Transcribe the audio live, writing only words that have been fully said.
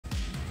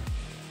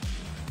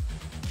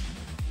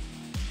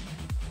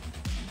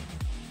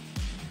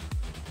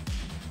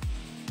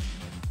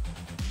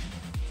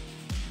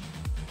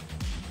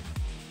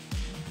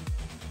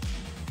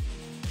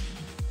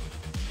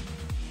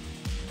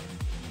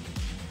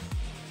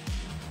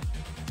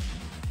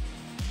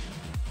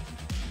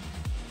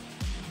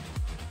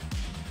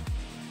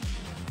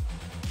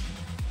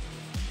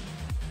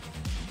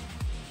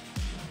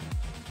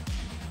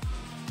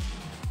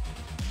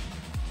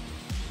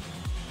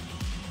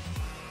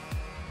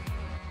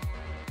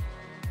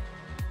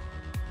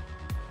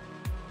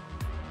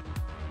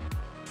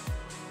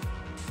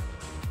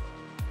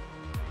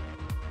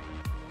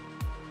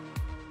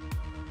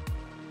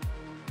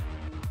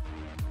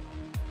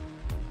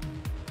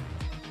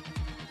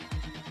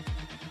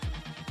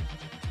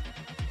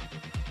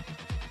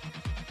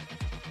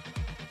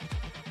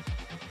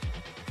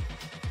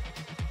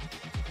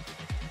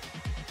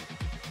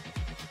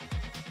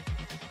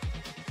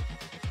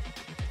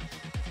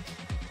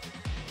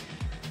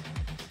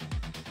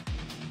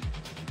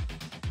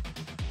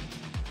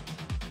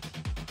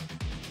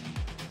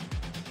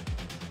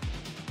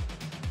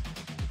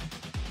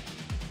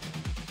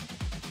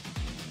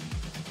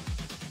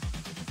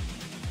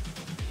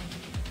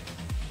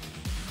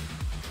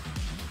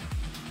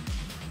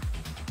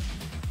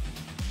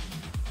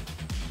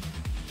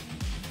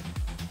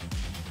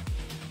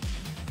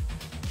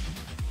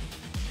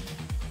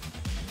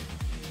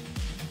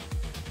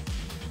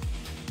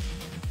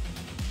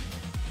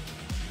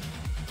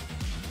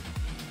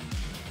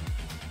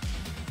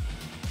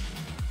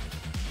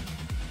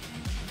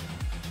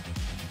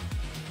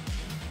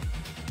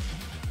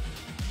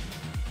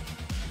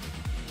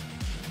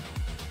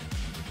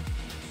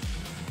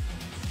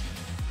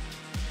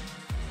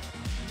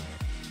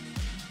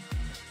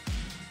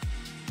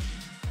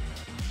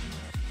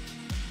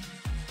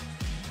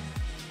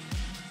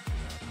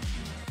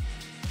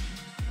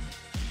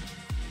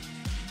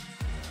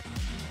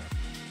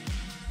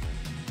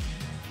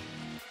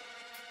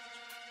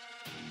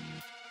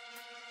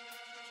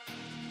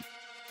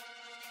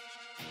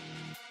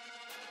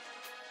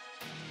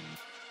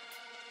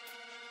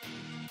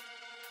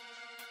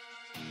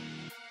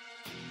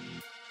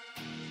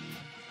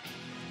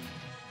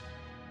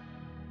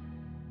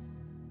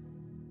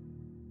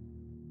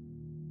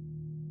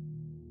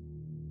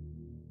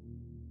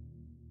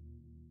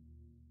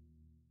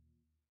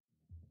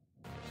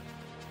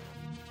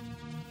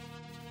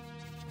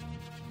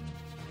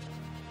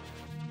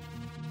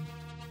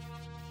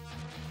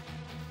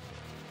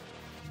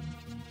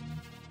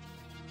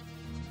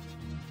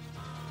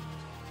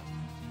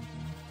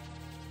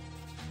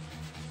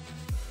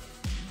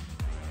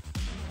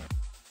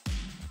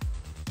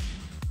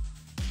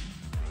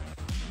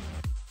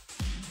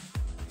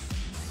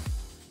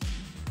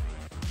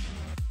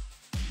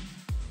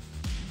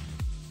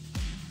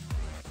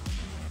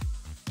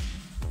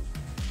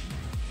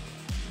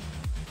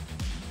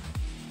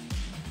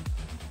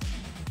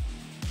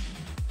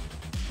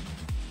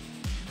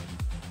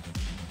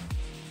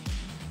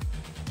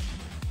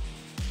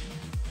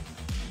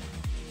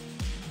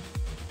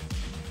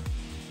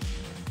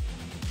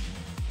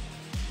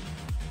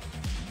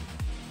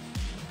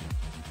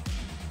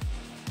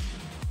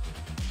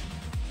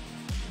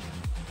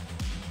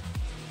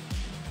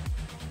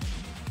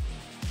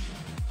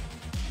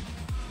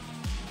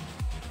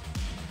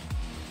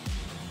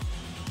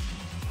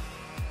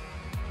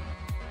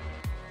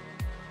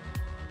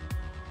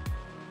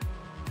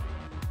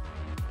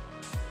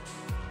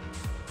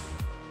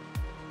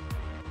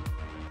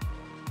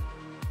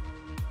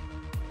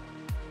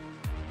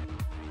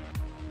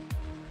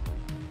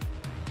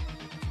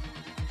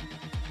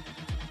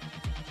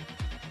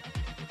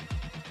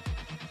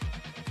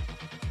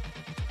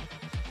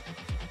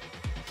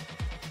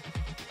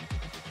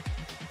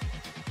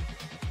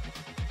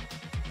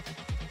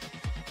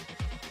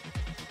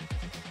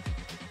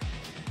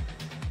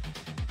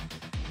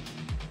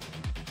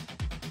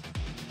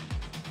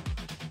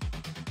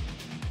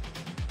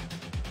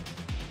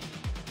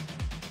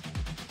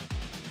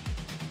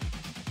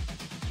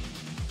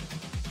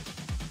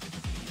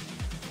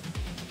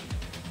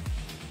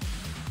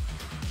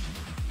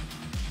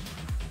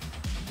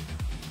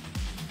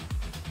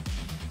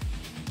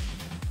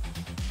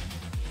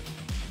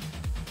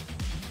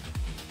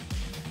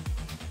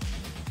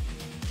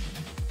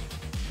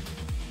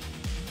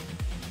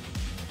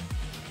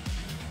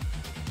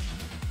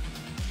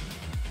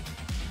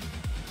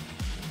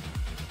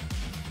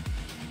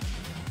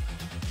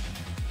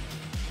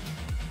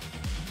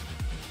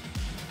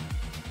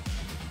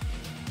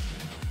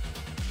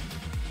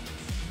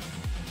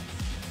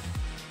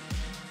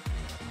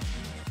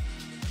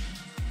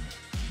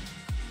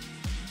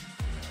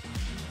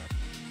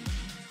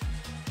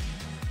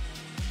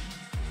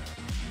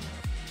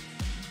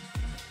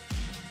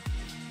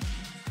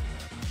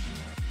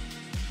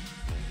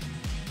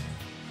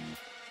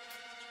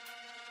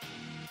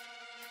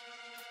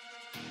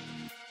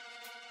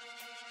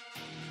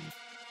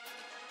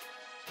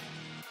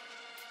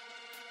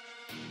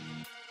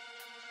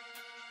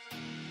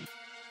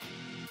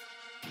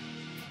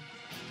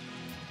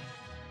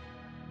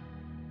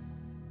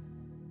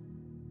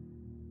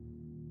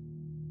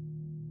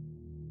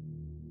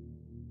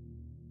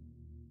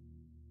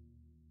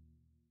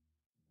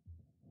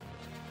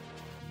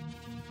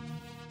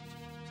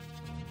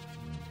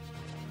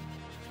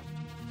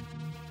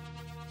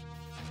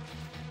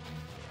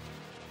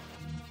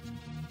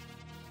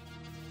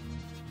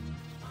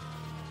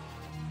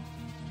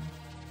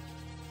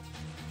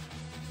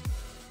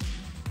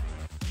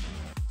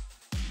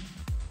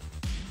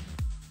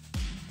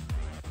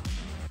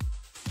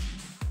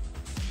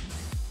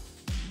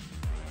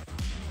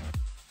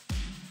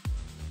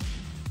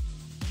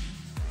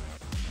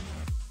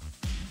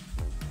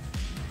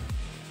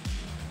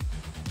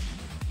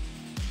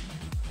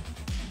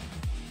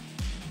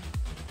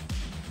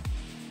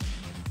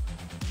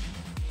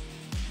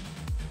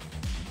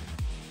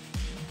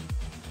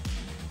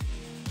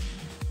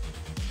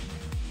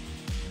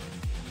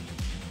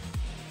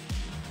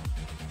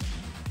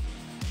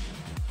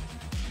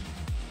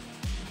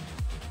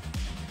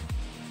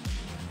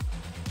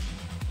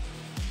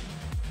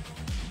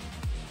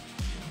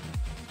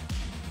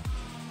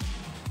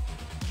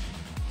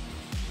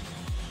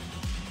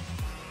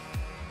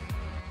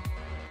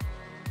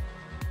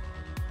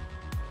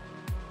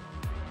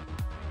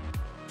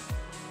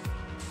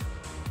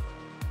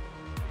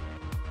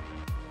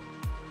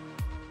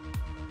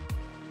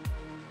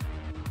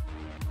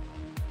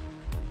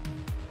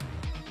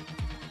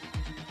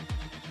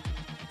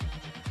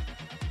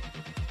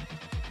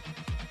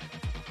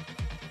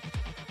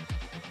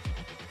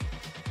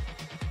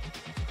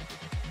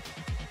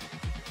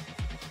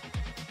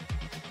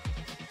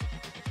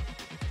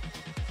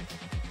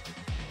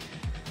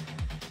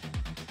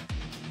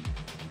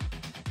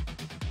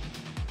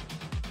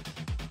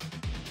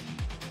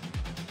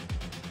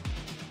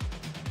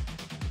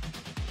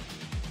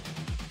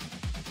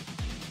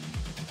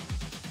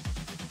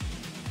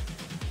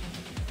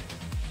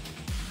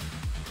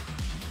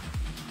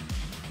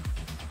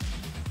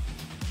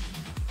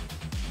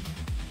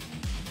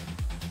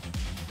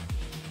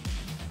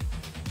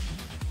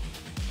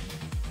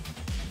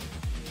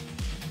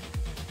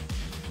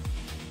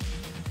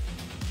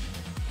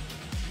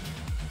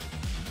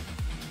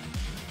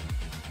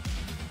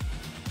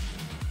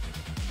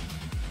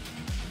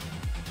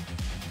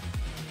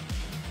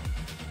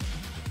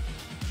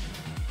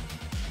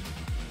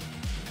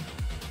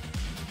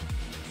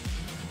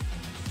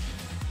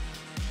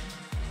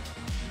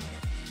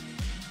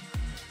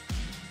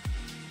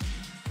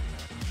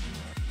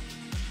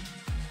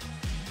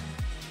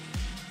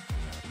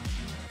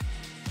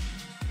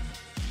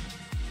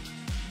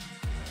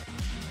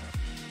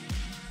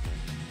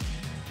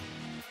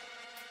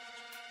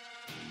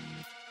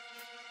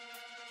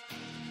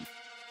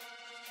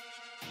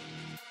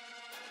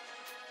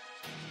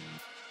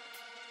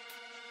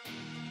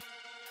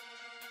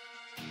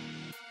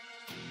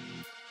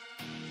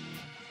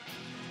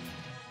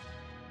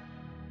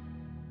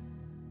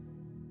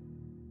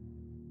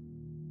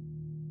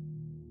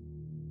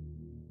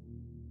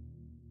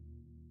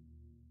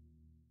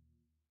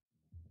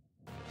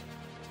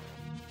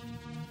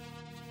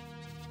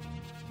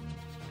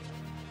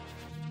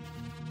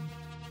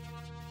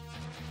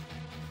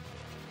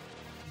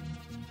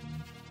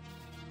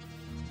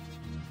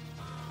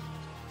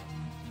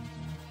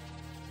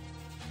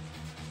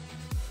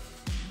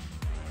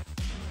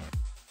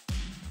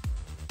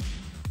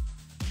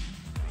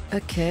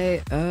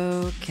Okay,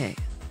 okay.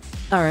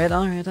 Alright.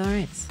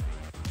 I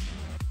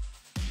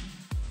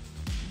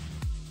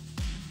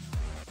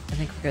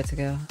think we're good to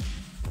go.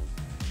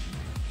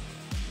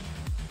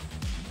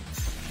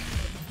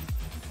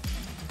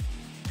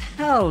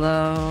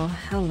 Hello.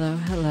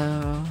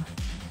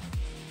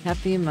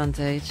 Happy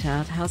Monday,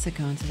 chat. How's it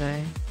going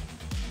today?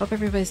 Hope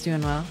everybody's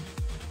doing well.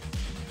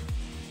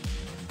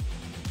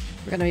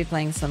 We're gonna be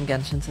playing some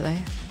Genshin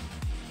today.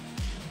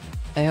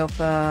 I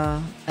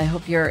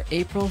hope your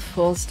April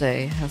Fool's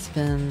Day has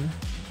been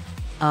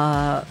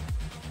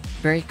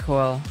very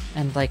cool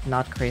and like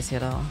not crazy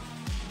at all.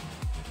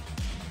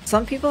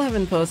 Some people have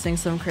been posting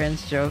some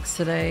cringe jokes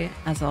today,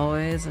 as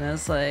always, and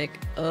it's like,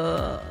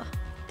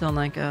 don't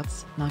like it,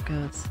 not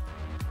good.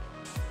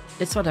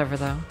 It's whatever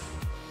though.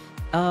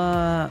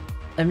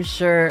 I'm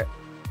sure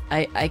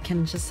I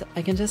can just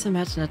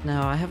imagine it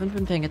now. I haven't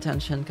been paying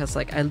attention because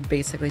like I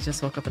basically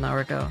just woke up an hour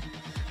ago,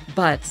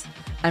 but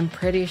I'm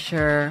pretty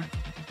sure,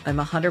 I'm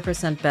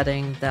 100%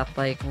 betting that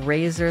like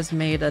Razor's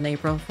made an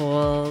April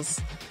Fool's.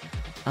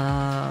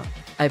 I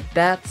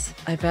bet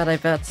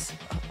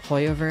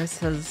Hoyoverse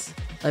has.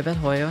 I bet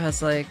Hoyo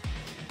has like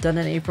done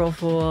an April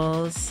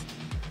Fool's.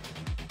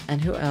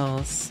 And who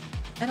else?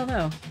 I don't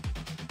know.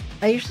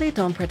 I usually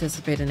don't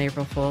participate in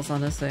April Fools,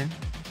 honestly.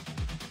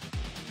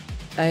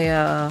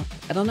 I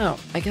don't know.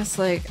 I guess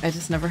like I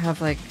just never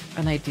have like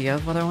an idea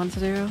of what I want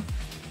to do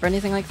or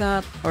anything like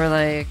that, or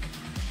like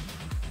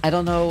I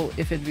don't know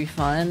if it'd be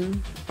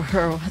fun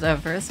or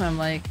whatever. So I'm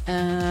like,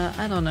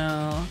 I don't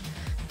know.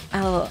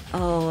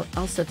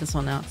 I'll sit this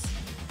one out.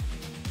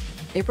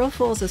 April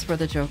Fools is for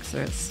the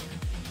jokesters.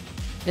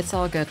 It's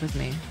all good with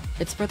me.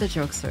 It's for the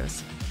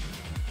jokesters.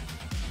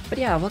 But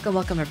yeah,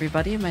 welcome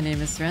everybody. My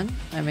name is Rin.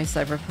 I'm a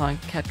cyberpunk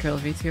catgirl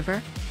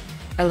VTuber.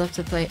 I love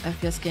to play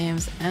FPS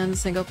games and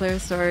single-player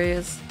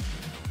stories.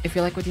 If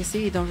you like what you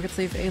see, don't forget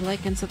to leave a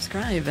like and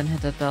subscribe and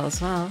hit that bell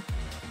as well.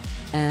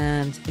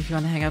 And if you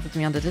want to hang out with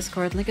me on the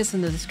Discord, link is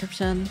in the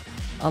description,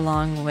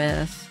 along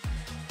with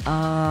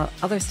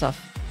other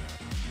stuff,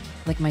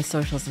 like my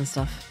socials and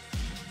stuff.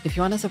 If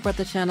you want to support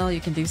the channel,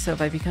 you can do so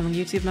by becoming a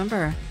YouTube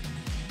member.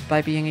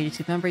 By being a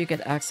YouTube member, you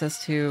get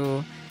access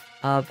to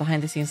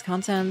behind-the-scenes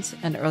content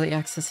and early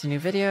access to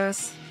new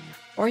videos,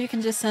 or you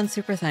can just send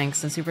super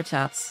thanks and super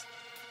chats.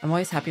 I'm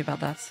always happy about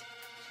that.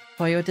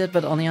 Hoyo did,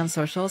 but only on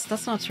socials?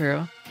 That's not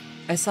true.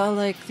 I saw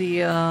like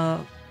the,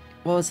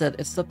 what was it?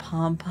 It's the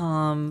Pom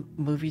Pom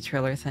movie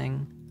trailer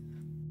thing.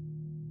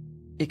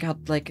 It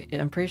got like,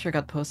 I'm pretty sure it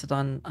got posted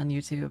on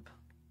YouTube.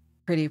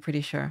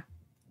 Pretty sure.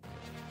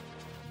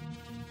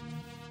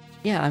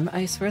 Yeah,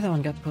 I swear that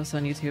one got posted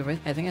on YouTube.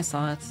 I think I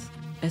saw it.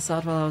 I saw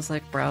it while I was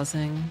like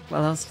browsing,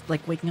 while I was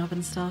like waking up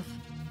and stuff.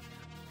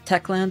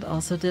 Techland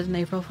also did an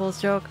April Fool's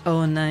joke.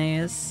 Oh,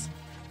 nice.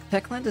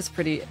 Techland is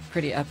pretty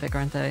epic,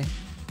 aren't they?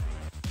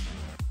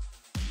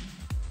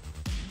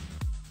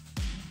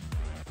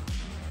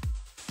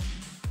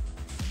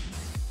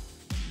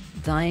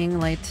 Dying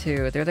Light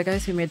 2. They're the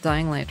guys who made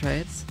Dying Light,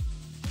 right?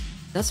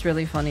 That's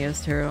really funny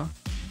as true.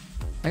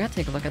 I gotta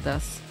take a look at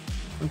this.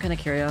 I'm kinda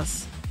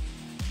curious.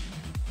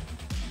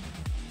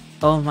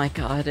 Oh my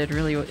god, it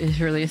really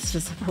is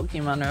just a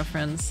Pokemon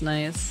reference.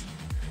 Nice.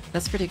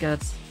 That's pretty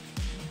good.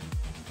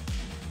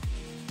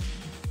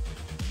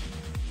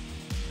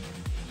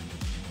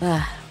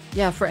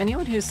 Yeah, for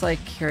anyone who's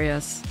like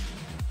curious,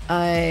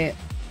 I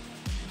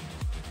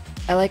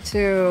like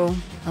to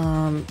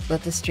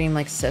let the stream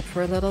like sit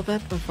for a little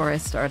bit before I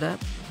start it,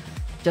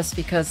 just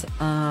because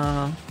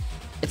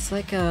it's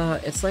like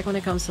when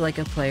it comes to like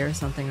a play or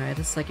something, right?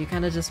 It's like you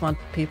kind of just want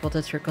people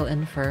to trickle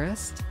in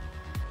first.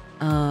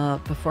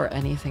 Before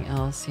anything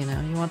else, you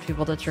know? You want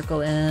people to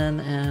trickle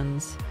in,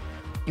 and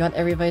you want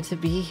everybody to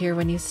be here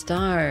when you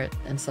start,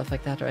 and stuff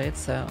like that, right?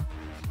 So,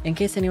 in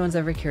case anyone's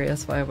ever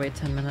curious why I wait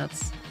 10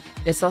 minutes,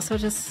 it's also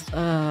just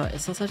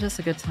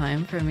a good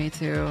time for me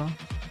to,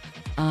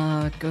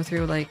 go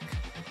through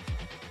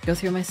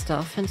my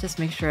stuff and just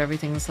make sure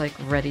everything's, like,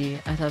 ready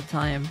ahead of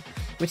time.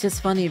 Which is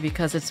funny,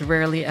 because it's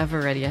rarely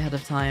ever ready ahead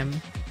of time.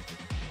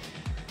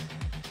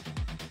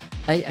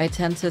 I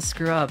tend to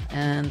screw up,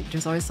 and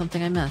there's always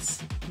something I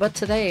miss. But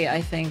today,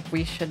 I think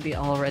we should be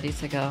all ready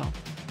to go.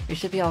 We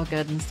should be all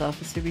good and stuff.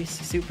 It should be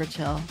super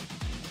chill.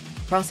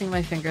 Crossing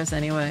my fingers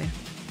anyway.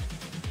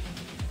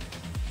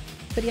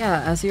 But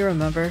yeah, as you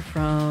remember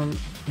from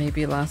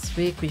maybe last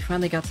week, we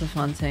finally got to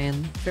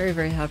Fontaine.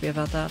 Very happy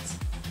about that.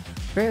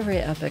 Very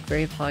epic,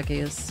 very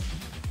poggies.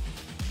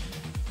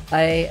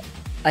 I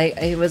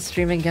was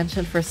streaming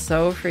Genshin for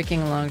so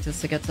freaking long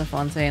just to get to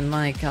Fontaine,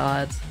 my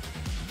god.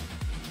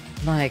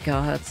 My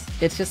god,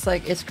 it's just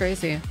like, it's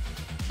crazy.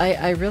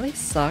 I really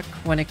suck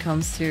when it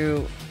comes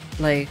to,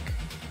 like,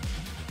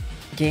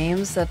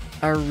 games that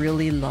are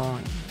really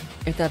long,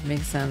 if that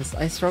makes sense.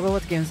 I struggle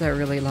with games that are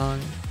really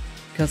long,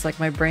 because, like,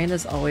 my brain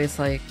is always,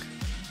 like,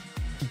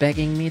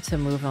 begging me to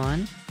move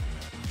on,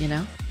 you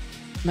know?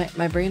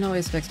 My brain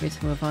always begs me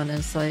to move on, and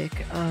it's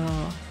like,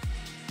 oh,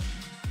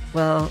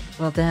 well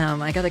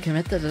damn, I gotta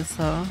commit to this,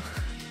 though.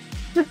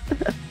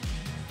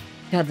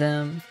 God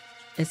damn.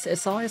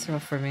 It's always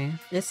rough for me.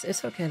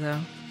 It's okay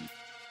though.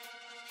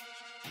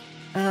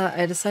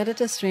 I decided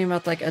to stream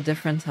at like a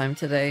different time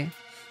today,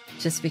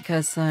 just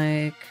because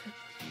like,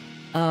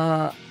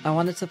 I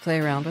wanted to play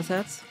around with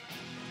it.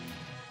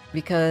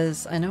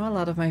 Because I know a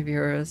lot of my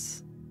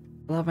viewers,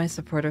 a lot of my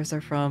supporters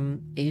are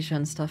from Asia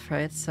and stuff,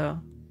 right? So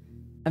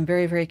I'm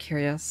very, very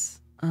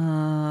curious. You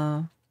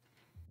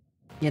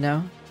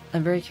know,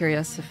 I'm very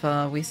curious if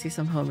we see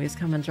some homies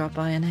come and drop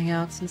by and hang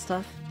out and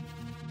stuff.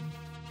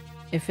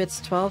 If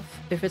it's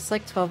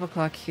like 12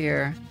 o'clock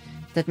here,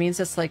 that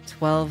means it's like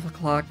 12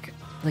 o'clock,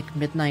 like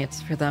midnight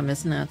for them,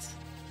 isn't it?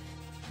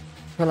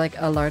 For like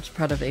a large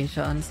part of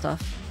Asia and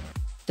stuff.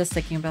 Just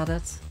thinking about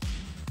it.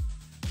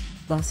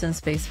 Lost in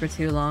space for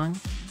too long?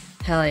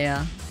 Hell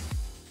yeah.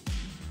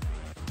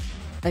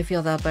 I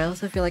feel that, but I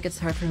also feel like it's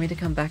hard for me to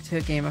come back to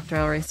a game after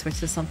I already switched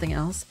to something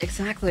else.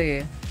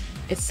 Exactly!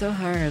 It's so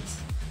hard.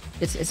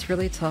 It's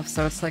really tough,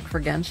 so it's like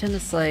for Genshin,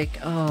 it's like,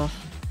 oh,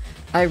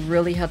 I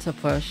really had to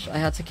push. I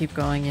had to keep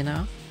going, you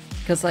know?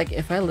 Because like,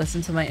 if I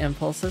listened to my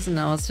impulses and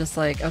I was just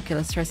like, okay,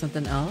 let's try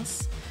something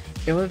else,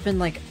 it would have been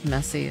like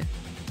messy.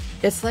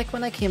 It's like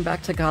when I came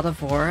back to God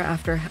of War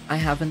after I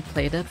haven't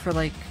played it for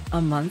like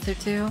a month or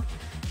two.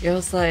 It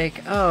was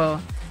like,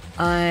 oh,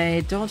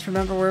 I don't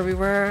remember where we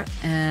were,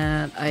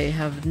 and I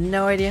have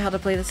no idea how to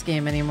play this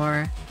game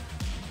anymore.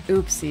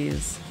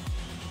 Oopsies.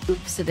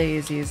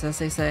 Oops-a-daisies, as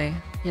they say,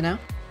 you know?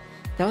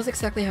 That was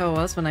exactly how it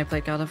was when I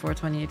played God of War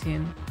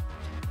 2018.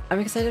 I'm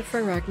excited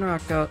for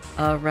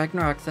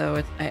Ragnarok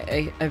though.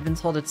 I've been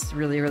told it's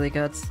really, really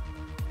good.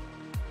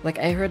 Like,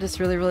 I heard it's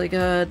really, really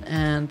good,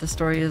 and the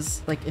story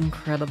is, like,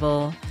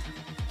 incredible.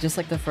 Just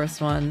like the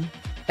first one.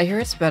 I hear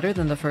it's better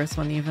than the first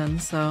one even,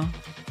 so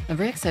I'm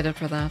very excited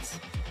for that.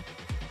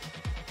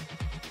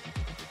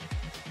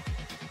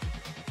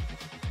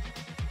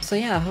 So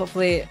yeah,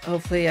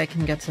 hopefully I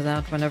can get to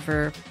that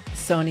whenever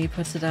Sony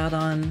puts it out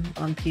on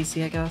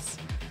PC, I guess.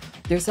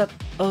 There's that—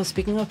 oh,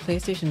 speaking of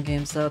PlayStation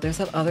games though, there's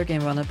that other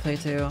game I want to play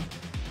too.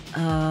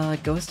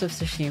 Ghost of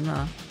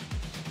Tsushima.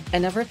 I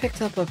never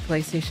picked up a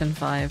PlayStation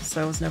 5,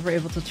 so I was never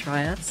able to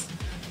try it.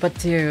 But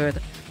dude,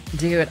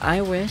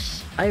 I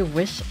wish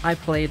I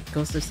played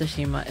Ghost of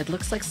Tsushima. It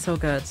looks like so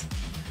good.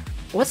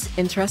 What's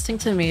interesting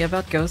to me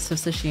about Ghost of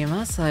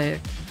Tsushima is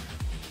like,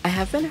 I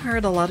haven't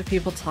heard a lot of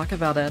people talk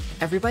about it.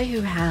 Everybody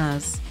who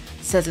has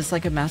says it's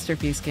like a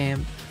masterpiece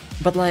game.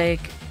 But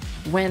like,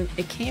 when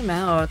it came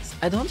out,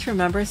 I don't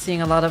remember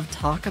seeing a lot of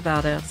talk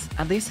about it,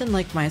 at least in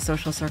like my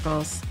social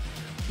circles.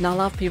 Not a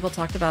lot of people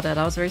talked about it.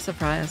 I was very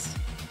surprised.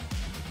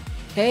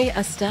 Hey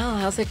Estelle,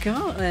 how's it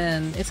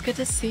going? It's good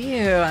to see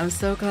you. I'm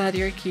so glad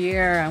you're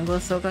here. I'm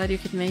so glad you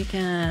could make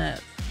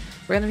it.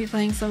 We're gonna be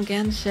playing some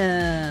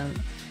Genshin.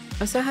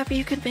 I'm so happy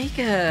you could make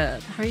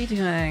it. How are you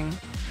doing?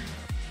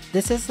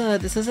 This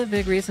is a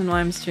big reason why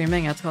I'm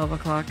streaming at 12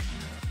 o'clock.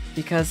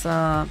 Because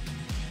yeah,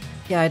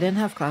 I didn't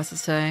have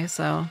classes today,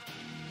 so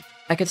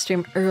I could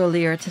stream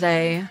earlier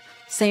today.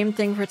 Same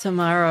thing for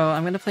tomorrow.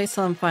 I'm gonna play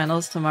some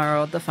finals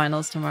tomorrow,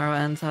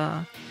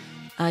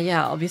 and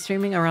yeah, I'll be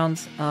streaming around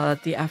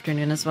the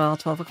afternoon as well,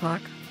 12 o'clock.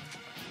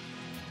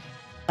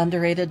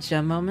 Underrated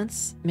gem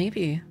moments?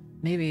 Maybe.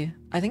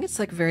 I think it's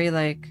like very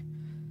like...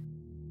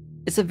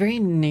 it's a very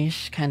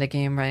niche kind of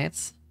game, right?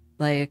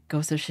 Like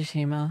Ghost of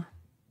Tsushima.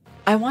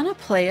 I want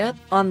to play it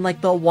on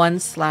like the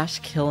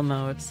 1/kill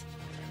modes.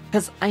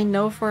 Because I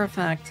know for a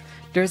fact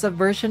there's a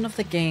version of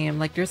the game,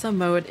 like there's a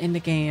mode in the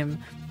game,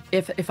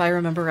 if I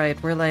remember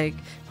right, where like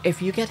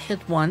if you get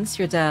hit once,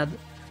 you're dead.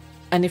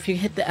 And if you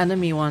hit the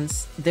enemy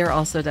once, they're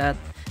also dead.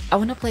 I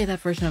want to play that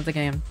version of the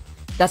game.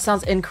 That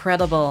sounds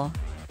incredible.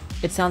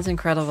 It sounds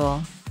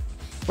incredible.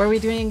 What are we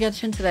doing in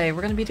Genshin today?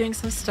 We're going to be doing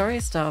some story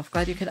stuff.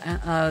 Glad you could,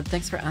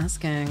 thanks for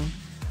asking.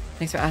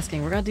 Thanks for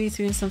asking. We're going to be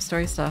doing some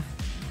story stuff.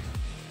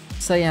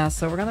 So yeah,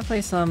 so we're going to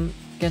play some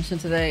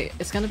Genshin today.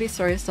 It's going to be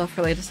story stuff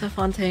related to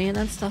Fontaine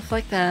and stuff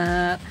like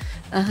that.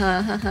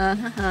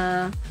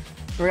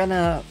 We're going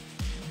to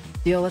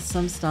deal with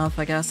some stuff,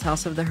 I guess.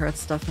 House of the Hearth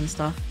stuff and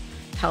stuff.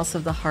 House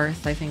of the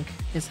Hearth, I think,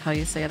 is how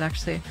you say it,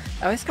 actually.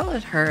 I always call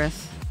it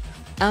Hearth.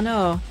 I don't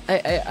know.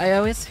 I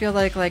always feel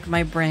like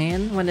my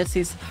brain, when it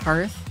sees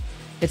Hearth,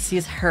 it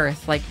sees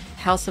Hearth, like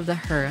House of the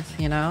Hearth,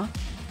 you know?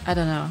 I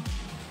don't know.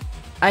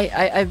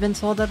 I've been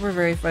told that we're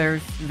very, very,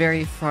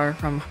 very far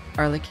from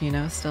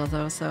Arlecchino still,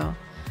 though, so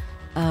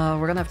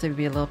we're gonna have to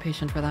be a little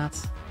patient for that.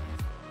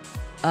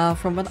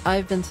 From what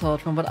I've been told,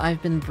 from what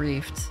I've been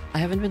briefed, I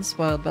haven't been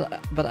spoiled,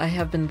 but I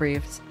have been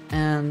briefed,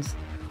 and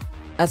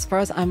as far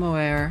as I'm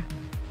aware,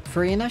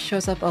 Farina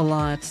shows up a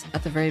lot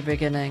at the very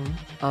beginning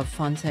of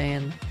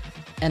Fontaine,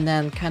 and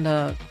then kind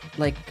of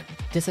like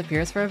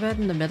disappears for a bit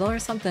in the middle or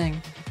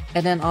something.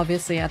 And then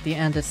obviously at the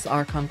end it's the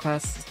Archon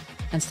quest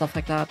and stuff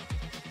like that.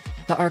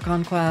 The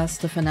Archon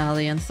quest, the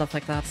finale and stuff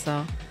like that,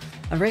 so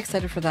I'm very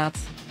excited for that.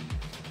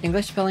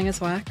 English spelling is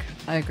whack.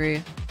 I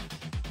agree.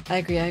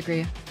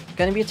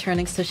 Gonna be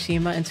turning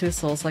Tsushima into a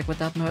Souls-like with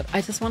that mode.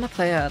 I just want to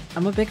play it.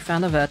 I'm a big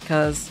fan of it,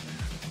 because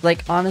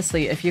like,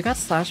 honestly, if you got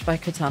slashed by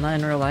Katana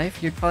in real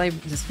life, you'd probably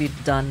just be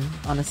done,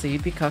 honestly.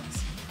 You'd be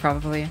cooked,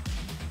 probably.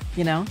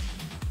 You know?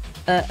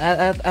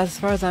 As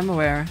far as I'm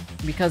aware,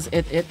 because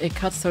it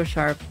cuts so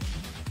sharp.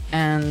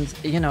 And,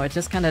 you know, it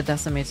just kind of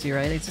decimates you,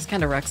 right? It just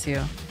kind of wrecks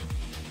you,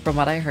 from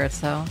what I heard,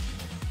 so...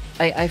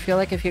 I feel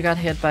like if you got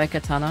hit by a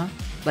katana,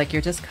 like,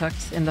 you're just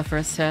cooked in the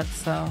first hit,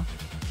 so...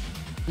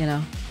 You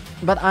know.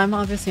 But I'm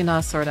obviously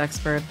not a sword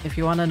expert. If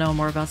you want to know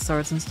more about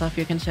swords and stuff,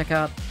 you can check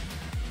out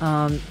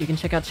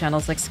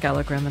channels like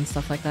Scalagrim and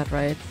stuff like that,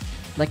 right?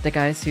 Like the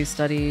guys who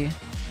study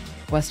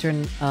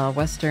Western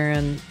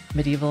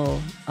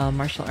medieval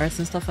martial arts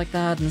and stuff like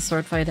that, and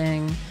sword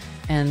fighting,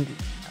 and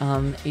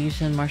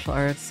Asian martial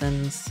arts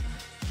and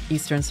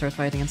Eastern sword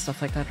fighting and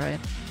stuff like that, right?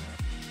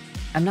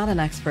 I'm not an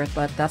expert,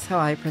 but that's how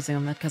I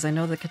presume it, because I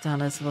know the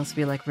katana is supposed to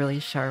be like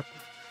really sharp,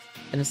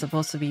 and it's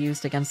supposed to be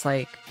used against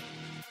like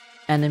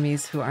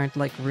enemies who aren't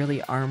like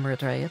really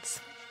armored,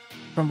 right?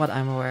 From what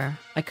I'm aware.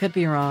 I could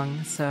be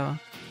wrong, so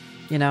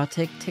you know,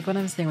 take what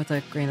I'm saying with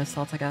a grain of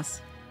salt, I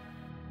guess.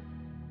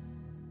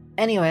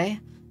 Anyway.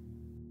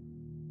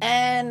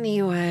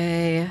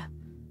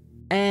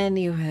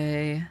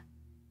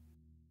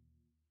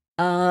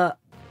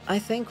 I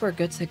think we're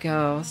good to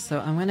go, so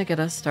I'm gonna get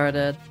us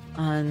started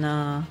on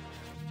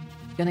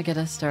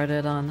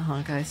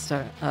Honkai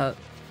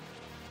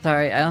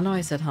sorry, I don't know why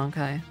I said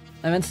Honkai.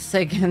 I meant to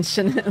say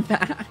Genshin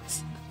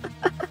Impact.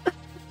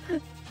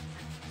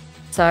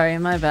 Sorry,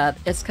 my bad.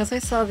 It's because I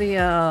saw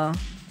the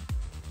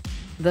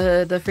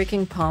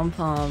freaking Pom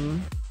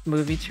Pom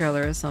movie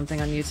trailer or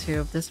something on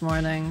YouTube this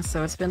morning,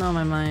 so it's been on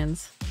my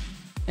mind.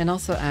 And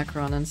also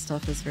Akron and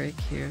stuff is very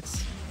cute.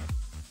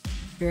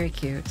 Very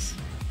cute.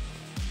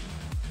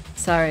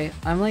 Sorry,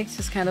 I'm like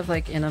just kind of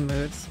like in a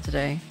mood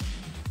today.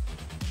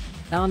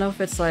 I don't know if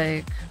it's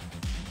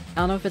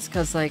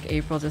because like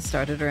April just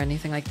started or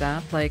anything like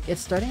that. Like, it's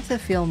starting to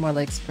feel more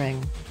like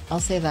spring. I'll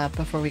say that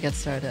before we get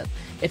started.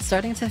 It's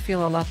starting to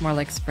feel a lot more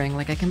like spring.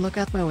 Like, I can look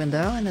out my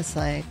window and it's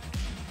like,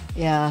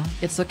 yeah,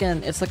 it's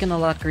looking a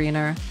lot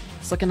greener.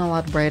 It's looking a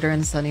lot brighter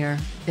and sunnier.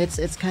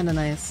 It's kind of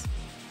nice.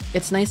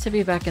 It's nice to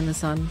be back in the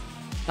sun.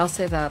 I'll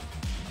say that.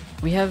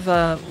 We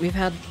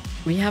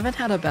haven't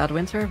had a bad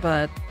winter,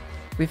 but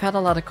we've had a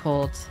lot of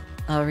cold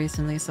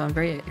recently, so I'm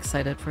very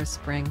excited for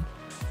spring.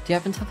 Do you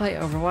happen to play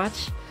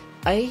Overwatch?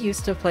 I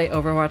used to play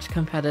Overwatch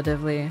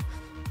competitively.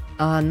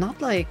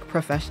 Not like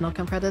professional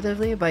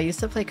competitively, but I used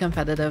to play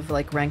competitive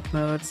like ranked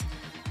modes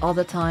all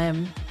the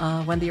time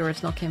when the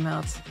original came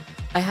out.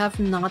 I have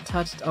not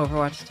touched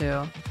Overwatch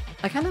 2.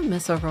 I kind of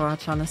miss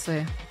Overwatch,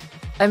 honestly.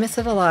 I miss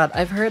it a lot.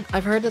 I've heard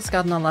it's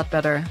gotten a lot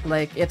better.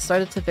 Like, it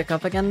started to pick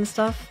up again and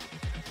stuff.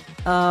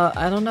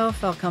 I don't know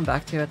if I'll come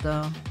back to it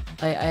though.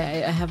 I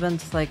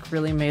haven't like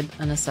really made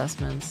an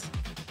assessment,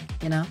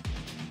 you know?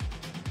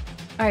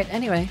 Alright,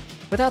 anyway,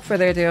 without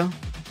further ado,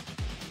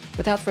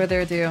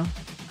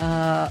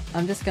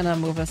 I'm just gonna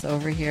move us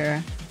over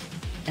here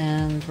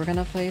and we're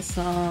gonna play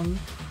some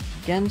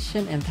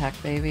Genshin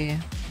Impact, baby.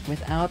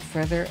 Without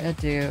further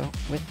ado.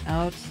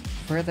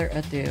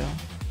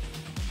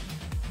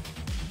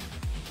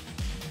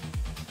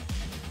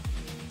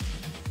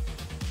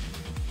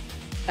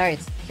 Alright,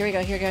 here we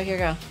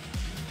go.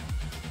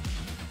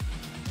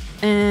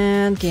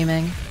 And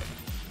gaming.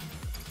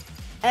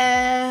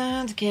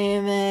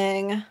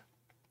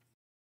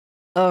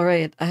 Oh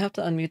right, I have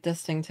to unmute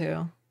this thing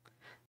too.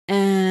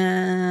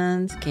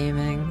 And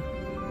gaming.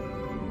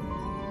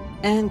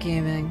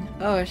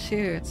 Oh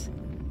shoot.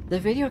 The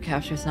video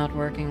capture's not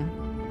working.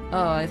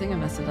 Oh, I think I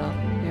messed it up.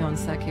 Give me one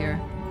sec here.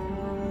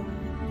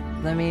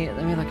 Let me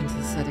look into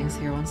the settings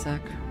here, one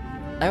sec.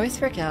 I always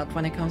forget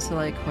when it comes to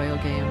like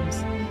Hoyo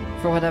games.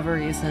 For whatever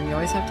reason, you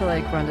always have to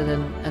like run it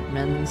in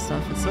admin and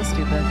stuff. It's so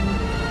stupid.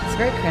 It's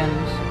very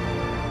cringe.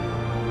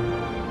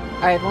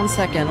 Alright, one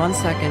second.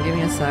 Give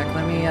me a sec.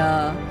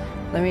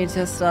 Let me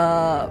just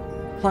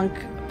plunk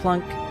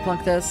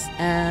this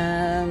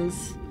and...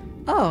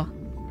 Oh!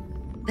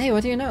 Hey,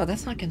 what do you know?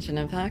 That's not Genshin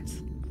Impact.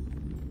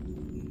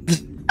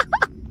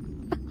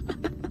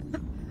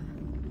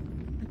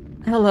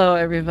 Hello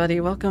everybody,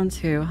 welcome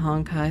to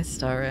Honkai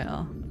Star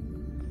Rail.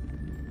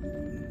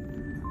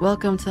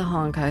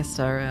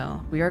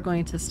 We are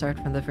going to start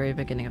from the very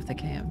beginning of the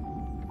game.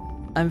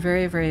 I'm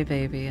very, very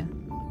baby.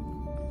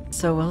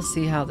 So we'll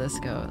see how this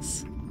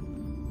goes.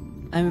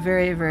 I'm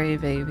very, very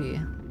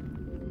baby.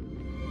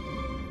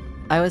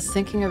 I was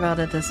thinking about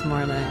it this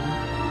morning.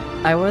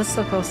 I was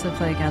supposed to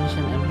play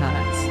Genshin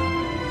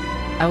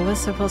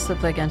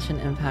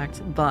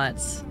Impact.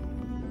 But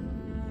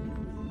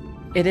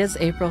it is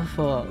April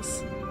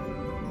Fool's.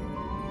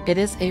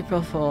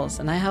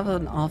 And I have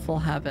an awful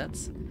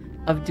habit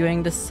of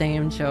doing the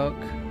same joke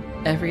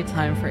every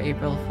time for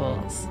April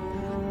Fool's.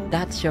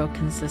 That joke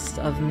consists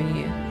of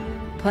me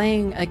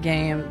playing a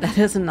game that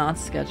is not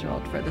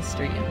scheduled for the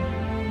stream.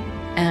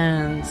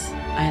 And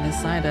I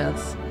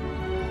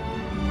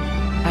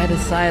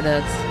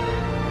decided,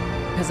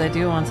 because I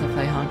do want to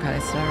play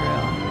Honkai Star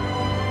Rail.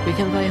 We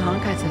can play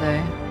Honkai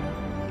today.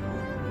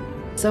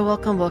 So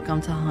welcome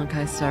to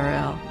Honkai Star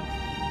Rail.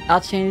 I'll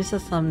change the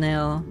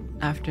thumbnail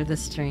after the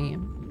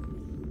stream.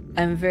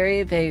 I'm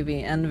very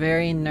baby and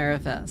very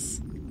nervous.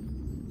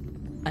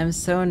 I'm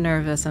so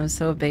nervous, I'm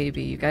so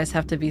baby. You guys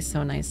have to be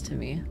so nice to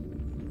me.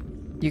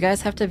 You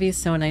guys have to be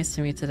so nice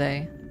to me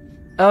today.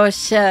 Oh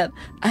shit!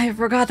 I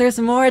forgot there's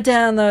more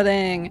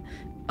downloading!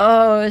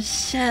 Oh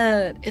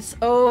shit! It's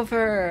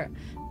over!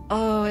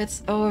 Oh,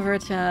 it's over,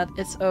 chat.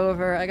 It's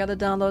over. I gotta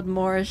download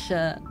more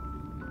shit.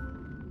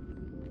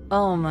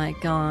 Oh my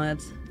god.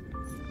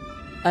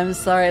 I'm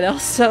sorry, that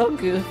was so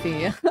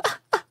goofy.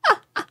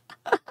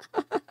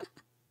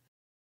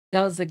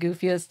 That was the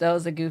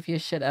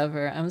goofiest shit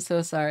ever. I'm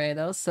so sorry.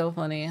 That was so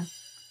funny.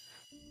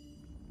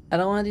 I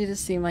don't want you to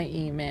see my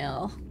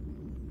email.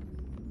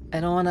 I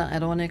don't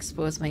wanna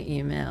expose my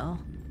email.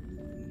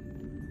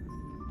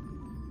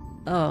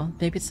 Oh,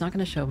 maybe it's not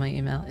gonna show my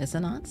email, is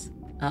it not?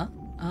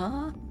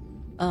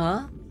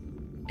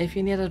 If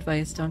you need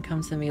advice, don't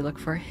come to me. Look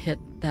for hit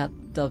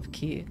that dub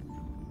key.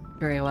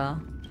 Very well.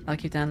 I'll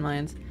keep that in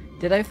mind.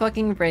 Did I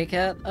fucking break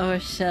it? Oh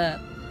shit.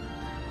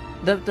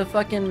 The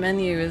fucking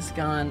menu is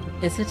gone.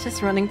 Is it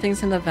just running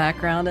things in the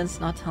background and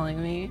it's not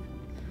telling me?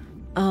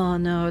 Oh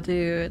no,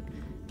 dude.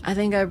 I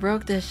think I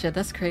broke this shit.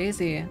 That's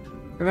crazy.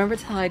 Remember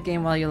to hide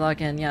game while you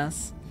log in,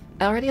 yes.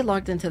 I already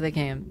logged into the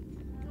game.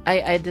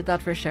 I did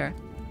that for sure.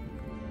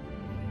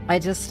 I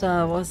just,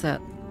 what was it?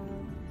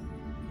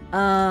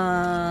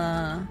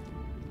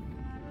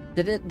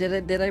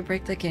 Did I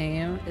break the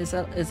game? Is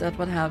that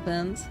what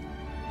happened?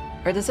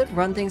 Or does it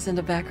run things in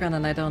the background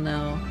and I don't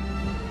know?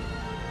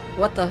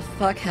 What the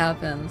fuck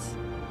happens?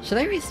 Should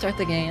I restart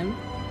the game?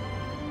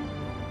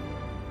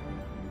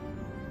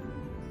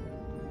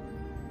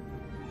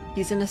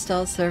 He's in a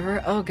stealth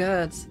server? Oh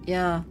good,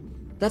 yeah.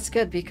 That's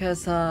good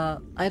because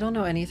I don't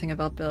know anything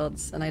about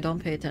builds and I don't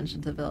pay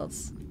attention to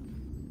builds.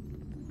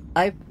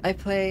 I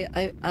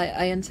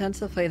intend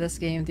to play this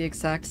game the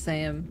exact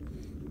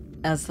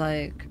same as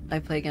like I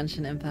play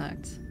Genshin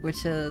Impact,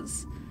 which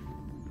is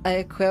I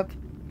equip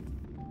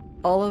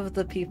all of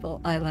the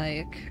people I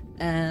like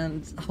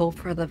and hope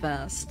for the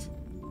best.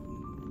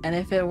 And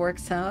if it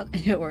works out,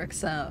 it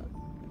works out.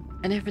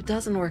 And if it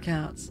doesn't work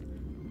out,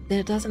 then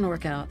it doesn't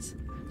work out.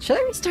 Should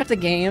I restart the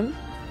game?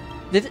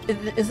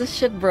 Is this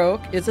shit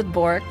broke? Is it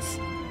borked?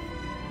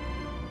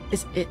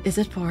 Is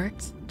it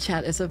borked?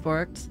 Chat, is it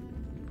borked?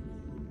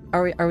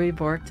 Are we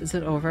borked? Is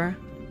it over?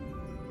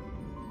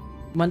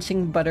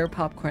 Munching butter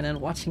popcorn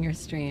and watching your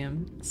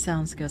stream.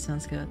 Sounds good,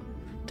 sounds good.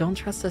 Don't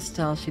trust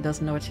Estelle, she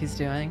doesn't know what she's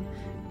doing.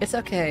 It's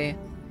okay.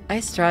 I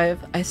strive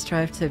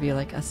to be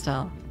like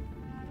Estelle.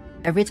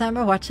 Every time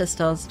I watch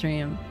Estelle's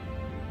stream,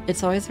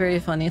 it's always very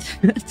funny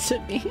to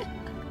me.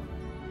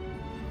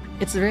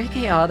 It's very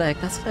chaotic,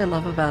 that's what I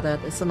love about it.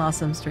 It's an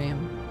awesome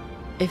stream.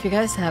 If you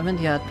guys haven't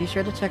yet, be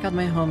sure to check out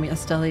my homie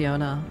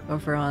Esteliona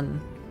over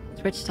on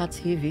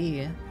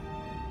twitch.tv.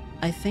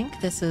 I think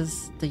this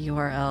is the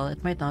URL,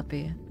 it might not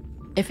be.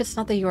 If it's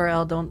not the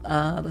URL, don't,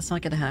 let's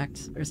not get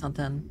hacked or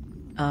something.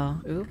 Oh,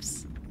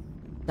 oops.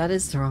 That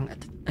is the wrong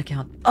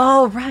account.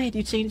 Oh, right,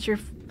 you changed your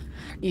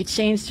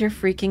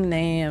freaking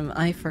name.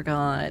 I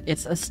forgot.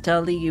 It's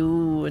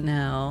Esteliu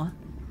now.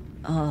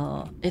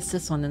 Oh, it's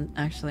this one,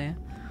 actually.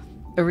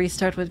 A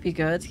restart would be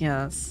good,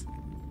 yes.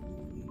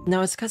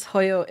 No, it's cause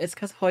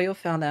Hoyo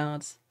found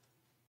out.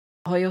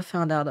 Hoyo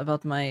found out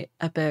about my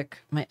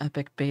epic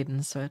bait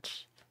and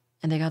switch.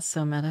 And they got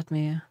so mad at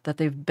me that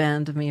they've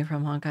banned me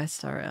from Honkai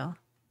Star Rail.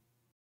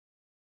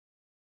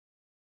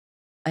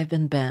 I've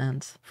been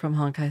banned from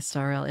Honkai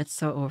Star Rail. It's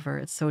so over.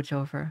 It's so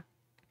over.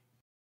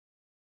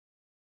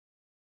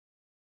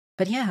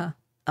 But yeah,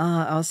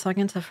 I was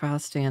talking to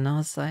Frosty and I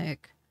was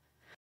like,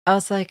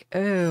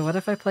 oh, what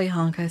if I play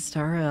Honkai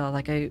Star Rail?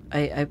 Like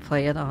I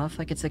play it off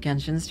like it's a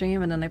Genshin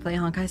stream and then I play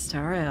Honkai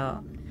Star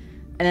Rail.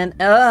 And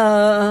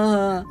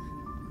then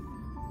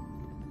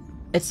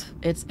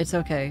it's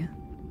okay.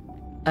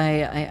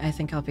 I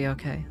think I'll be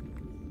okay.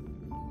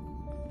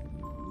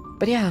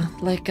 But yeah,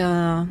 like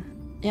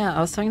yeah,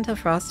 I was talking to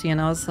Frosty and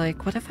I was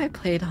like, what if I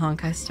played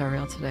Honkai Star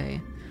Rail today?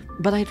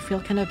 But I'd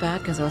feel kind of bad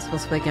because I was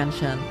supposed to play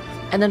Genshin.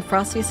 And then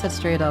Frosty said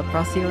straight up,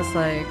 Frosty was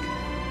like,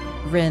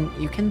 Rin,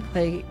 you can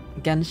play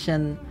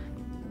Genshin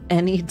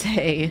any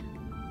day.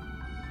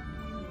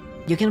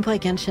 You can play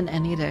Genshin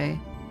any day.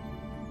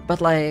 But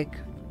like,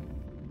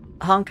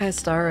 Honkai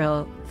Star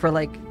Rail for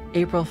like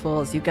April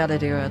Fools, you gotta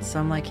do it. So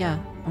I'm like, yeah,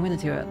 I'm gonna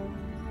do it.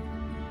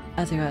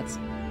 I'll do it. So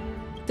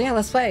yeah,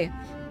 let's play.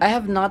 I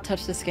have not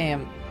touched this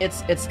game.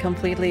 It's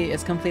completely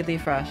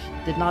fresh.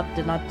 Did not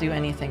do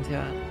anything to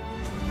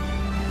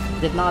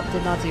it. Did not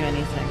do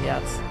anything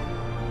yet.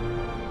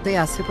 So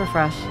yeah, super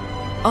fresh.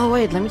 Oh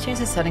wait, let me change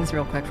the settings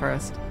real quick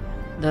first.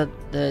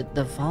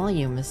 The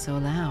volume is so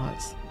loud.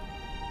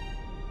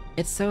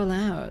 It's so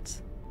loud.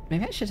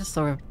 Maybe I should just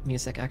lower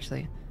music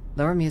actually.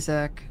 Lower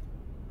music,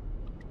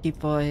 keep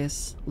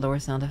voice, lower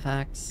sound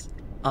effects,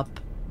 up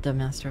the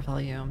master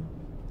volume.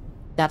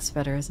 That's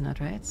better, isn't it,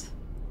 right?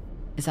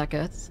 Is that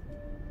good?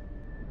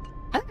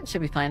 I think it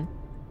should be fine.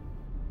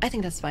 I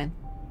think that's fine.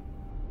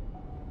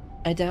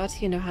 I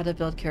doubt you know how to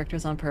build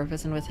characters on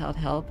purpose and without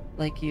help,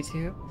 like you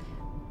two.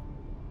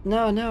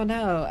 No.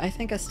 I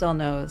think Estelle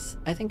knows.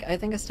 I think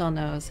Estelle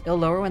knows. It'll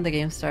lower when the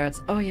game starts.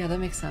 Oh yeah, that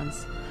makes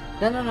sense.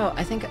 No.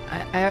 I think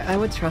I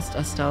would trust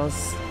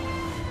Estelle's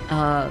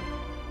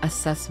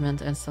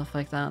assessment and stuff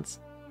like that.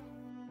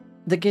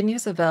 The good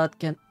news about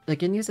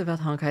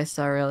Honkai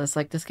Star Rail is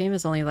like this game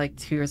is only like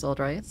 2 years old,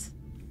 right?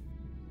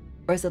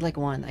 Or is it like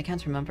 1? I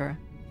can't remember.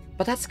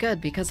 But that's good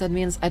because that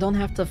means I don't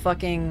have to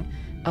fucking...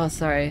 Oh,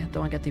 sorry,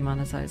 don't want to get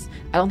demonetized.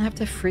 I don't have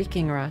to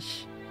freaking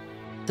rush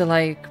to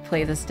like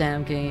play this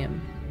damn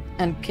game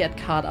and get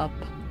caught up.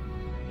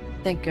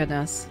 Thank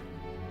goodness.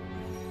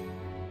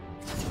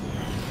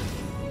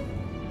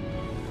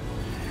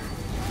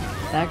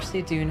 I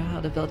actually do know how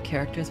to build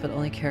characters, but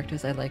only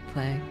characters I like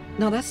playing.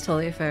 No, that's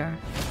totally fair.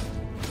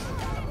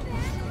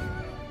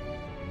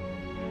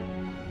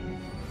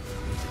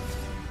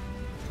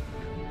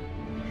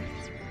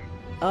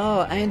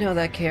 Oh, I know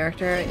that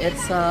character.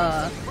 It's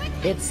oh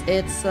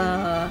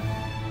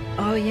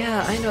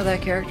yeah, I know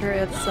that character.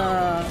 It's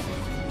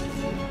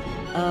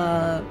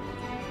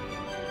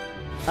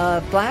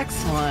Black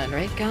Swan,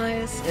 right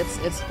guys?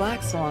 It's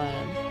Black Swan.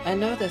 I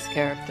know this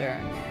character.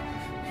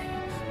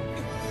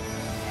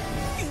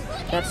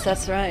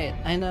 That's right.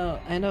 I know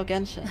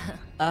Genshin.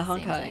 Honkai.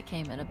 Seems I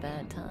came at a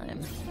bad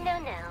time. No.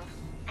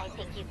 I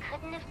think you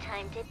couldn't have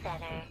timed it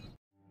better.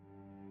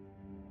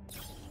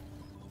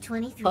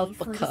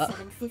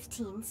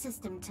 23:47:15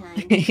 system time.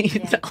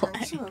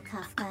 Punctual,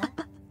 Kafka.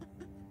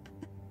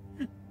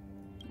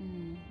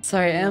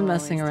 Sorry, I am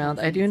messing around.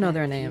 I do know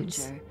their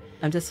names.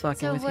 I'm just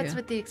fucking with you. So what's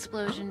with the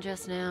explosion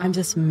just now? I'm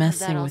just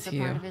messing with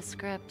you. Is that also part of his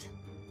script?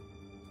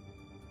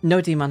 No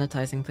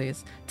demonetizing,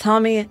 please.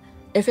 Tommy,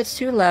 if it's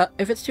too loud,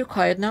 if it's too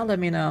quiet now, let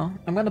me know.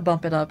 I'm gonna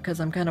bump it up because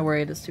I'm kind of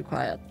worried it's too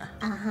quiet.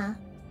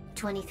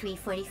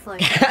 23:44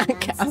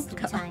 system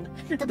time.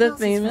 The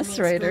famous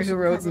writer who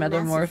wrote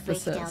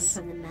Metamorphosis.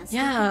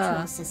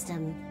 Yeah.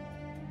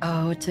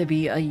 Oh, to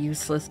be a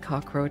useless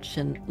cockroach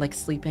and like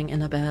sleeping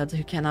in a bed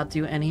who cannot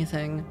do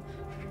anything.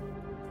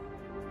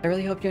 I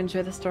really hope you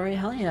enjoy the story.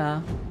 Hell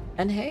yeah.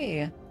 And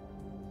hey.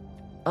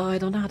 Oh, I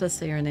don't know how to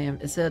say your name.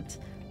 Is it...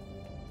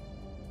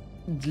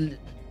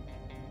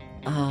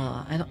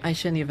 I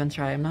shouldn't even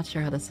try. I'm not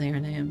sure how to say your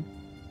name.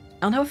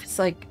 I don't know if it's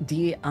like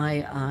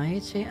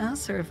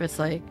D-I-I-J-S or if it's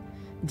like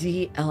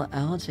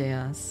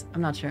D-L-L-J-S.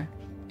 I'm not sure.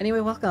 Anyway,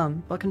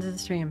 welcome. Welcome to the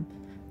stream.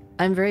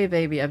 I'm very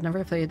baby. I've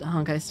never played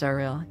Honkai Star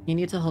Rail. You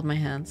need to hold my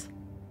hands.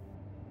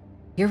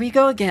 Here we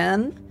go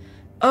again.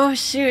 Oh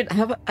shoot.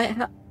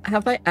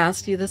 Have I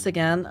asked you this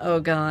again? Oh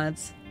god.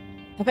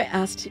 Have I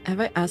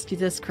asked you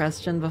this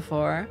question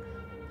before?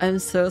 I'm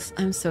so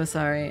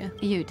sorry.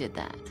 You did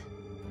that.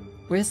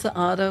 Where's the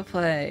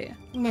autoplay?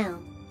 No.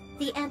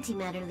 The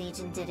Antimatter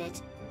Legion did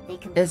it.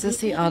 Is this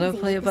the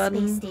autoplay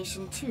button? Space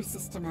Station 2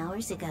 system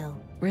hours ago.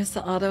 Where's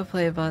the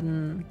autoplay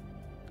button?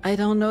 I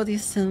don't know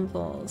these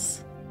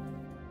symbols.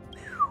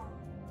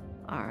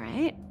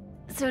 Alright.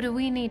 So do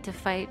we need to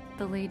fight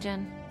the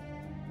Legion?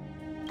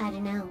 I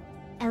don't know.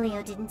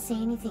 Elio didn't say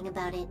anything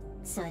about it,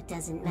 so it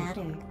doesn't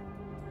matter.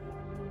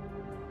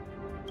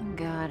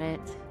 Got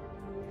it.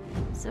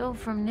 So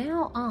from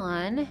now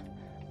on,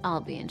 I'll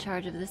be in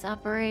charge of this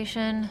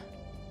operation.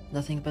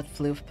 Nothing but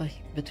floof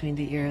between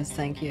the ears,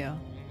 thank you.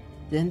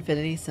 The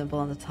infinity symbol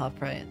on the top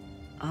right.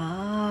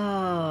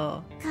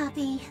 Oh.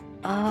 Copy.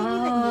 Oh. Can you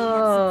let me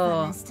have some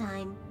fun this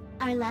time?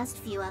 Our last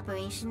few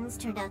operations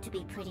turned out to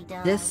be pretty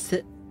dull.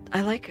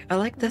 I like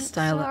this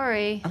style.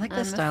 Sorry, I like the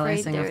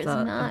stylizing of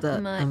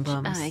the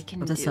emblems, I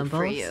can of the do symbols.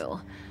 For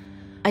you.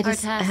 I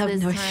have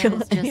no idea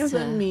what any of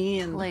them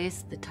mean.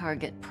 Place the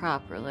target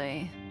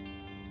properly.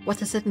 What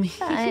does it mean?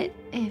 But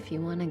if you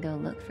want to go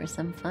look for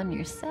some fun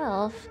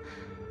yourself,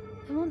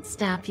 I won't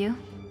stop you.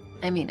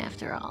 I mean,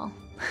 after all.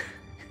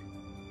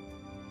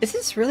 Is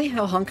this really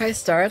how Honkai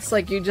starts?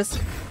 Like, you just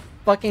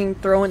fucking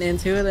thrown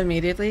into it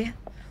immediately?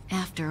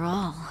 After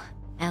all,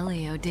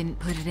 Elio didn't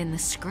put it in the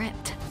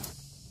script.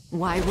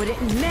 Why would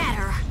it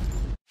matter?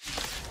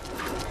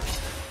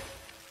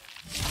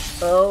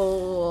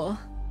 Oh.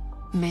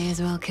 May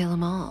as well kill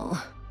them all.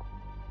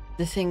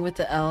 The thing with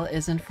the L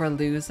isn't for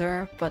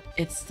loser, but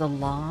it's the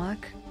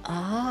log?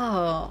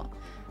 Oh.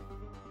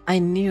 I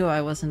knew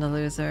I wasn't a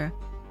loser.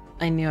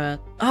 I knew it.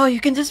 Oh,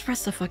 you can just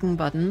press the fucking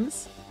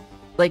buttons?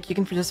 Like, you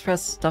can just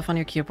press stuff on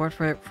your keyboard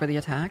for the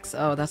attacks?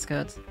 Oh, that's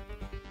good.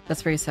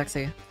 That's very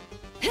sexy.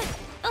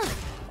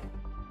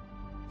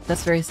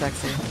 That's very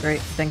sexy. Very,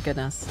 thank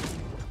goodness.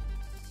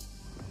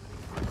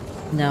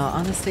 No,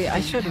 honestly, I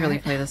should really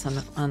play this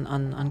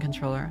on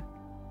controller.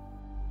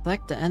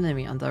 Select the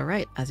enemy on the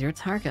right as your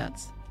target.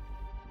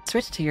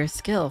 Switch to your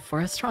skill for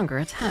a stronger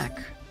attack.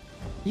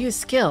 Use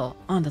skill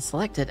on the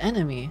selected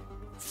enemy.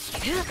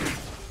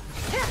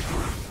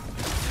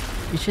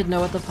 You should know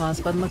what the pause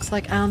button looks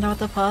like. I don't know what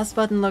the pause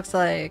button looks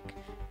like.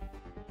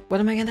 What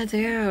am I gonna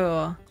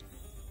do?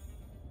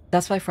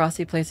 That's why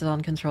Frosty plays it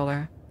on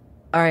controller.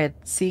 Alright,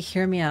 see,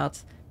 hear me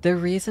out. The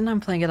reason I'm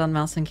playing it on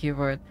mouse and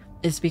keyboard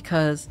is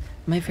because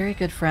my very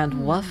good friend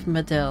Wuff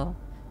Medill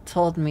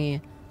told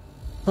me,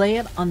 play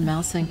it on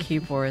mouse and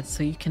keyboard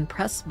so you can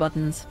press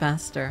buttons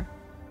faster.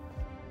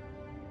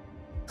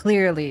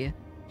 Clearly,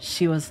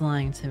 she was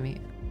lying to me.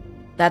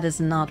 That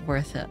is not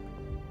worth it.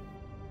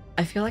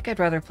 I feel like I'd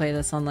rather play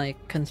this on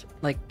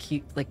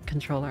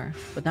controller,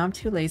 but now I'm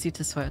too lazy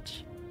to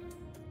switch.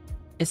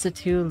 It's the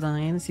 2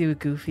 lines, you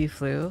goofy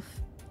floof.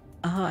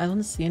 Oh, I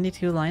don't see any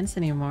 2 lines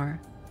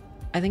anymore.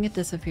 I think it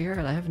disappeared.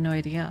 I have no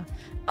idea.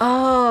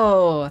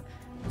 Oh!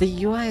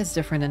 The UI is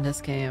different in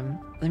this game.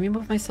 Let me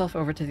move myself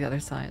over to the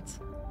other side.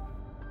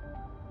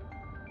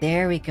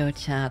 There we go,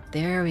 chat.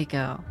 There we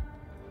go.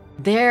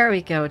 There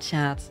we go,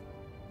 chat.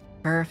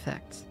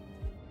 Perfect.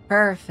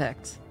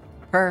 Perfect.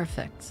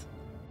 Perfect.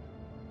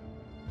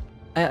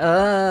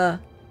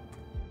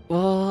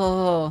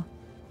 Whoa.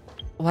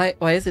 Why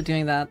is it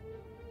doing that?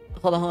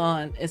 Hold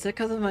on. Is it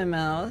because of my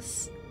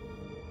mouse?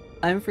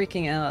 I'm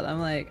freaking out. I'm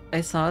like, I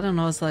saw it and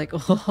I was like,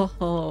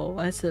 oh,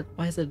 why is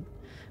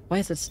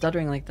it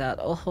stuttering like that?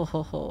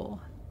 Oh,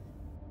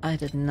 I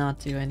did not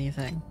do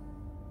anything.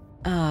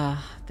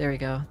 Ah, there we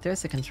go.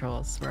 There's the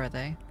controls. Where are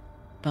they?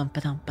 Bum ba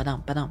dum ba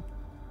dum ba dum.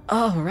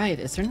 Oh, right.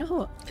 Is there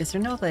no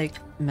like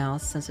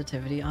mouse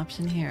sensitivity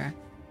option here?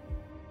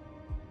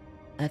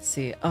 Let's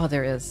see. Oh,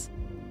 there is.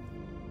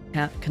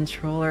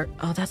 Controller.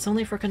 Oh, that's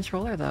only for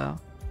controller though.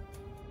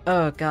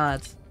 Oh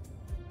god.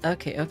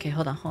 Okay,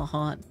 hold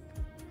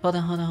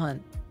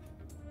on.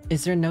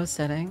 Is there no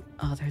setting?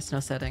 Oh, there's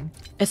no setting.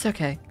 It's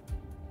okay.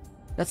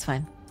 That's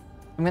fine.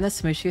 I'm gonna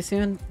smoosh you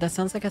soon. That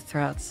sounds like a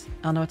threat.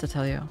 I don't know what to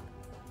tell you.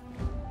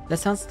 That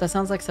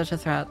sounds like such a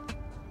threat.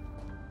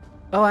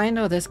 Oh, I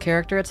know this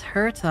character. It's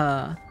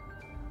Herta.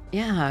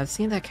 Yeah, I've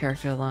seen that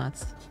character a lot.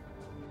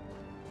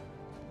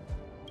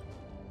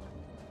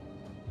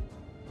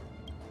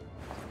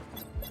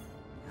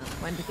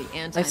 When did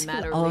the I've seen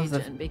all of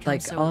the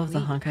all of the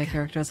Honkai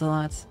characters a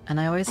lot, and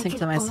I always think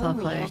to myself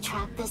like,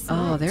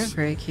 oh, they're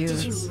very cute.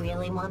 Did you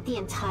really want the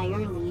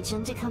entire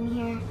Legion to come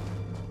here?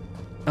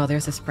 Oh,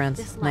 there's a sprint.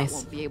 This lot Nice.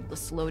 won't be able to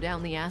slow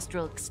down the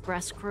Astral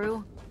Express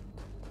crew.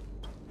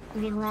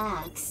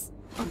 Relax.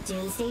 A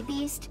Doomsday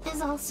Beast is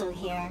also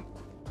here.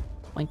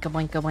 Boinka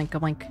boinka boinka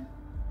boink.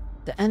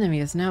 The enemy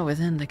is now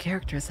within the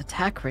character's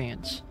attack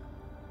range.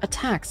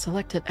 Attack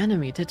selected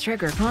enemy to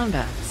trigger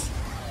combats.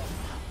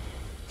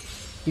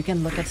 You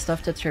can look at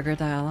stuff to trigger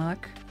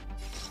dialogue.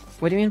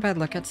 What do you mean by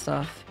look at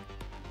stuff?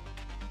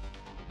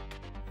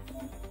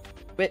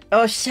 Wait,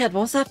 oh shit,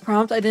 what was that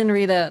prompt? I didn't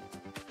read it.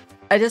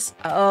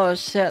 Oh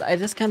shit, I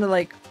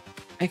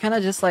kind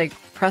of just like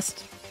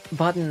pressed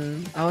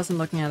button. I wasn't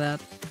looking at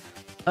it.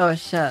 Oh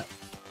shit.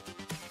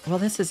 Well,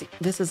 this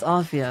is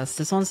obvious.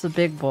 This one's the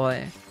big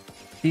boy.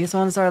 These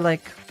ones are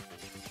like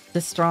the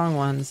strong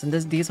ones, and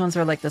these ones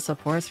are like the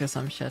supports or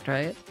some shit,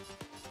 right?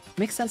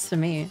 Makes sense to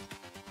me.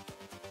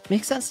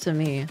 Makes sense to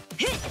me.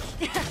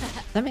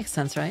 That makes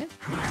sense, right?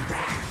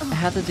 It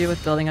had to do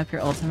with building up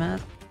your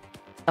ultimate.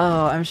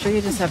 Oh, I'm sure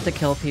you just have to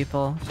kill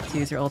people to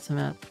use your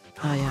ultimate.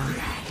 Oh yeah.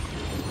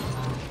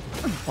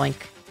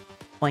 Boink.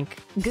 Boink.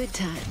 Good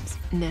times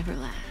never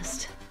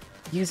last.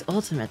 Use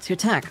ultimate to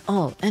attack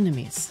all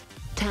enemies.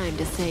 Time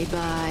to say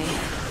bye.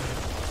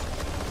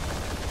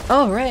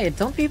 Oh right,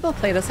 don't people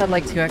play this at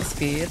like 2x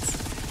speeds?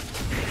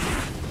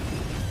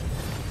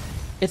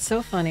 It's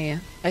so funny.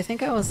 I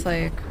think I was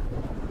like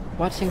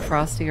watching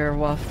Frosty or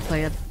Wolf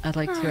play it at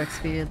like 2x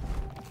speed.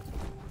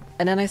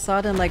 And then I saw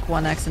it in like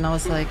 1x and I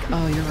was like,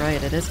 oh, you're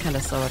right, it is kind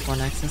of slow at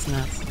 1x, isn't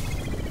it?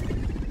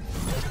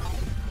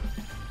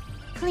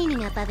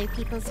 Cleaning up other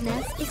people's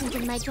mess isn't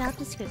in my job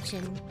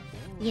description.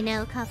 You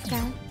know,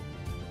 Kafka?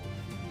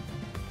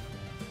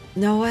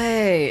 No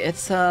way!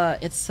 It's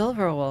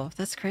Silverwolf.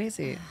 That's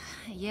crazy.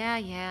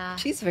 Yeah.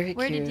 She's very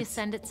Where cute. did you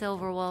send it,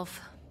 Silverwolf?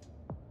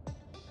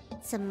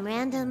 Some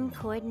random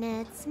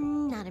coordinates,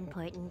 not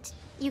important.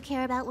 You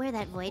care about where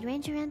that Void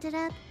Ranger ended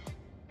up?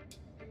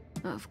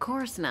 Of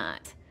course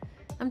not.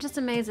 I'm just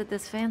amazed at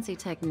this fancy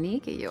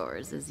technique of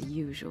yours, as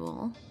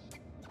usual.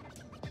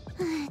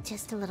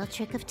 Just a little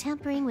trick of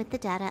tampering with the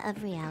data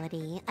of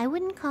reality. I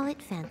wouldn't call it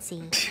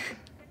fancy.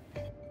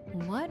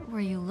 What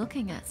were you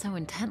looking at so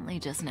intently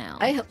just now?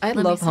 I Let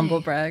me love see. humble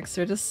brags.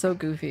 They're just so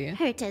goofy.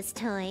 Herta's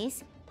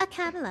Toys, a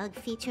catalog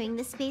featuring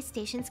the space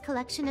station's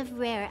collection of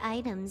rare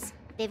items.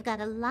 They've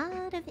got a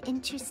lot of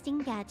interesting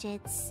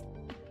gadgets.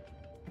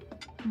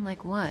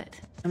 Like what?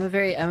 I'm a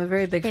very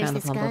big There's fan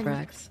of this humble gun.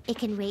 brags. It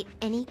can rate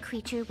any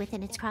creature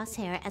within its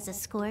crosshair as a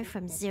score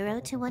from 0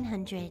 to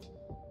 100.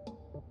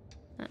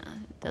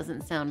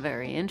 Doesn't sound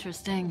very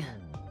interesting.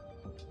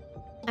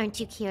 Aren't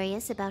you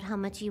curious about how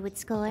much you would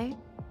score?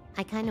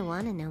 I kinda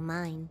wanna know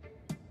mine.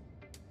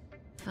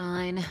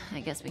 Fine, I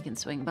guess we can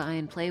swing by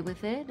and play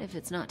with it if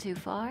it's not too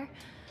far.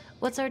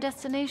 What's our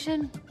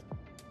destination?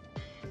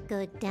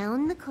 Go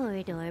down the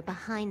corridor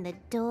behind the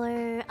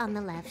door on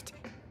the left.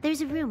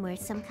 There's a room where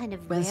some kind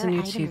of When's rare the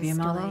new item chibi is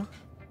model? stored.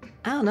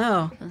 I don't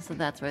know. So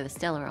that's where the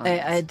Stellaron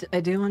is. I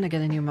do want to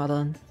get a new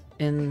model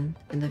in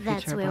the future.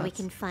 That's where we but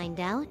can find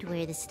out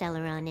where the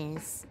Stellaron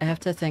is. I have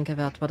to think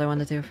about what I want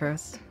to do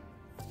first.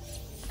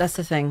 That's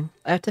the thing.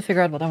 I have to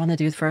figure out what I want to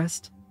do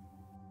first.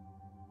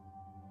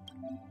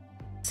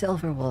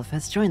 Silverwolf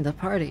has joined the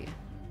party.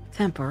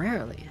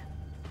 Temporarily.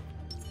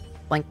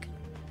 Blink.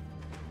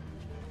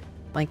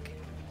 Blink.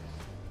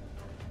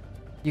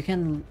 You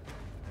can...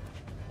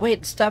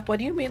 Wait, stop. What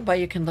do you mean by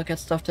you can look at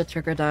stuff to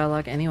trigger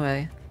dialogue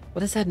anyway? What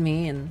does that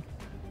mean?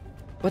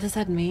 What does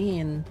that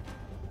mean?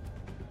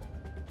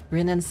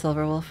 Rin and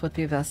Silverwolf would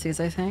be besties,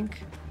 I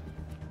think.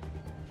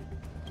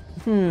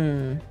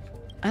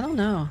 I don't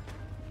know.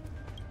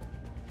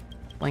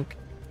 Blink.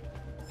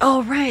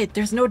 Oh, right!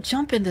 There's no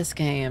jump in this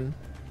game!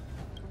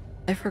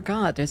 I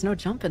forgot, there's no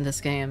jump in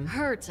this game.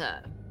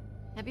 Herta.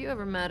 Have you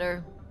ever met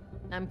her?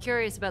 I'm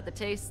curious about the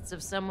tastes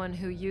of someone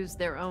who used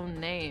their own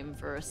name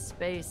for a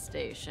space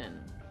station.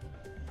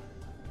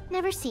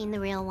 Never seen the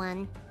real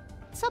one.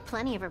 Saw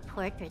plenty of her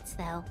portraits,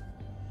 though.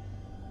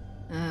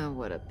 Oh,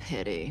 what a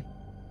pity.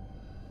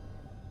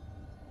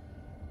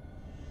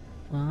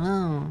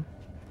 Wow.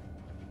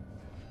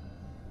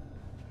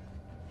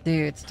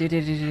 Dude.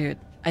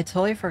 I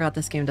totally forgot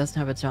this game doesn't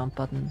have a jump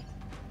button.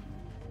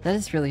 That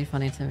is really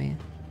funny to me.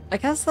 I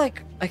guess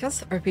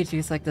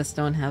RPGs like this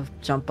don't have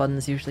jump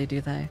buttons usually,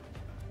 do they?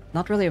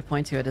 Not really a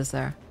point to it, is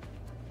there?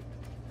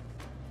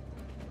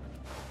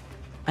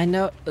 I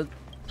know...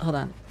 hold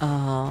on.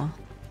 Oh.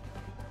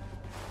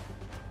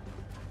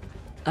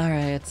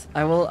 Alright.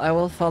 I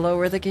will follow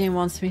where the game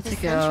wants me to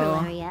go. The central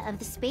area of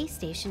the space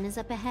station is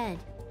up ahead.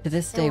 To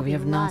this day, we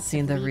have not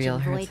seen the real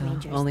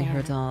Herta, only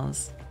her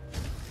dolls.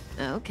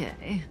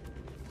 Okay.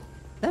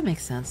 That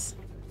makes sense.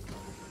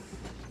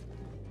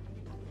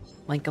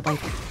 Boinka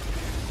boinka.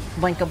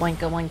 Boinka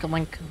boinka boinka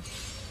boinka.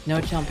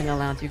 No jumping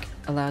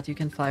allowed. You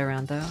can fly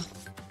around though.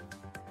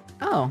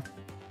 Oh.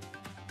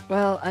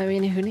 Well, I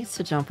mean, who needs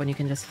to jump when you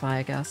can just fly,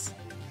 I guess?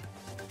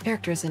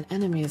 Characters and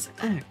enemies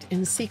act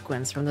in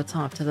sequence from the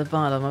top to the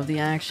bottom of the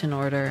action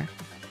order.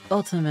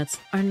 Ultimates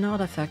are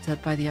not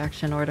affected by the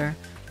action order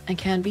and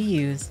can be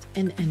used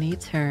in any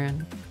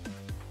turn.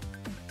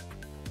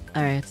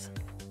 Alright.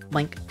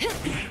 Blink.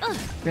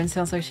 Rin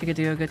sounds like she could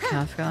do a good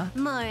Kafka.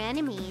 More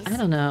enemies. I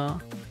don't know.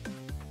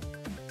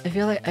 I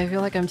feel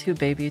like I'm too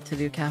baby to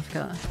do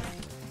Kafka.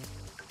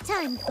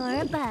 Time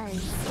for a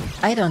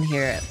buzz. I don't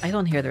hear it. I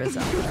don't hear the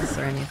resemblance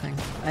or anything.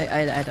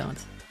 I don't.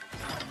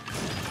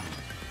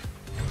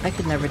 I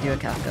could never do a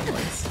Kafka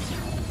voice.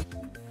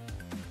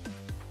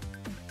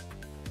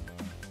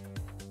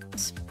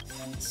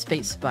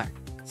 Spacebar.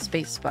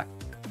 Spacebar.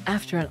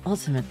 After an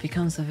ultimate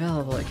becomes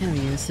available, it can be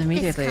used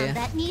immediately. This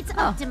combat needs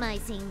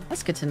optimizing.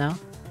 That's good to know.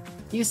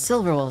 Use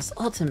Silverwolf's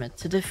ultimate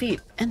to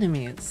defeat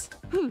enemies.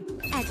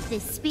 At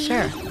this speed,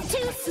 Sure.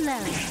 too slow.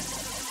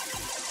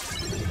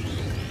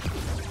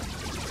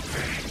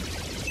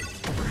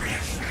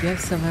 You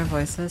have similar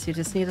voices, you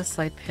just need a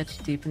slight pitch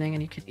deepening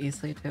and you could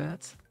easily do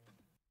it.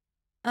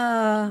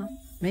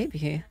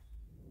 Maybe.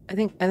 I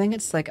think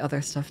it's like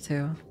other stuff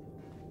too.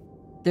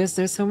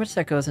 There's so much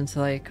that goes into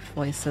like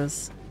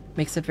voices.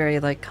 Makes it very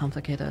like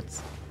complicated.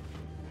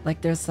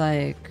 Like there's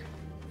like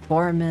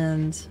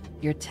formant,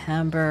 your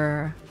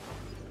timbre,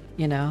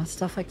 you know,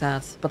 stuff like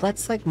that. But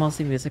that's like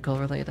mostly musical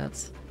related.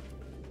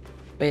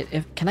 Wait,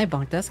 can I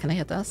bonk this? Can I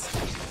hit this?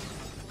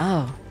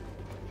 Oh.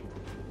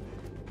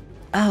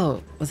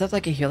 Oh, was that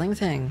like a healing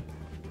thing?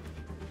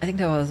 I think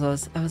that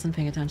was I wasn't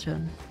paying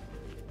attention.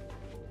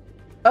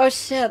 Oh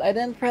shit, I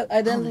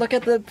didn't look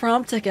at the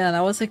prompt again.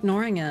 I was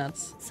ignoring it.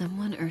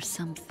 Someone or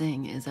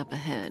something is up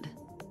ahead.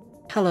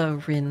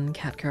 Hello, Rin,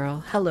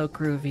 Catgirl. Hello,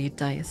 Groovy,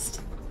 Diced.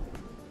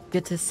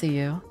 Good to see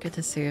you. Good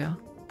to see you.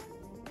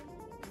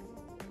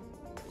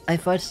 I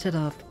fudged it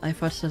up. I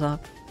fudged it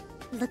up.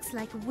 Looks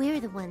like we're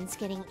the ones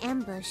getting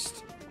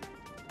ambushed.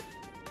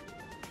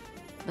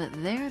 But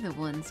they're the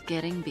ones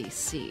getting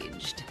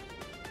besieged.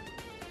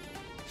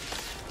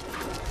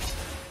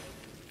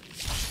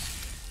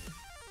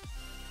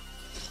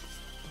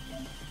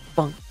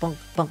 Bunk, bunk,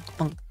 bunk,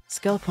 bunk.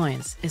 Skill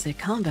points is a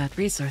combat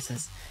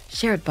resources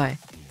shared by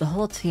the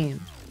whole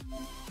team.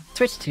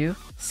 Switch to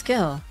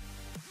skill.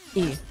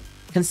 E.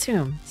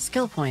 Consume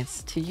skill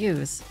points to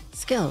use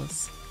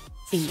skills.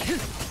 E.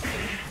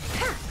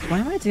 Why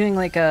am I doing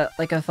like a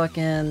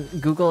fucking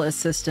Google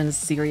Assistant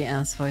Siri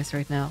ass voice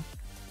right now?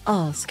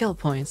 All skill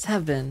points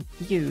have been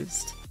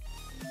used.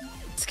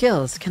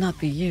 Skills cannot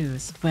be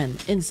used when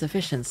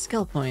insufficient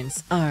skill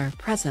points are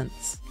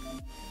present.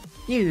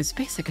 Use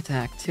basic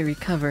attack to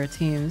recover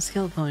team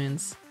skill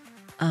points.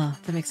 Ah,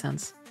 that makes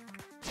sense.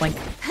 Blink.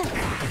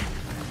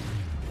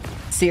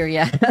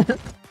 Serious.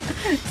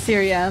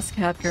 Serious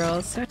cat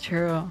girl. So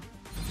true.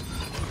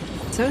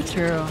 So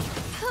true.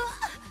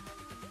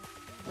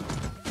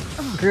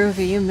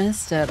 Groovy, you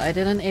missed it. I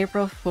did an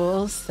April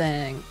Fool's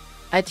thing.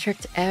 I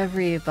tricked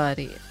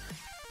everybody.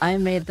 I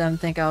made them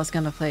think I was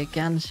gonna play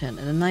Genshin,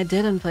 and then I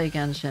didn't play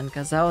Genshin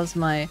because that was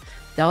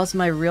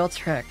my real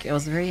trick. It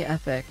was very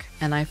epic,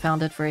 and I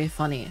found it very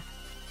funny.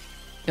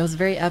 It was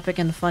very epic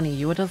and funny.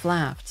 You would have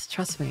laughed.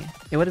 Trust me.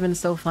 It would have been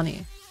so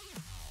funny.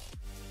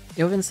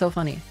 It would have been so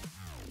funny.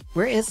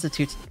 Where is the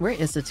two?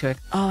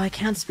 Oh, I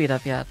can't speed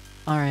up yet.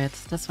 Alright,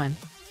 that's fine.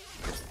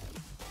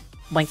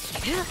 Blink.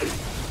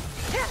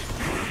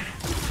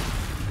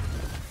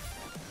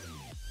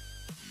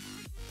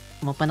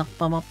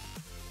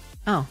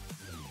 Oh.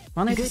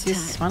 Why don't I just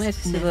use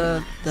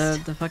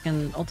the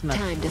fucking ultimate?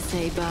 Time to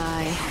say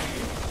bye.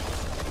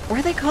 What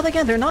are they called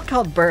again? They're not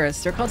called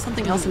bursts. They're called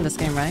something else in this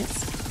game, right?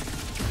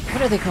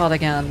 What are they called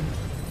again?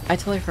 I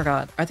totally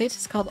forgot. Are they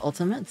just called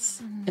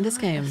ultimates in this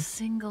game? A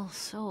single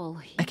soul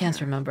here. I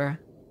can't remember.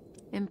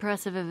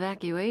 Impressive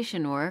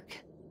evacuation work.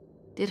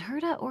 Did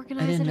Herta I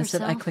organize didn't it miss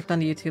it. herself? I clicked on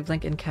the YouTube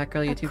link in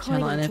Catgirl YouTube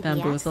channel and it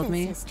According to the bamboozled access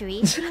me.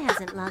 history, she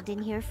hasn't logged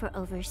in here for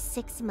over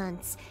 6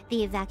 months.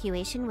 The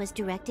evacuation was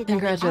directed by the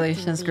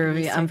Congratulations, acting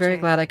lead Groovy. I'm very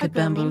researcher, glad I a could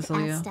girl named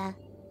bamboozle you. Asta.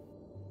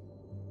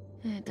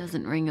 It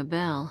doesn't ring a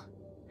bell.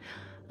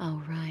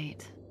 Oh, right.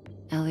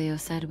 Elio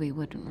said we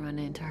wouldn't run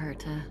into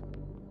Herta.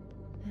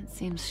 It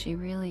seems she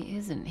really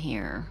isn't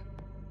here.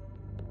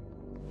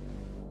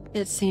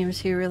 It seems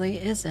she really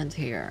isn't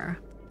here.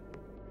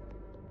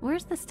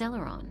 Where's the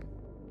Stellaron?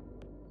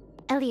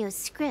 Elio's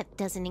script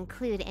doesn't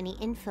include any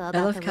info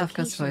about love the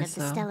Kafka's location voice,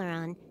 of the though.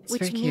 Stellaron, It's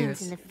which very means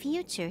cute. in the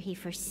future he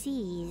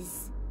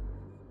foresees.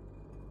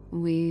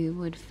 We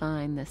would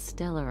find the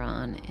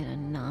Stellaron in a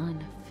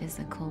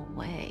non-physical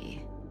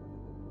way.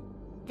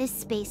 This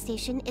space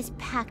station is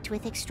packed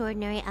with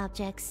extraordinary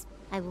objects.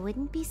 I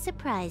wouldn't be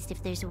surprised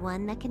if there's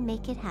one that can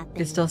make it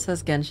happen. It still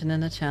says Genshin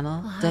in the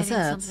channel. Well, Does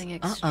hiding it? something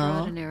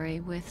extraordinary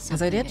with Because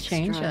something I did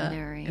change it.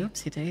 extraordinary.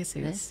 Oopsie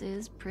daisies. This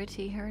is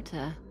pretty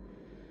Herta.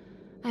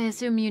 I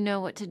assume you know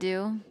what to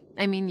do.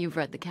 I mean, you've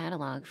read the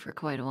catalog for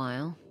quite a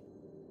while.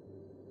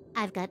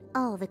 I've got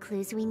all the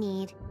clues we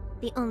need.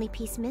 The only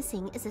piece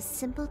missing is a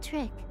simple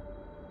trick.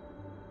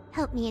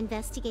 Help me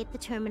investigate the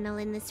terminal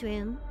in this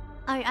room.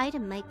 Our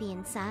item might be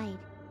inside.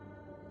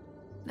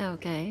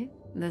 Okay,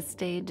 the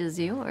stage is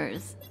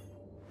yours.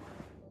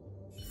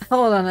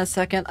 Hold on a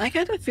second. I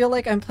kind of feel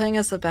like I'm playing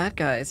as the bad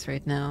guys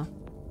right now.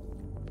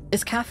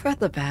 Is Kafka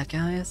the bad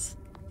guys?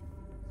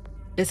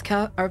 Is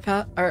are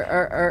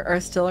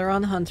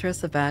Stellaron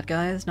Hunters the bad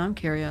guys? No, I'm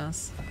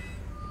curious.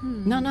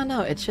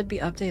 No. It should be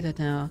updated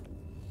now.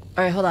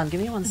 Alright, hold on.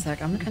 Give me 1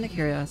 sec. I'm kind of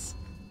curious.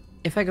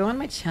 If I go on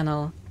my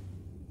channel...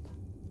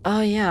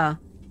 Oh, yeah.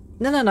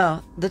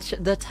 No.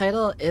 The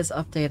title is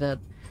updated.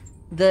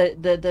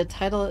 The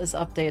title is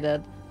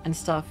updated and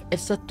stuff.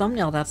 It's the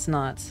thumbnail that's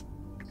not.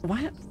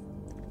 Why?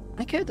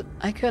 I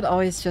could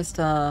always just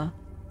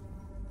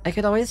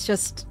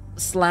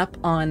slap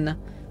on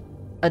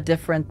a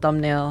different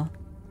thumbnail.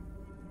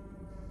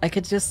 I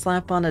could just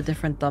slap on a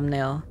different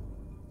thumbnail.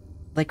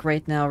 Like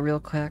right now, real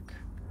quick.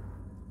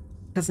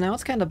 Cause now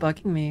it's kind of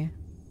bugging me.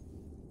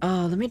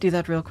 Oh, let me do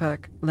that real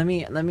quick. Let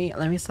me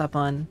slap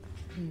on.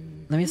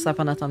 Let me slap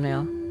on a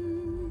thumbnail.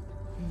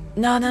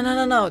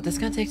 No. That's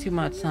gonna take too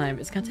much time.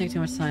 It's gonna take too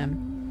much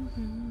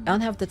time. I don't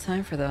have the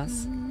time for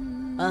this.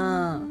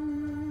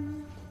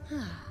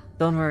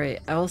 Don't worry.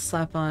 I will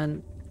slap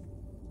on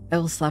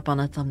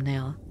a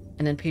thumbnail,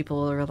 and then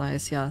people will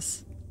realize,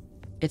 yes,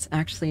 it's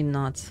actually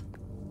not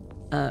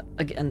a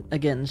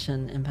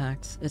Genshin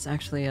Impact. It's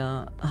actually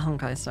a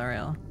Honkai Star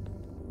Rail.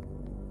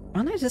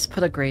 Why don't I just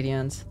put a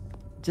gradient?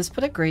 Just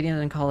put a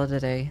gradient and call it a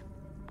day.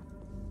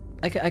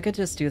 I could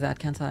just do that,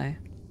 can't I?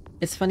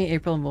 It's funny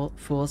April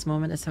Fool's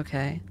moment, it's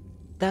okay.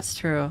 That's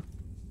true.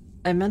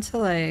 I meant to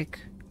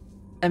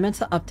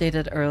update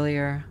it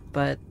earlier,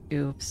 but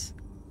oops.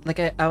 Like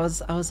I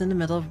was in the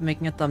middle of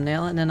making a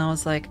thumbnail and then I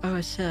was like,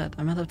 oh shit,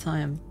 I'm out of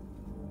time.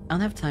 I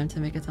don't have time to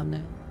make a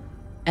thumbnail.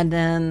 And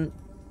then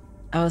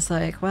I was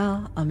like,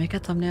 well, I'll make a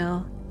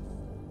thumbnail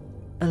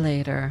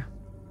later.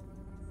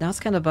 Now it's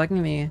kind of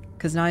bugging me,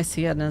 because now I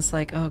see it and it's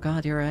like, oh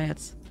god, you're right.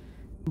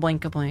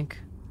 Blink-a-blink.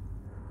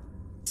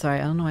 Sorry,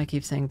 I don't know why I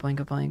keep saying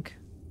blink-a-blink.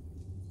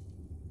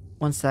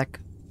 1 sec.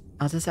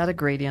 I'll just add a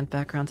gradient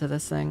background to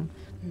this thing.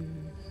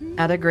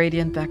 Add a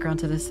gradient background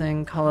to this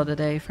thing, call it a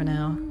day for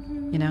now.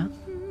 You know?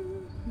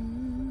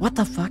 What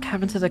the fuck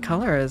happened to the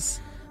colors?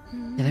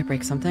 Did I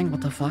break something?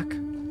 What the fuck?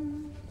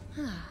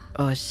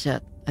 Oh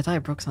shit. I thought I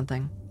broke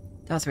something.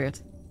 That was weird.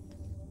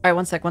 Alright,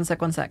 1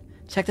 sec.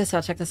 Check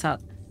this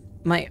out.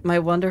 My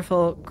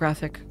wonderful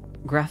graphic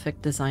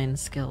design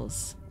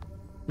skills.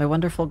 My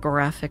wonderful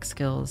graphic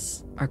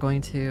skills are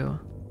going to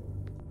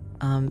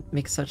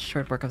make such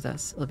short work of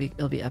this.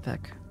 It'll be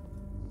epic.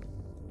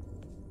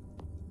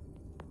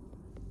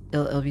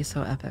 It'll be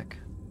so epic.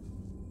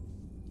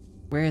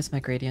 Where is my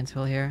gradient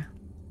tool here?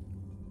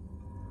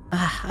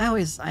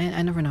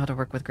 I never know how to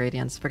work with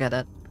gradients. Forget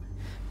it.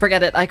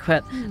 I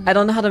quit. I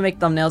don't know how to make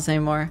thumbnails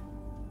anymore.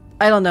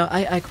 I don't know.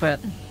 I quit.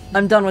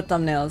 I'm done with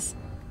thumbnails.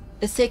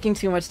 It's taking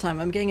too much time.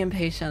 I'm getting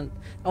impatient.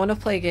 I want to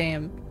play a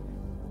game.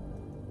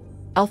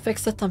 I'll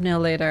fix the thumbnail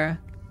later.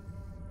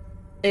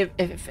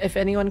 If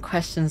anyone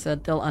questions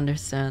it, they'll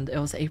understand. It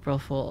was April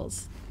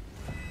Fool's.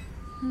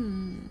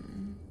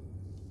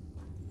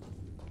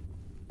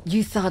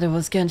 You thought it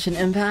was Genshin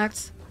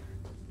Impact?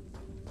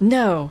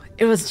 No,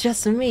 it was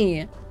just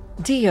me,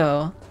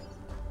 Dio.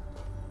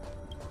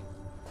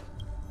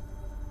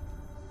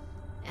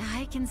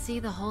 I can see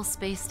the whole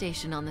space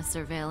station on the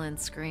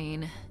surveillance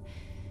screen,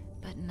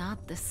 but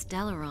not the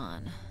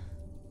Stellaron.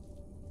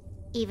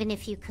 Even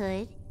if you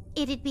could,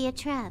 it'd be a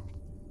trap.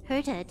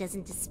 Herta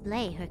doesn't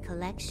display her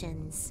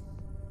collections.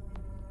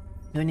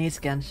 Who needs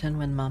Genshin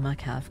when Mama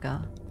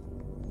Kafka?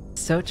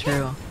 So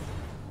true.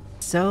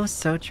 So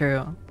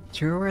true.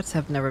 True words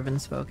have never been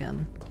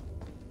spoken.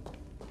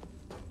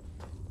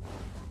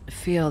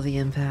 Feel the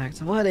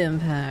impact. What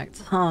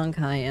impact?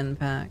 Honkai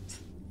impact.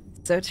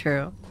 So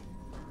true.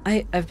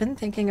 I've been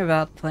thinking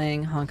about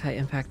playing Honkai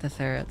Impact the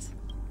Third.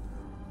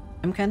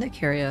 I'm kind of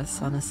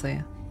curious,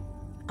 honestly.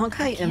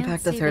 Honkai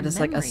Impact the Third is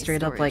like a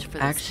straight up like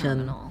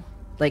action,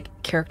 like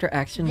character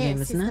action game, isn't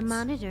This is it? the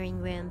monitoring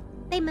room.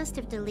 They must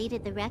have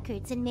deleted the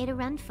records and made a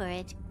run for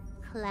it.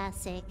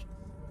 Classic.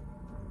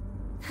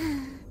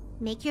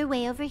 Make your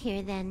way over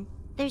here then.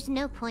 There's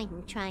no point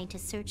in trying to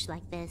search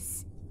like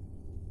this.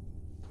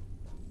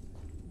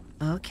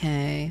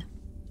 Okay.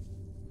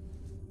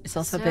 It's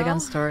also big on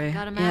story.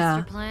 Got a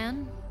master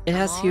plan? It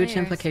has I'm all huge ears.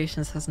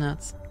 implications, hasn't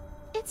it?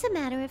 It's a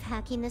matter of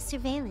hacking the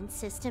surveillance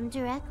system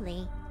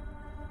directly.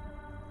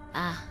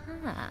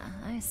 Aha,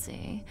 I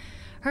see.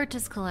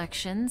 Herta's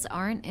collections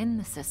aren't in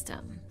the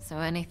system, so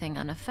anything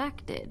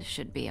unaffected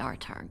should be our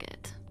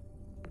target.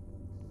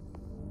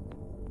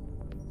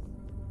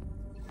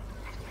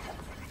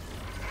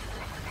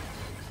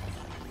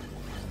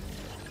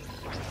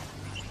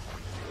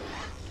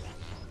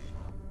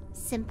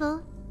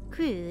 Simple,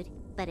 crude,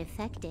 but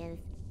effective.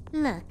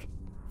 Look,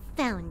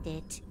 found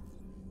it.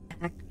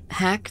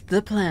 Hack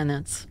the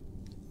planets.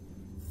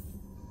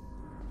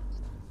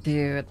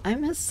 Dude, I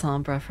miss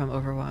Sombra from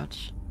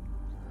Overwatch.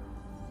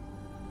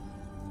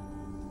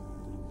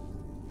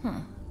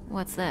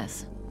 What's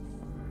this?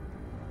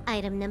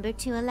 Item number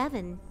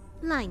 211,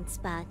 Line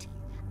Spot.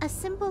 A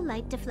simple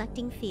light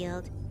deflecting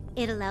field.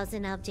 It allows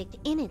an object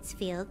in its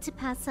field to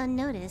pass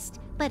unnoticed,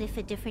 but if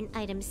a different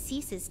item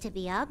ceases to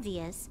be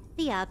obvious,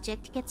 the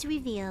object gets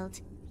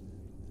revealed.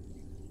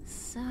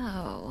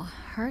 So,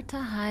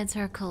 Herta hides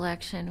her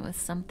collection with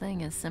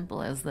something as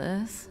simple as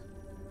this?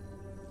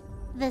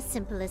 The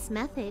simplest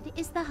method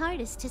is the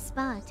hardest to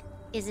spot.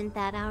 Isn't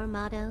that our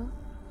motto?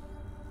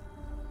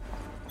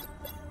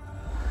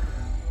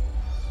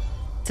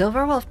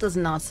 Silverwolf does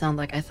not sound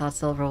like I thought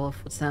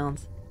Silverwolf would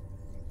sound.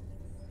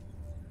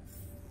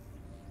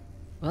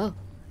 Whoa.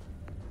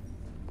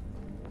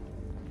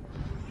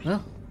 Whoa.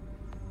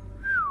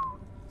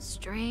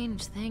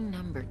 Strange thing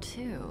number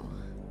 2.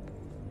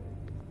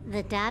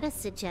 The data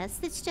suggests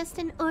it's just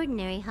an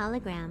ordinary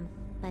hologram,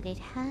 but it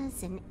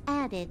has an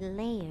added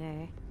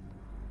layer.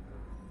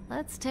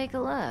 Let's take a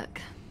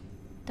look.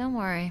 Don't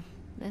worry,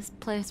 this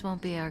place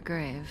won't be our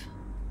grave.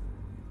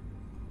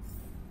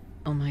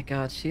 Oh my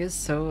god, she is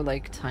so,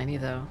 like, tiny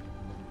though.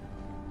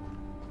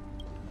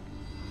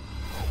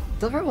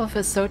 Silverwolf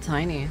is so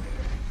tiny.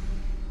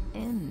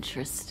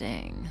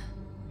 Interesting.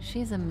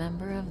 She's a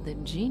member of the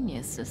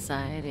Genius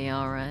Society,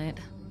 alright.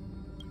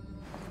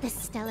 The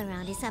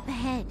Stellaround is up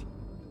ahead.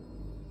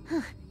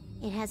 Huh.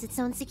 It has its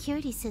own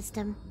security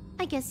system.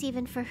 I guess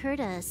even for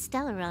Herta,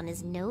 Stellaron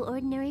is no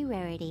ordinary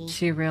rarity.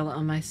 She rail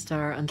on my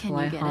star until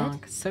I you get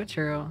honk. So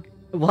true.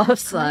 Wolf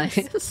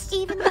size.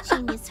 Even the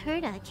genius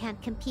Herta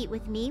can't compete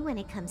with me when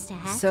it comes to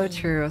hacking. So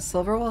true.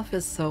 Silverwolf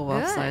is so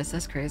wolf Good. size.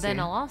 That's crazy. Then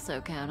I'll also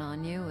count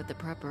on you with the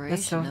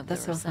preparation of the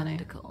that's so funny.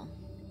 receptacle.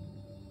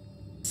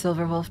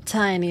 Silverwolf,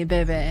 tiny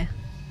baby.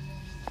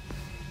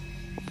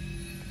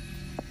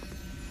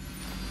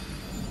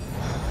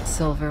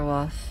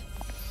 Silverwolf.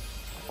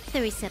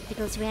 The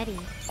receptacle's ready.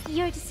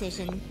 Your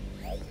decision.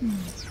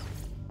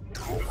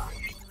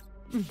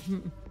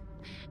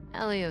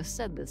 Elio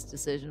said this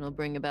decision will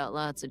bring about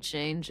lots of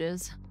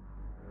changes.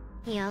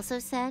 He also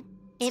said,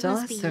 it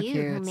Stella's must be so you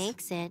who cute.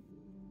 makes it.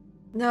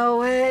 No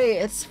way!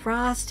 It's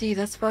Frosty!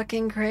 That's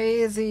fucking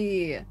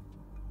crazy!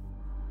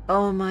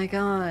 Oh my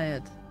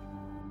god.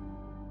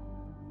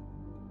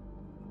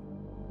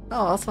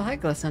 Oh, also hi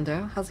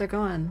Glissando. How's it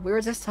going? We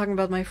were just talking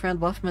about my friend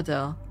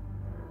Wuffmadil.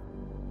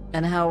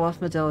 And how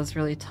Wuffmadil is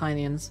really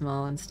tiny and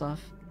small and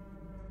stuff.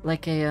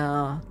 Like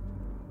a,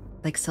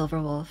 like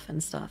Silverwolf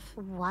and stuff.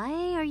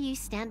 Why are you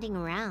standing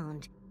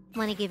around?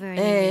 Want to give her a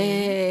name?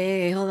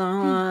 Hey, hold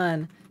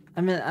on.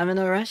 I'm in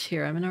a rush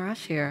here. I'm in a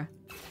rush here.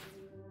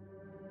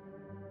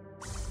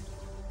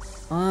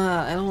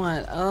 I don't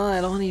want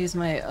to use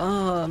my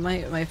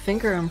my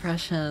finger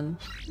impression.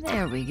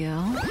 There we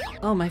go.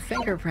 Oh, my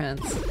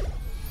fingerprints.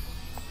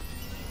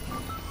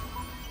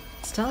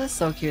 Stella's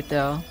so cute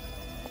though.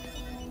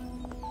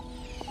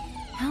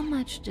 How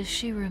much does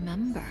she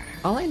remember?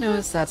 All I know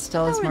is that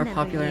Stella's I'll more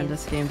remember popular in you.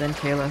 this game than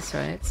Kalos,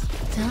 right?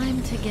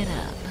 Time to get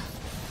up.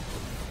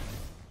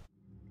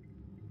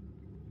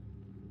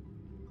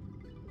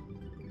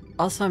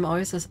 Also, I'm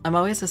always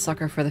a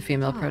sucker for the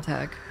female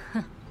protag.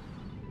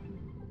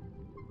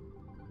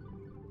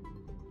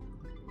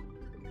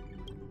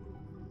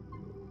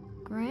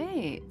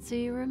 Great, so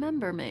you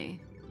remember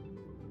me.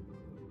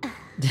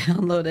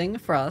 Downloading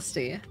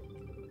Frosty.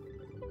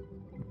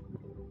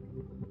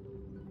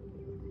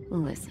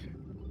 Listen,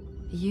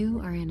 you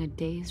are in a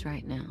daze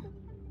right now.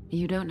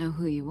 You don't know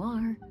who you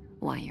are,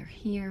 why you're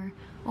here,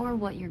 or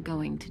what you're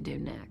going to do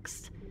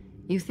next.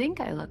 You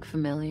think I look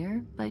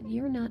familiar, but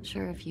you're not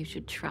sure if you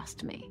should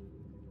trust me.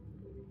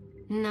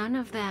 None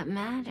of that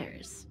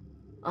matters.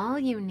 All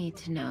you need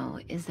to know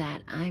is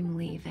that I'm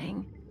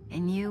leaving,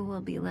 and you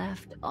will be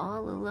left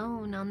all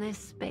alone on this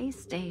space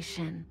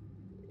station.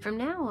 From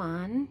now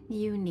on,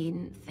 you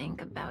needn't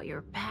think about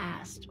your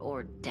past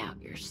or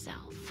doubt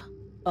yourself.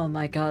 Oh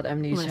my god,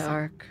 Amnesia Listen.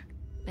 arc.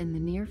 In the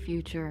near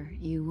future,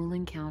 you will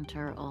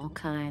encounter all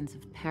kinds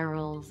of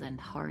perils and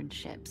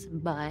hardships,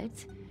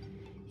 but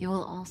you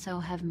will also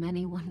have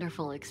many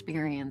wonderful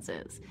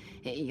experiences.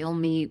 You'll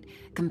meet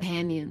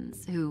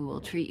companions who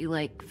will treat you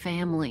like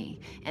family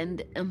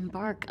and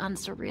embark on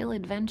surreal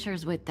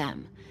adventures with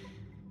them.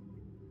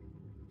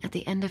 At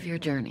the end of your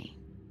journey,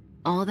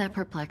 all that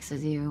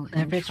perplexes you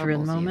and Average run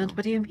troubles moment? you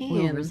What do you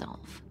will mean?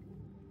 resolve.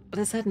 What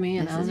does that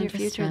mean? This I is don't your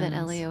future that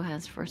understand. Elio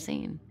has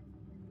foreseen.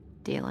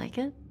 Do you like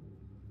it?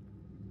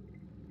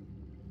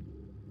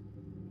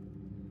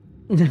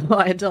 No,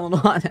 I don't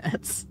want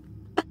it.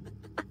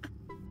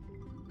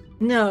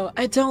 No,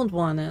 I don't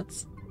want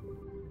it.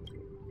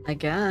 I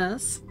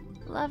guess.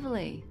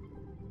 Lovely.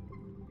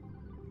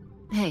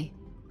 Hey,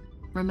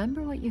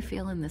 remember what you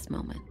feel in this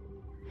moment.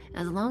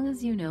 As long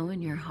as you know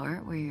in your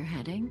heart where you're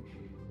heading,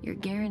 you're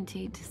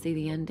guaranteed to see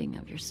the ending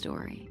of your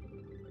story.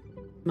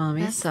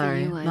 Mommy's That's the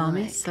sorry. you I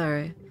Mommy's like.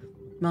 sorry.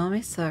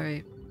 Mommy's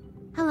sorry.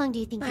 How long do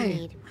you think Hi. you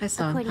need? Hi,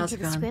 son. According How's to it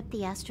the going? script,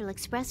 the Astral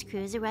Express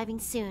crew is arriving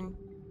soon.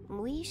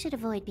 We should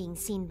avoid being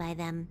seen by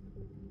them.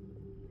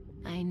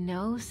 I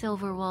know,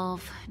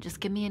 Silverwolf. Just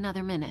give me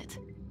another minute.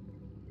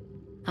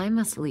 I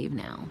must leave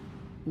now.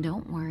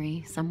 Don't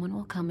worry, someone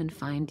will come and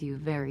find you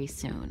very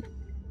soon.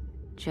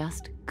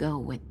 Just go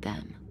with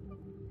them.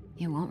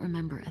 You won't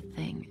remember a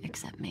thing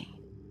except me.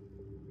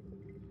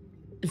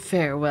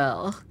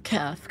 Farewell,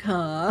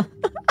 Kafka.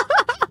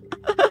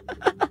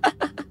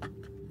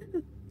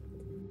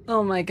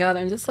 Oh my god,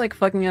 I'm just like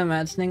fucking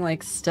imagining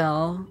like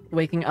Stell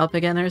waking up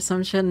again or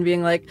some shit and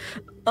being like,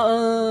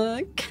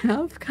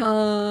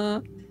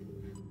 Kafka.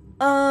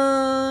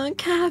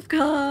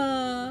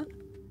 Kafka.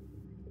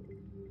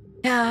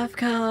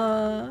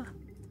 Kafka.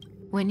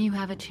 When you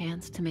have a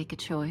chance to make a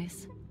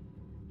choice,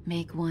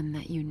 make one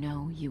that you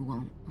know you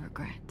won't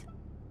regret.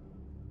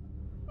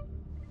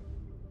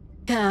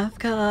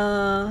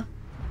 Kafka.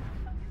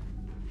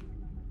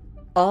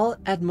 All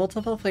at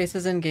multiple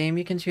places in game,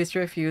 you can choose to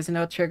refuse and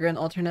it'll trigger an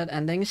alternate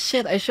ending.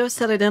 Shit, I should've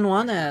said I didn't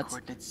want it.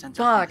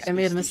 Fuck, I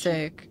made a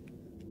mistake.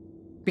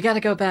 We gotta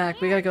go back,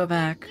 we gotta go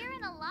back. Here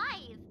and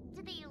alive.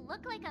 Do they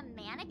look like a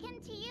mannequin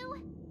to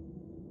you?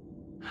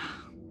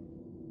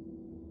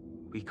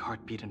 Weak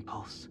heartbeat and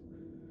pulse.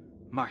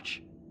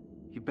 March,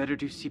 you better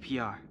do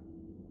CPR.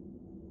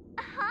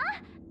 Huh?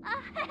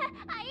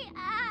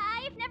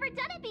 I've never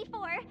done it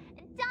before.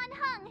 Don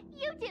Hung,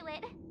 you do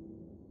it.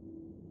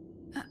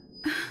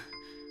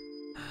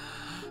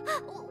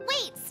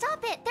 Wait,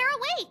 stop it! They're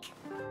awake!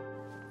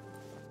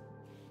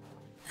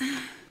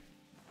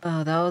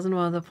 Oh, that wasn't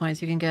one of the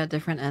points you can get a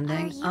different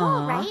ending. Are you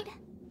Aw. alright?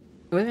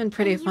 It would've been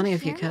pretty Can you funny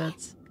if you hear me?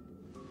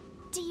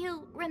 could. Do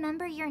you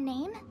remember your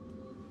name?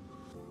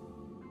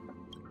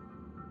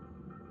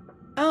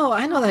 Oh,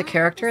 I know that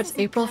character. this It's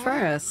isn't April good.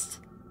 1st.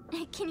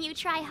 Can you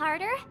try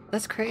harder?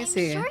 That's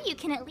crazy. I'm sure you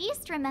can at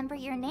least remember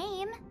your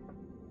name.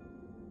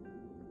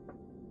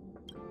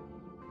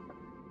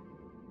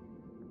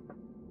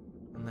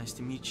 Well, nice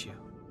to meet you.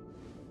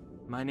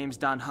 My name's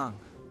Don Hung,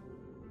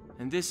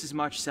 and this is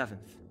March 7th.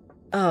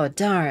 Oh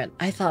darn!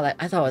 I thought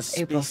it was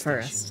The April space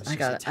station 1st. was I just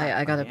got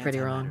attacked by it the pretty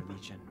wrong. Antimatter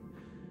Legion.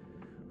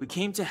 We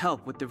came to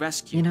help with the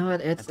rescue. You know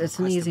what? at It's the an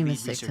request easy of lead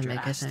mistake to researcher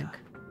make, I Asta. think.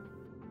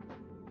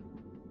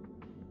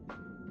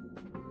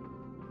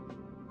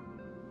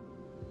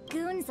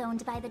 Goons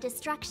owned by the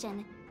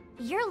destruction.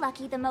 You're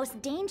lucky the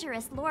most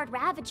dangerous Lord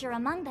Ravager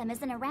among them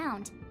isn't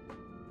around.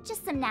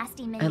 Just some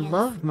nasty I minions.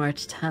 love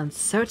March 10th.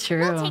 So true.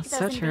 We'll take So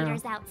those true.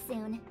 invaders out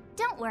soon.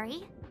 Don't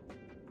worry.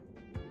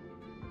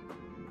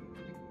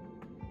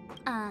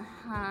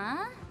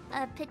 Uh-huh.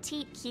 A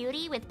petite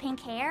cutie with pink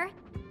hair?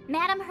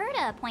 Madame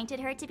Herta appointed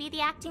her to be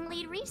the acting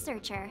lead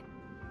researcher.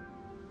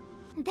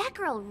 That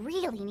girl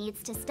really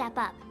needs to step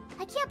up.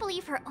 I can't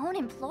believe her own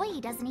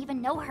employee doesn't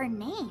even know her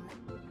name.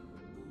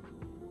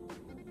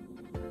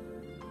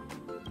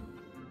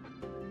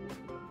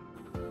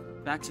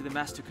 Back to the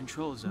master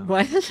control zone.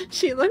 Why does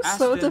she look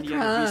so Asta and the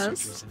other researchers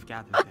depressed? have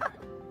gathered there.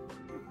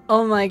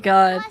 Oh my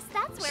god. Plus,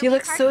 that's where She we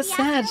looks park so the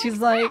sad. Astral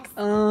She's like, Express.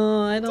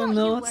 oh, I don't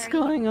know you what's worry.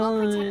 going We'll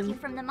protect you on.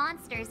 from the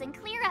monsters and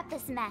clear up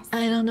this mess.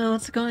 I don't know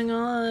what's going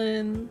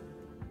on.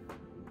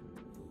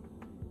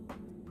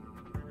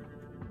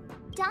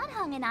 Don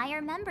Hung and I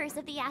are members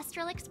of the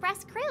Astral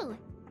Express crew.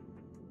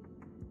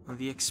 Well,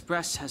 the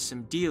Express has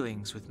some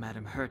dealings with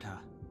Madame Herta,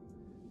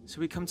 so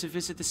we come to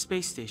visit the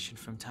space station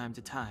from time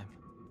to time.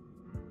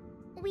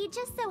 We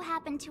just so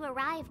happened to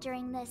arrive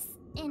during this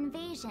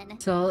invasion.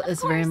 Soul Of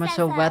is very course, much as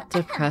a wet,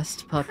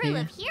 depressed puppy. crew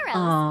of heroes,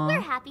 Aw.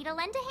 we're happy to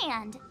lend a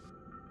hand.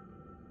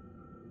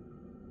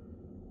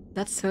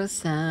 That's so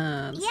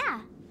sad.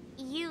 Yeah,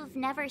 you've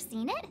never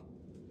seen it?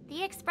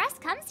 The Express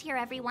comes here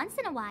every once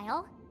in a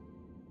while.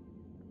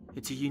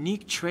 It's a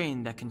unique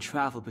train that can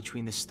travel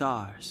between the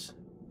stars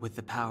with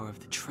the power of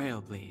the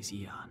Trailblaze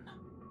Eon.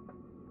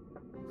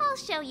 I'll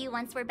show you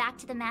once we're back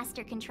to the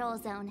Master Control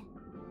Zone.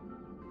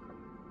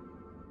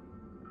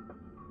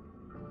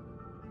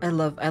 I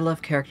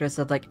love characters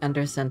that like end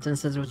their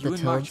sentences with You the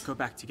and March tilde. go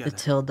back The together.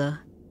 tilde. I think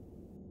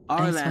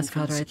Our it's land from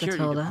called the right, the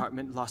security tilde.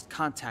 department lost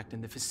contact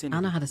in the I vicinity.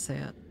 don't know how to say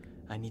it.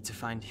 I need to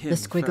find him The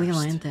squiggly first.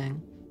 line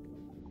thing.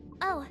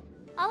 Oh,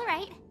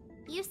 alright.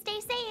 You stay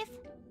safe.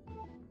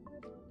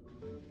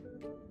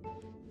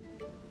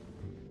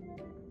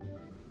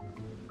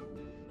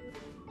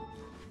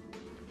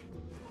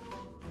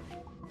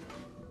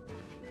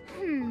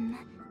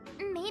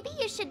 Maybe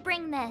you should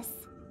bring this.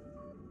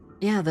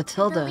 Yeah, the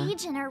tilde. The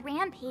Legion are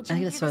rampaging I think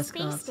through it's the what it's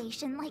space called.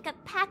 station like a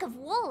pack of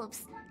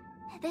wolves.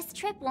 This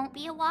trip won't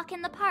be a walk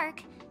in the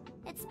park.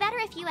 It's better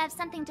if you have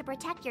something to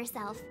protect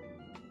yourself.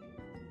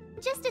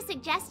 Just a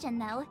suggestion,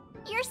 though.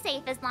 You're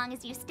safe as long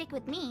as you stick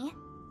with me.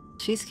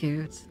 She's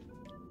cute.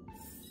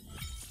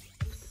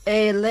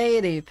 Hey,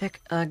 lady,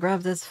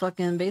 grab this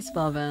fucking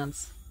baseball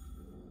bats.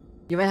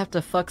 You might have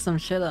to fuck some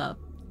shit up.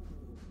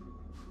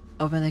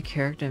 Open the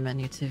character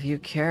menu to view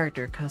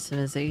character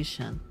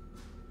customization.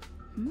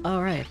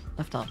 Alright,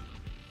 left off.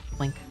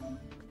 Blink.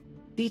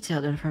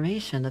 Detailed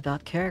information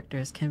about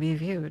characters can be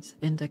viewed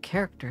in the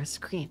character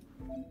screen.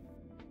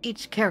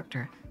 Each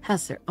character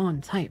has their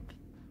own type.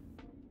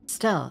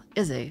 Stell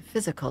is a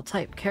physical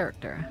type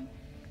character.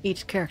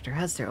 Each character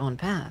has their own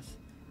path.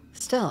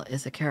 Stell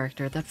is a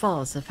character that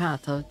follows the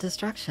path of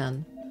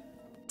destruction.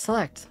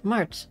 Select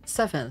March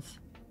 7th.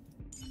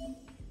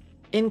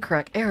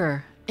 Incorrect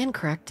error.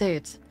 Incorrect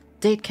date.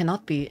 Date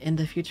cannot be in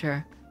the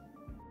future.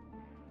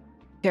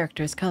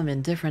 Characters come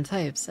in different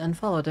types and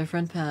follow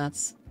different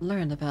paths.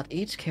 Learn about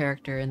each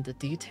character in the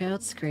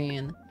detailed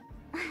screen.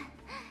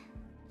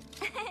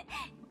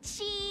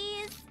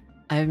 Cheese!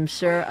 I'm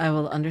sure I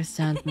will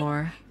understand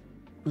more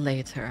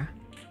later.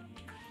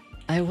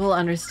 I will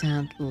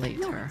understand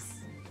later.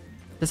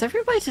 Does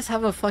everybody just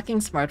have a fucking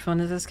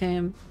smartphone in this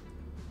game?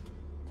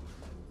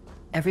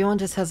 Everyone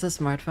just has a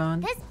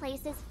smartphone? This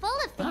place is full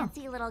of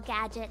fancy little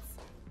gadgets.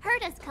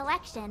 Herta's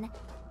collection.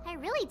 I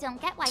really don't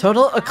get why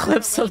Total people go out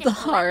eclipse their way of to the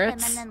collect them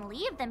hearts. and then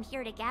leave them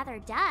here to gather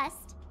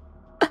dust.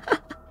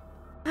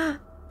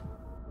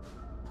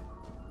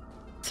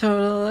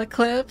 Total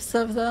eclipse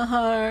of the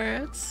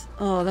hearts.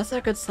 Oh, that's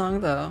a good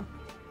song though.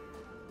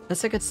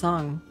 That's a good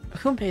song.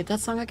 Who made that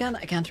song again?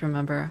 I can't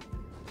remember.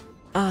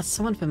 Ah, it's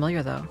someone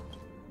familiar though.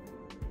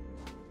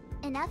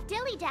 Enough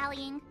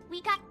dilly-dallying.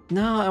 We got...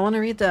 No, I want to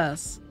read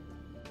this.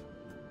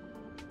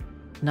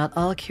 Not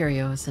all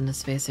curios in the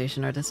space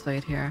station are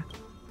displayed here.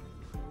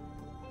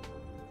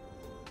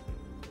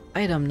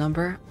 Item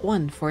number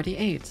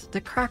 148,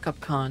 the crack-up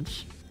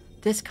conch.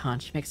 This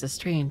conch makes a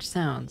strange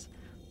sound.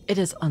 It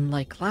is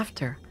unlike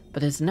laughter,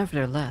 but is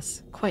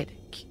nevertheless quite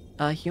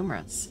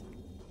humorous.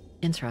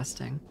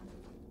 Interesting.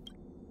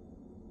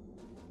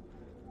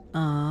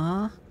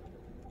 Ah.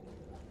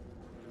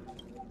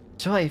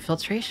 Joy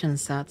filtration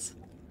sets.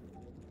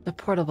 The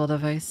portable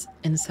device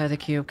inside the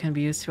cube can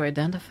be used to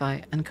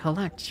identify and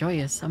collect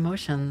joyous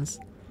emotions.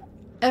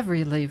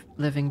 Every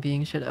living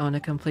being should own a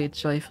complete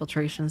joy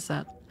filtration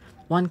set.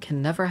 One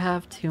can never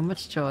have too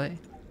much joy.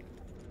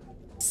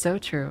 So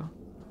true.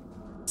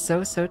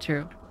 So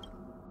true.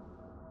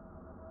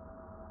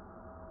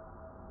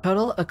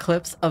 Total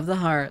eclipse of the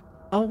heart.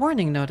 A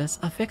warning notice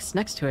affixed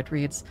next to it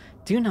reads,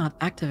 "Do not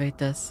activate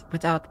this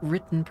without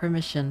written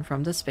permission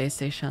from the space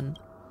station."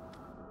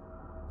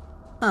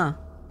 Huh.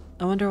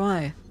 I wonder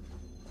why.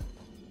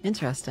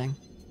 Interesting.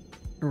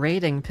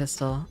 Raiding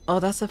pistol. Oh,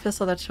 that's a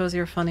pistol that shows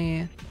your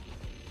funny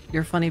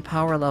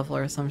power level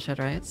or some shit,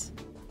 right?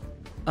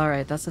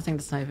 Alright, that's the thing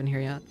that's not even here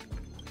yet.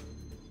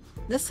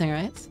 This thing,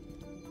 right?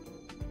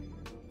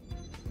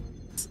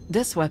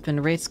 This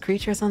weapon rates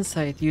creatures on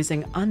sight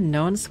using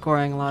unknown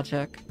scoring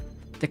logic.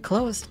 The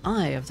closed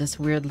eye of this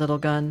weird little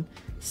gun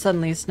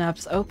suddenly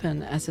snaps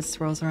open as it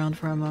swirls around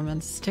for a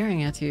moment,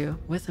 staring at you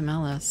with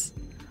malice.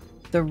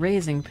 The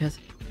raiding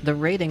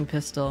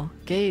pistol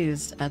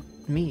gazed at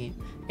me.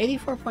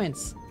 84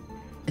 points.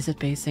 Is it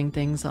basing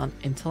things on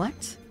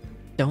intellect?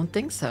 Don't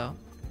think so.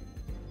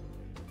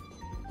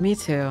 Me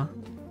too.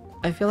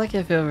 I feel like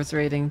if it was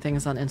rating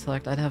things on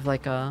intellect, I'd have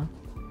like a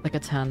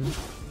 10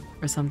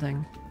 or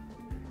something.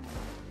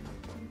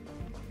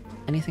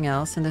 Anything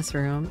else in this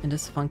room? In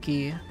this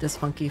funky,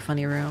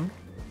 funny room?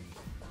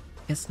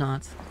 Guess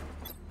not.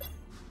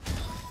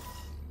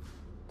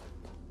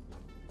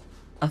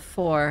 A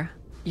 4.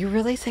 You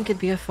really think it'd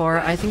be a 4?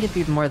 I think it'd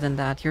be more than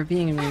that. You're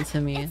being mean to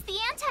me. It's the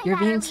You're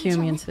being anti-matter too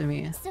legion. mean to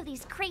me. So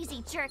these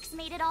crazy jerks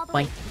made it all the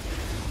Boink.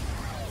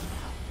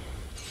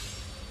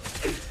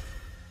 way.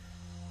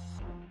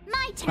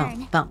 My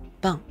turn.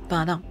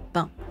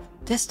 Bump.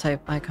 This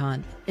type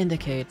icon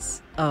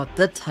indicates... Oh,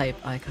 the type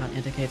icon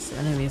indicates the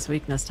enemy's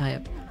weakness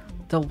type.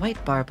 The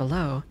white bar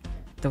below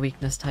the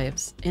weakness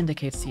types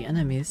indicates the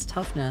enemy's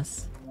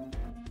toughness.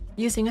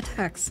 Using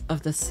attacks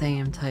of the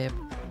same type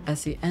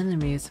as the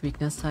enemy's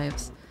weakness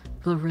types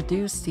will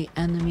reduce the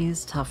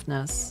enemy's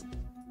toughness.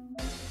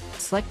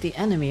 Select the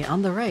enemy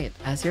on the right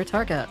as your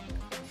target.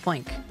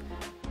 Boink.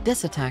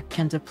 This attack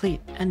can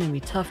deplete enemy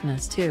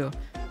toughness to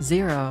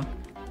 0.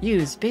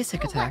 Use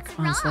basic attack What's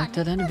on wrong?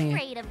 selected enemy.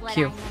 Afraid of what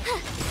Q. I know.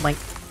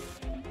 Boink.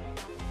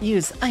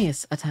 Use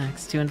ice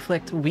attacks to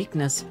inflict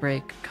weakness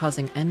break,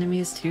 causing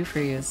enemies to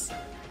freeze.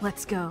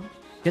 Let's go.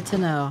 Good to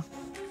know.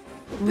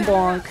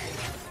 Bonk.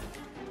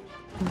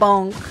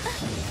 Bonk.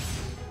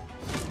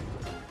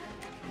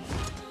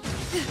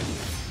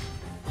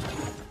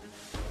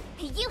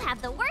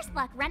 have the worst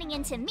luck running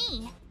into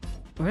me.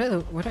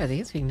 What are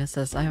these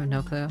weaknesses? I have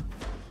no clue.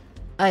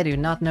 I do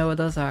not know what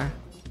those are.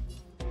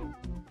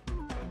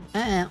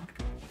 Boink.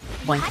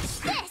 Watch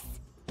this.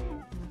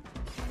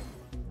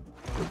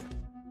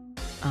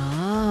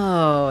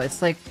 Oh,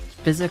 it's like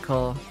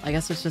physical. I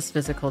guess it's just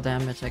physical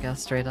damage, I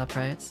guess, straight up,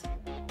 right?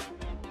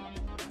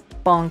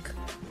 Bonk.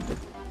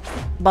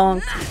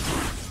 Bonk.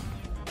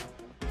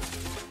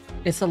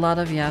 It's a lot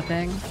of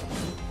yapping.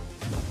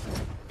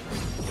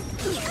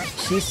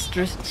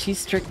 She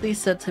strictly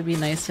said to be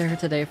nice to her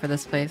today for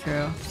this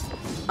playthrough.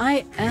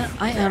 I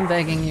am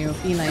begging you,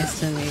 be nice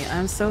to me.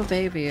 I'm so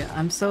baby.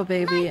 I'm so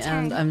baby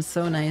and I'm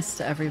so nice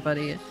to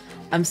everybody.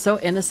 I'm so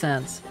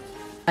innocent.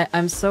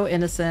 I'm so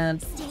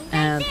innocent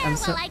and I'm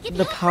so...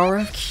 The power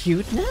of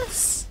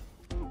cuteness?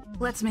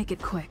 Let's make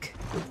it quick.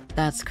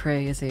 That's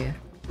crazy.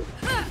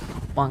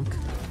 Bonk.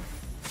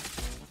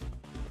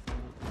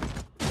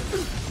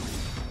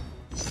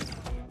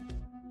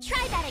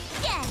 Try that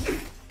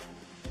again.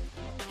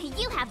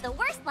 You have the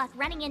worst luck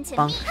running into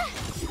Bonk. me.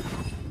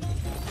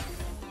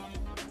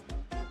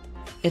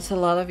 It's a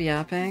lot of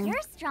yapping.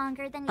 You're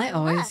stronger than you I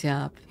always look.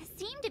 yap.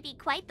 Seem to be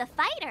quite the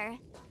fighter.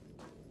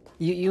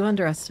 You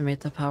underestimate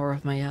the power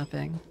of my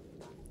yapping.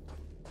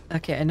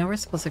 Okay, I know we're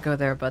supposed to go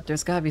there, but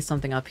there's gotta be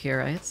something up here,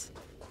 right?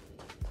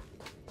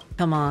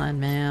 Come on,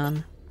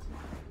 man.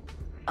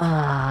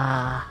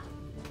 Ah.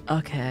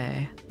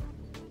 Okay.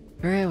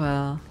 Very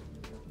well.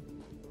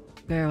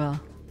 Very well.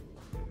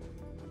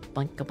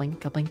 Blinka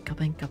blinka blinka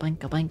blinka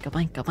blinka blinka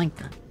blinka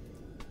blinka.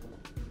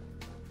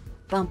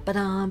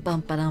 Bum-ba-dum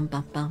bum-ba-dum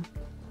bum-bum.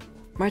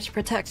 March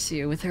protects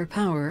you with her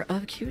power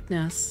of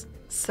cuteness.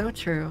 So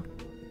true.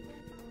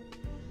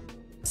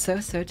 So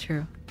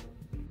true.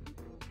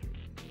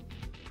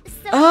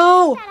 So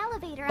Oh! that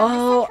elevator on the Oh,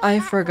 central I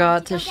platform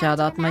forgot to go shout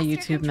down out the my master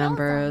YouTube control zone.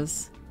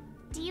 members.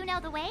 Do you know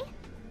the way?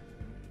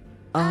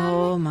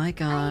 Oh my I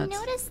god.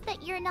 noticed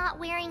that you're not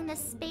wearing the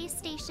space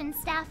station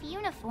staff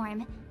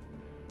uniform.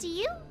 Do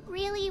you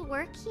really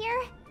work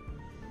here?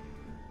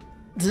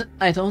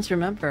 I don't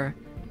remember.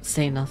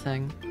 Say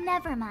nothing.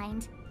 Never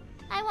mind.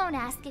 I won't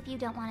ask if you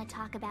don't want to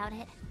talk about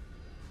it.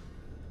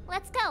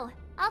 Let's go.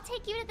 I'll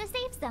take you to the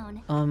safe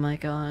zone. Oh my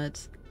god.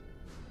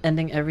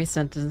 Ending every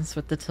sentence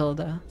with the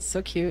tilde.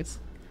 So cute.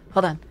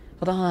 Hold on.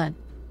 Hold on, hold on.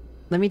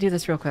 Let me do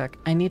this real quick.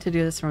 I need to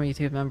do this for my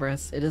YouTube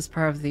members. It is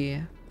part of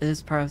the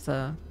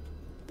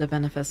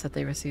benefits that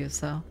they receive,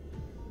 so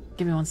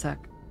give me one sec.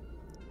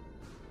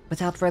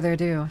 Without further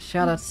ado,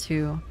 shoutouts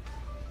to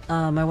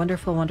my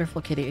wonderful,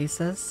 wonderful Kitty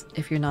Aces.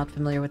 If you're not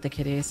familiar with the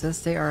Kitty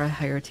Aces, they are a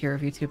higher tier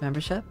of YouTube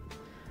membership.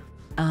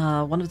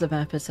 One of the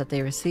benefits that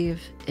they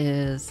receive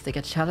is they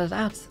get shouted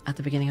out at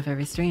the beginning of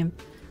every stream.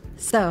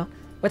 So,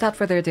 without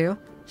further ado,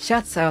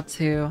 shouts out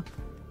to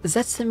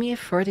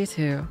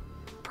Zetsumi42,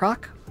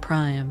 Proc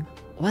Prime,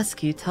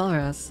 Wesky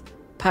Telras,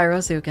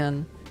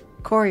 Pyrozukin,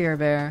 Courier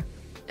Bear,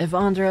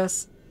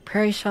 Evandros,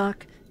 Prairie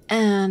Shock,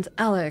 and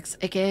Alex,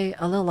 aka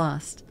A Little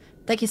Lost.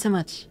 Thank you so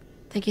much.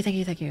 Thank you, thank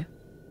you, thank you.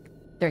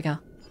 There we go.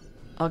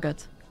 All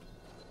good.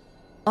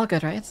 All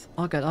good, right?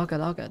 All good, all good,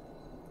 all good.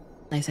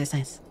 Nice, nice,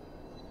 nice.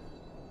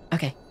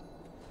 Okay.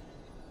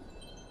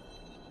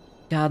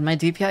 God, my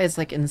DPI is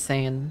like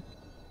insane.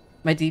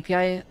 My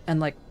DPI and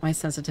like my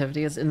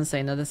sensitivity is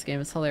insane in this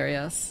game. It's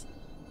hilarious.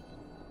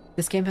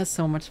 This game has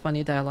so much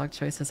funny dialogue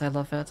choices. I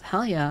love it.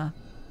 Hell yeah.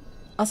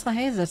 Also,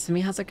 hey,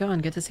 Zetsumi, how's it going?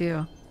 Good to see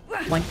you.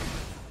 Boink.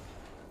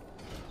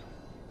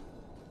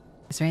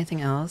 Is there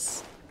anything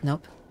else?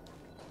 Nope.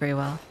 Very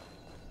well.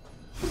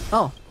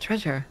 Oh,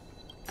 treasure.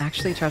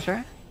 Actually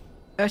treasure?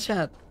 Oh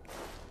shit.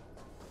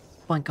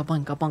 Bunka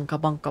bunka bunka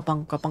bunka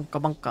bunka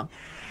bunka bunka.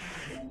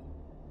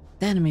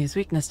 The enemy's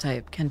weakness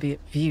type can be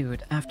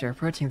viewed after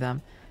approaching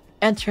them.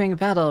 Entering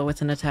battle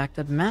with an attack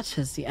that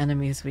matches the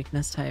enemy's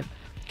weakness type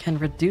can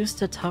reduce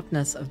the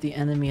toughness of the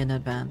enemy in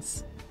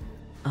advance.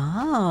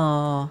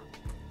 Oh.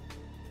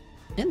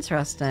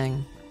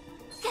 Interesting.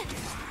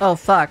 Oh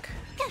fuck.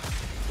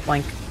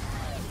 Boink.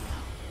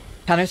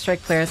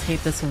 Counter-Strike players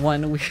hate this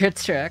one weird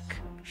trick.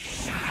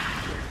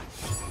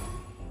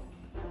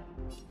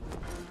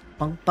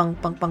 Bunk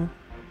bunk bunk bunk.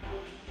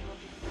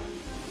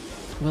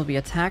 Will be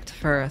attacked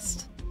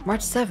first.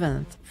 March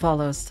 7th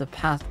follows the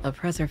path of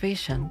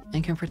preservation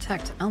and can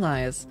protect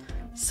allies.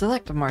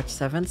 Select March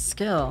 7th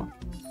skill.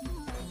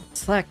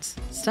 Select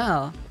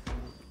style.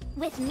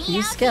 With me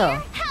Use out skill.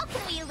 here, how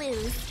can we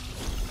lose?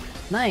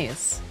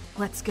 Nice.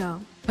 Let's go.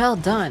 Well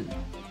done.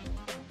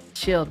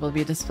 Shield will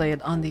be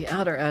displayed on the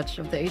outer edge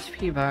of the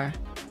HP bar.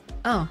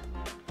 Oh,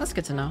 that's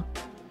good to know.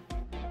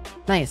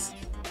 Nice.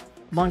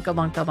 Bonka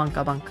bonka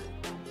bonka bonk.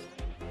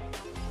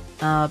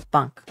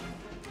 Bonk.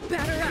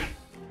 Batter up.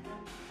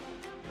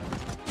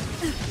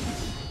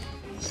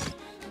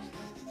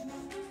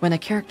 When a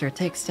character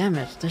takes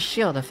damage, the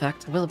shield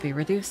effect will be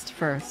reduced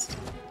first.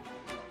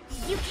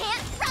 You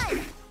can't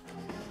run!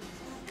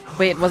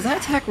 Wait, was that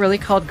attack really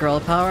called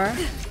Girl Power?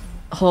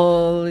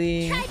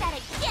 Holy... Try that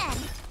again!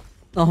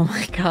 Oh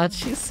my god,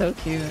 she's so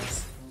cute.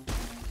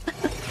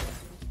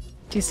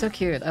 She's so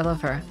cute, I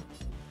love her.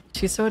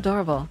 She's so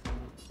adorable.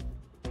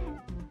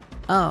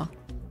 Oh.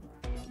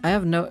 I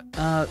have no,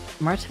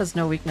 March has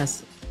no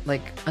weakness,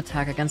 like,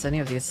 attack against any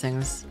of these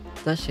things,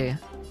 does she?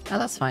 Oh,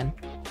 that's fine.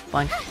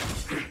 Blank.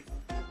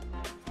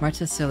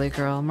 March is silly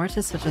girl. March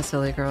is such a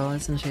silly girl,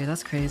 isn't she?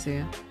 That's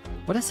crazy.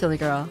 What a silly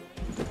girl.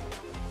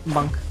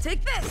 Bunk.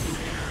 Take this!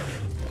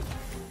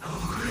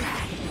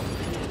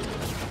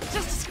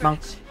 Just a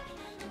Bunk. scratch.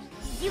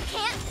 You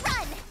can't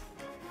run!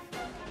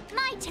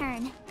 My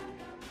turn.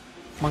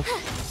 Bunk.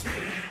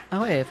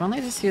 Oh wait, if only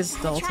I just used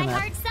the Try ultimate.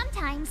 hard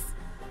sometimes.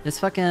 Just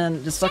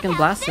fucking Check out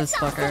blast this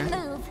awesome fucker.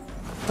 move.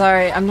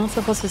 Sorry, I'm not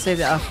supposed to say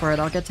the F word.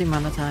 I'll get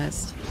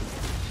demonetized.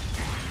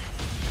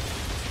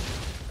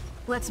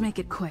 Let's make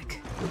it quick.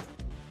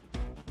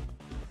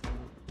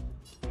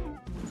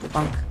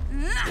 Bunk.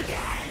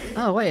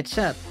 Oh wait,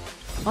 shit.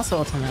 Also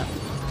ultimate.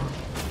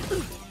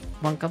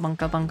 Bunka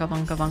bunka bunka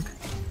bunka bunk.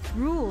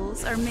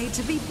 Rules are made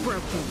to be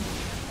broken.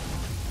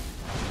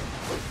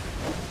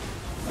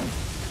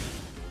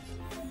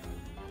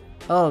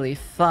 Holy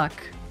fuck.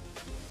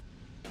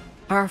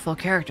 Powerful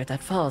character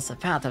that follows the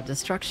path of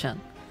destruction.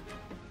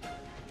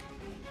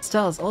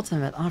 Stella's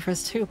ultimate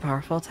offers 2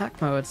 powerful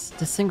attack modes,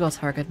 the single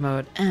target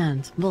mode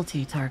and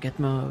multi-target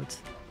mode.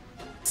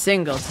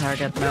 Single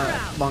target mode.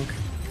 Bonk.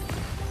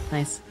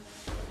 Nice.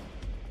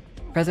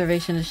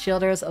 Preservation is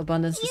shielders,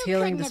 abundance is You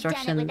healing, couldn't have done it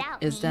destruction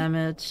without is me.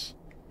 damage,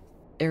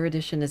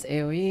 erudition is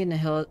AoE,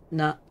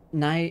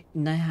 nihility.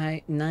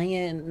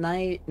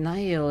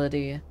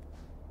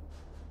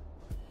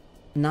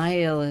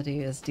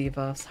 Nihility is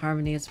debuffs,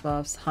 harmony is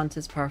buffs, hunt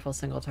is powerful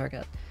single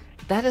target.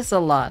 That is a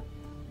lot.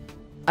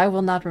 I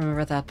will not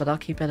remember that, but I'll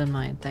keep it in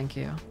mind. Thank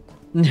you.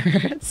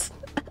 Nerds.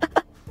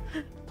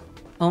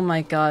 Oh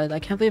my god, I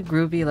can't believe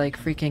Groovy like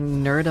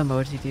freaking nerd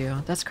emoji'd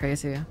you. That's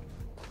crazy.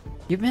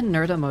 You've been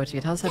nerd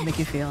emoji'd. How does that make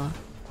you feel?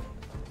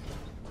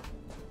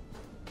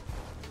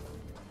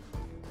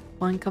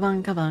 Bunka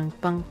bunka bunk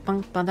bunk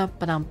bunk ba-dum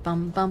ba-dum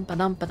bum bum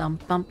ba-dum ba-dum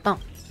bum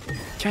bum.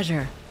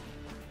 Treasure.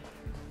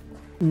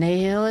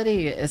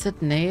 Nihility. Is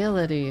it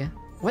nihility?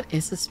 What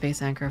is the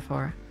space anchor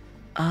for?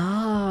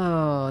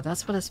 Oh,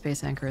 that's what a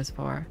space anchor is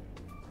for.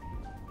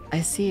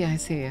 I see, I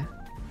see.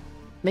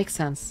 Makes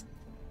sense.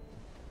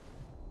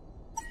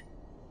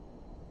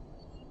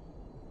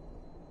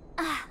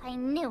 Ah, I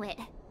knew it.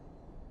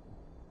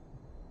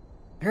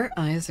 Her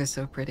eyes are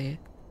so pretty.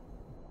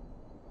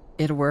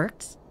 It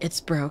worked?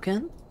 It's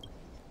broken?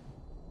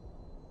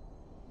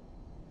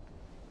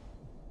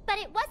 But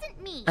it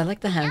wasn't me. I like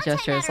the hand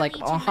gestures, like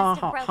antimatter oh legion ha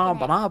must have ha ha broken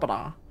ba it. da ba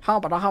da ha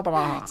ba da ha ba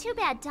da. Too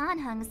bad Don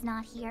Hung's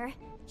not here.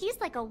 He's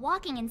like a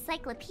walking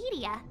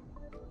encyclopedia.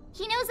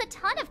 He knows a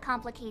ton of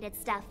complicated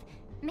stuff.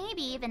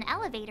 Maybe even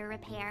elevator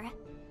repair.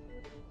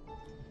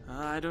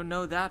 I don't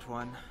know that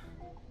one.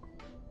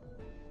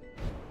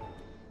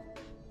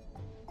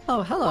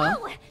 Oh, hello.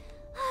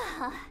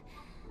 Whoa!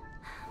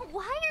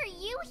 Why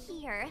are you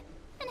here?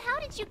 And how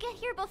did you get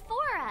here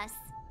before us?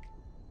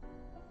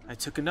 I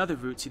took another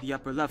route to the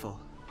upper level,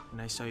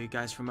 and I saw you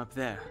guys from up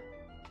there.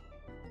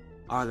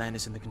 Arlan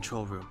is in the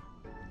control room.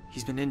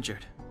 He's been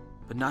injured,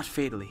 but not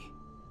fatally.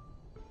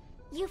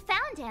 You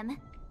found him.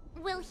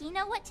 Will he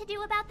know what to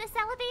do about this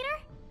elevator?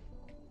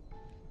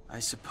 I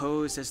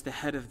suppose as the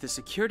head of the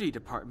security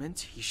department,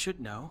 he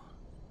should know.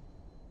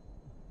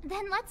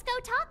 Then let's go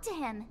talk to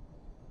him.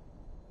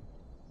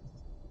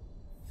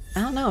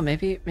 I don't know,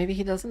 maybe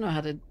he doesn't know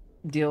how to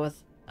deal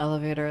with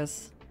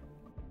elevators.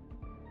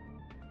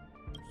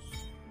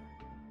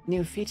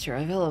 New feature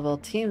available,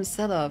 team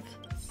setup.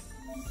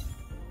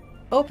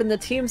 Open the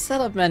team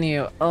setup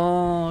menu.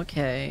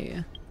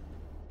 Okay.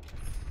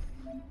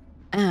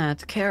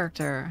 Add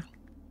character.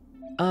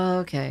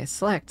 Okay,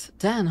 select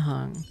Dan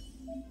Hung.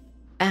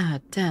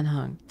 Add Dan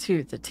Hung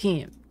to the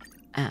team.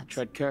 Add.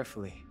 Tread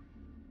carefully.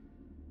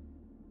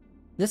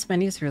 This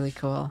menu is really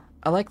cool.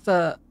 I like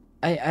the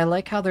I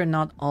like how they're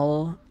not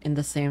all in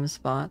the same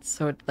spot,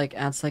 so it like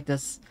adds like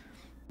this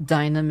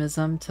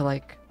dynamism to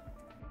like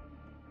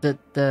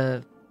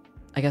the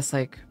I guess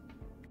like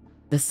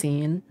the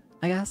scene,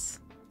 I guess.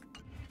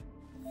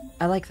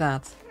 I like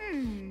that.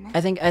 I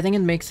think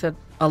it makes it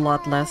a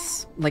lot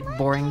less like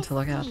boring to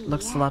look at.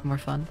 Looks a lot more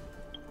fun.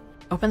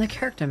 Open the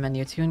character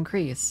menu to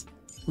increase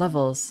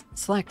levels.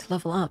 Select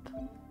level up.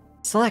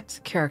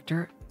 Select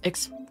character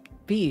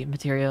XP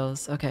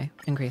materials. Okay,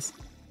 increase.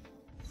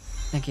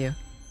 Thank you.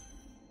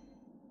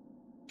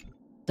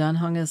 Dan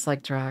Hung is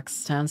like Drax,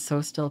 stands so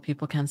still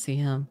people can't see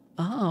him.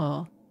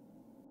 Oh.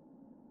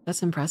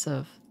 That's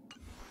impressive.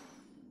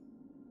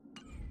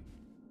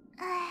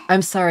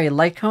 I'm sorry,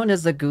 light cone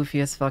is the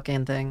goofiest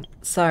fucking thing.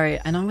 Sorry,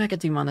 I know I'm gonna get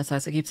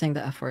demonetized, I keep saying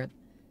the F word.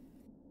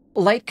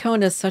 Light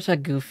cone is such a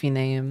goofy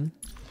name.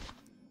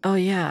 Oh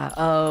yeah,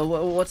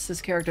 what's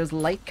this character's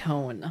light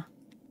cone?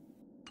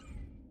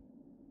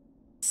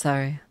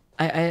 Sorry.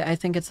 I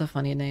think it's a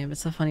funny name.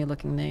 It's a funny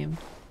looking name.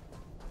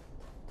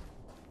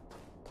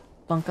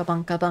 Bunka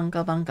bunka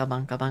bunka bunka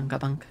bunka bunka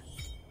bunk.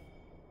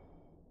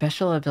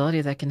 Special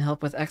ability that can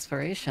help with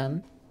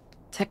exploration.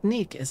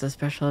 Technique is a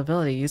special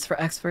ability used for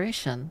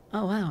exploration.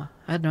 Oh wow,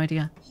 I had no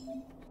idea.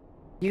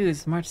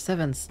 Use March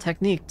 7th's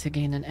technique to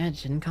gain an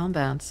edge in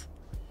combat.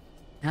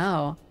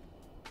 How?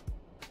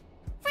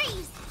 For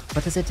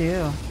What does it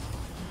do?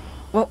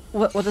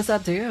 What does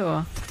that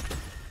do?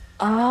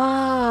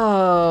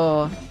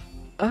 Oh!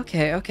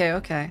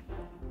 Okay.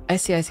 I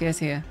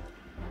see.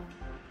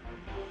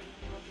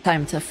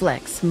 Time to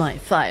flex my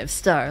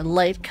 5-star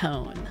light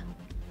cone.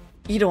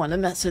 You don't want to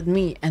mess with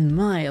me and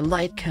my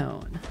light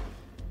cone.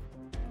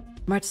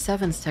 March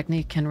 7's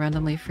technique can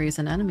randomly freeze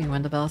an enemy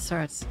when the bell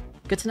starts.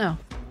 Good to know.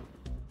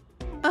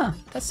 Oh,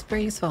 that's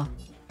very useful.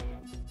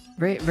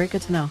 Very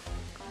good to know.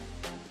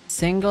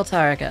 Single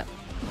target.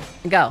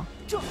 Go.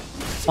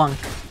 Bonk.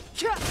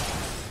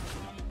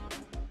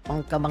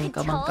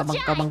 Bonka.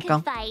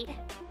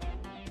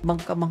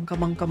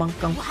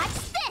 Bonka.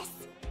 Watch this!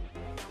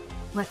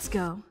 Let's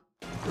go.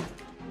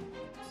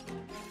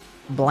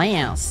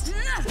 Blast.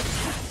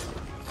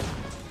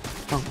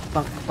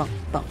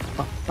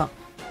 Bonk.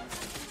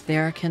 They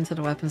are akin to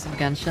the weapons of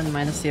Genshin,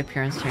 minus the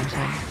appearance changing.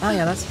 Oh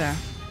yeah, that's fair.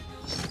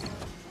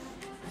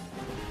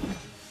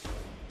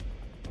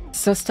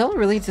 So still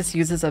really just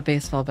uses a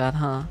baseball bat,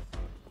 huh?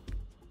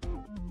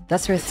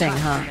 That's her thing,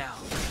 huh?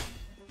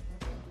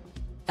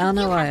 I don't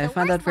know why. I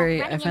find that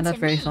very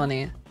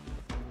funny.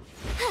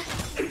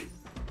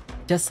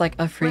 Just like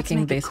a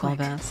freaking baseball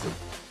bat.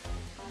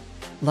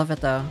 Love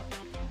it though.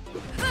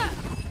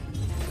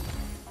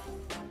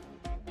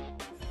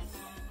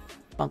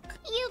 Bonk.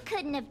 You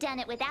couldn't have done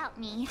it without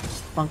me.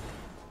 Bonk.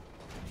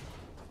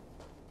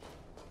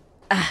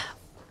 Ah.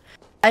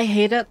 I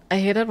hate it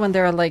when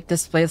there are like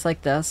displays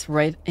like this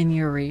right in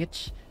your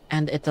reach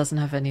and it doesn't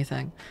have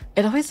anything.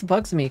 It always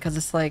bugs me because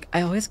it's like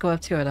I always go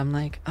up to it. I'm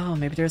like, oh,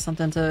 maybe there's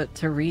something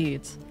to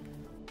read.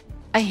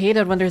 I hate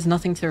it when there's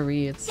nothing to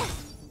read.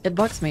 It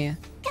bugs me.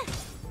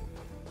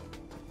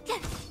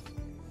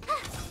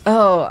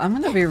 Oh, I'm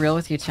gonna be real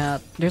with you,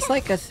 chat. There's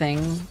like a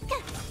thing,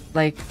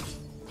 like,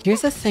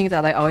 here's a thing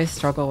that I always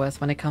struggle with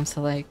when it comes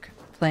to like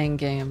playing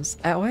games.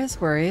 I always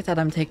worry that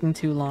I'm taking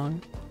too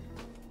long.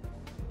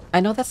 I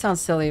know that sounds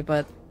silly,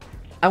 but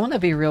I want to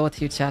be real with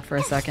you, chat, for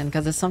a second,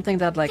 because it's something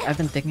that like I've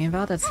been thinking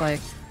about. It's like,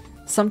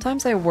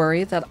 sometimes I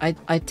worry that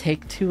I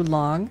take too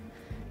long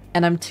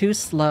and I'm too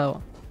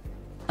slow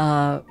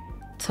to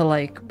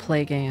like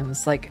play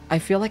games. Like, I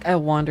feel like I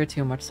wander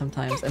too much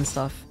sometimes and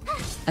stuff.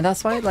 And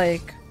that's why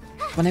like,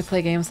 when I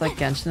play games like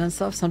Genshin and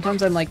stuff,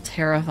 sometimes I'm like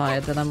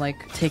terrified that I'm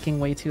like taking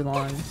way too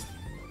long.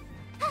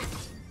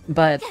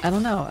 But I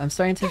don't know, I'm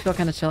starting to feel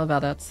kind of chill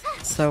about it.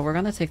 So we're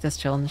gonna take this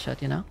chill and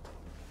shit, you know?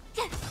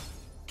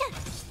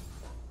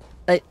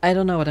 I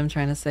don't know what I'm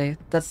trying to say.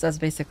 That's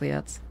basically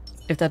it.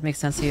 If that makes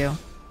sense to you.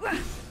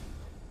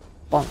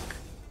 Bonk.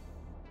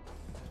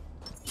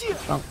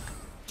 Bonk.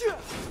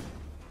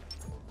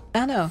 I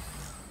don't know.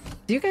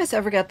 Do you guys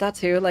ever get that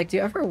too? Like, do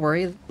you ever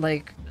worry,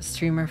 like,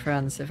 streamer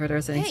friends, if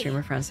there's any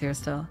streamer friends here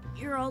still?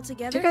 You're all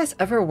together? Do you guys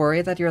ever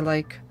worry that you're,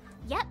 like,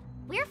 Yep,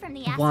 we're from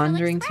the Astral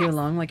wandering Express. too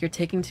long? Like, you're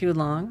taking too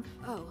long?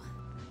 Oh.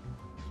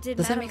 Did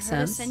Does that Madame make Herta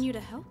sense? send you to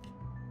help?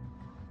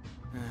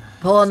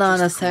 Hold on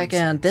a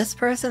second. This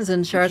person's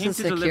in charge of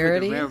Came to deliver the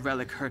security? rare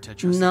relic Herta trusts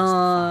us to find.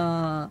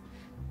 Nah.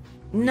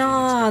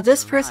 Nah, expect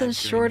this to arrive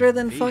person's during shorter the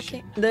than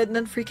invasion.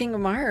 than freaking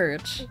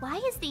March. Why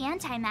is the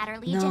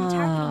Antimatter Legion Nah.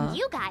 targeting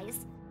you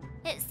guys?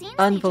 It seems they just ignored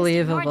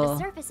Unbelievable. the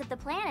surface of the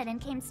planet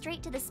and came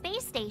straight to the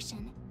space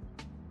station.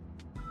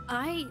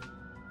 I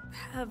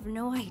have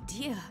no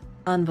idea.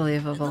 The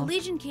Unbelievable.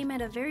 Legion came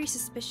at a very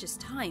suspicious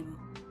time.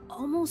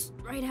 Almost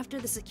right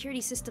after the security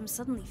system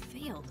suddenly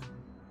failed.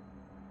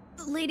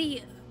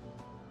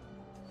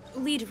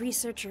 Lead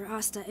researcher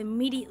Asta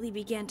immediately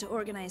began to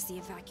organize the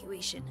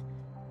evacuation.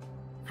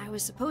 I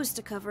was supposed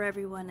to cover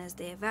everyone as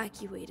they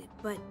evacuated,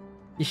 but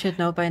You should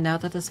know by now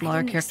that the smaller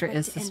didn't character expect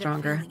is to the end up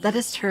stronger. failing That in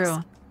is this true.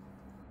 task.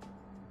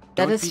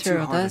 That Don't is be too true.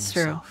 hard That on is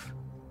true. yourself.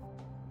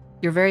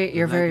 You're very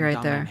The leg and right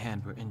dominant there.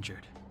 hand were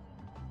injured.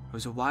 It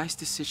was a wise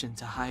decision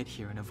to hide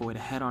here and avoid a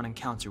head-on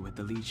encounter with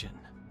the Legion.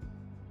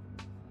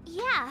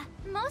 Yeah,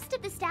 most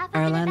of the staff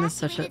have Arlen been is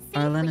such a evacuated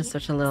Arlen safely. is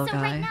such a little So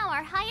guy. right now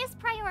our highest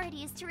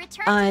priority is to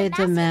return I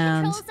to the master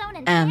demand control zone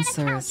and answers.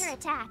 plan a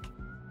counterattack.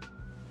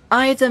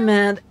 I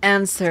demand Do you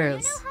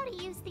answers. know how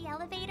to use the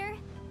elevator?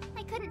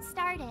 I couldn't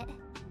start it.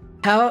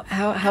 How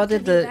after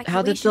did the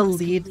evacuation was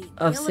lead complete,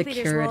 of the elevators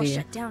were all security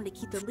shut down to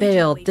keep the Legion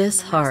fail away from this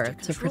the hard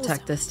master to control protect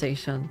zone. this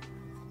station?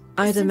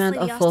 I Since demand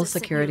Lady a full Asta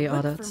sent me security to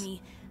look audit. for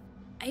me,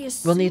 I We'll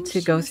assume need to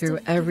she go must through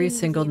have every given me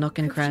single the nook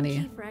and encryption cranny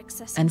key for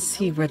accessing and the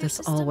see where elevator this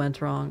all system.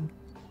 went wrong.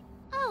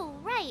 Oh,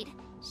 right.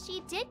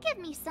 She did give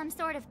me some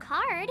sort of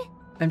card.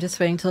 I'm just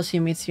waiting till she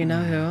meets you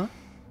know who.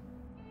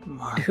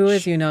 March. Who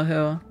is you know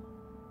who?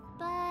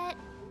 But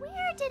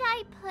where did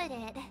I put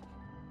it?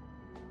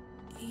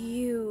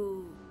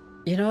 You...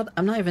 You know what?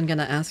 I'm not even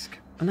gonna ask.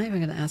 I'm not even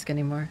gonna ask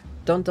anymore.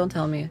 Don't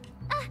tell me.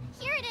 Ah,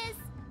 here it is.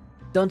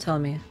 Don't tell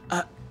me.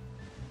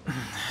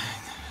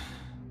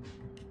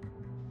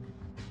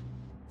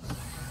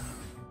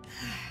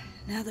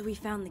 Now that we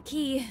found the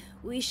key,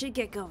 we should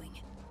get going.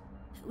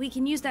 We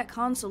can use that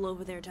console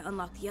over there to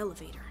unlock the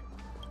elevator.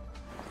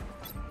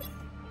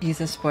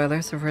 He's a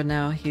spoiler, so for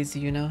now he's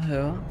you know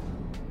who.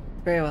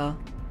 Very well.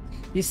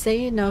 You say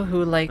you know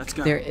who, like Let's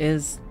go. there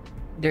is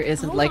there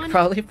isn't Hold like on.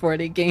 probably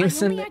 40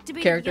 games I and only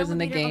activated characters the in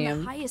the elevator on game.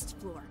 the highest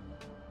floor.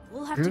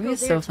 We'll have to go Groovy's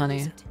there so to funny.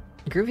 use it.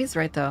 Groovy's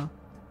right though.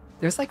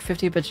 There's like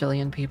 50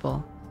 bajillion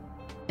people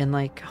in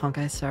like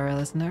Honkai Star Rail,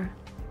 isn't there?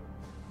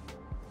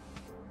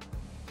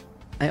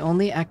 I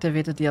only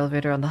activated the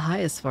elevator on the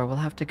highest floor. We'll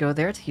have to go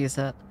there to use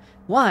it.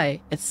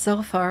 Why? It's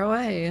so far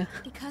away.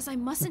 Because I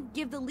mustn't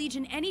give the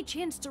Legion any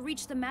chance to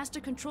reach the master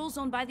control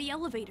zone by the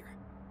elevator.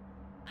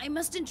 I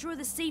must ensure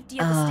the safety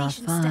of the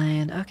station staff.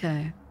 Fine.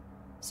 Okay.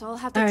 So I'll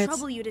have to Alright.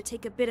 trouble you to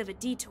take a bit of a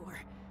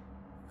detour.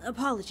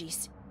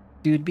 Apologies.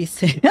 Dude be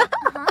saying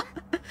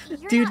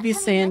You're Dude not be coming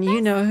saying with you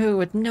us? know who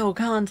with no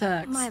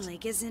context. My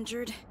leg is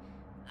injured.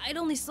 I'd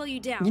only slow you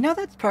down. You know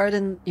that part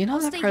in I'll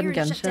that stay part in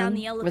here and shut down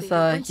the Genshin elevator with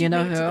once you you've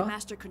know made it to the who?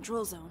 master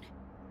control zone.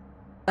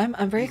 I'm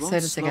very You won't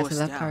excited to slow get to us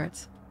that down.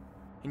 part.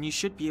 And you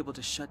should be able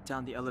to shut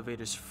down the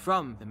elevators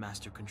from the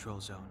master control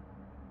zone,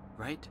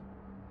 right?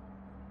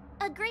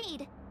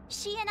 Agreed.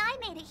 She and I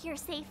made it here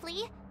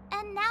safely,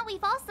 and now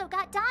we've also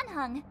got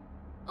Donhung.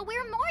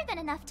 We're more than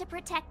enough to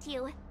protect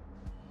you.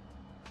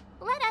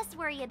 Let us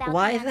worry about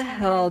Why the Anton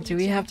hell and do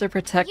we Legion. have to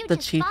protect You the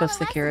just chief follow of us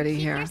and security keep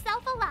here?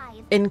 yourself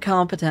alive.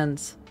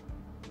 Incompetent.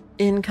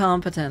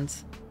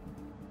 Incompetent.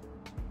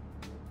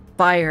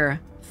 Fire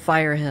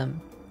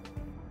him.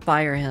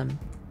 Fire him.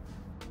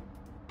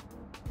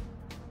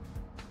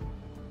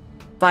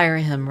 Fire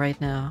him right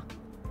now.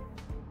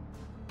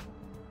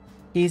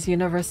 He's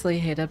universally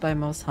hated by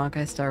most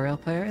Honkai Star Rail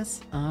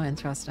players? Oh,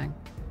 interesting.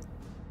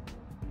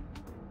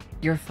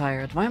 You're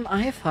fired. Why am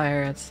I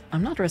fired?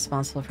 I'm not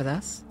responsible for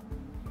this.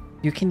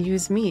 You can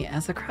use me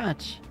as a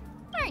crutch.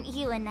 Aren't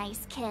you a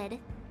nice kid?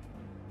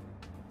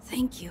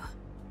 Thank you.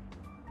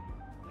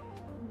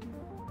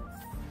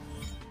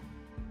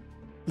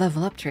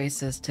 Level up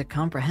traces to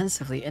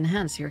comprehensively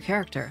enhance your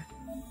character.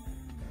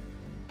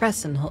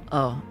 Press and hold.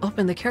 Oh,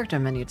 open the character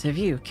menu to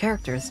view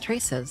characters'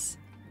 traces.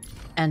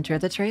 Enter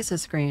the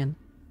traces screen.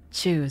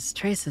 Choose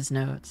traces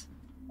nodes.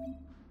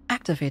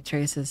 Activate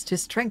traces to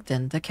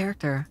strengthen the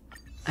character.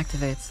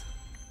 Activates.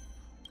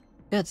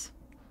 Good.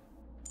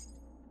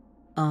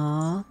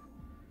 Aww.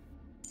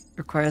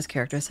 Requires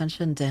character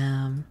ascension.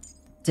 Damn.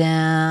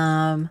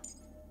 Damn.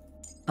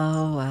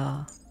 Oh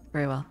well.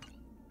 Very well.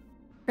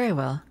 Very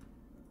well.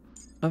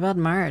 What about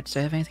March? Do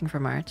I have anything for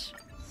March?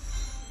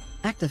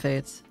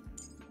 Activates.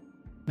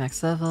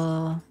 Max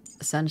level.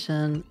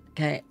 Ascension.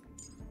 Okay.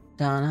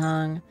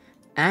 Donhung.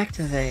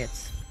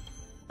 Activates.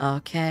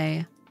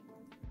 Okay.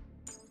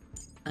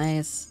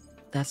 Nice.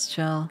 That's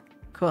chill.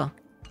 Cool.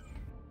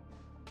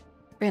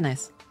 Very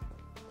nice.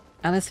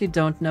 Honestly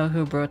don't know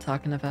who bro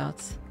talking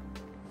about.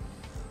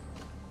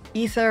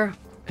 Ether,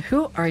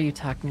 who are you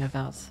talking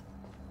about?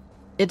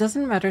 It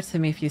doesn't matter to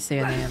me if you say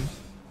a name.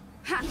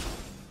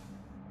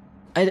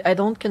 I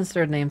don't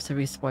consider names to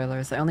be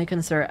spoilers. I only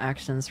consider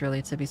actions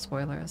really to be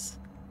spoilers.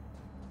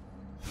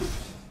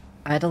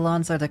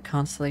 Eidolons are the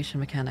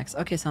constellation mechanics.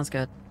 Okay, sounds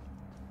good.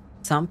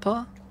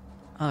 Sampo?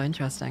 Oh,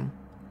 interesting.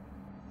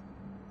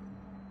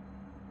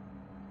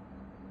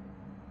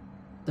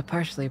 The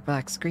partially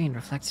black screen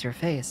reflects your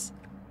face.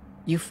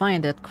 You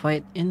find it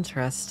quite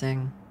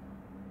interesting.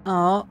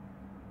 Oh,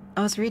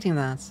 I was reading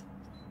that.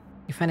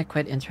 You find it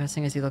quite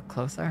interesting as you look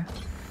closer?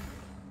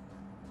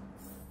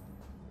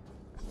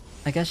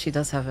 I guess she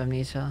does have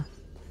amnesia.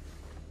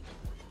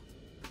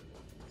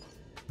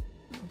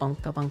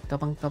 Bunka bunka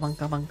bunka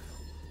bunka bunk.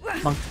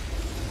 Bunk.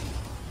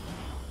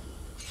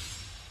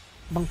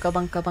 Bunka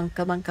bunka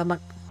bunka bunka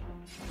bunk.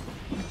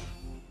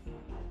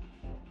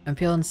 I'm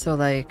feeling so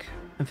like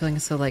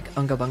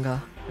unga bunga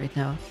right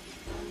now.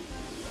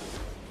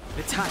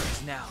 The time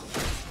is now.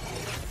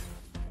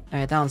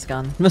 Alright, that one's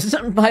gone.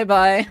 Bye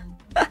bye.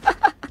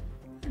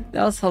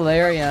 That was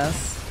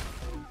hilarious.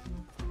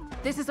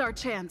 This is our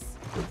chance.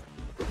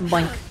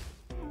 Boink.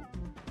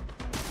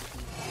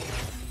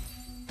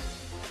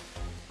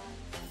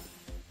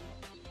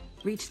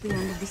 Reach the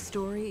end of the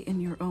story in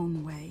your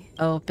own way.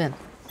 Open.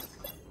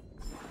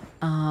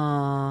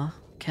 Aww.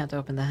 Can't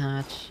open the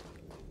hatch.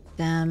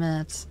 Damn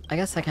it. I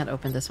guess I can't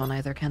open this one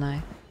either, can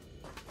I?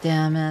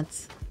 Damn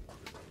it.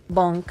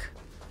 Bonk.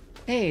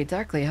 Hey,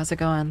 Darkly, how's it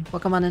going?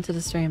 Welcome on into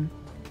the stream.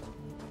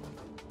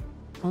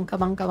 Bonka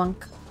bonka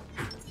bonk.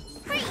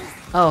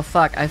 Oh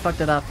fuck, I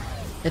fucked it up.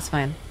 It's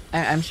fine.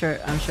 I'm sure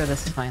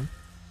this is fine.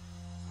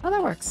 Oh,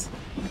 that works.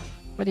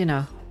 What do you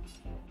know?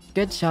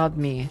 Good job,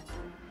 me.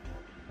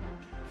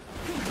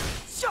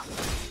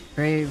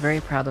 Very, very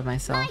proud of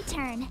myself. My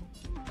turn.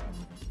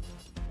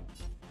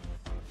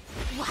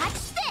 Watch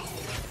this.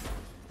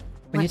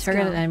 When you Let's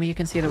target go. an enemy, you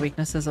can see the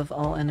weaknesses of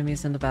all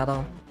enemies in the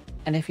battle.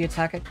 And if you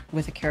attack it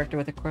with a character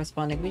with a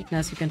corresponding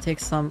weakness, you can take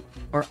some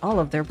or all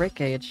of their break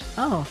gauge.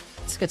 Oh,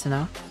 it's good to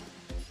know.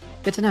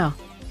 Good to know.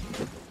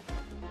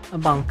 A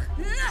bonk.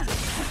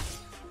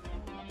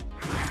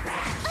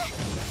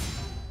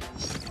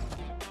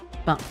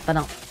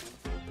 Ba-dum.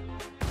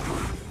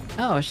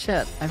 Oh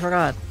shit, I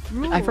forgot.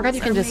 I forgot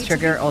you can just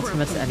trigger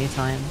ultimates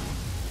anytime.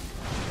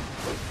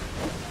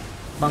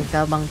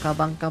 Bunka bunka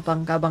bunka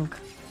bunka bunk.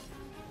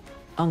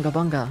 Unga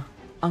bunga.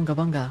 Unga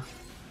bunga.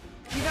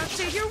 You don't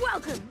say you're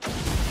welcome.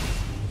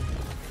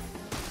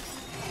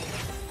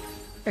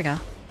 There we go.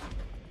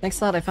 Thanks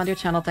a lot. I found your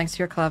channel thanks to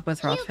your collab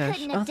with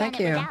Rockfish. Oh, thank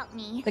you.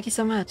 Thank you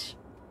so much.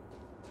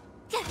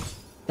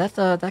 That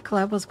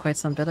collab was quite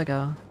some bit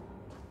ago.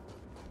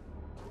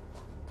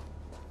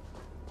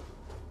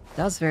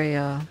 That was very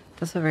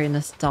that's a very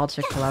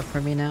nostalgic collab for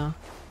me now,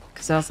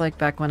 because that was like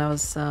back when I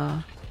was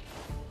a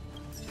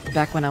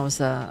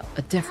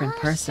different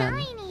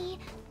person,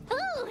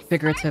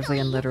 figuratively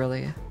and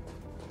literally.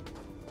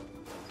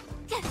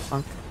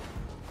 Bonk.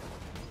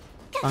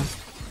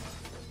 Bonk.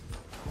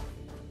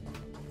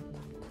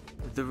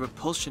 The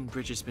repulsion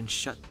bridge has been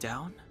shut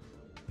down?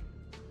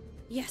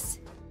 Yes,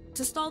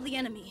 to stall the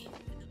enemy.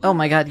 Oh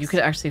my god, you could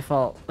actually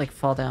fall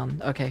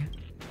down. Okay.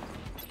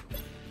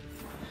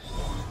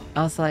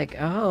 I was like,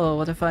 oh,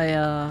 what if I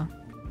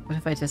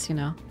just, you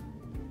know,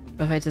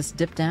 what if I just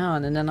dip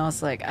down? And then I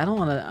was like, I don't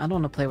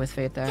wanna play with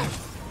fate there.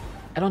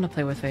 I don't wanna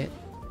play with fate.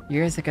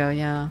 Years ago,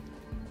 yeah.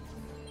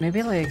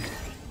 Maybe like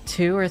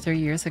 2 or 3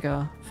 years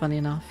ago, funny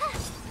enough.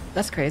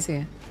 That's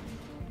crazy.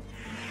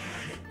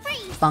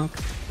 Bonk.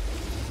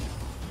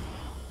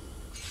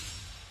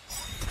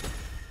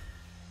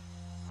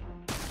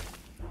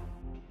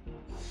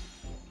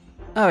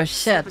 Oh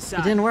shit,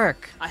 it didn't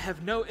work. I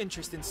have no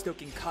interest in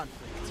stoking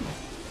conflict.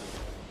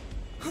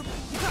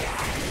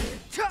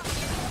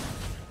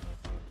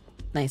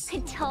 Nice.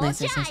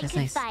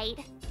 Nice.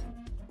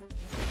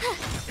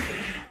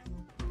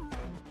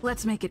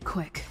 Let's make it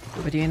quick.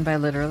 What do you mean by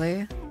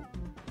literally?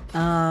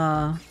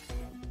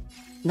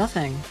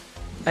 Nothing.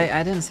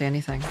 I didn't say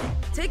anything.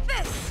 Take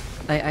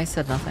this! I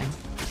said nothing.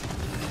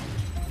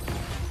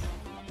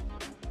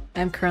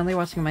 I'm currently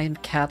watching my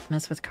cat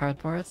mess with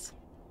cardboards.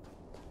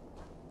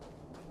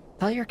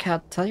 Tell your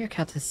cat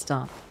to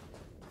stop.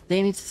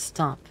 They need to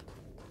stop.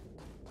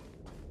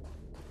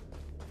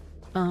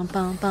 Bum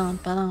bum bum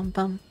bum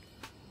bum.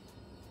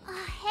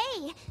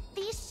 Hey,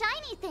 these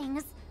shiny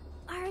things.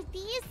 Are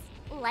these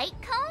light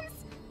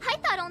cones? I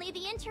thought only the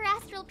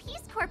Interastral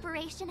Peace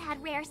Corporation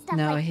had rare stuff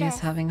No, like this. No, he's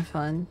having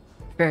fun.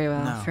 Very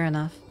well, no. Fair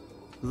enough.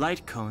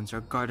 Light cones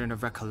are Garden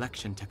of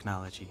Recollection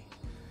technology.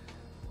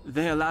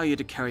 They allow you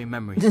to carry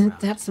memories around.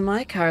 That's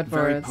my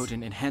cardboard. Very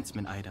potent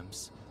enhancement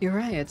items. You're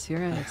right, you're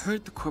right. I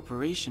heard the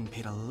corporation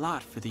paid a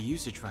lot for the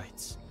usage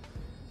rights,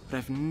 but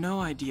I've no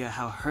idea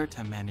how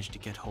Herta managed to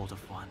get hold of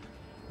one.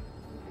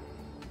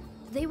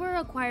 They were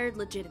acquired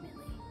legitimately.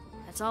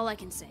 That's all I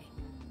can say.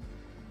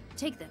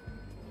 Take them.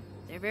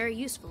 They're very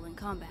useful in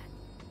combat.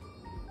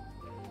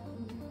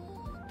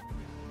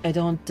 I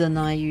don't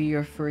deny you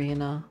your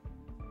Farina.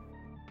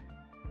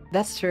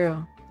 That's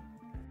true.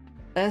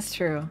 That's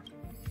true.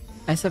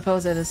 I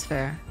suppose it is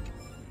fair.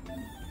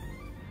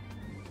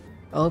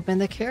 Open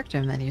the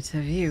character menu to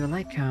view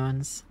light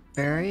cones.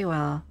 Very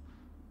well.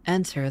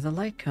 Enter the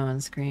light cone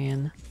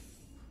screen.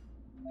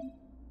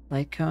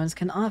 Light cones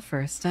can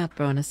offer stat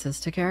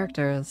bonuses to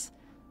characters.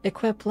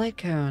 Equip light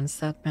cones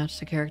that match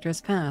the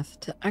character's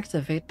path to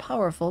activate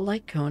powerful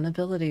light cone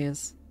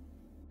abilities.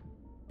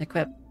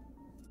 Equip.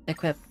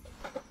 Equip.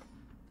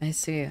 I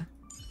see. Do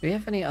we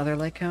have any other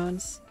light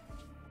cones?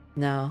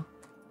 No.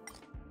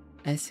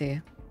 I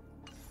see.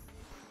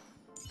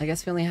 I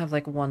guess we only have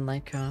like one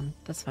light cone.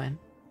 That's fine.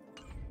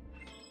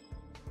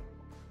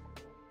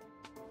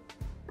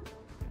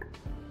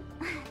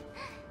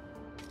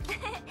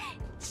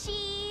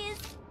 Cheese.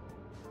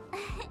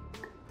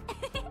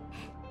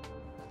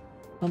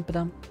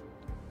 Bump-a-dump.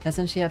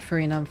 Hasn't she had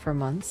Farina for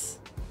months?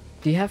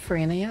 Do you have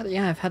Farina yet?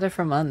 Yeah, I've had it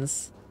for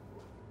months.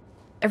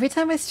 Every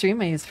time I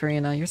stream I use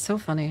Farina. You're so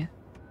funny.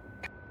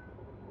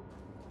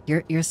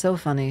 You're so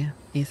funny,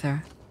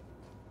 Ether.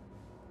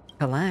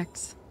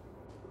 Collect.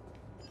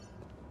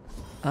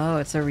 Oh,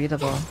 it's a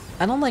readable.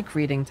 I don't like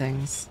reading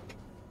things.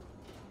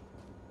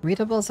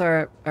 Readables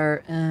are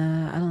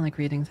I don't like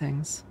reading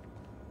things.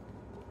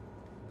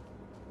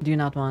 Do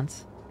not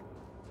want.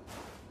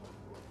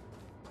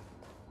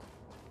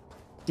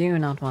 Do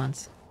not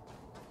want.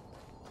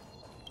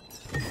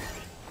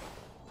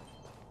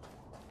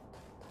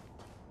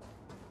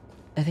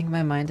 I think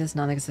my mind is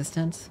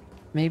non-existent.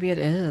 Maybe it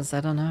is, I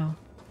don't know.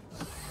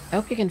 I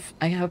hope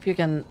you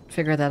can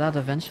figure that out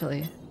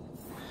eventually.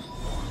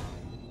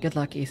 Good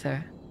luck,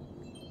 Ether.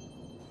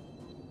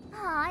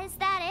 Aw, is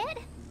that it?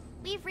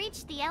 We've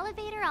reached the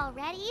elevator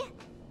already?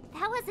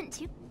 That wasn't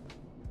too...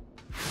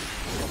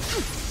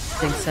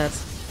 Think set.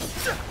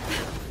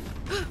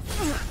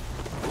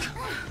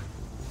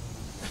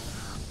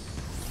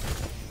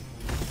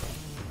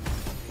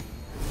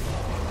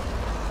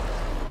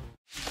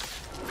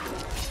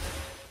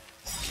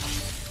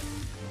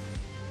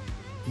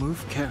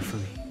 Move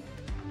carefully.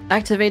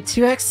 Activate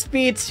 2x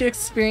speed to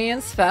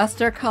experience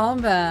faster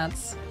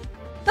combats.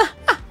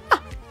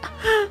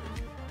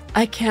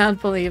 I can't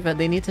believe it.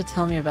 They need to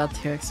tell me about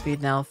 2x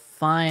speed now.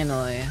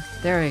 Finally.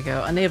 There we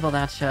go. Enable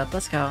that shit.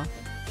 Let's go.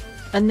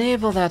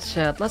 Enable that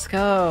shit. Let's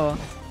go.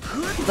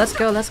 Let's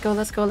go, let's go,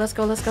 let's go, let's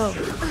go, let's go.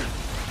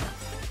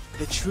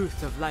 The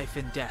truth of life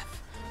and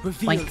death.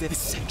 Revealed in the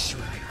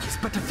sanctuary is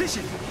but a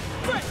vision.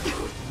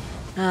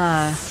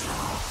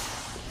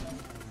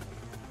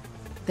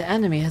 The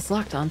enemy has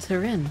locked onto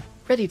Rin,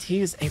 ready to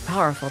use a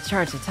powerful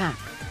charge attack.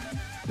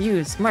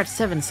 Use March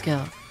 7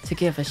 skill to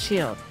give a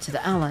shield to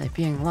the ally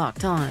being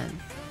locked on.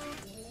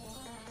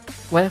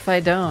 What if I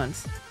don't?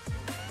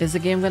 Is the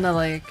game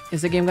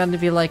gonna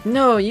be like,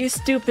 no, you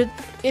stupid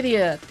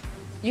idiot!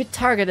 You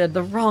targeted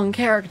the wrong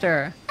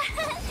character!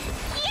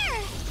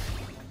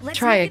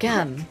 Try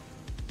again!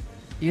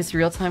 Use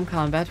real-time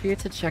combat view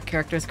to check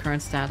character's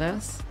current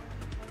status.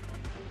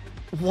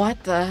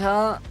 What the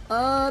hell?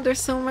 Oh,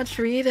 there's so much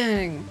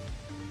reading!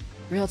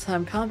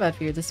 Real-time combat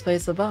view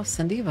displays the buffs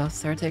and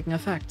debuffs that are taking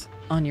effect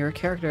on your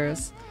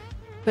characters.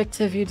 Click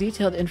to view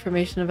detailed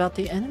information about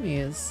the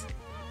enemies.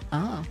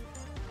 Oh.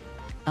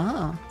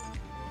 Oh.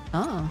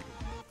 Oh.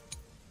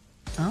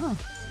 Oh.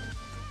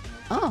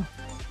 Oh.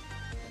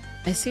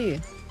 I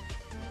see.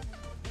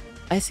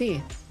 I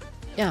see.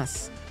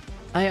 Yes.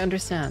 I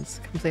understand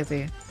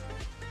completely.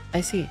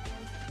 I see.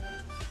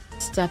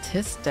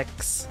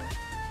 Statistics.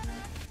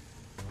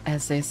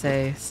 As they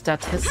say,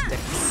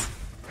 statistics.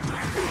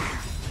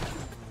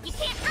 You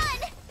can't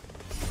run!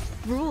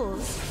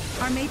 Rules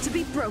are made to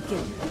be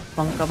broken.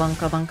 Bunka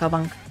bunka bunka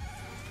bunk.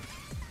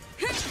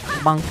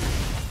 Bunk.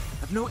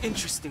 I've no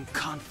interest in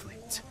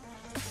conflict.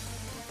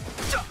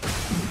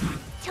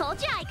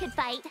 Told you I could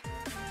fight.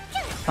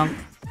 Bunk.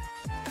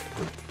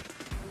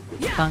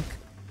 Bunk.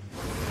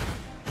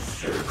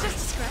 Just a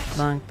scratch.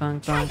 Bunk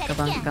bunk Try bunk that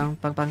bunk again.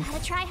 bunk bunk bunk.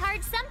 Gotta try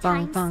hard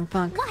Bunk sometimes. bunk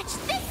bunk. Watch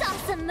this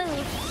awesome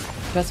move.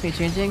 Trust me,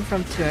 changing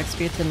from 2x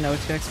speed to no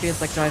 2x speed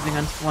is like driving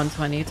on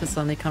 120 to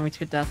suddenly coming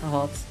to a death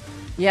halt.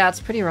 Yeah,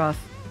 it's pretty rough.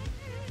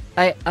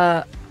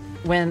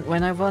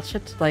 When I watch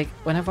it, like,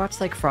 when I've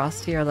watched like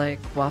Frosty or like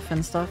Waff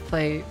and stuff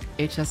play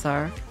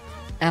HSR,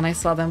 and I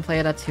saw them play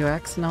it at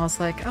 2x, and I was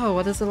like, oh,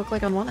 what does it look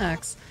like on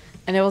 1x?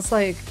 And it was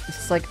like,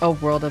 just like a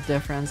world of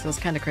difference. It was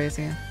kind of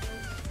crazy.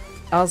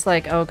 I was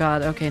like, oh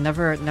god, okay,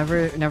 never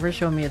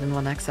show me it in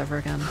 1x ever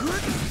again.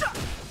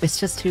 It's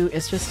just too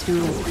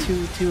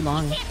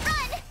long.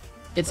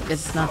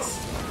 It's nuts.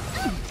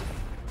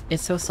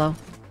 It's so slow.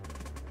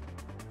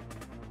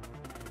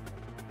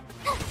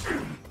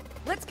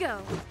 Let's go.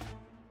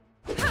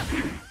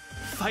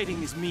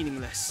 Fighting is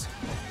meaningless.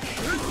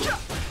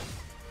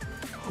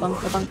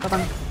 Bunka bunka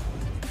bunk.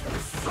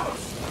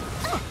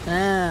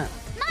 Ah.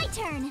 My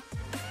turn.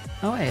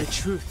 Oh wait. The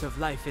truth of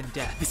life and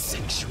death. The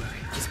sanctuary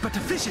is but a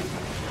vision.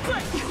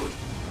 Break!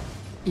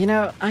 You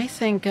know, I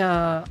think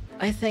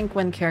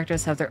when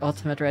characters have their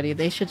ultimate ready,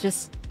 they should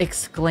just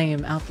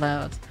exclaim out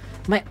loud,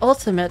 "My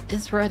ultimate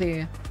is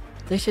ready!"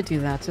 They should do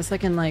that, just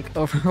like in like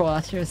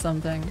Overwatch or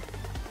something.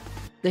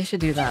 They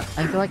should do that.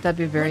 I feel like that'd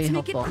be very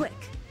helpful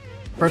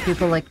for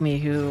people like me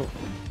who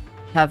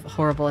have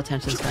horrible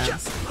attention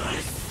spans.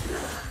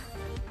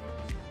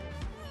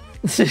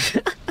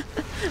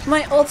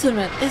 My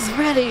ultimate is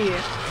ready!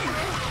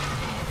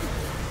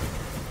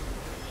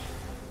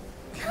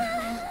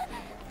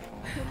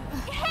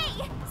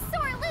 Hey,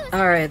 sore loser.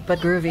 Alright, but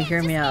Groovy,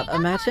 hear me out.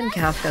 Imagine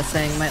Kafka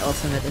saying, my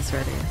ultimate is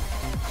ready.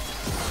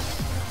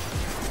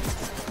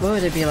 What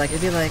would it be like?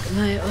 It'd be like,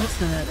 my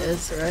ultimate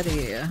is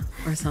ready.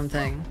 Or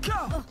something.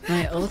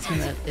 My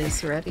ultimate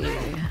is ready.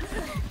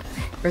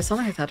 Or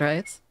something like that,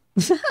 right?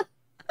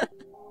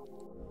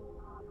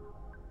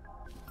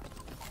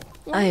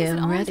 I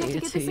am ready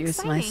to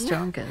use my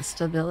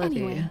strongest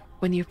ability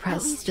when you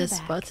press this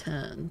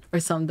button. Or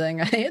something,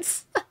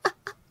 right?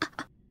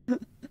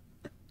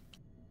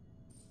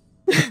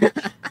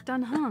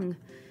 Dunhung,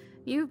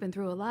 you've been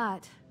through a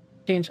lot.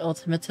 Change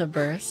ultimate to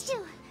burst.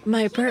 Phew.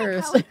 My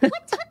burst.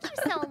 What took you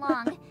so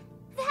long?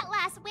 That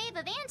last wave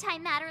of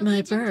antimatter My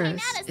legion came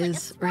burst at us like a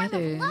is swarm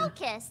ready. of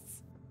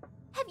locusts.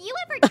 Have you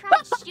ever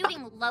tried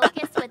shooting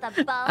locusts with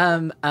a bow?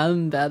 I'm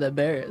about to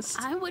burst.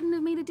 I wouldn't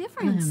have made a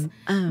difference.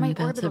 I'm My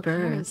about to orbital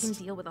cannon burst. can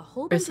deal with a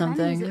whole Or bunch of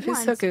something. enemies If at he's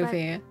once, so but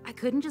goofy. I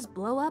couldn't just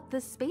blow up the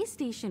space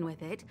station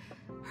with it.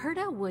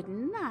 Herta would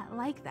not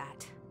like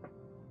that.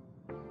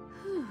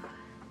 Whew.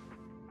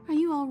 Are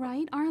you all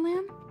right,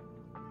 Arlan?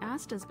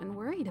 Asta's been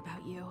worried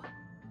about you.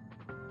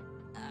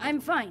 I'm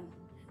fine.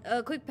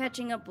 A quick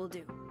patching up will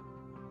do.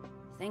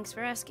 Thanks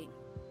for asking.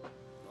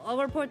 I'll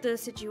report the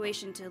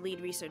situation to lead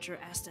researcher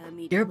Asta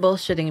immediately. You're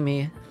bullshitting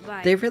me.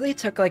 Bye. They really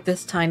took like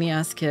this tiny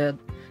ass kid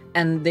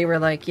and they were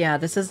like, yeah,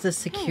 this is the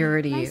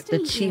security, nice to the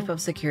meet chief you. of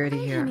security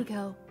I'm here.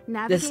 Himiko, This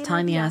navigator of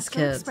tiny the ass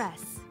Astral kid.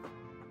 Express.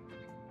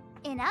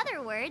 In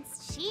other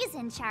words, she's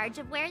in charge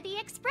of where the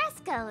express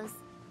goes.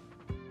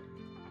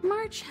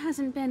 March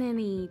hasn't been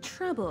any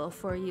trouble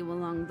for you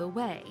along the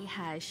way,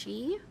 has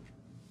she?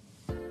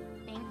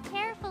 Think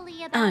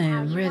carefully about I how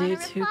am you ready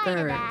want to reply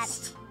to that.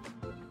 burst.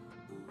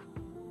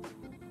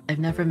 I've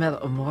never met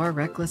a more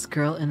reckless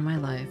girl in my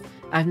life.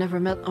 I've never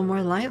met a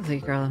more lively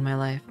girl in my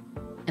life.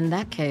 In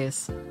that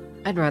case,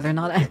 I'd rather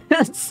not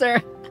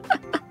answer.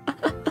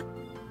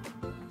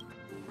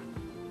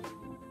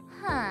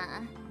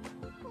 Huh.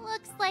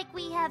 Looks like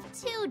we have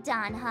 2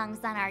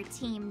 Donhungs on our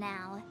team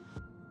now.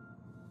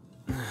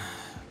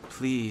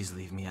 Please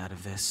leave me out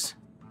of this.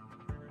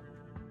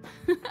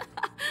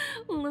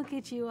 Look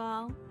at you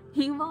all.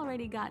 You've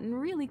already gotten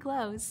really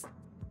close.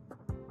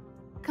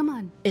 Come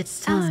on.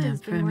 It's time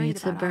Asta's for been me worried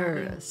to about all of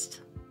you.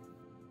 burst.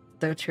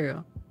 So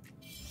true.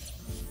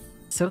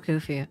 So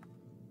goofy.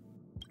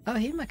 Oh,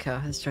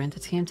 Himiko has joined the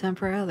team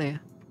temporarily.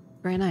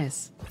 Very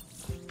nice.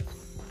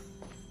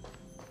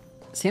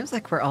 Seems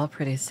like we're all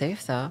pretty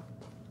safe, though.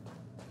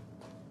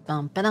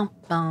 Bum, ba-dum,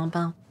 bum,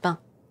 bum, bum.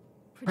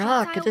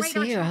 Rock, good to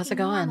see you. How's it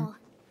going?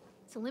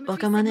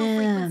 Welcome on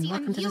in.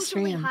 Welcome to the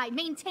stream. High.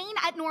 Maintain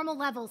at normal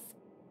levels.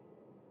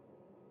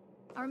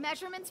 Our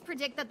measurements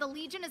predict that the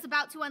Legion is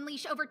about to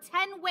unleash over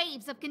 10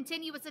 waves of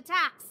continuous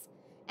attacks.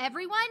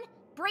 Everyone,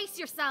 brace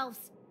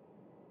yourselves.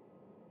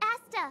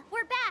 Asta,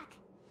 we're back.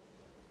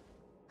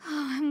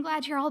 Oh, I'm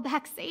glad you're all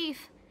back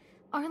safe.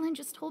 Arlen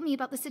just told me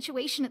about the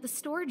situation at the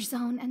storage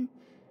zone and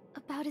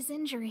about his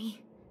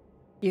injury.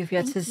 You've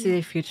yet to see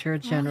the future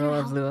general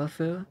of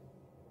Luofu.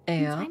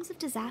 In times of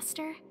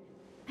disaster,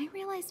 I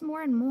realize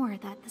more and more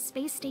that the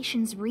space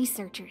station's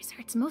researchers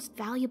are its most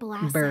valuable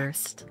asset.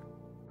 Burst.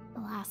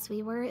 Alas,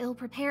 we were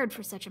ill-prepared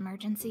for such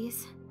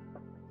emergencies.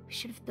 We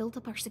should have built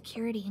up our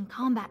security and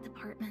combat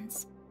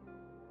departments.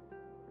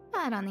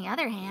 But on the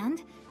other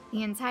hand,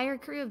 the entire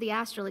crew of the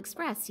Astral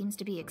Express seems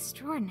to be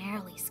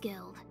extraordinarily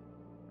skilled.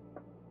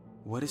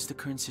 What is the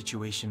current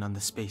situation on the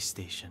space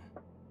station?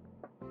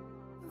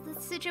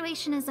 The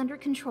situation is under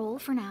control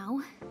for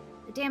now.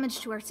 The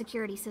damage to our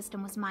security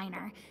system was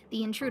minor.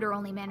 The intruder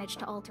only managed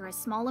to alter a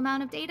small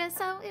amount of data,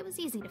 so it was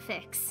easy to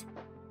fix.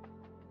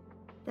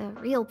 The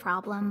real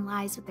problem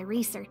lies with the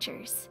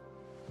researchers.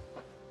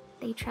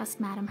 They trust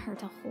Madame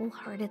Herta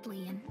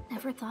wholeheartedly and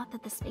never thought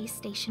that the space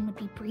station would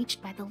be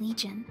breached by the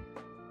Legion.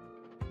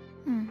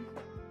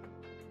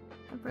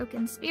 A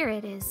broken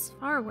spirit is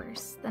far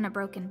worse than a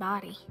broken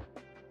body.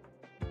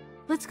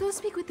 Let's go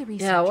speak with the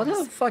researchers. Yeah, what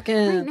a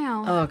fucking... Right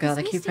now, oh god, I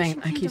the keep space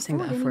saying station that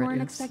can't afford any word. more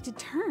unexpected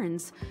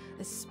turns,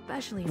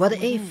 especially What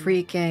from a within.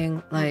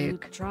 freaking, Have you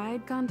like,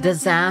 tried contacting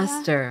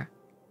disaster.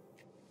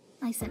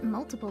 I sent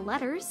multiple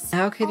letters.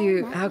 How could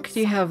you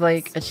have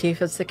like a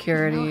chief of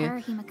security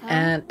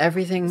and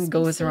everything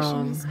goes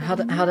wrong? How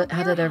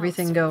did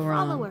everything go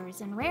wrong?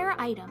 Followers and rare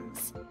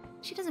items.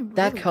 She doesn't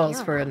That really calls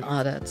care for about an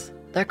audit.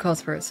 That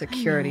calls for a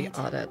security it.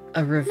 audit,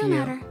 a No review.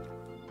 matter.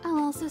 I'll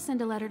also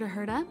send a letter to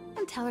Herta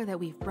and tell her that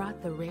we've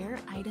brought the rare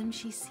item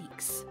she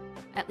seeks.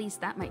 At least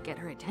that might get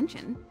her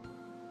attention.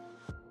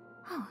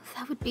 Oh,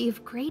 that would be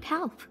of great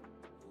help.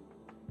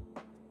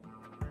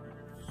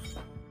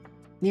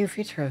 New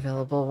feature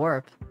available,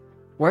 Warp.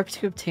 Warp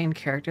to obtain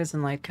characters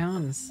and light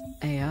cones.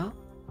 Ayo?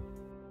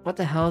 What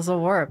the hell is a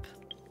warp?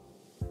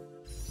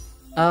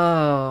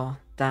 Oh,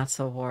 that's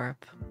a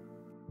warp.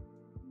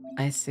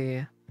 I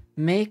see.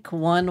 Make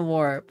one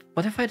warp.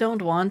 What if I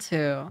don't want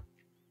to?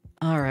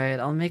 Alright,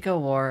 I'll make a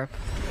warp.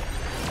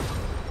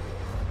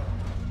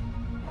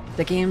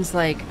 The game's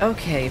like,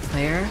 okay,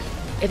 player,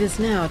 it is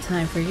now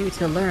time for you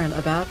to learn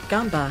about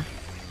Gamba.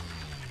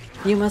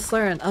 You must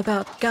learn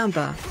about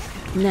Gamba.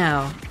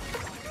 Now.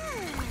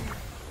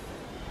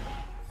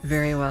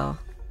 Very well.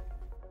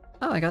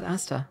 Oh, I got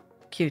Asta.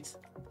 Cute.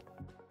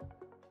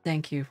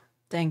 Thank you.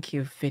 Thank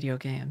you, video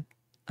game.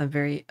 I'm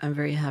very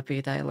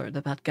happy that I learned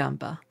about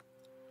Gamba.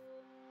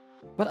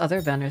 What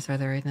other banners are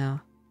there right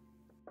now?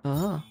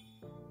 Oh.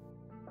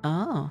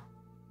 Oh.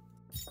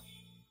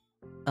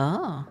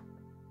 Oh.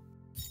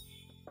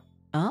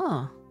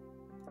 Oh.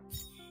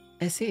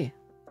 I see.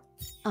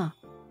 Oh.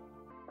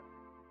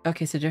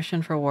 Okay,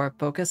 suggestion for warp.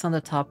 Focus on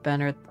the top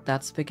banner.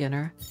 That's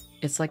beginner.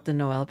 It's like the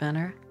Noel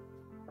banner.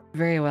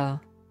 Very well.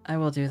 I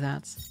will do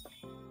that.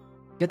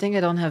 Good thing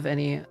I don't have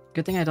any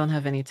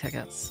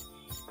tickets.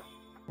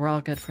 We're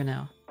all good for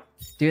now.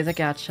 Do the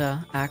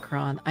gacha,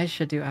 Akron. I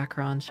should do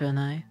Akron, shouldn't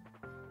I?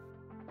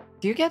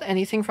 Do you get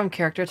anything from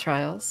character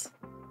trials?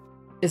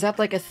 Is that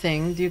like a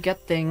thing? Do you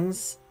get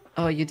things?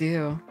 Oh, you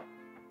do.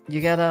 You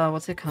get,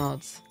 what's it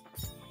called?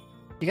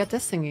 You got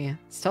this thingy.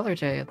 Stellar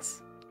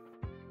Jades.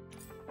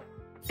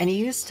 And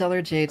you use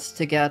Stellar Jades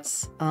to get,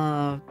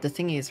 the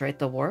thingies, right?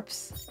 The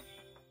warps?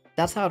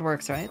 That's how it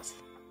works, right?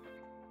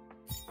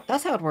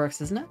 That's how it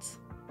works, isn't it?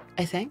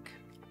 I think.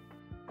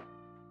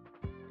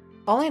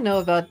 All I know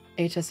about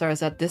HSR is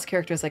that this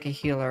character is like a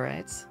healer,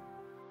 right?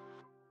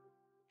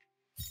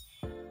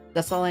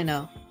 That's all I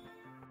know.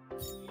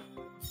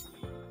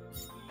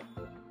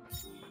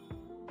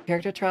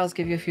 Character trials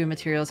give you a few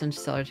materials in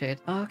Stellar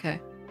Jade. Oh,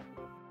 okay.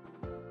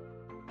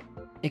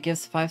 It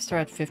gives 5-star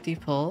at 50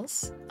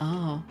 pulls?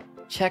 Oh.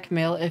 Check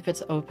mail if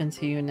it's open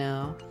to you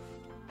now.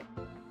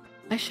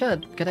 I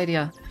should. Good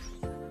idea.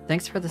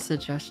 Thanks for the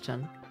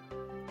suggestion.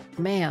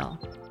 Mail.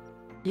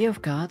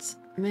 You've got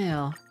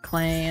mail.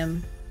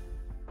 Claim.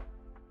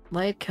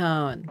 Light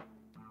cone.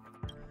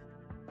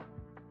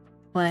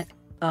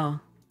 Oh.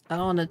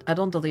 I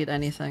don't delete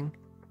anything.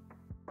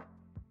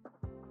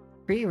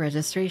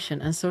 Pre-registration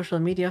and social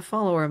media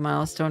follower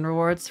milestone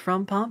rewards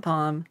from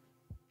Pom-Pom.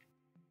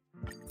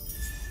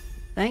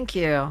 Thank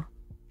you.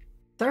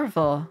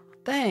 Serval.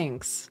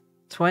 Thanks.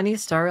 20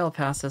 star rail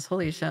passes.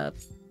 Holy shit.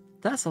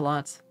 That's a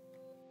lot.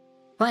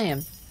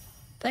 Claim.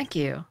 Thank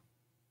you.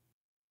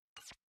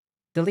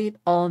 Delete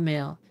all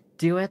mail.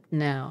 Do it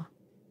now.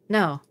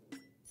 No.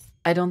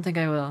 I don't think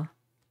I will.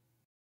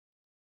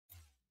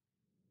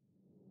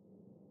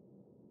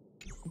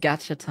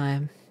 Gacha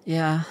time.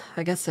 Yeah,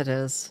 I guess it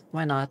is.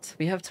 Why not?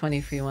 We have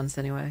 20 free ones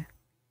anyway.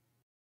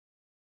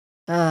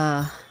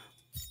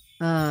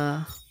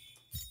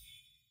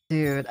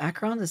 Dude,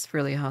 Akron is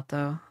really hot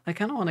though. I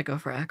kind of want to go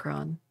for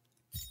Akron.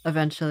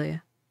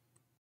 Eventually.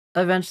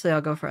 Eventually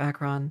I'll go for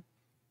Akron.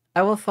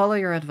 I will follow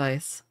your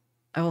advice.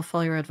 I will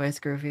follow your advice,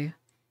 Groovy.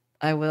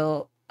 I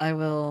will,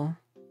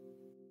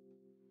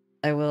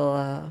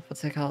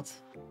 what's it called?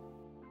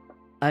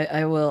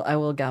 I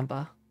will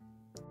Gamba.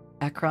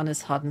 Akron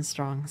is hot and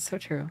strong. So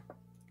true.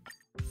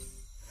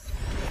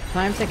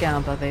 Time to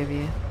Gamba,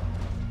 baby.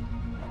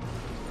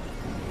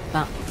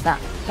 Bam, bam,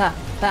 bam,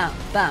 bam,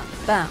 bam,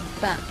 bam,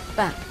 bam,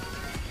 bam.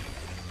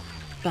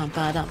 Bam,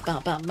 ba, dum,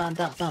 bam, bam, bam,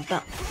 bam, bam,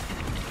 bam.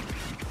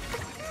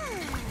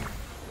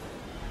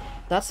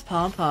 That's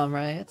Pom Pom,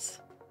 right?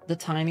 The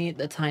tiny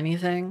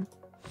thing.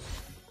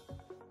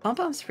 Pom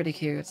Pom's pretty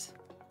cute.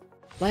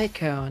 Light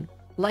cone,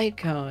 light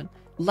cone,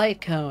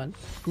 light cone,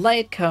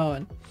 light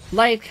cone,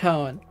 light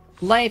cone,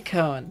 light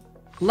cone,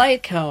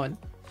 light cone,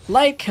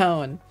 light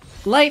cone,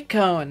 light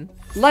cone,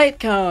 light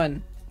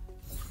cone.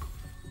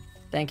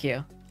 Thank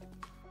you.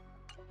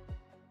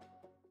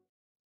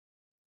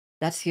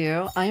 That's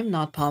you. I am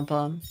not Pom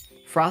Pom.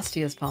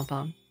 Frosty is Pom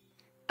Pom.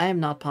 I am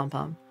not Pom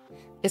Pom.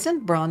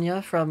 Isn't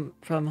Bronya from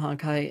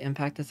Honkai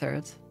Impact the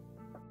Third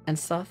and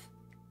stuff?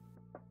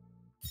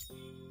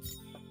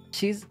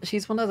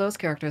 She's one of those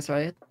characters,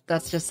 right?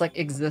 That's just like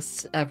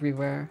exists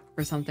everywhere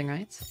or something,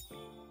 right?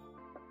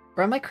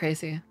 Or am I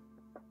crazy?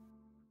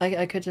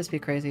 I could just be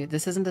crazy.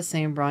 This isn't the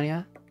same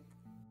Bronya.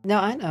 No,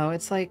 I know.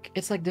 It's like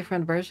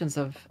different versions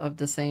of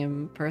the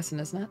same person,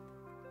 isn't it?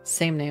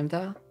 Same name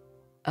though.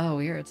 Oh,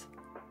 weird.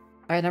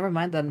 Alright, never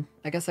mind then.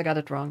 I guess I got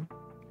it wrong.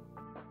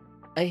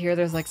 I hear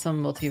there's like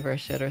some multiverse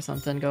shit or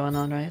something going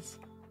on, right?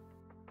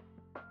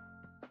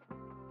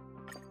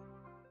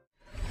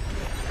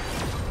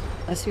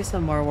 Let's do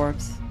some more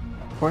warps.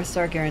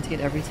 4-star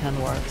guaranteed every 10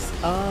 warps.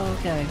 Oh,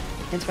 okay.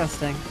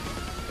 Interesting.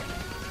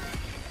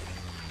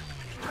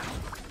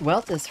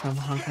 Welt is from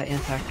Honkai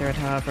Impact Third,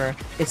 however.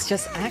 It's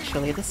just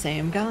actually the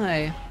same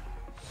guy.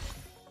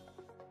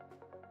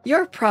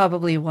 You're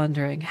probably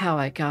wondering how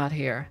I got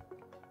here.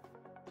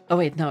 Oh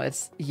wait, no,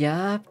 it's...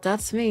 Yep,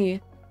 that's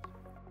me.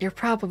 You're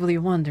probably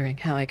wondering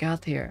how I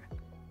got here.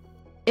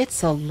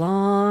 It's a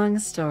long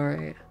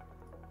story.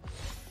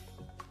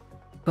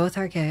 Both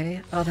are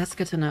gay? Oh, that's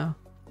good to know.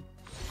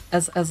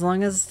 As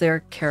long as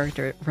their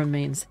character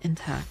remains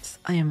intact,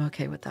 I am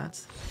okay with that.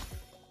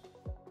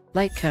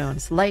 Light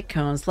cones, light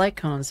cones, light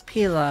cones,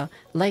 Pila,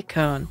 light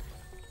cone.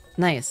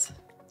 Nice.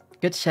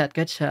 Good shit,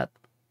 good shit.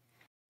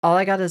 All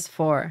I got is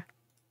 4.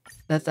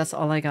 That's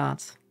all I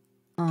got.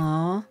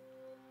 Aww.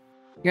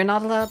 You're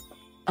not allowed...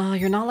 Oh,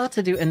 you're not allowed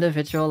to do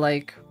individual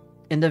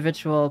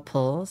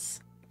pulls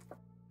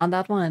on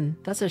that one.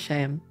 That's a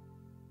shame.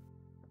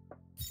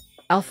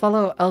 I'll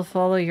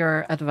follow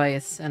your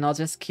advice and I'll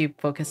just keep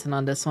focusing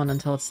on this one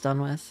until it's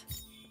done with.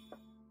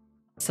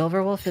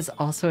 Silverwolf is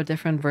also a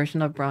different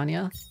version of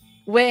Bronya.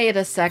 Wait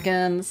a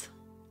second.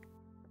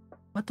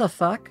 What the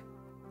fuck?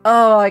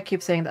 Oh, I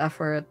keep saying the F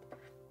word.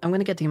 I'm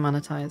gonna get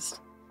demonetized.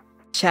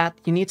 Chat,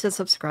 you need to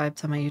subscribe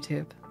to my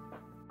YouTube.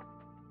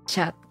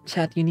 Chat,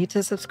 you need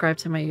to subscribe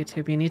to my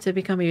YouTube. You need to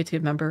become a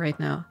YouTube member right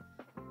now.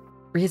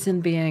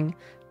 Reason being,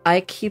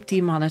 I keep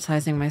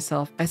demonetizing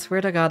myself. I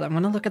swear to God, I'm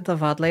gonna look at the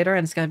VOD later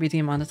and it's gonna be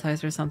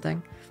demonetized or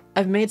something.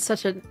 I've made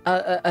such an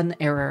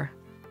error.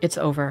 It's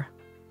over.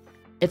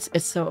 It's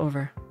so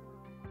over.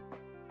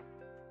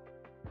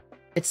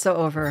 It's so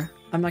over.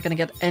 I'm not gonna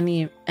get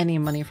any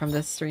money from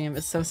this stream.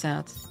 It's so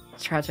sad.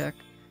 It's tragic.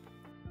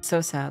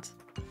 So sad.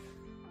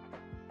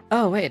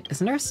 Oh wait,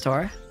 isn't there a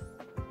store?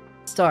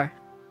 Store.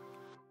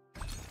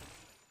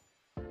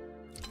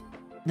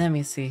 Let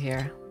me see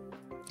here.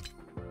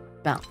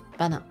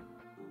 Bana.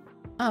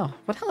 Oh,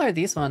 what the hell are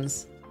these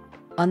ones?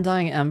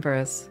 Undying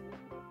Embers.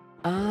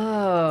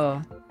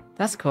 Oh,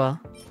 that's cool.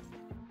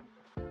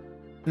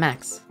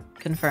 Max.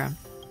 Confirm.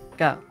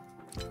 Go.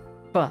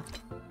 Cool.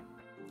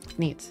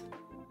 Neat.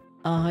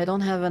 Oh, I don't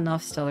have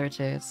enough Stellar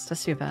Jades.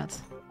 That's too bad.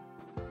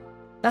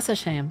 That's a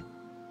shame.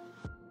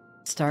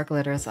 Star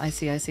Glitters. I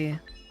see.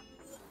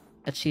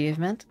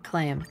 Achievement.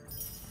 Claim.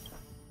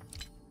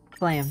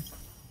 Claim.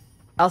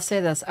 I'll say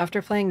this,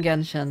 after playing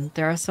Genshin,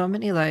 there are so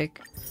many,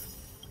 like,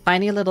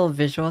 tiny little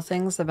visual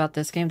things about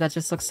this game that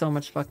just look so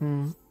much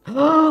fucking...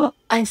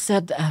 I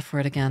said the F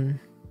word again.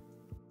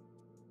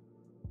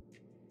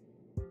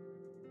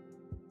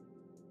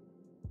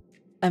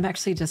 I'm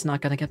actually just not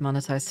gonna get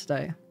monetized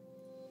today.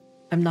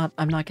 I'm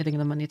not getting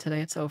the money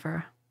today, it's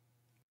over.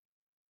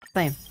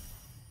 Claim.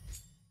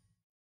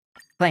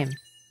 Claim.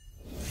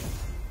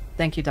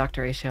 Thank you,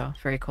 Dr. Ratio.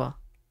 Very cool.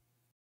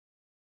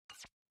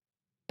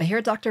 I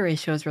hear Dr.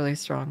 Ratio is really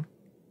strong.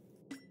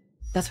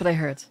 That's what I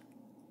heard.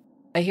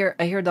 I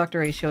hear Dr.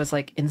 Ratio is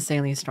like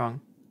insanely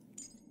strong.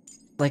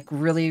 Like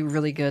really,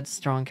 really good,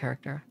 strong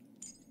character.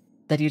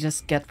 That you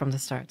just get from the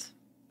start.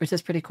 Which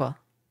is pretty cool.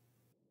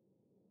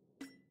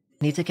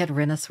 Need to get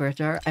Rin a swear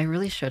jar? I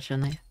really should,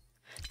 shouldn't I?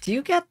 Do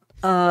you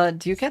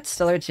get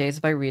Stellar Jades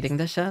by reading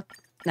this shit?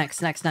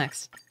 Next.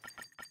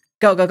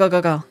 Go, go, go,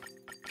 go, go.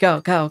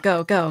 Go, go,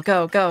 go, go,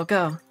 go, go,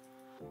 go.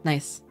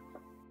 Nice.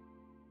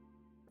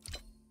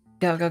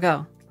 Go, go,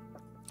 go.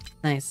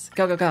 Nice.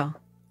 Go, go, go.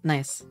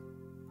 Nice.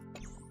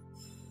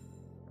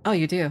 Oh,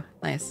 you do.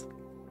 Nice.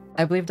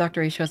 I believe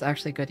Dr. Ratio is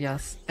actually good,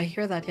 yes. I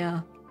hear that,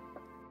 yeah.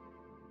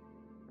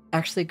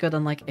 Actually good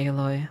unlike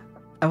Aloy.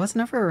 I was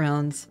never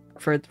around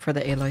for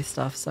the Aloy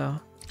stuff, so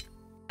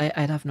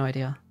I'd have no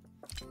idea.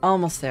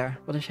 Almost there.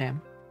 What a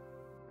shame.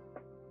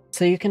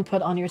 So you can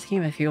put on your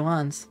team if you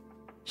want.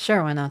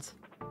 Sure, why not?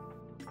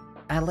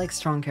 I like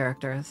strong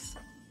characters.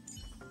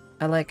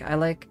 I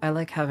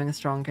like having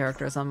strong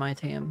characters on my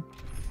team.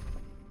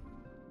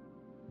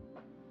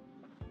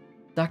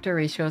 Dr.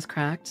 Ratio is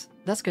cracked.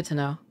 That's good to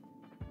know.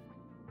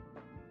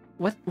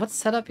 What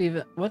setup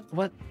even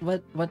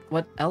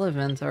what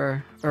element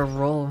or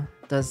role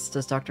does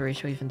Dr.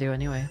 Ratio even do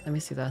anyway? Let me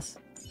see this.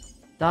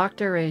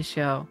 Dr.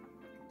 Ratio.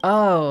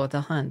 Oh,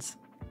 the hunt.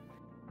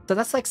 So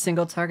that's like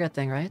single target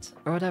thing, right?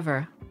 Or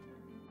whatever.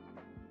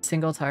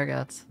 Single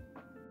target.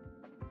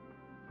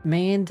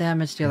 Main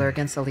damage dealer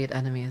against elite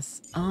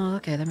enemies. Oh,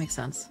 okay, that makes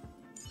sense.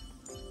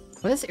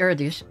 What is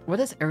erudition? What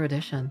is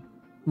erudition?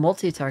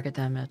 Multi-target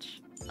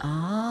damage.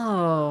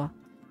 Oh.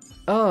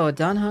 Oh,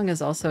 Danhung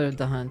is also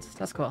the hunt.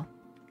 That's cool.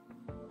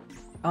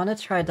 I want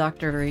to try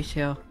Dr.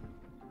 Ratio.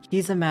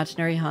 He's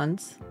imaginary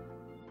hunt.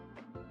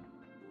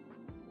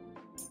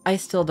 I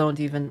still don't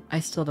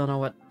know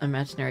what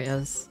imaginary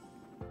is.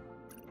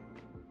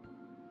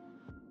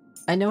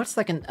 I know it's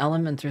like an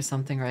element or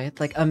something, right?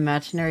 Like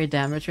imaginary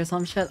damage or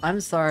some shit.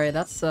 I'm sorry,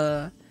 that's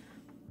I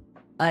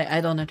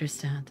don't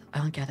understand. I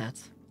don't get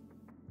it.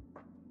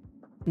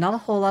 Not a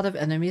whole lot of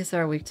enemies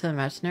are weak to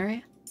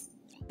imaginary?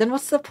 Then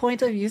what's the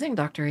point of using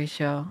Dr.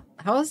 Ratio?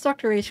 How is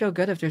Dr. Ratio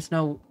good if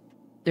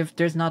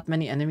there's not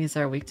many enemies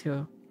that are weak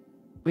to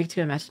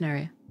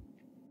imaginary?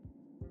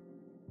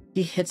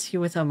 He hits you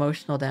with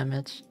emotional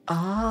damage.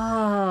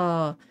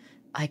 Oh,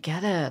 I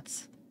get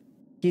it.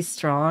 He's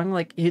strong,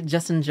 like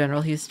just in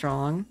general he's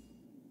strong.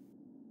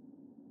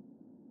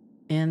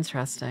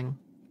 Interesting.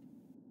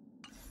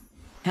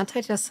 Can't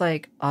I just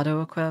like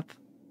auto-equip?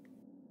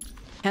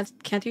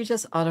 Can't you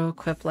just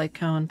auto-equip Light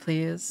Cone,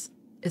 please?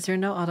 Is there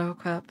no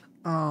auto-equip?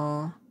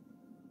 Oh.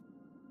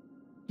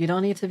 You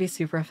don't need to be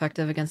super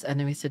effective against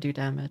enemies to do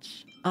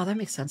damage. Oh, that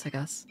makes sense, I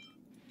guess.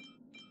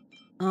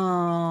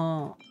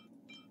 Oh.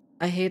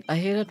 I hate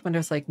it when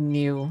there's like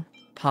new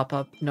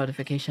pop-up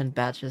notification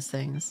badges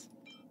things.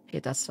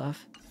 Hate that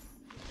stuff.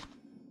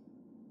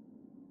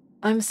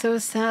 I'm so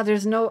sad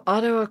there's no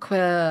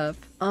auto-equip.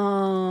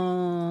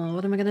 Oh,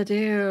 what am I gonna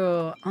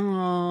do?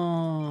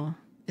 Oh,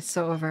 it's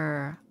so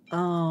over.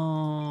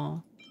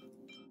 Oh.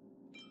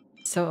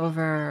 So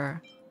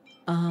over.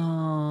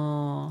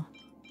 Oh.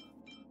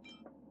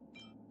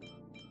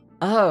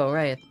 Oh,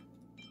 right.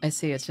 I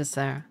see, it's just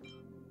there.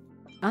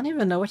 I don't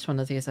even know which one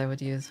of these I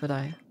would use, would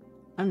I?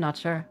 I'm not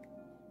sure.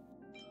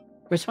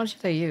 Which one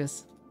should I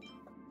use?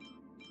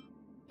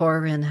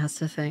 Horin has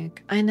to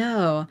think. I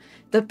know.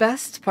 The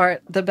best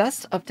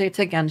update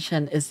to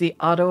Genshin is the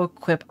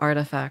auto-equip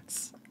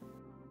artifacts.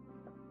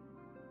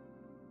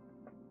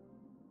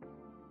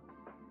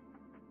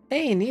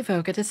 Hey,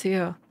 Nevo, good to see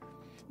you.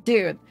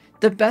 Dude,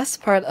 the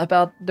best part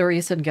about the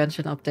recent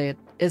Genshin update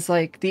is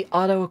like the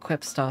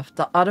auto-equip stuff.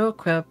 The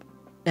auto-equip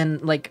and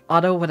like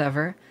auto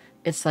whatever.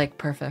 It's like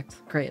perfect.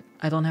 Great.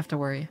 I don't have to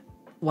worry.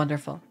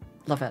 Wonderful.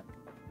 Love it.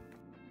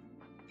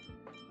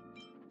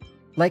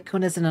 Light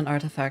Cone isn't an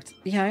artifact.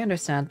 Yeah, I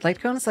understand. Light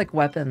Cone is like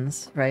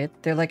weapons, right?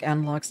 They're like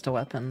analogs to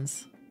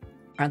weapons.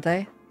 Aren't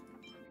they?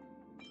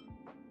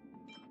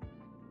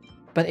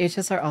 But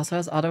HSR also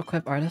has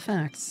auto-equip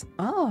artifacts.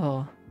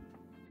 Oh.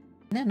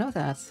 I didn't know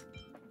that.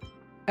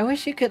 I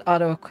wish you could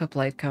auto-equip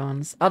light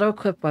cones.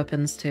 Auto-equip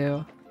weapons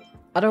too.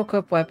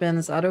 Auto-equip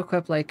weapons,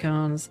 auto-equip light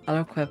cones,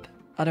 auto-equip,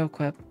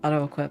 auto-equip,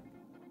 auto-equip.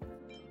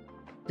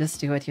 Just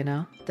do it, you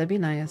know? That'd be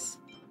nice.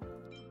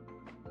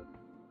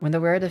 When the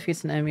wearer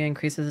defeats an enemy,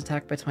 increases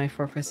attack by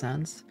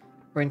 24%,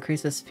 or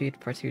increases speed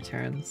per 2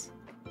 turns.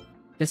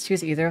 Just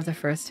choose either of the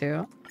first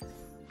two.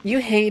 You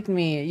hate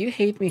me. You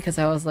hate me because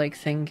I was like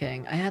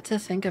thinking. I had to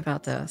think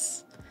about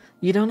this.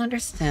 You don't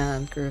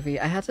understand, Groovy.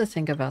 I had to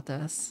think about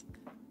this.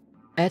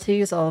 I had to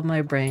use all of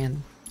my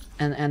brain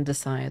and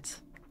decide.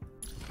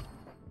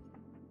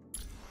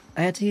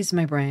 I had to use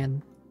my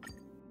brain.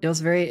 It was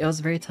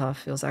very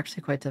tough. It was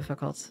actually quite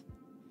difficult.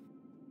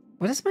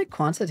 What is my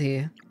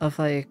quantity of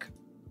like...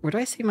 Where do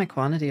I see my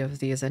quantity of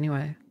these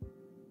anyway?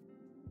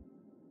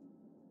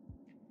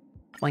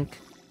 Blink.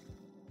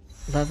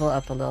 Level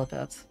up a little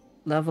bit.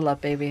 Level up,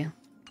 baby.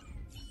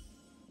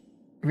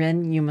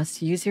 Rin, you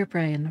must use your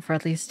brain for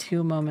at least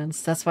 2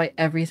 moments. That's why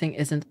everything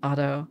isn't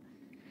auto.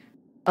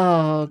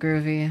 Oh,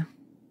 Groovy.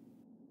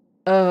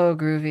 Oh,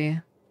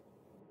 Groovy.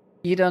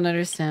 You don't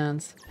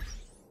understand.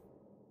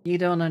 You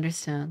don't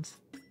understand.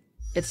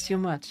 It's too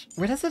much.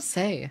 Where does it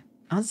say?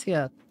 I don't see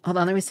it. Hold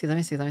on, let me see. Where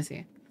does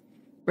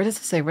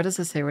it say? Where does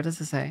it say? Where does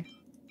it say?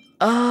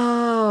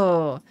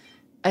 Oh!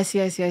 I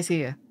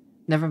see.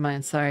 Never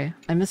mind, sorry.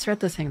 I misread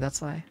the thing,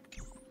 that's why.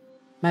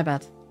 My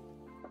bad.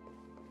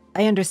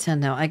 I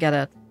understand now, I get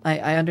it.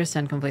 I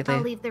understand completely.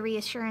 I'll leave the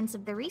reassurance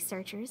of the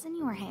researchers in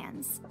your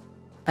hands.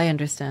 I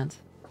understand.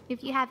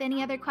 If you have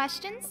any other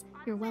questions,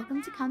 you're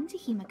welcome to come to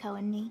Himiko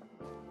and me.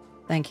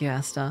 Thank you,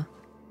 Asta.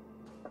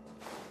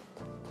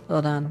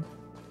 Hold on.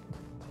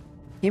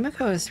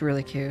 Himiko is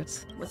really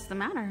cute. What's the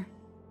matter?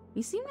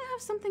 You seem to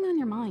have something on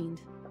your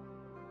mind.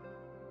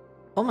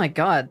 Oh my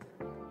god.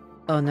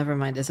 Oh, never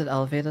mind. Is it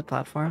elevated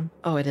platform?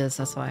 Oh, it is.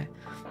 That's why.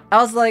 I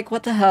was like,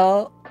 what the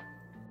hell?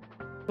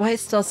 Why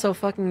is it still so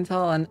fucking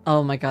tall? And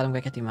oh my god, I'm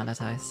gonna get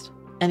demonetized.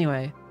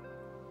 Anyway.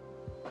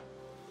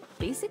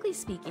 Basically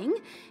speaking,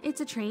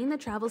 it's a train that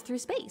travels through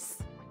space.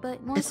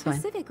 But more It's fine.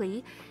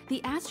 specifically,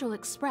 the Astral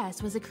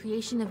Express was a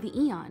creation of the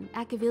Eon,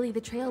 Akavili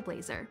the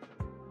Trailblazer.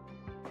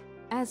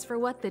 As for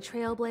what the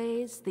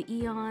Trailblaze, the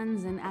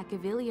Eons, and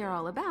Akavili are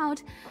all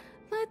about,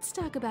 let's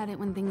talk about it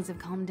when things have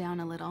calmed down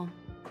a little.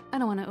 I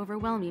don't want to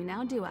overwhelm you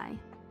now, do I?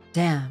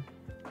 Damn.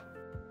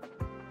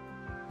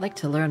 I'd like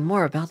to learn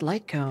more about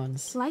light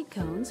cones. Light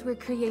cones were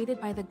created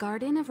by the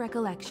Garden of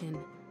Recollection.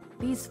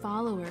 These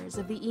followers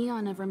of the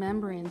Eon of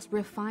Remembrance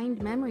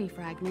refined memory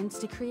fragments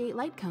to create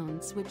light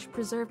cones, which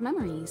preserve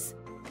memories.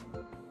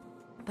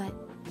 But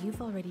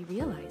you've already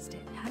realized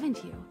it,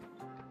 haven't you?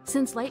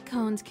 Since light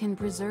cones can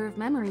preserve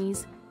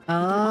memories, they can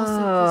also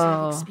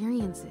preserve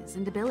experiences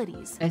and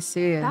abilities. I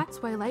see.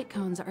 That's why light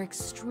cones are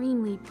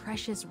extremely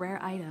precious rare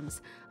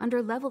items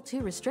under Level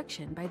 2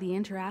 restriction by the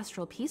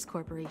Interastral Peace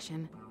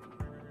Corporation.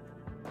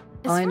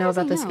 All I know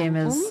about this game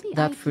is only the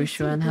that IPC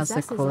Fushuan has the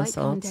possesses coolest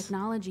light cone ults.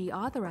 technology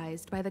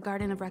authorized by the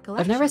Garden of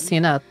Recollection. I've never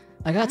seen it.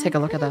 I gotta take a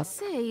look at couldn't that.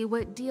 say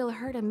what deal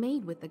Herta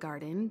made with the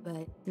garden,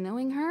 but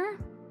knowing her,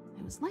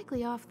 it was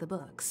likely off the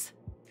books.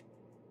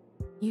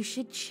 You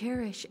should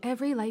cherish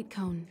every light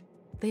cone.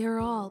 They are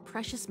all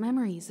precious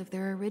memories of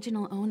their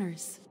original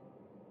owners.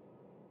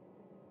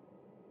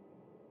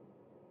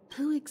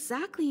 Who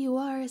exactly you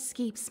are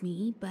escapes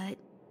me, but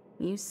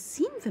you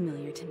seem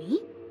familiar to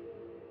me.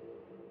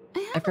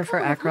 I prefer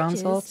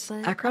Akron's ult.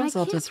 Akron's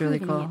ult is really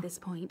At cool. this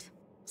point,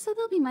 so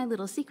they'll be my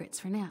little secrets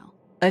for now.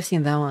 I've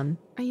seen that one.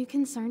 Are you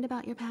concerned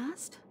about your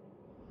past?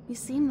 You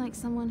seem like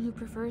someone who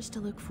prefers to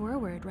look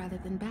forward rather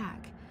than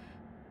back.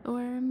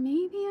 Or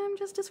maybe I'm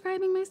just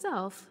describing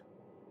myself.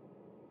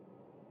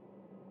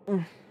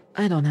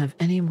 I don't have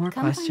any more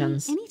Come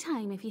questions. find me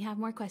anytime if you have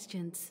more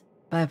questions.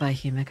 Bye bye,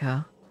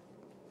 Himiko.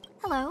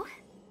 Hello,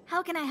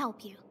 how can I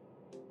help you?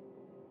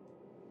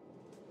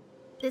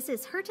 This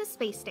is Herta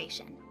Space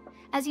Station.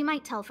 As you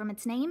might tell from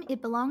its name,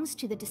 it belongs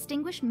to the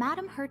distinguished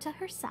Madame Herta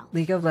herself.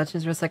 League of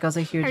Legends recycles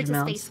a huge Herta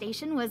amount Space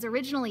Station was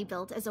originally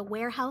built as a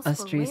warehouse of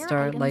for 3-star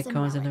rare light items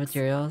cones and and relics.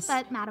 materials.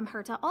 But Madame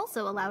Herta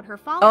also allowed her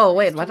followers Oh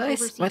wait, why to did I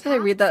oversee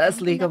read that tasks as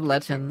and League of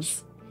conduct Legends?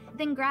 research.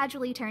 Then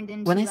gradually turned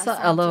into When I a saw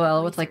scientific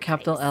LOL with like research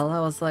capital base. L, I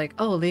was like,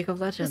 oh, League of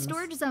The Legends.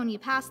 storage zone you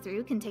pass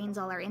through contains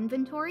all our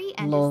inventory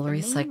and LOL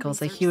is the main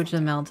recycles a research huge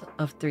center. amount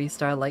of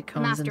 3-star light The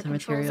cones master into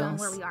control zone materials.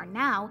 where we are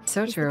now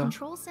So is true. the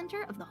control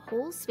center of the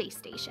whole space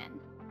station.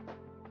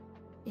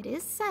 It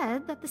is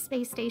said that the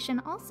space station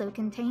also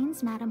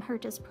contains Madame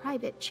Herta's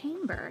private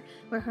chamber,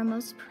 where her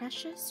most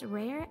precious,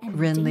 rare, and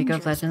Rin League of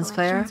dangerous Legends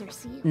player? collections are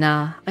sealed.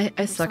 Nah, I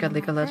For suck at someone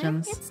League of like her,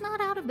 Legends. It's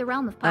not out of the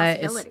realm of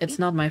possibility. It's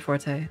not my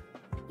forte.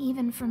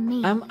 Even for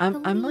me, I'm the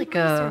lead like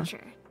a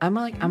researcher. I'm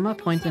a Many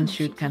point and things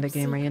shoot she kind of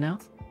keeps gamer, you know?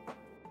 secret.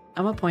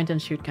 I'm a point and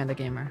shoot kind of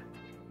gamer.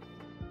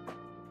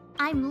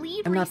 I'm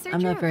lead I'm not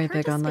researcher very of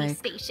big Herta on, Space like,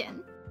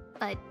 Station,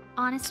 but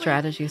honestly,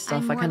 strategy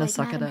stuff. I'm I more kind of like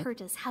suck Madame at it.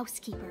 Herta's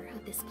housekeeper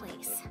of this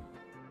place.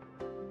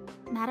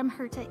 Madame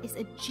Herta is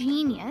a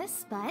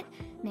genius, but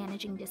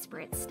managing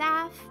disparate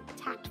staff,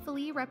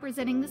 tactfully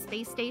representing the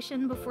space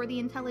station before the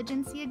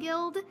Intelligentsia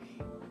Guild,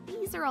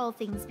 these are all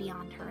things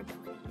beyond her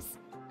abilities.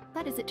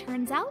 But as it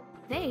turns out,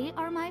 they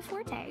are my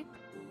forte.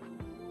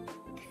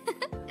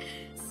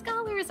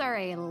 Scholars are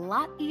a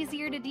lot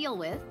easier to deal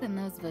with than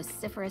those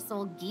vociferous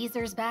old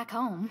geezers back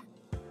home.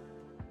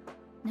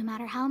 No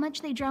matter how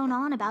much they drone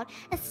on about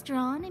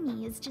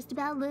astronomy is just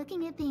about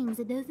looking at things,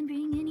 it doesn't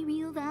bring any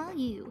real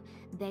value,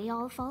 they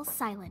all fall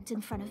silent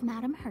in front of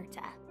Madame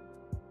Herta.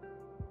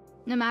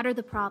 No matter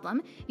the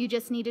problem, you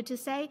just needed to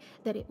say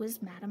that it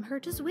was Madame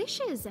Herta's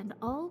wishes and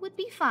all would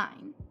be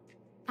fine.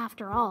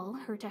 After all,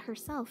 Herta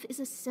herself is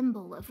a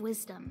symbol of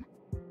wisdom.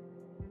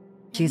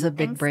 She's a And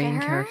big thanks to brain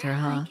her, character,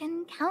 huh? I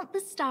can count the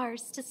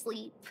stars to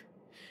sleep.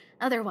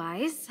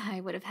 Otherwise,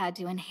 I would have had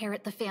to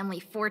inherit the family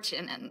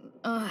fortune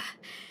and,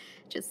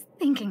 just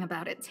thinking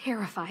about it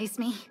terrifies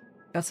me.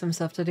 Got some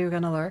stuff to do,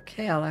 gonna lurk.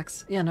 Hey,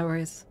 Alex. Yeah, no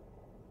worries.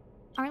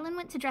 Arlen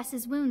went to dress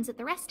his wounds at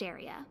the rest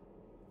area.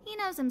 He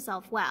knows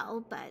himself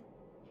well, but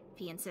if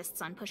he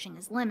insists on pushing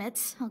his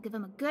limits, I'll give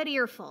him a good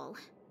earful.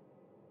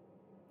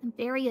 I'm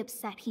very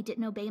upset he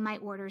didn't obey my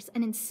orders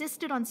and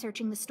insisted on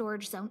searching the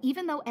storage zone,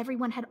 even though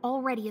everyone had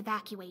already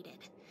evacuated.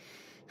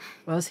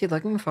 What was he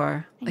looking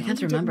for? I know can't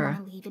he remember. didn't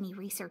want to leave any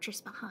researchers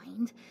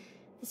behind.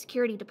 The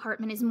security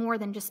department is more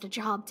than just a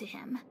job to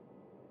him.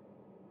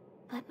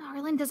 But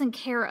Arlen doesn't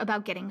care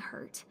about getting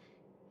hurt.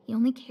 He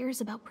only cares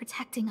about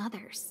protecting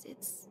others.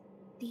 It's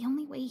the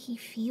only way he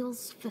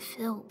feels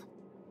fulfilled.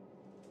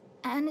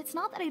 And it's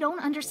not that I don't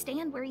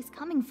understand where he's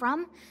coming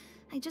from.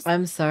 I just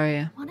I'm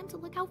sorry. want him to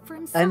look out for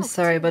himself. I'm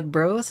sorry, but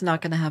bro is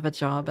not gonna have a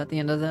job at the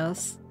end of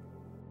this.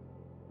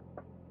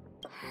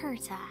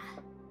 Herta.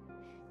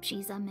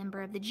 She's a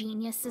member of the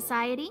Genius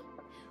Society,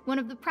 one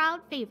of the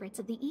proud favorites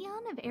of the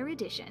Eon of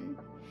Erudition.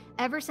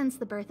 Ever since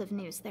the birth of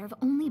Noose, there have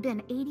only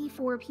been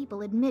 84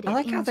 people admitted. I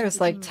like how into there's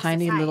the like Genius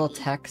tiny Society. little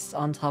text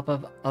on top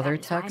of other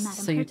That is why texts,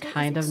 Madame so you Herta is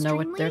kind of know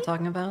what they're extremely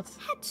talking about.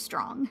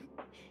 Headstrong.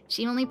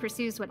 She only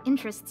pursues what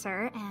interests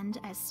her, and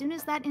as soon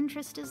as that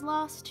interest is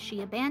lost,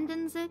 she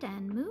abandons it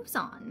and moves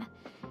on.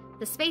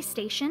 The space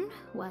station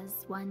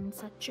was one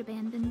such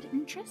abandoned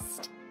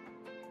interest.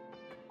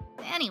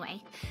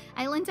 Anyway,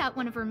 I lent out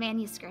one of her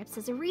manuscripts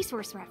as a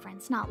resource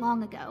reference not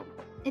long ago.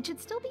 It should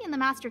still be in the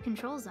master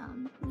control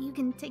zone. You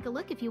can take a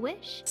look if you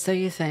wish. So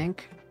you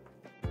think?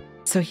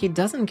 So he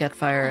doesn't get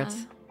fired.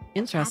 Adding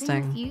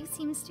Interesting. a few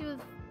seems to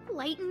have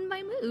lightened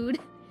my mood.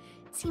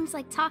 Seems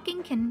like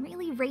talking can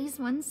really raise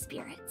one's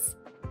spirits.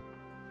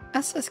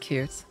 That's just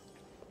cute.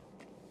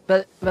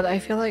 But I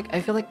feel like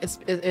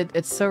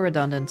it's so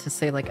redundant to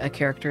say like a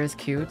character is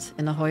cute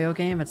in a Hoyo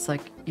game. It's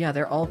like, yeah,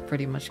 they're all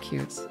pretty much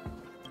cute.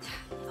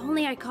 If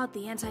only I caught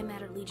the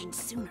Antimatter Legion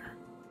sooner.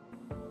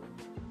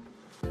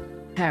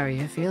 How are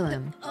you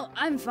feeling? Oh,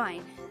 I'm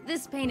fine.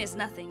 This pain is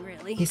nothing,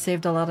 really. He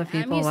saved a lot of I'm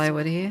people, used why to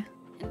would he?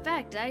 In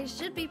fact, I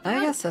should be proud. I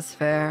guess that's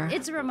fair.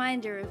 It's a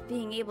reminder of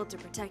being able to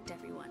protect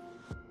everyone.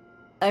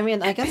 I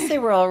mean, I guess they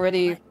were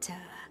already... But,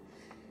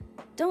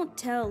 don't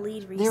tell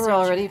lead researcher They were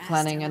already Asta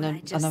planning what I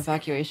an just said.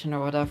 evacuation or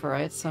whatever,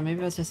 right? So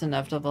maybe it was just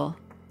inevitable.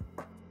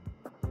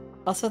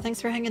 Also, thanks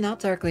for hanging out,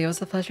 Darkly. It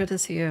was a pleasure to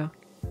see you.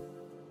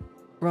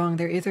 Wrong,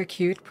 they're either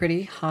cute,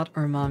 pretty, hot,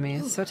 or mommy.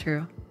 Ooh. So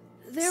true.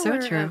 There So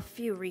were true. a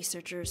few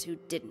researchers who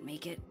didn't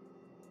make it.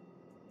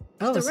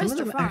 Oh, The some rest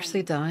of them are fine.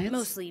 actually died?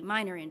 Mostly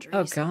minor injuries.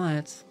 Oh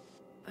god.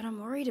 But I'm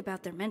worried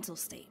about their mental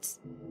states.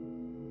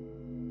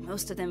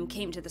 Most of them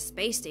came to the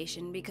space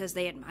station because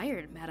they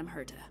admired Madame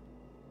Herta.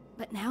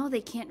 But now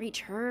they can't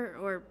reach her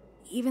or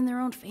even their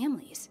own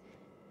families.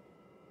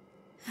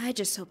 I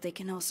just hope they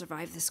can all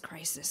survive this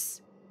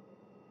crisis.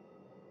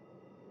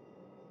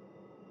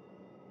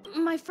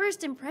 My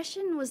first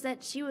impression was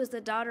that she was the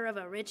daughter of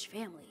a rich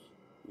family,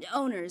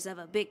 owners of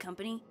a big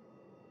company.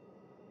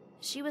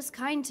 She was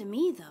kind to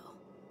me,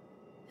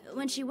 though.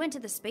 When she went to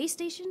the space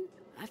station,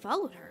 I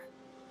followed her.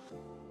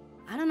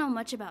 I don't know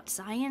much about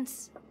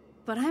science,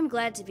 but I'm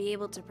glad to be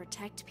able to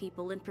protect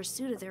people in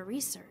pursuit of their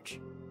research.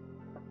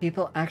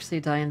 People actually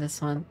die in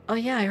this one. Oh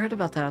yeah, I heard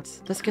about that.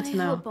 That's good to I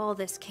know. hope all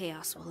this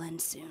chaos will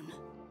end soon.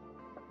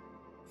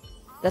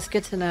 That's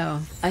good to know.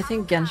 I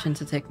think Genshin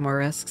to take more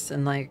risks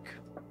and like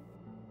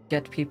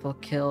get people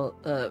killed,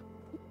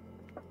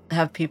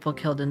 have people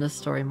killed in this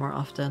story more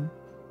often.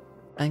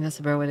 I think that's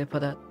a better way to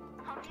put it.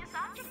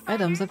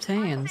 Items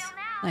obtained.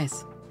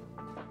 Nice.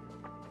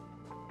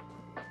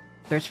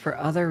 Search for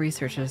other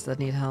researchers that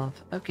need help.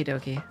 Okie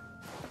dokie.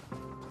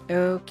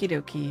 Okie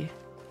dokie.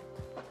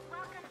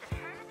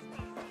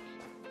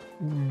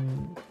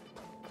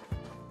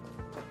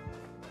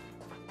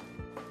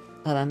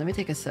 Hold on, let me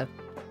take a sip.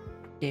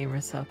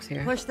 Gamer sucks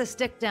here. Push the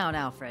stick down,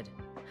 Alfred.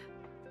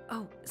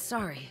 Oh,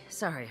 sorry,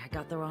 I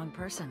got the wrong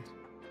person.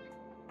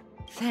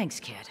 Thanks,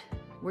 kid.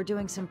 We're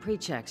doing some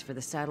pre-checks for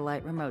the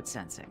satellite remote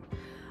sensing.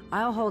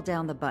 I'll hold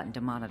down the button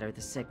to monitor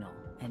the signal,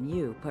 and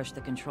you push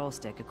the control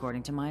stick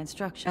according to my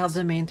instructions. Of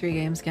the main 3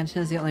 games, Genshin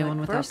is the only one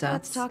without first, that.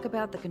 let's talk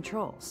about the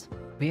controls.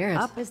 Weird.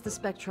 Up is the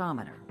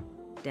spectrometer.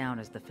 Down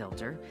is the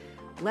filter.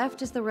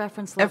 Left is the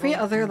reference level. Every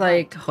other, and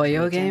like, right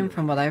Hoyo is the game, attenuator.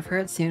 from what I've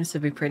heard, seems to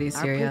be pretty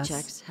Our serious.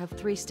 pre-checks have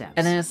 3 steps.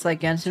 And then it's like,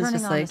 Genshin's Turning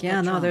just on like, the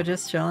yeah, no, they're spectrometer,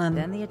 just chilling.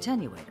 Then the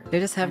attenuator. They're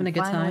just having and a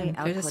good finally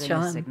time. They're just outputting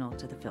chilling. the signal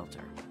to the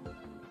filter.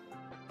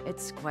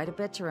 It's quite a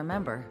bit to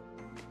remember.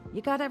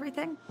 You got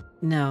everything?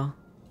 No.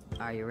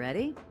 Are you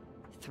ready?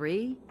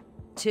 3,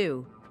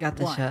 2, Got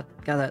the 1. shit.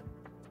 Got it.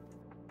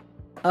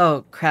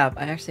 Oh, crap.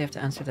 I actually have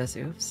to answer this.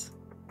 Oops.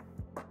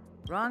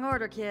 Wrong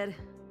order, kid.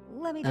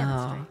 Let me Oh,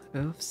 demonstrate.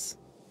 oops.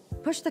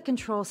 Push the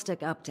control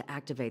stick up to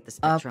activate the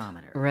Up,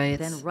 spectrometer. right,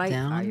 Then right.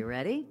 down. Are you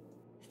ready?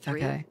 3.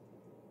 Okay.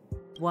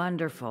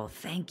 Wonderful.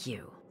 Thank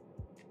you.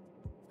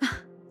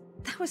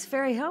 That was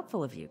very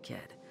helpful of you,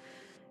 kid.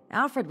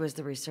 Alfred was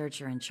the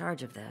researcher in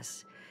charge of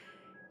this.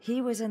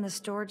 He was in the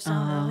storage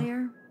zone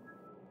earlier.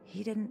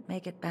 He didn't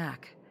make it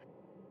back.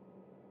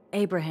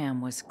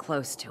 Abraham was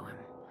close to him.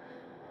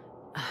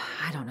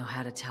 I don't know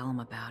how to tell him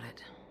about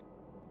it.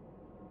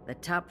 The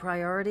top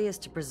priority is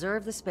to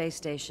preserve the space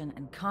station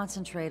and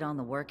concentrate on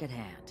the work at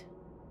hand.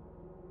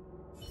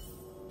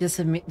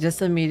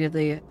 Just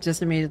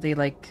immediately,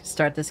 like,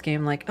 start this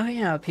game like, oh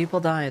yeah, people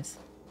died.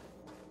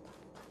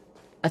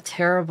 A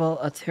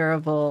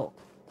terrible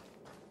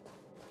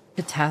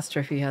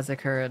catastrophe has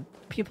occurred.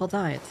 People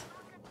died.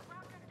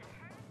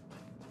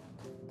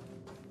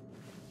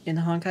 In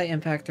Honkai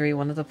Impact 3,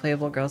 one of the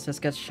playable girls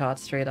just gets shot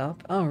straight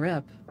up. Oh,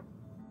 rip.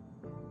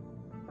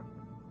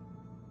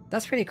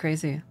 That's pretty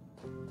crazy.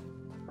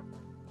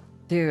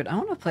 Dude, I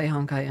want to play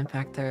Honkai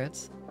Impact 3.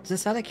 It's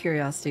just out of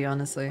curiosity,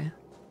 honestly.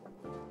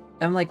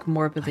 I'm like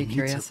morbidly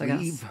curious, I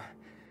guess.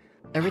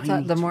 Every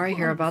time, the more I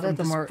hear about it,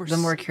 the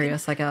more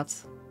curious I get.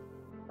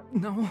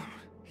 No,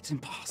 it's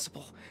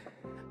impossible.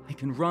 I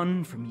can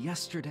run from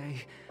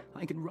yesterday,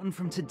 I can run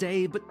from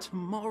today, but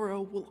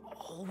tomorrow will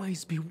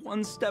always be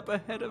one step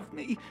ahead of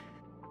me.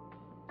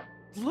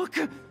 Look!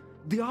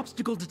 The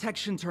obstacle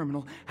detection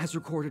terminal has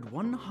recorded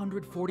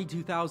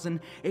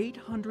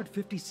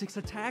 142,856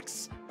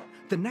 attacks.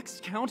 The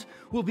next count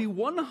will be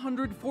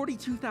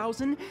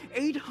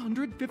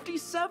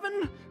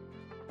 142,857.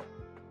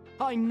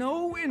 I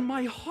know in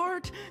my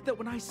heart that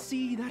when I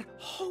see that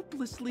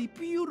hopelessly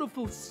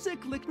beautiful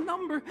cyclic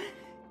number,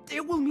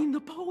 it will mean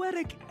the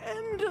poetic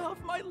end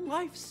of my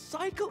life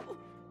cycle.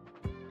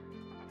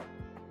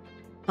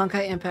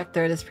 Honkai Impact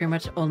 3rd is pretty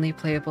much only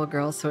playable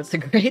girls, so it's a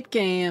great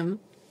game.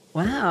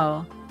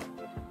 Wow.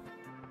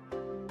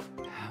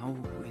 How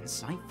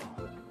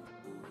insightful.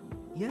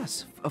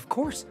 Yes, of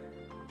course.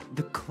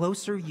 The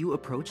closer you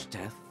approach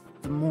death,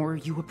 the more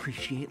you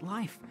appreciate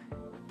life.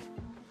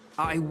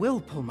 I will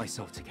pull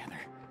myself together.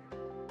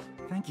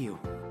 Thank you.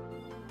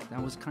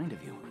 That was kind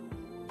of you.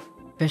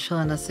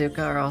 Vishal and Asuka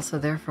are also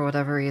there for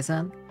whatever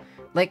reason.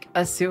 Like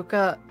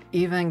Asuka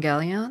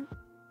Evangelion?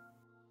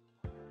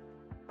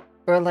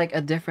 Or like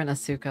a different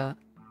Asuka?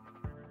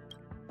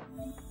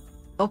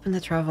 Open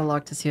the travel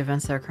log to see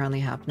events that are currently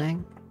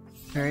happening.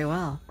 Very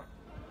well.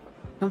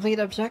 Complete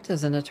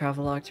objectives in the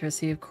travel log to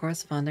receive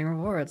corresponding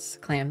rewards.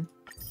 Claim.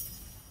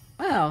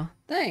 Wow,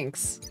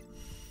 thanks.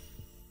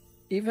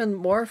 Even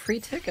more free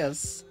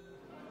tickets.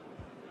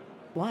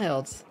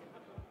 Wild.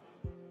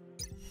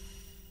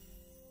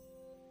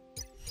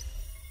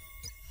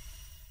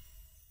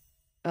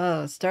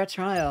 Oh, start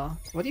trial.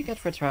 What do you get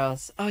for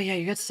trials? Oh yeah,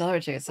 you get stellar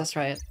jades, that's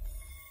right.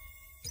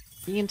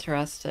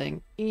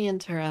 Interesting.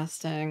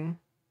 Interesting.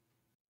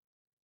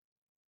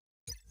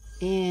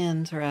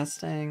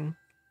 Interesting.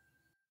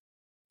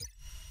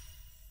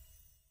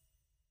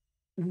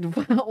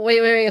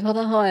 Wait, hold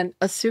on.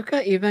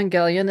 Asuka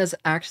Evangelion is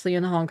actually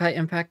in Honkai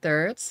Impact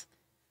 3rd?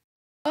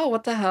 Oh,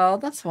 what the hell?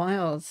 That's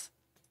wild.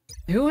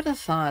 Who would have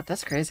thought?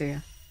 That's crazy.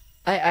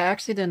 I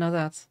actually didn't know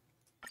that.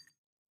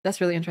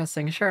 That's really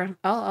interesting. Sure,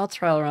 I'll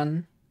trial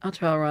run. I'll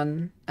trial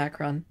run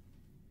Akron.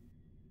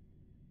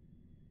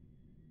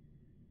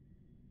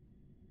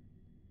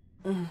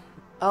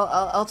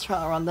 I'll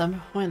trial run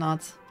them. Why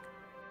not?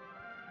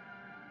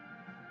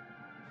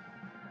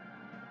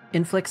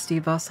 Inflicts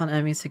debuffs on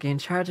enemies to gain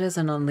charges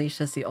and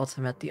unleashes the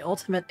ultimate. The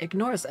ultimate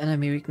ignores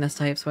enemy weakness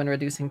types when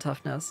reducing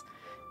toughness,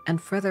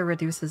 and further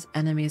reduces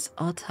enemies'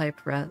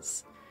 all-type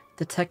res.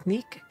 The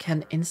technique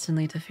can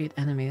instantly defeat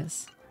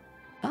enemies.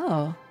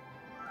 Oh.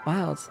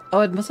 Wild.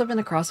 Oh, it must have been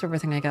a crossover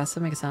thing, I guess.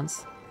 That makes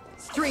sense.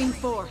 Stream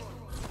forth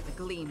the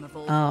gleam of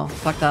old. Oh,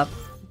 fucked up.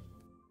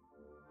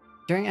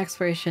 During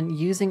exploration,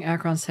 using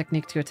Akron's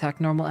technique to attack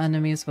normal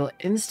enemies will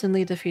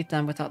instantly defeat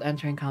them without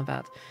entering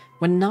combat.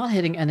 When not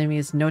hitting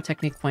enemies, no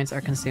technique points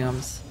are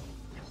consumed.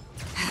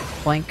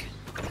 Boink.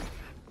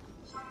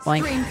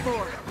 Boink.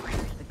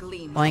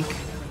 Boink.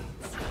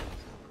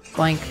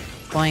 Boink.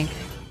 Boink.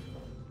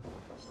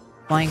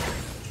 Boink.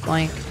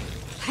 Boink.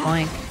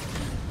 Boink.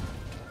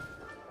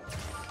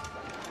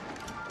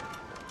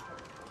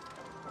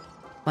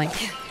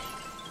 Boink.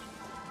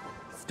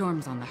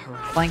 Storms on the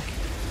horizon. Boink.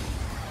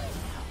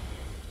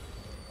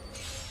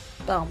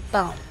 Bow,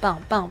 bow, bow,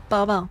 bow,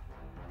 bow, bow.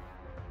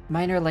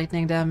 Minor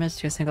lightning damage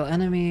to a single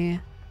enemy.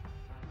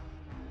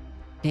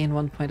 Gain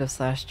 1 point of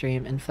slash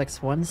stream.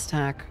 Inflicts 1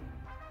 stack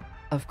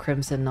of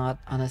Crimson Knot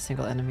on a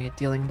single enemy,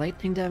 dealing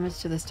lightning damage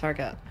to this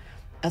target,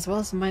 as well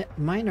as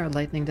minor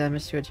lightning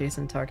damage to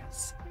adjacent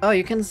targets. Oh,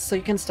 you can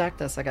stack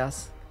this, I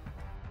guess.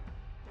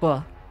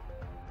 Cool.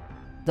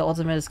 The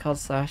ultimate is called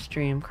Slash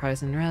Stream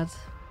Cries in Red.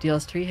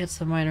 Deals 3 hits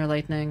of minor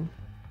lightning.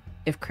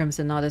 If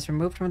Crimson Knot is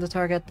removed from the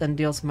target, then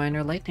deals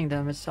minor lightning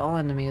damage to all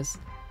enemies.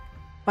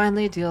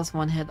 Finally, deals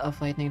 1 hit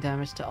of lightning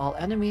damage to all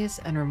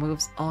enemies and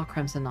removes all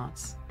Crimson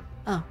Knots.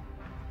 Oh.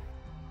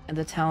 And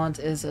the talent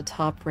is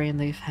Atop Rain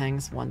Leaf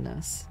Hangs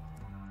Oneness.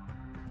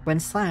 When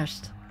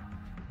slashed,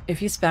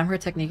 if you spam her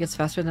technique, it's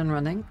faster than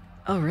running?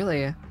 Oh,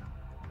 really?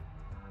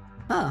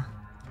 Huh.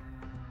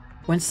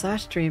 When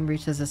Slash Stream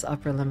reaches its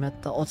upper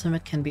limit, the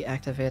ultimate can be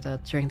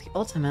activated. During the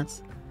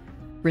ultimate,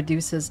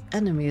 reduces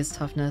enemies'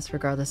 toughness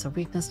regardless of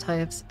weakness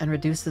types, and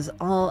reduces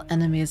all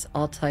enemies'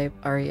 all-type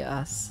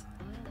RES.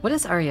 What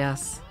is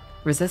RES?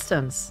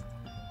 Resistance.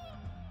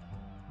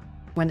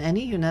 When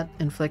any unit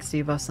inflicts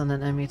debuffs on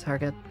an enemy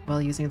target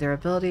while using their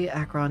ability,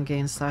 Akron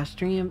gains Slash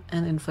Stream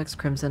and inflicts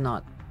Crimson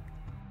Knot.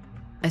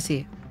 I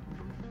see.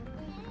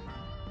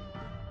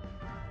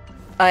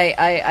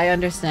 I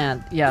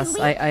understand. Yes,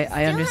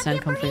 I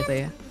understand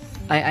completely.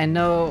 I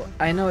know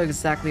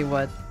exactly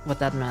what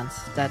that meant.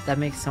 That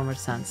makes so much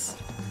sense.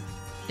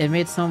 It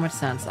made so much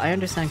sense. I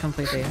understand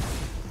completely.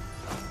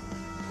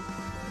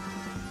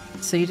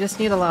 So you just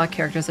need a lot of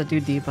characters that do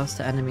debuffs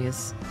to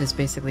enemies, is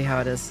basically how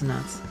it is, isn't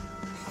it?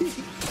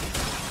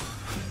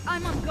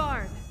 I'm on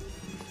guard.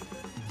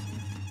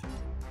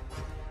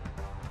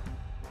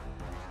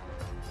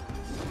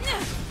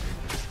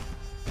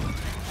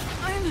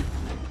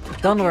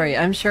 Don't worry,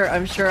 I'm sure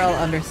I'll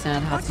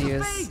understand how to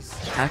use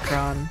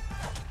Akron.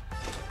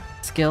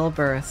 Skill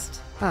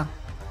burst. Oh,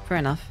 fair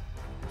enough.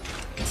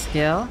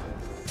 Skill.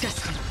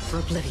 Destined for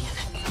oblivion.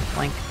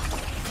 Blank.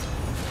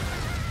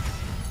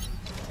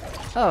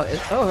 Oh,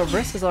 her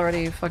burst is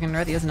already fucking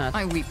ready, isn't it?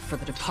 I weep for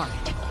the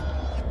departed.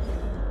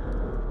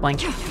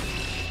 Blank.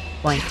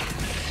 Blank.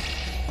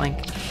 Blank.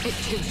 It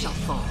too shall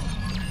fall.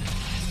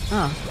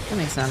 Oh, that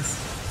makes sense.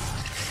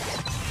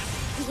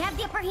 We have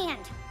the upper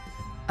hand.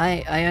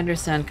 I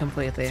understand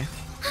completely.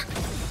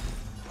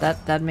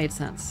 That made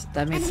sense.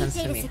 That made sense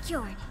to me.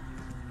 Secured.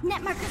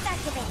 Net markers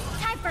activated.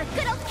 Time for a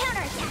good old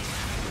counterattack.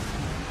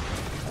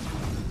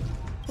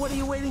 What are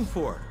you waiting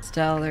for?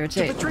 Stellar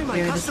Jade.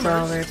 You're the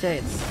Stellar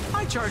Jades.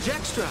 I charge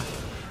extra.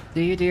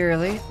 Do you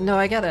really? No,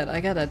 I get it.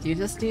 I get it. You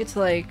just need to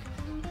like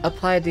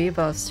apply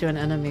debuffs to an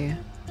enemy.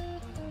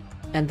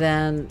 And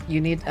then you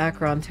need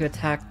Akron to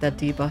attack that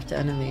debuffed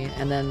enemy,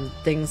 and then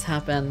things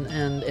happen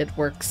and it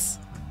works.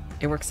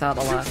 It works out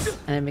a lot,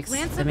 and it makes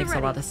a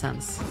lot of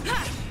sense.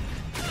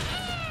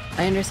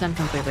 I understand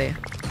completely.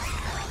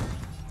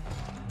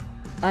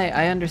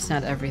 I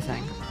understand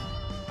everything.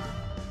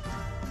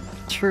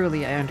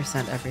 Truly, I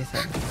understand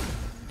everything.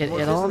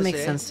 It all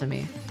makes sense to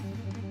me.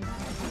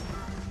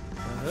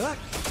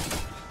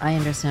 I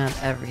understand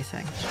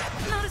everything.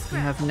 You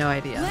have no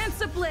idea. Lance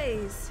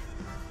ablaze.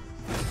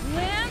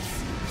 Lance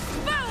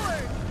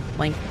forward.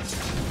 Link.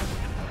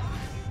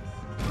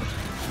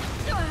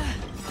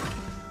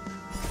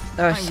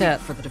 Oh shit.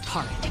 For the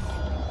departed.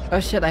 Oh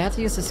shit, I had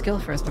to use the skill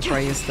first before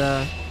I used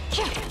the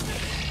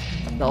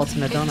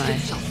ultimate, don't I?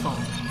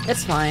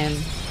 It's fine.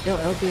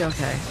 It'll be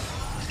okay.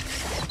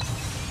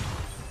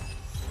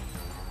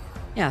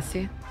 Yeah,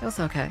 see? It was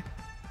okay.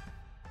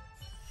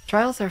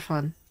 Trials are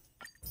fun.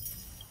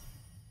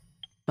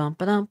 Bum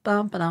ba dum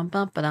bum ba dum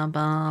bum ba dum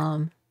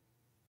bum.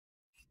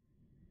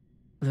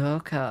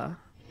 Luoka.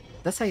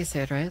 That's how you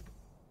say it, right?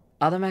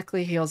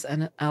 Automatically heals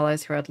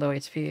allies who are at low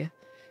HP.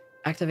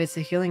 Activates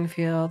the healing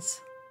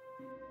fields.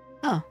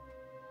 Oh.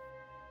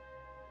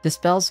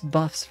 Dispels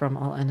buffs from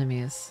all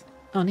enemies.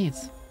 Oh, neat.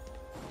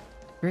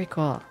 Very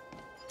cool.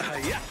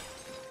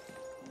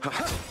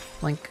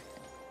 Blink.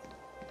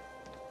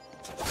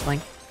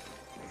 Blink.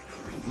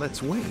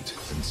 Let's wait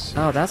and see.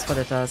 Oh, that's what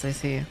it does, I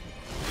see.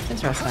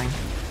 Interesting.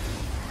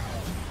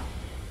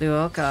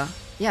 Luoka.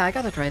 Yeah, I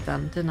got it right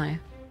then, didn't I?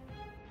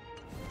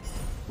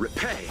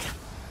 Repay.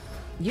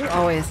 You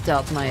always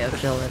doubt my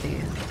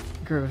ability,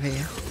 Groovy.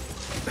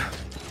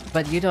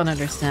 But you don't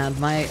understand.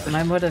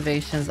 My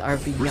motivations are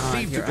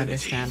beyond your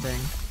understanding.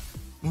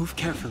 Move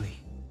carefully.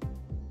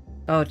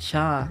 Oh,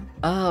 Cha.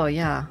 Oh,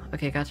 yeah.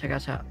 Okay, gotcha,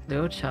 gotcha.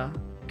 Luocha.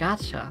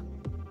 Gotcha.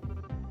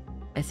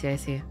 I see, I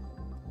see.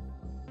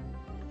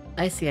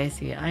 I see, I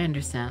see. I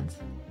understand.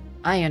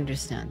 I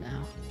understand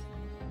now.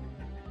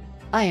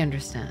 I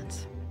understand.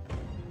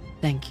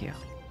 Thank you.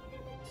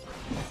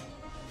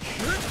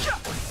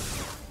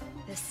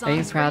 Are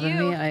you proud of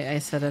me? I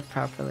said it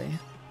properly.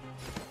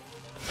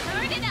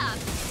 Turn it up.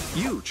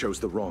 You chose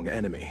the wrong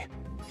enemy.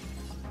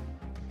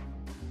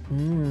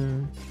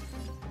 Hmm.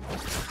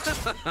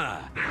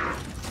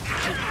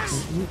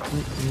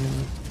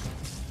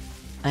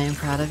 I am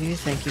proud of you.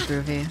 Thank you,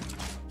 Groovy.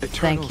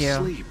 Eternal Thank you.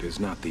 Sleep is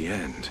not the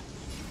end.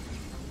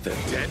 The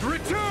dead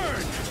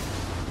return.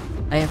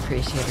 I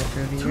appreciate it,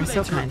 Groovy. You're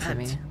so kind to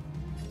me.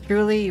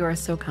 Truly, you are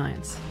so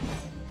kind.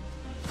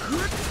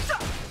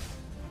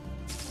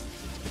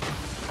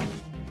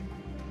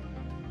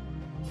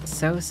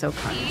 So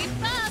kind.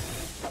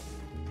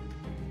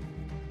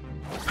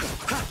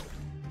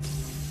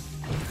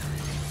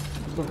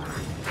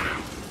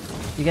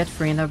 You get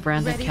Farina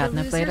branded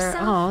catnip later?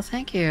 Oh,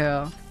 thank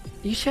you.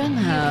 You shouldn't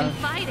have. You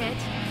can fight it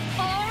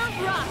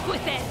or rock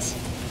with it.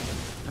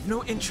 I have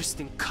no interest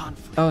in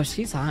conflict. Oh,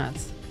 she's hot.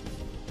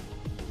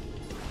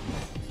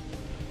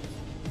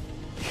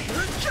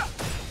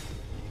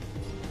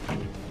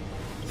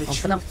 The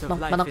truth of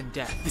life and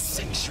death. The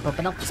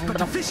sanctuary is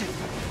but a vision.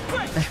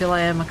 I feel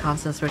like I'm a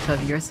constant switch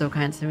of you're so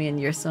kind to me and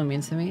you're so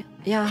mean to me.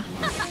 Yeah,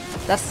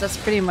 that's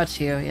pretty much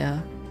you,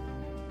 yeah.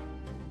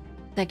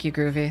 Thank you,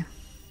 Groovy.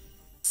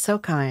 So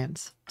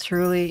kind.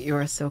 Truly, you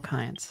are so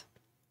kind.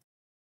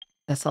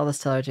 That's all the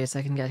Stellar Jades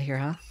I can get here,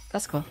 huh?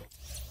 That's cool.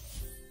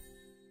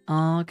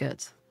 All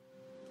good.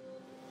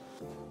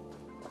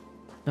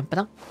 Bum ba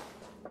dum.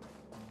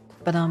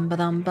 Ba-dum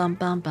ba-dum bum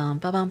bum bum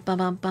ba-bum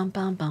ba-bum bum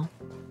bum bum.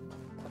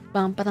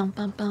 Bum ba dum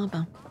bum bum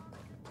bum.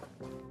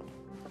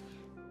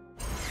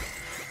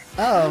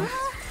 Oh.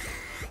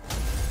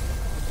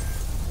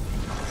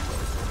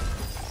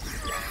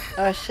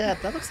 Oh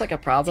shit, that looks like a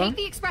problem. Take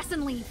the express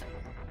and leave.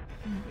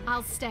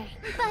 I'll stay.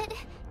 But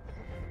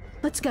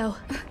Let's go.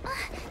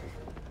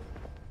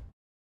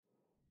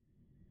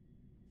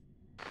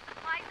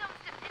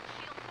 Lysome's defense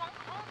shield won't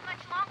hold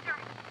much longer.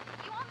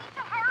 You all need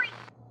to hurry.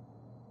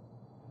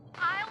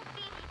 I'll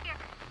be here.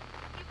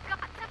 You've got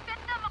to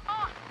fend them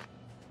off.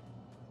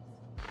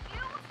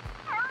 You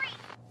hurry.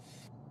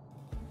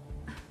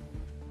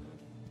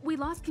 We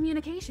lost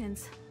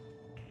communications.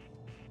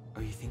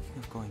 Are you thinking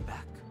of going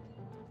back?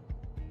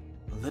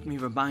 Well, let me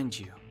remind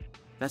you.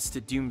 That's the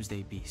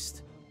Doomsday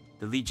Beast.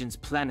 The Legion's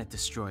planet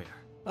destroyer.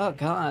 Oh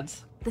god.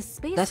 The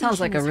space That sounds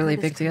like a station is really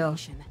Herta's big deal.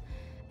 creation.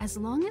 As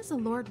long as the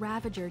Lord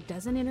Ravager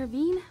doesn't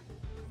intervene,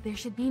 there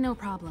should be no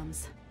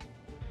problems.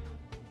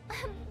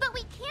 But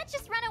we can't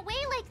just run away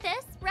like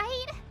this,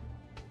 right?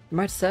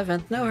 March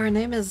 7th. No, her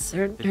name is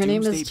her The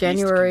name Doomsday is Beast can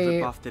January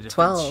rip off the defense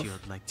 12th.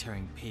 shield like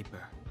tearing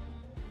paper.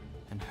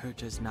 And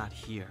Herta's not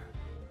here.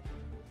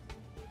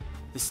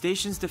 The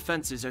station's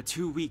defenses are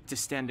too weak to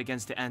stand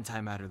against the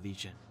Antimatter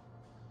Legion.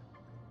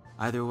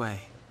 Either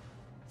way,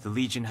 the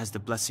Legion has the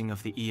blessing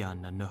of the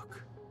Aeon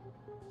Nanook.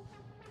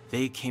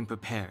 They came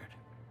prepared,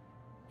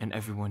 and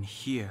everyone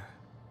here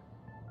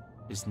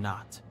is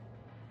not.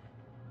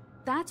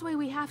 That's why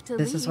we have to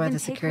This leave is why and the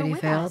take her security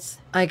with failed. us.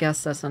 I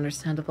guess that's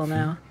understandable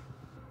now.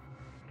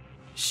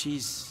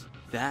 She's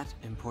that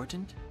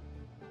important?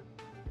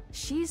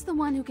 She's the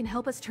one who can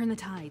help us turn the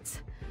tides.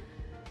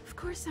 Of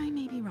course, I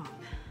may be wrong.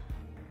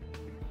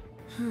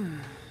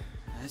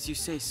 As you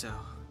say so.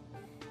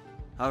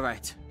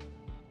 Alright.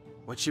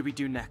 What should we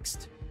do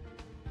next?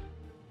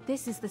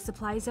 This is the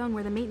supply zone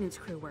where the maintenance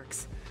crew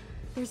works.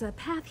 There's a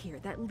path here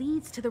that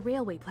leads to the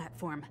railway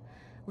platform.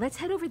 Let's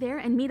head over there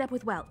and meet up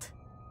with Welt.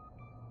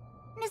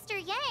 Mr.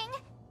 Yang?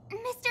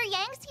 Mr.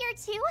 Yang's here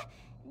too?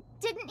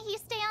 Didn't he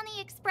stay on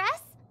the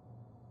Express?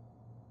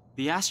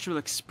 The Astral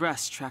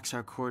Express tracks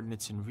our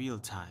coordinates in real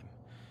time.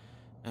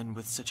 And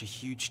with such a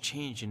huge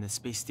change in the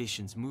space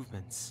station's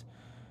movements,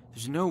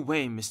 there's no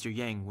way Mr.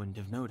 Yang wouldn't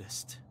have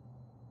noticed.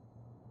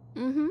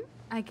 Mm-hmm.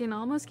 I can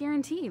almost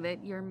guarantee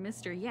that your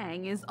Mr.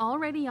 Yang is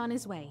already on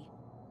his way.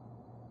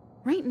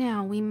 Right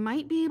now, we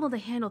might be able to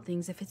handle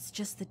things if it's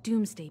just the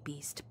Doomsday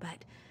Beast,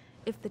 but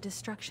if the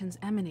Destruction's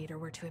Emanator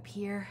were to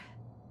appear...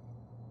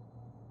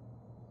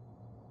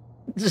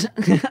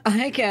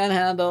 I can't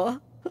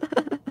handle.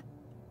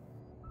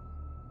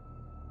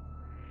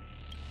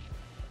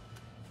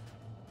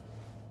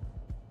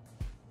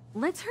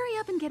 Let's hurry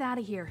up and get out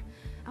of here.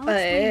 I'll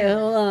Hey, explain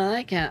hold on.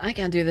 I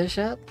can't do this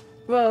shit.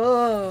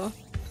 Whoa.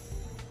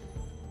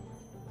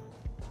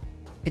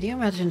 Could you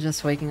imagine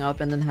just waking up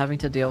and then having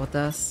to deal with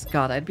this?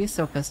 God, I'd be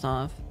so pissed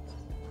off.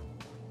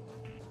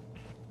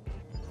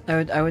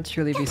 I would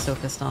truly be so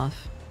pissed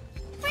off.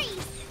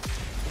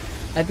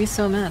 I'd be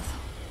so mad.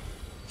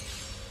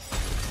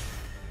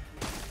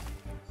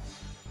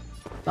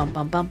 Bum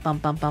bum bum bum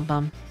bum bum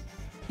bum.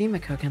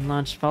 Himiko can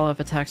launch follow-up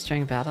attacks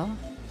during battle.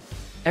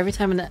 Every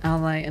time an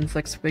ally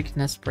inflicts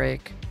weakness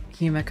break,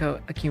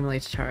 Himiko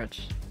accumulates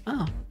charge.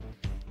 Oh,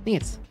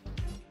 neat.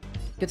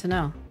 Good to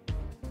know.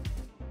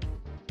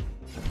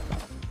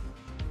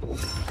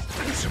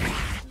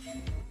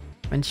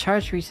 When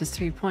charge reaches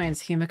 3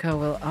 points, Himiko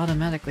will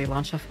automatically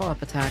launch a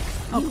follow-up attack.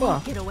 Oh, You cool.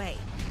 won't get away.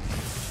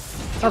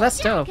 Oh,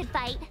 that's Yeah, I dope. could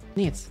fight.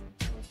 Neat.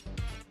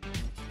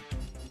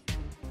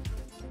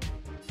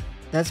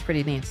 That's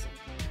pretty neat.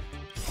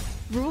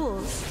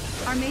 Rules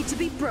are made to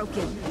be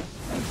broken.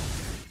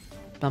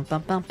 Bum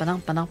bum bum bum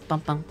bum bum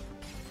bum.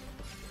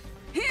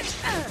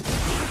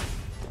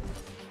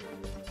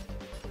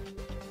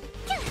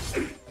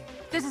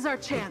 This is our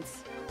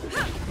chance.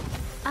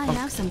 I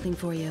have something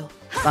for you.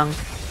 Bunk.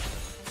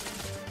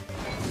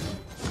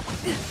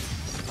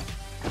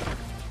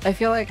 I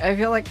feel like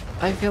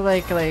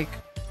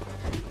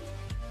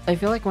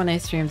when I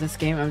stream this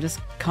game, I'm just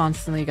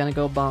constantly gonna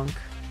go bonk.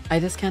 I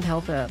just can't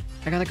help it.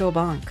 I gotta go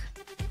bonk.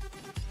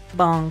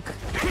 Bonk.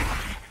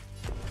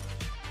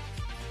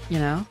 You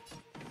know?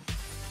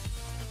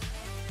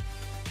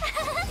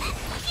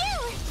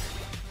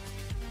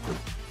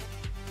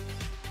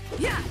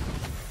 Yeah.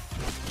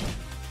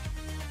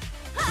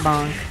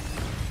 Bonk.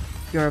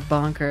 You're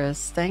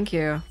bonkers. Thank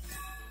you.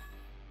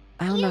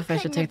 I don't know if I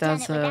should take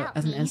that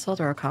as an insult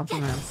or a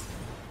compliment.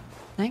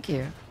 Thank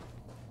you.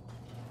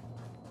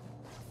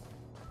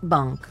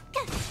 Bonk.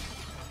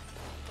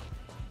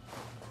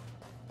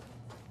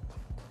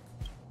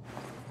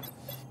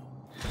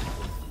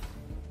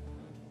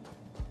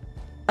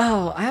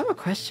 Oh, I have a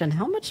question.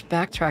 How much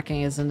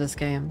backtracking is in this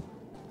game?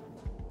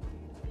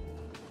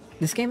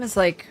 This game is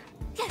like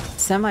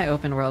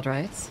semi-open world,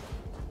 right?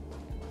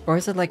 Or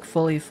is it like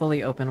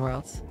fully open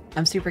world?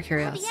 I'm super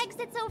curious. The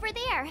exit's over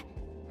there.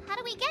 How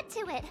do we get to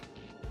it?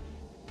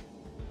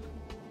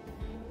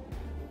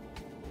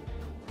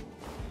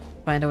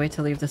 Find a way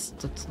to leave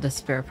the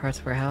spare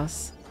parts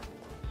warehouse.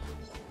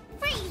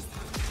 Freeze!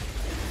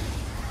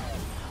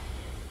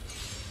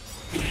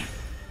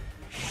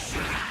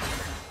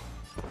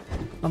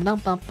 Bum bum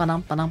bum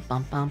bum bum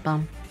bum bum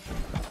bum.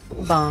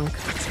 Bonk.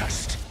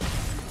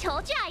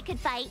 Told ya I could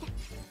fight.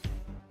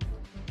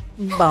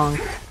 Bonk.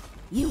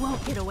 You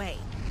won't get away.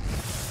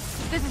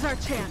 This is our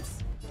chance.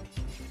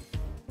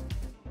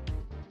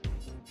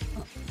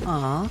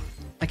 Aw.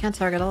 I can't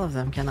target all of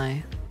them, can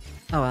I?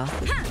 Oh well.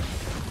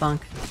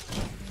 Bonk.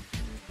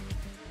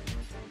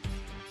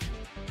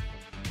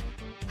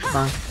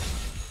 Bonk.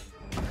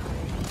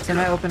 So in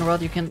my open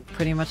world, you can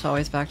pretty much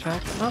always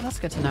backtrack? Oh, that's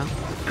good to know.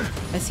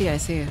 I see.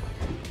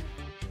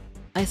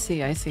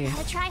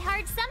 Gotta try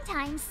hard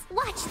sometimes.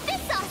 Watch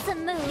this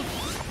awesome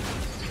move.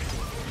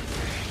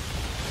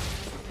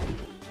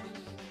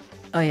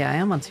 Oh yeah, I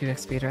am on 2x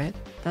speed, right?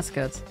 That's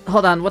good.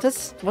 Hold on, what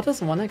does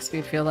 1x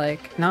speed feel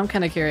like? Now I'm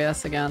kind of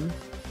curious again.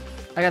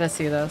 I gotta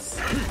see this.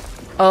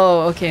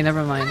 Oh, okay,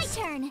 never mind. My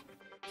turn.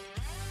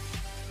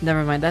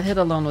 Never mind, that hit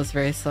alone was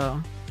very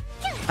slow.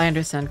 I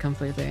understand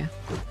completely.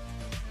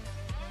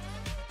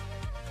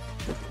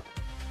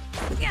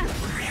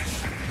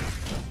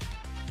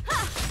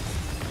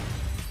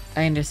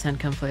 I understand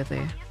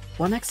completely.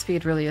 1x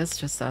speed really is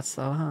just that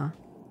slow, huh?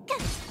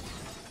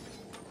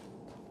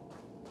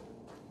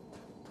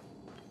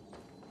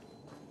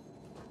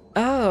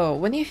 Oh,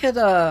 when you hit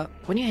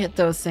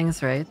those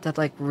things, right, that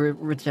like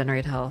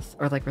regenerate health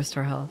or like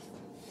restore health,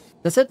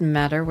 does it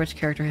matter which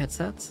character hits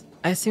it?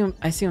 I assume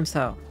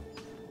so.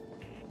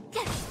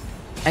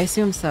 I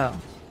assume so.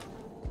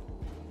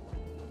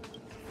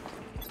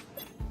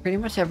 Pretty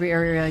much every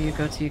area you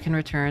go to, you can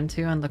return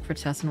to and look for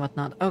chests and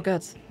whatnot. Oh,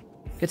 good.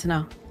 Good to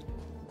know.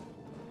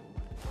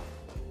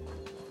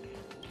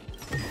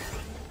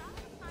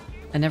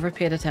 I never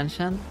paid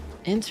attention.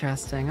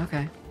 Interesting.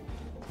 Okay.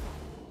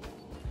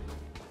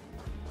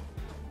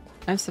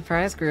 I'm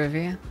surprised,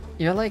 Groovy.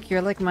 You're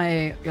like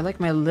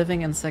my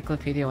living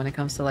encyclopedia when it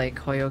comes to like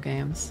Hoyo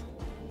games.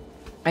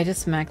 I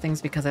just smack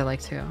things because I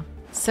like to.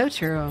 So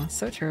true.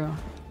 So true.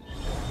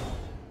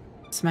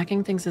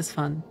 Smacking things is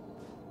fun.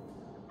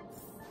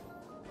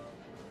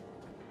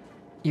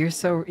 You're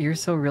so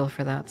real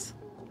for that.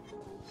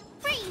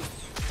 Freeze!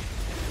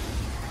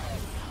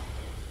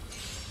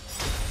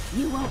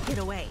 You won't get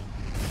away.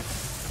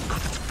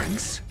 Got its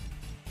fence.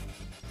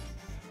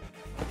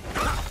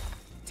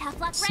 Tough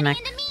luck Smack.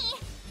 running into me.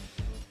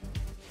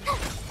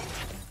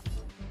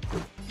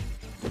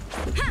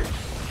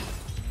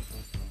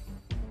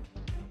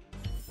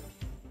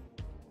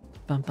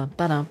 Bum bum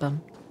ba dum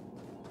bum.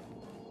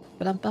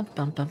 Ba dum bum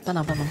bum bum ba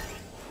dum bum bum.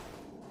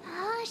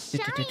 Oh,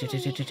 shiny.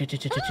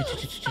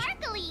 Ooh,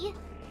 sparkly.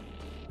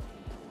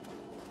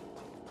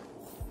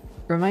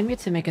 Remind me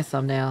to make a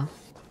thumbnail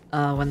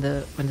when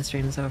the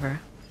stream is over.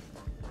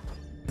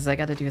 Cause I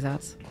gotta do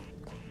that.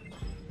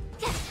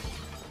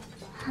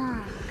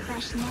 Huh,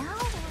 crush now?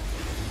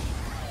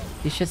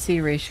 You should see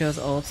Ratio's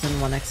ult in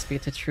 1x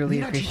speed to truly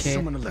Maybe I teach appreciate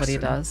someone a what he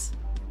lesson. does.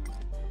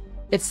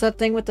 It's that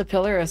thing with the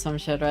pillar or some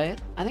shit, right?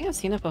 I think I've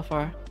seen it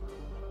before.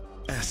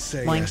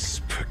 SAS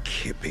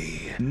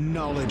Perkibi.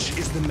 Knowledge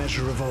is the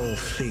measure of all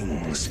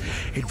things.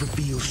 It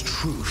reveals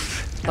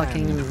truth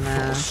Fucking and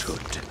masked.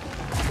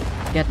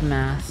 falsehood. Get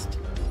masked.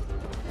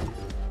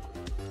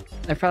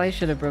 I probably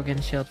should have broken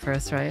shield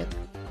first, right?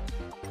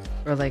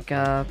 Or like,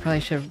 probably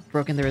should have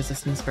broken the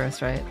resistance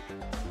first, right?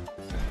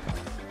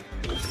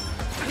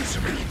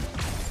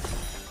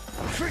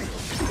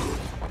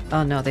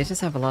 Oh no, they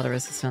just have a lot of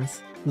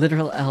resistance.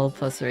 Literal L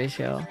plus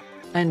ratio.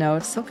 I know,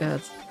 it's so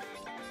good.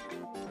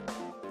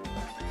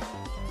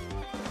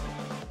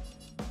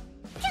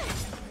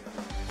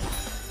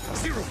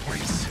 Zero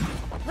points.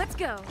 Let's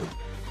go.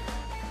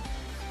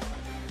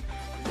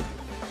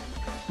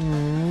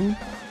 Hmm.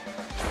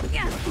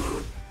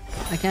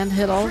 I can't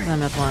hit all of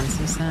them at once,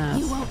 I'm sad.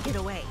 You won't get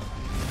away.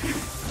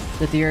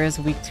 The deer is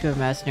weak to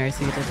imaginary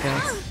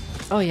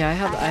certificates. Oh yeah, I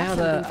had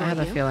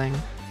a feeling.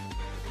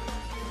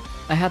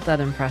 I had that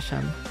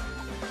impression.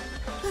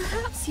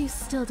 Perhaps you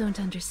still don't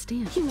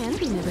understand.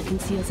 Humanity never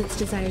conceals its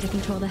desire to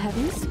control the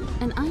heavens,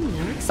 and I'm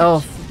no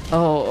exception.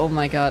 Oh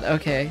my god,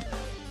 okay.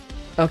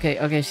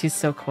 Okay, she's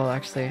so cool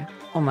actually.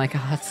 Oh my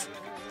god.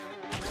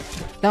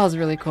 That was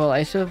really cool.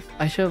 I should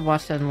have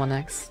watched that in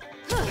 1x.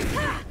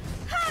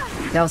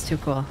 That was too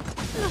cool.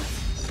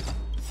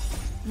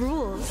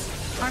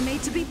 Rules are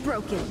made to be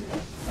broken.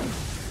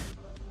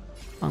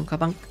 Bonka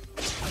bonk.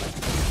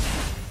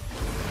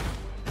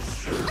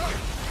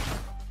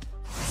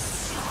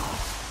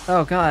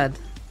 Oh god.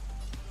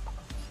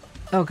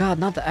 Oh god,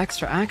 not the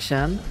extra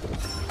action.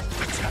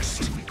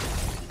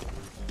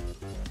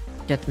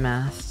 Get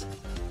masked.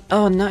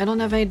 Oh no, I don't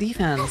have any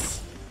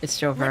defense. It's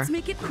Jover. Let's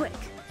make it quick.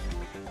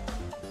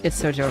 It's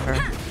so Jover.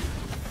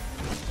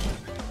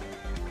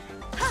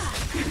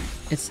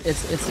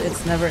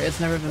 It's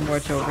never been more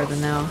Jover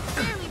than now.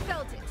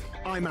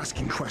 I'm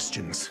asking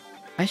questions.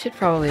 I should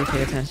probably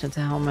pay attention to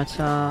how much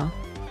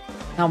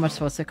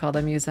what's it called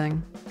I'm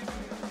using.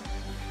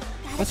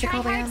 What's it Try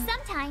called hard again?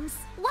 sometimes.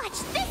 Watch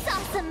this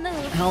awesome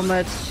move. How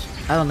much?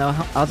 I don't know.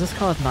 I'll just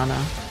call it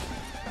mana.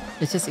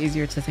 It's just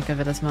easier to think of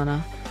it as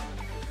mana.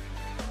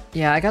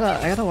 Yeah, I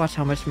gotta watch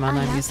how much mana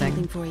I'm using.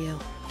 Something for you.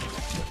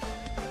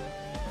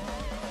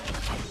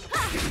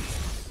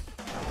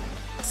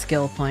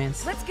 Skill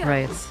points. Let's go.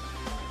 Right.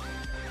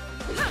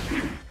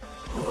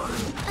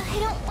 I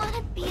don't want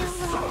to be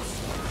alone.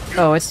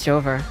 Oh, it's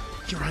Jover.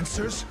 Your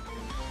answers?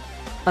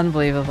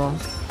 Unbelievable.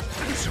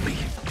 Answer me.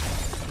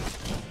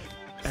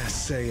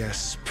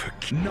 SAS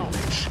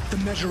knowledge, the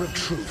measure of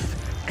truth,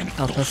 and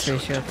L plus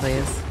ratio,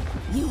 please.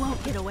 You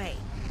won't get away.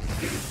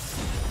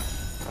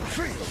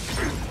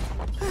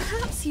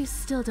 Perhaps you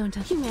still don't.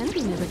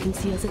 Humanity never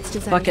conceals its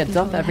desire. Fuck to it,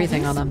 control dump the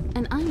everything on heavens, him.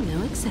 and I'm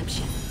no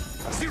exception.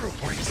 0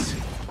 points.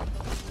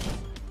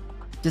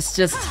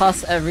 Just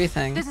toss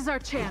everything. This is our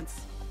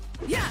chance.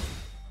 Yeah.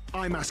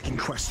 I'm asking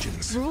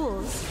questions.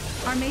 Rules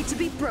are made to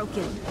be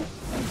broken.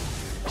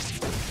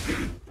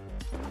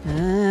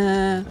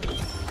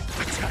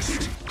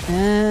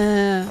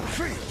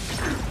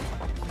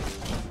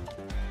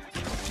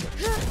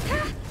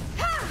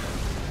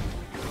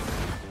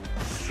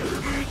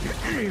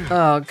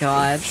 Oh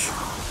god.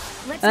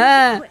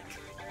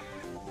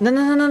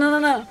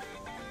 No.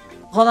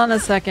 Hold on a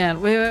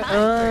second. Wait.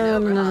 Oh,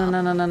 no.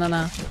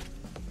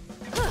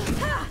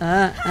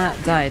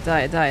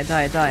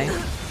 Die.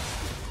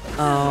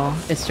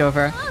 Oh, it's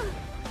Jover.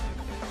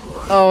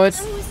 Oh,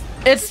 it's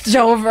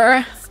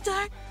Jover.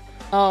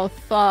 Oh,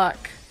 fuck.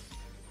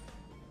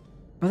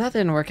 Well, that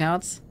didn't work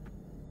out.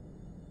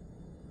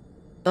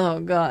 Oh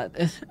god,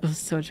 it was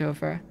so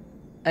Jover.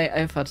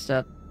 I fudged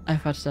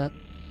it.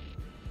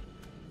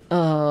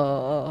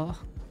 Oh.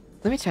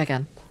 Let me try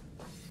again.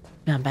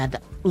 No,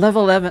 bad.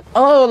 Level 11.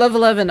 Oh, level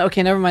 11.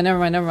 Okay, never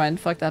mind.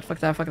 Fuck that.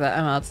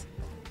 I'm out.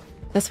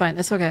 That's fine.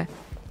 It's okay.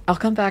 I'll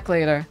come back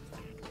later.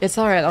 It's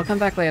alright. I'll come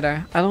back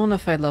later. I don't want to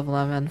fight level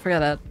 11.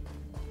 Forget it.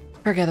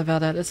 Forget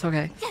about it. It's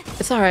okay.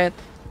 It's alright.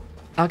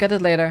 I'll get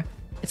it later.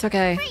 It's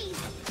okay.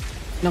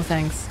 No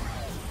thanks.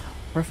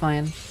 We're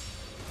fine.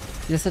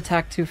 You just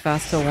attack too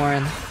fast to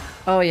warn.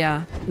 Oh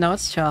yeah. No,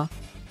 it's chill.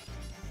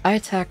 I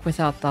attack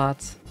without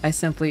thoughts. I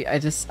simply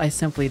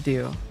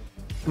do.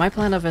 My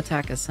plan of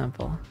attack is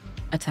simple.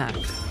 Attack.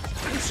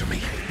 Answer me.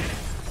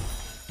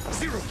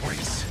 0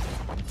 points.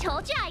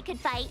 Told you I could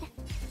fight.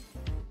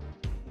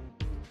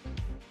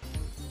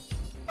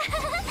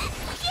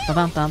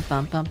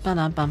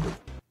 Bum.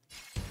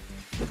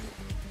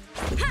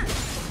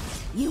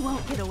 You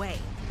won't get away.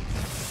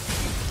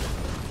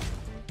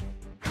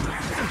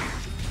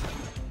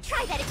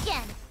 Try that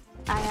again.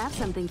 I have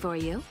something for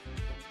you.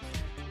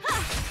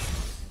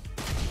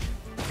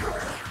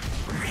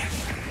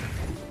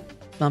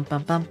 Bum.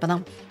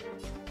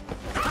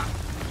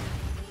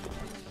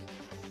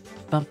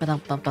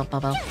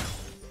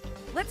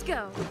 Let's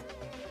go.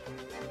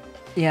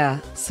 Yeah,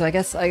 so I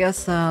guess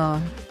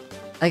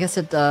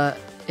it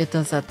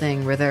does that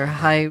thing where there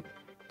are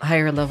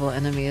higher level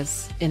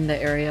enemies in the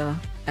area,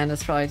 and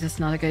it's probably just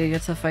not a good idea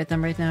to fight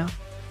them right now.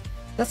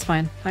 That's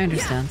fine. I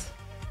understand.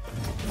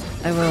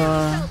 I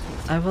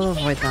will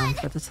avoid them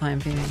for the time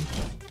being.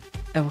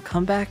 I will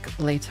come back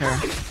later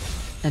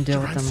and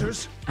deal with them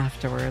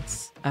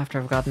afterwards, after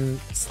I've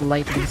gotten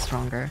slightly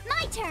stronger.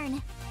 My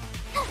turn.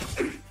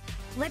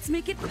 Let's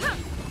make it.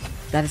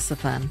 That is the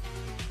plan.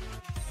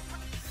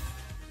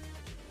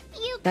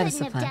 You That is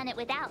couldn't the have plan. done it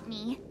without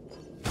me.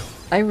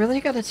 I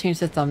really gotta change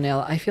the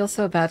thumbnail. I feel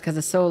so bad because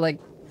it's so like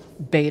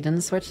bait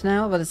and switch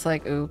now, but it's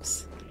like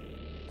oops.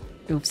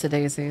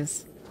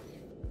 Oops-a-daisies.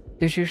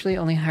 There's usually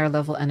only higher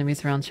level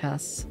enemies around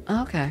chests.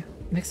 Oh, okay.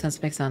 Makes sense.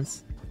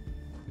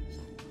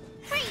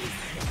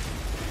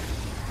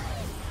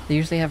 They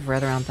usually have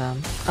red around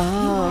them.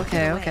 Oh,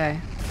 okay.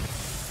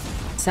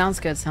 Sounds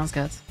good.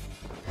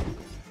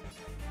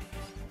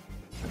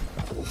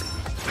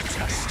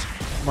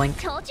 Blink.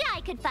 Told you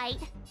I could fight.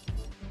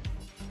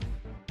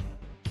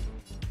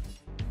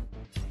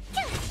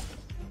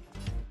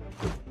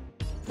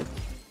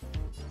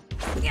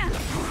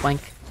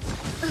 Blink.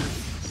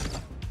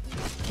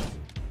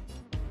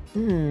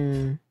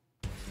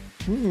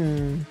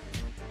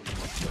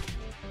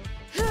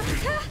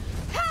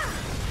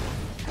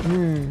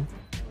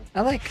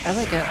 I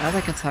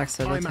like attacks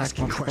that attack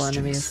multiple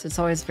enemies. It's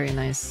always very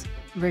nice.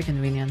 Very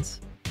convenient.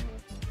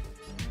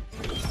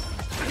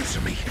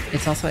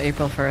 It's also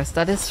April 1st.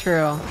 That is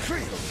true.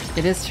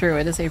 It is true.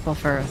 It is April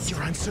 1st.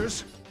 Your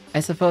answers?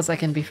 I suppose I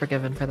can be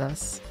forgiven for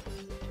this.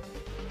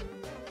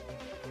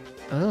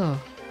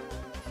 Oh.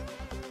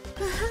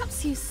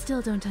 Perhaps you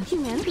still don't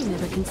understand. Humanity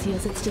never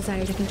conceals its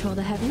desire to control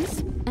the heavens,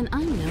 and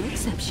I'm no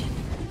exception.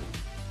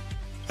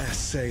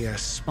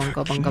 SAS.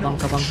 Bunka.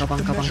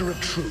 The measure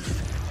of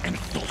truth and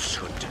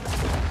falsehood.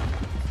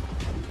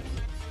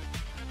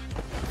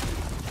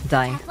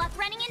 Die. Tough luck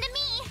running into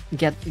me.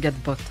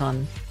 Get booked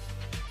on.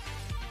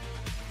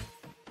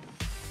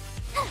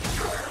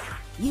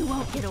 You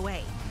won't get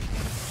away.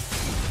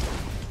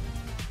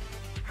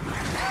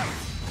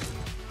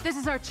 This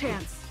is our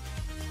chance.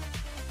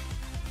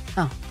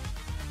 Oh.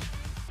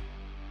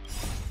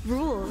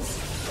 Rules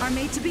are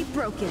made to be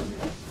broken.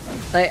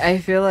 I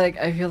feel like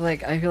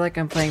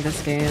I'm playing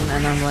this game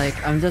and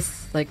I'm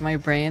just like my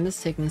brain is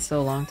taking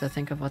so long to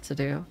think of what to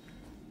do.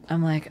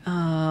 I'm like,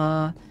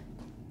 let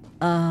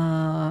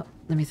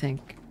me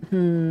think.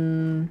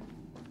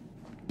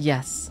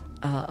 Yes,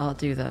 I'll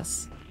do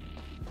this.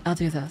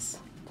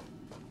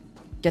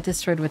 Get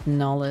destroyed with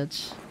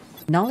knowledge.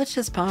 Knowledge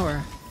is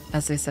power,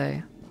 as they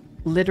say.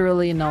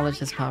 Literally,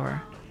 knowledge is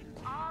power.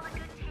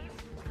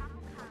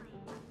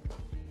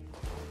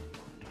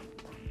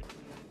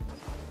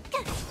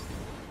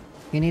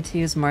 You need to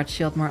use March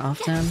Shield more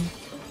often.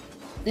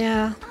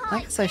 Yeah,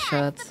 I guess I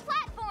should.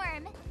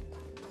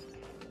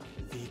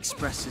 The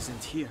express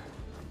isn't here.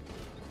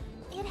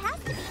 It has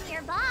to be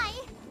nearby.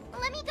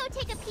 Let me go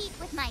take a peek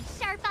with my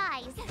sharp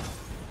eyes.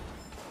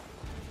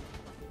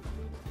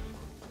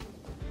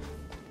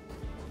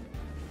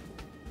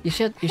 You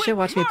should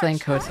watch me playing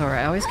KOTOR.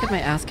 I always get my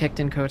ass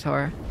kicked in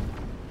KOTOR.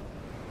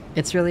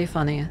 It's really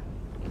funny.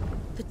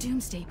 The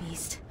Doomsday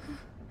Beast.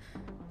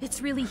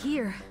 It's really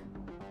here.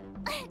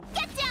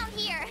 Get down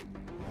here!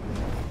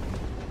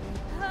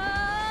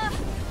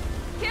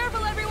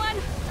 Careful, everyone!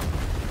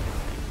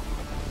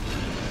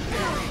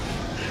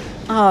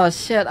 Oh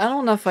shit, I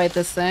don't want to fight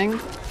this thing.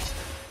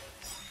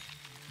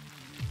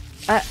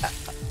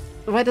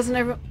 Why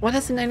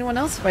doesn't anyone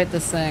else fight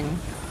this thing?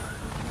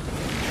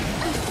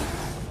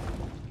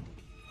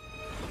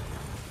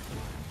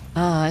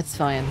 Ah, it's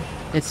fine.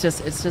 It's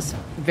just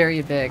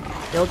very big.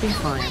 It'll be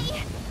fine.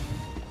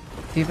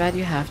 Too bad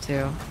you have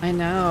to. I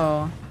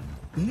know.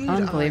 Need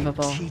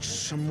Unbelievable. I teach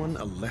someone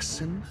a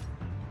lesson?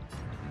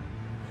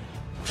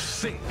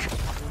 Think.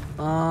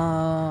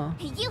 Oh.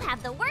 You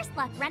have the worst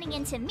luck running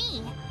into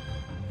me.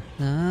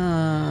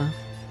 Ah.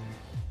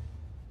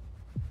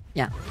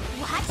 Yeah.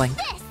 Watch Boink.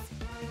 this.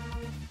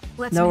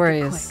 Let's No make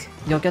it worries. quick.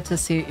 You'll get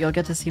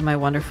to see my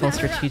wonderful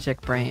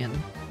strategic brain.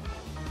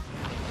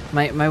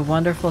 My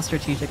wonderful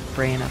strategic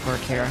brain at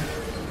work here.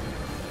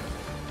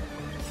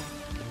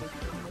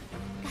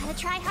 Gotta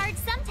try hard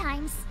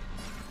sometimes.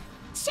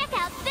 Check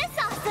out this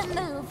awesome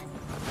move.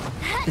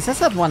 Is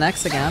this at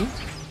 1x again?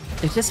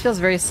 It just feels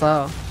very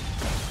slow.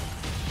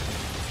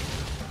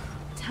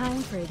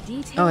 Time for a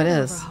detailed Oh, it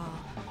is. overhaul.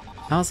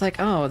 I was like,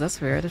 oh, that's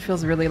weird. It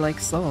feels really like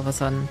slow all of a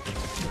sudden.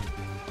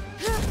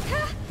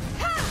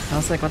 I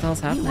was like, what the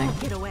hell's You happening?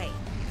 won't get away.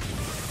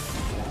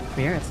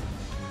 Weird.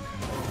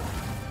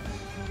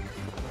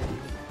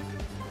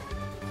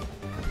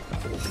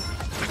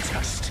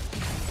 Test.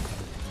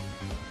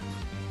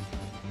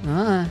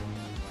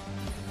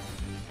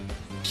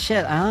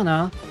 Shit, I don't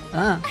know.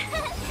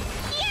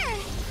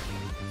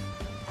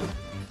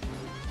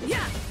 Here.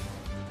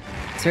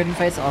 Certain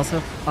fights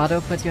also auto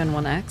put you in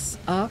 1x?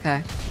 Oh,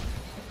 okay.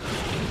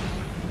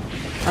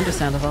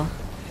 Understandable.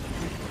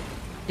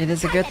 It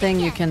is a good thing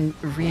you can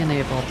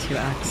re-enable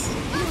 2x.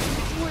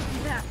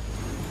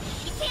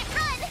 You can't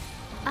run.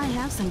 I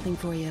have something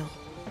for you.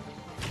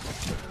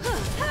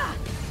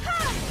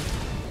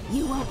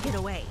 You won't get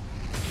away.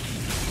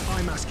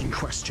 I'm asking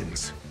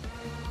questions.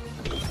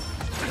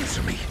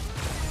 Answer me.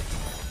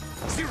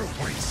 0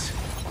 points.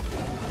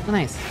 Oh,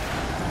 nice.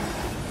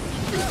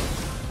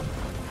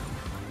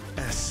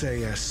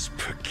 SAS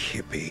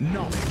Perkipi.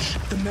 Knowledge,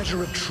 the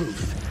measure of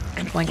truth.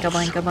 And Boinka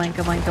boinka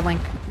boinka boinka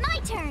boink. My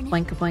turn.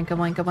 Boinka boinka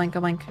boinka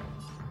boinka boink.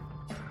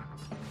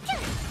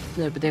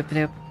 Doop doop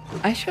doop.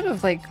 I should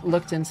have like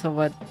looked into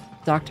what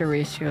Dr.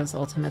 Ratio's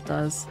ultimate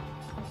does.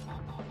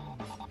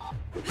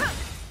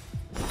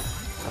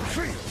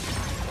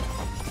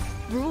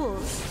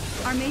 Rules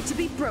are made to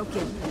be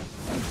broken.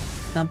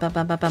 Bum bum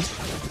bum bum bum.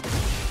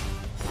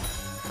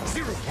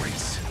 0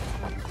 points.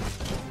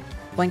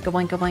 Boinka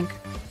boinka boink.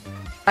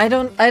 I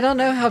don't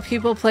know how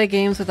people play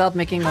games without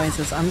making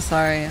noises. I'm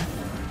sorry.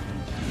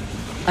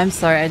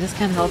 I just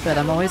can't help it.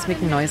 I'm always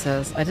making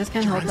noises. I just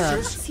can't help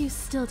it. You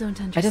still don't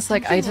understand.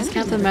 I just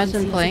can't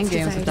imagine playing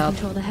games without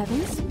control the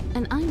heavens,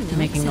 and I'm no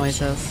making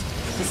exception. noises.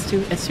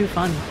 It's too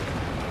fun.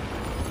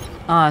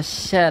 Aw,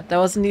 shit. That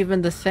wasn't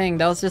even the thing.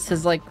 That was just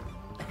his, like,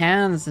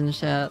 hands and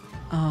shit.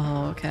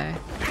 Oh, okay.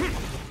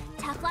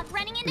 Tough luck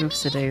running into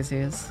Oopsie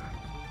daisies.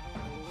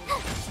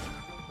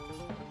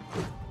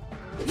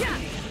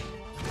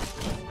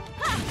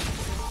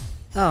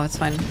 Oh, it's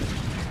fine.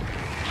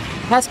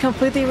 Has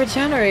completely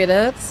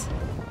regenerated.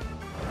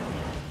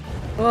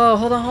 Whoa,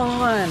 hold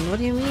on. What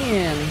do you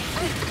mean?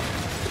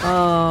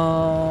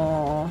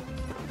 Oh.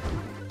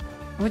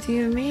 What do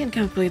you mean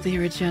completely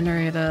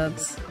regenerated?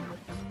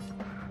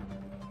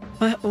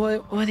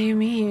 What do you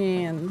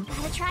mean?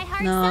 Gotta try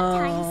hard No.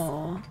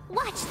 sometimes.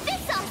 Watch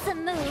this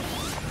awesome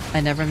move.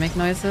 I never make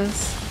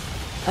noises.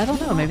 I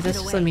don't know, maybe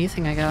that's just a me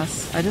thing, I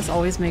guess. I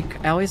always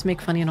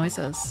make funny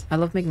noises. I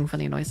love making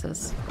funny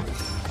noises.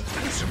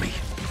 Answer me.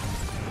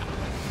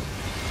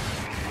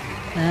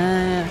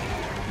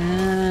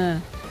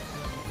 Here.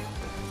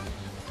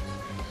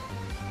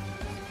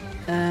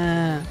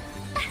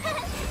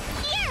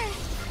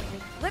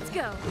 Let's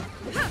go.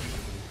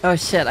 Oh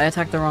shit, I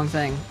attacked the wrong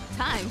thing.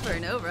 Time for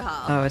an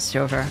overhaul. Oh, it's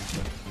Jover.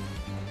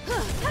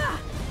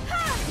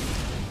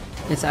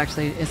 It's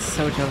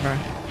so Jover.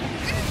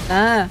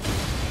 Ah!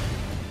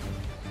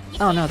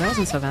 Oh no, that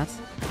wasn't so bad.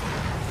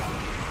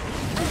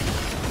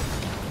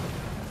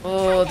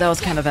 Oh, that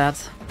was kind of bad.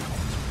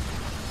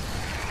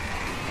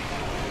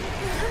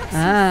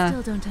 Ah.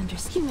 Still don't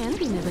understand.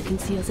 Humanity never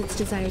conceals its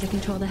desire to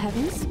control the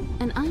heavens,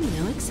 and I'm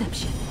no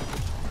exception.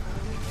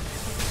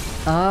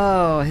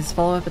 Oh, his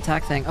follow-up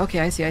attack thing. Okay,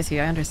 I see,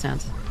 I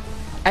understand.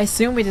 I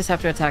assume we just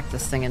have to attack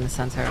this thing in the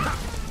center.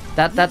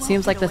 That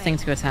seems like the thing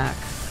to attack.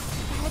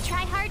 Gotta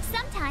try hard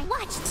sometime.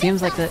 Watch this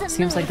Seems like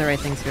awesome move. the right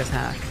thing to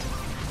attack.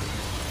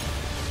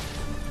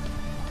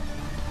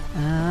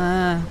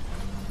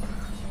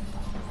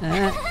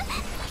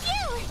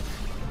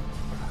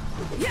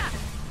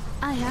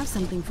 I have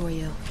something for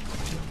you.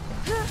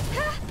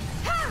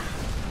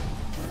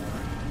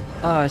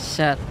 Oh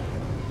shit.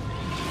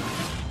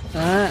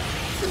 Oh,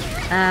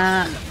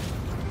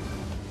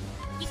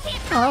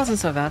 that wasn't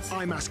so bad.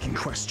 I'm asking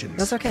questions.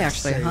 That's okay,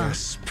 actually, huh?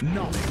 SAS,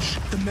 knowledge,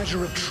 the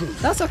measure of truth.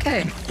 That's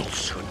okay. And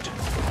falsehood.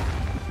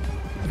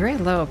 Very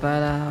low,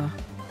 but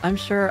I'm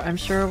sure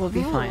we'll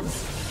be fine.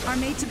 Are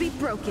made to be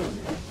broken.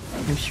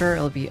 I'm sure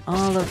it'll be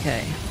all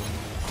okay.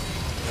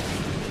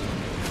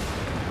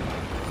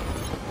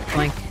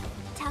 Blank.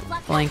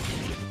 Blank.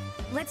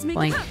 Let's make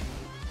Blank. it up.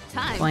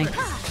 Time. Blank.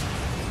 For...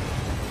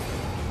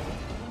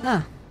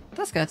 Ah,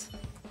 that's good.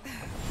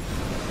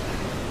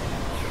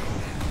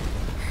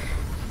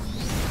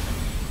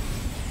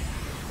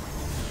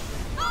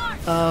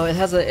 Oh, it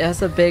has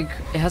a big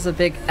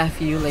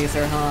FU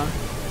laser, huh?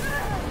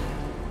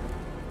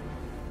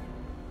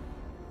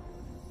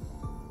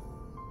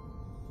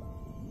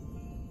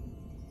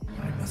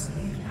 I must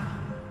leave now.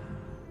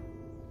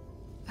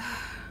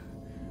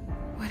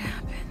 What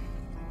happened?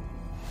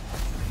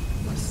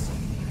 Must see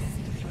the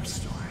end of your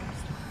story.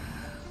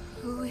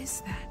 Who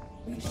is that?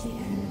 Reach the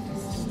end of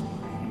the story.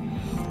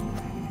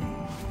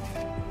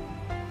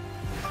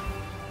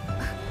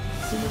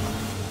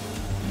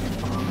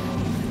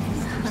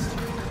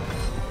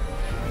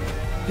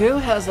 Who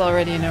has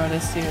already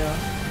noticed you?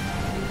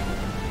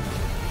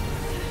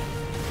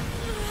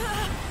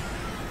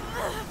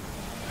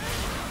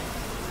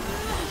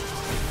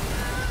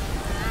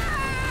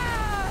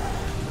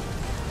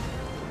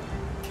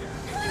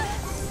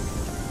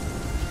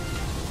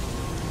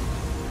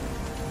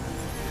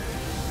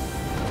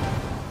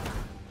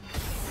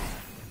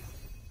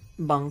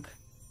 Bunk.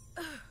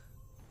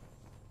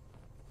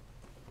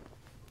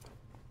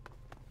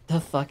 The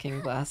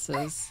fucking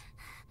glasses.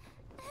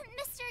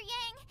 Mr.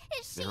 Yang,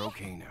 is she... They're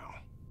okay now.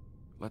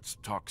 Let's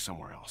talk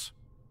somewhere else.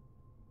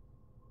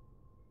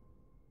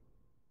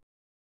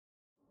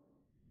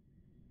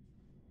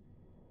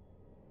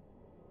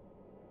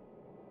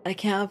 I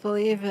can't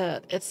believe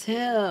it. It's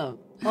him.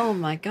 Oh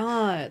my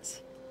god.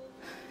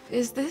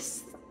 Is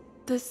this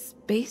the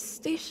space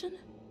station?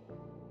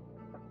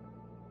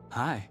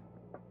 Hi.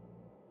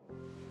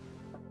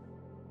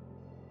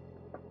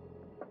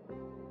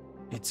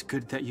 It's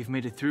good that you've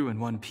made it through in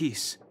one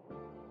piece.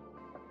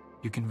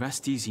 You can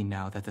rest easy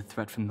now that the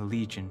threat from the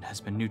Legion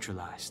has been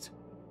neutralized.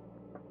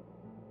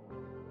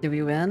 Did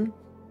we win?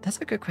 That's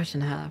a good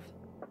question to have.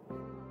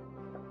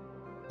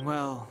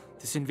 Well,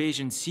 this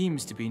invasion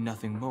seems to be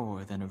nothing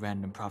more than a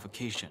random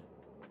provocation.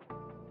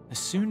 As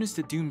soon as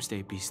the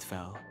Doomsday Beast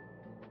fell,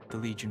 the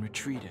Legion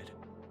retreated.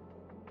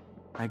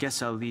 I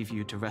guess I'll leave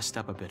you to rest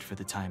up a bit for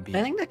the time being.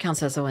 I think that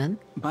counts as a win.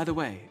 By the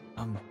way,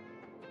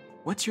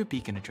 what's your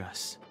beacon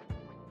address?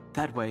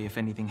 That way, if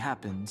anything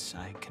happens,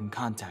 I can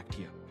contact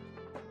you.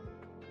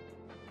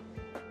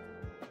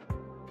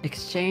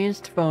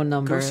 Exchanged phone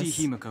numbers. Go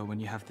see Himiko when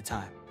you have the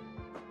time.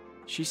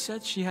 She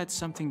said she had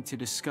something to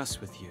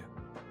discuss with you.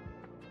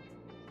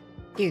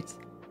 Cute.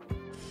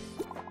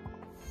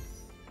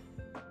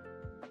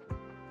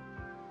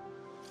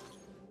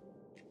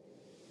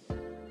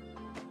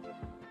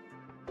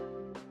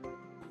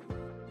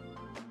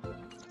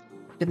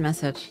 Good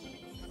message.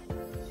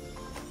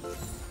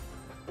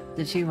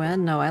 Did she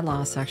win? No, I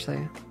lost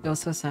actually. It was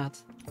so sad.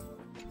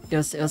 It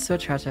was so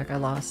tragic. I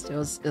lost. It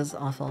was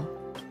awful.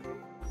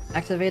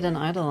 Activate an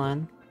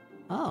Eidolon.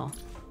 Oh.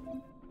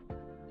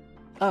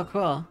 Oh,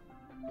 cool.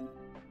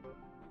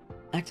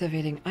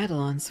 Activating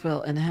Eidolons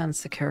will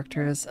enhance the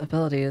character's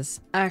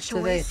abilities.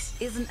 Activate. Choice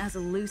isn't as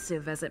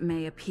elusive as it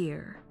may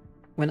appear.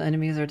 When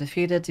enemies are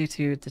defeated due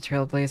to the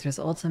Trailblazer's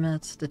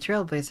ultimate, the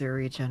Trailblazer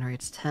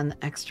regenerates 10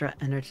 extra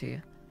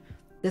energy.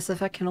 This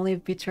effect can only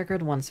be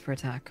triggered once per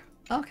attack.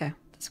 Okay,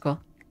 that's cool.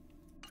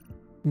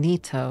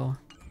 Neato.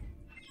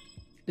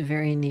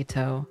 Very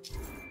neato.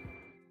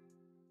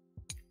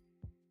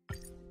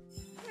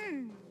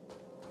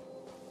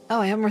 Oh,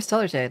 I have more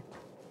Stellar Jade.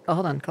 Oh,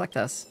 hold on, collect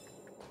this.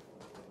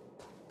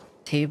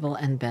 Table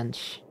and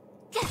bench.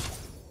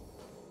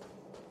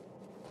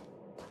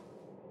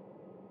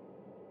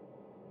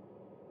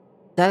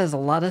 That is a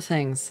lot of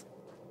things.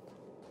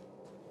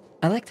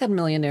 I like that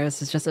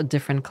Millionaires is just a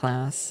different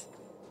class.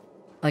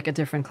 Like a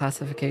different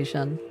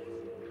classification.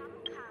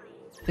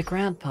 The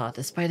grandpa,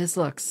 despite his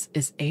looks,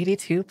 is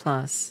 82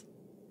 plus.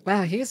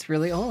 Wow, he's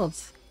really old.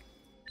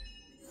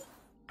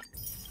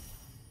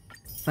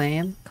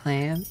 Claim,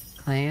 claim,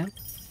 claim,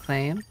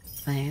 claim,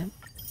 claim,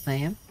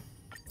 claim.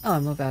 Oh,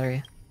 I'm low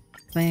battery.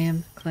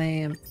 Claim,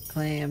 claim,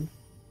 claim,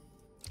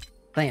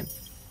 claim.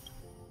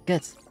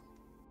 Good.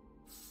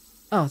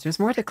 Oh, there's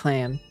more to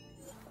claim.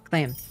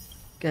 Claim.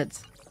 Good.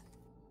 Is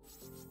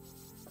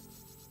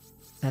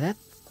that it?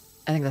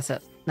 I think that's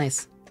it.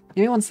 Nice.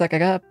 Give me one sec, I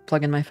gotta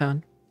plug in my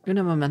phone.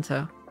 Uno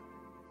momento.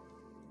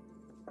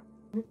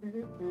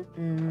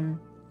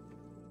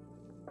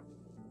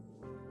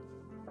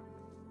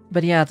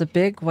 But yeah, the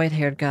big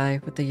white-haired guy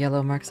with the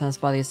yellow marks on his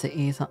body is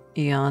the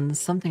Eon,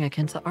 something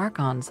akin to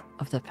Archons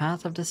of the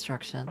Path of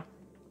Destruction.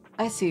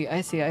 I see.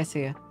 I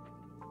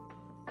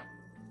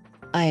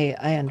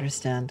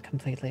understand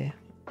completely.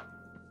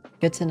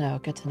 Good to know,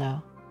 good to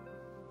know.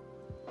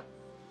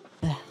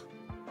 Ugh.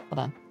 Hold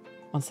on.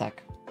 One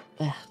sec.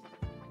 Ugh.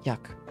 Yuck.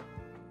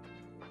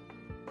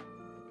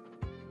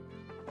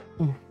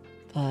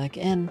 Plug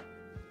in.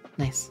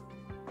 Nice.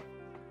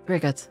 Very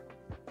good.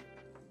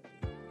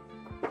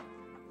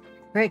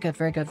 Very good,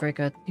 very good, very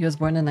good. He was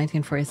born in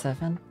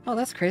 1947. Oh,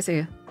 that's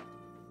crazy.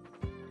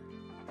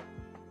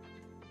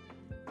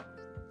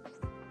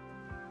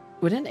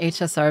 Wouldn't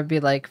HSR be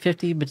like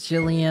 50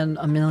 bajillion,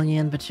 a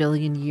million,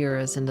 bajillion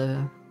years in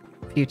the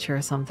future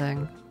or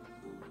something?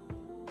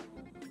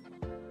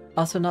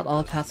 Also, not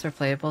all paths are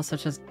playable,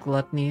 such as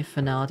gluttony,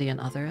 finality,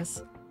 and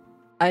others.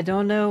 I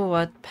don't know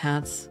what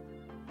paths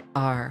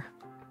are.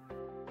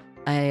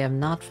 I am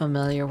not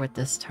familiar with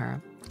this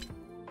term.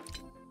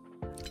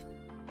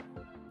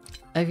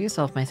 I've used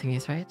all of my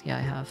thingies, right? Yeah,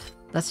 I have.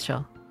 Let's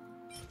chill.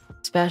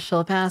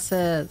 Special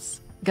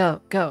passes!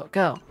 Go, go,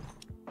 go!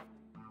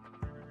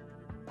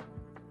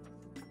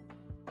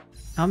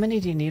 How many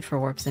do you need for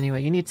warps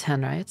anyway? You need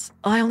 10, right?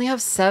 Oh, I only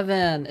have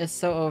 7! It's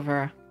so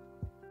over.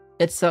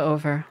 It's so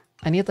over.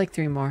 I need like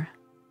 3 more.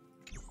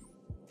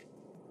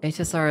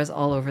 HSR is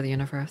all over the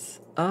universe.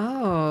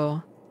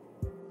 Oh.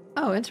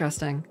 Oh,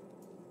 interesting.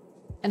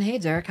 And hey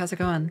Derek, how's it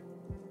going?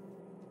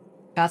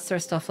 Paths are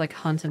stuff like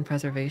hunt and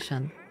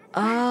preservation.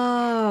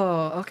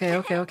 Oh, okay,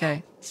 okay,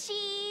 okay.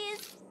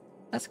 Cheese.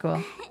 That's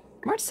cool.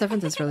 March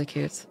 7th is really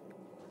cute.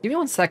 Give me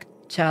 1 sec,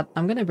 chat.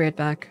 I'm gonna be right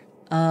back.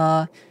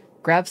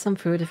 Grab some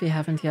food if you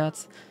haven't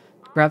yet.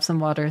 Grab some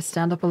water,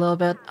 stand up a little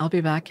bit. I'll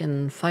be back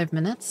in 5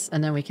 minutes,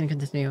 and then we can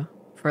continue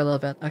for a little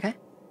bit, okay?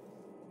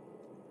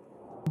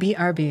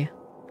 BRB.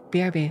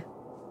 BRB.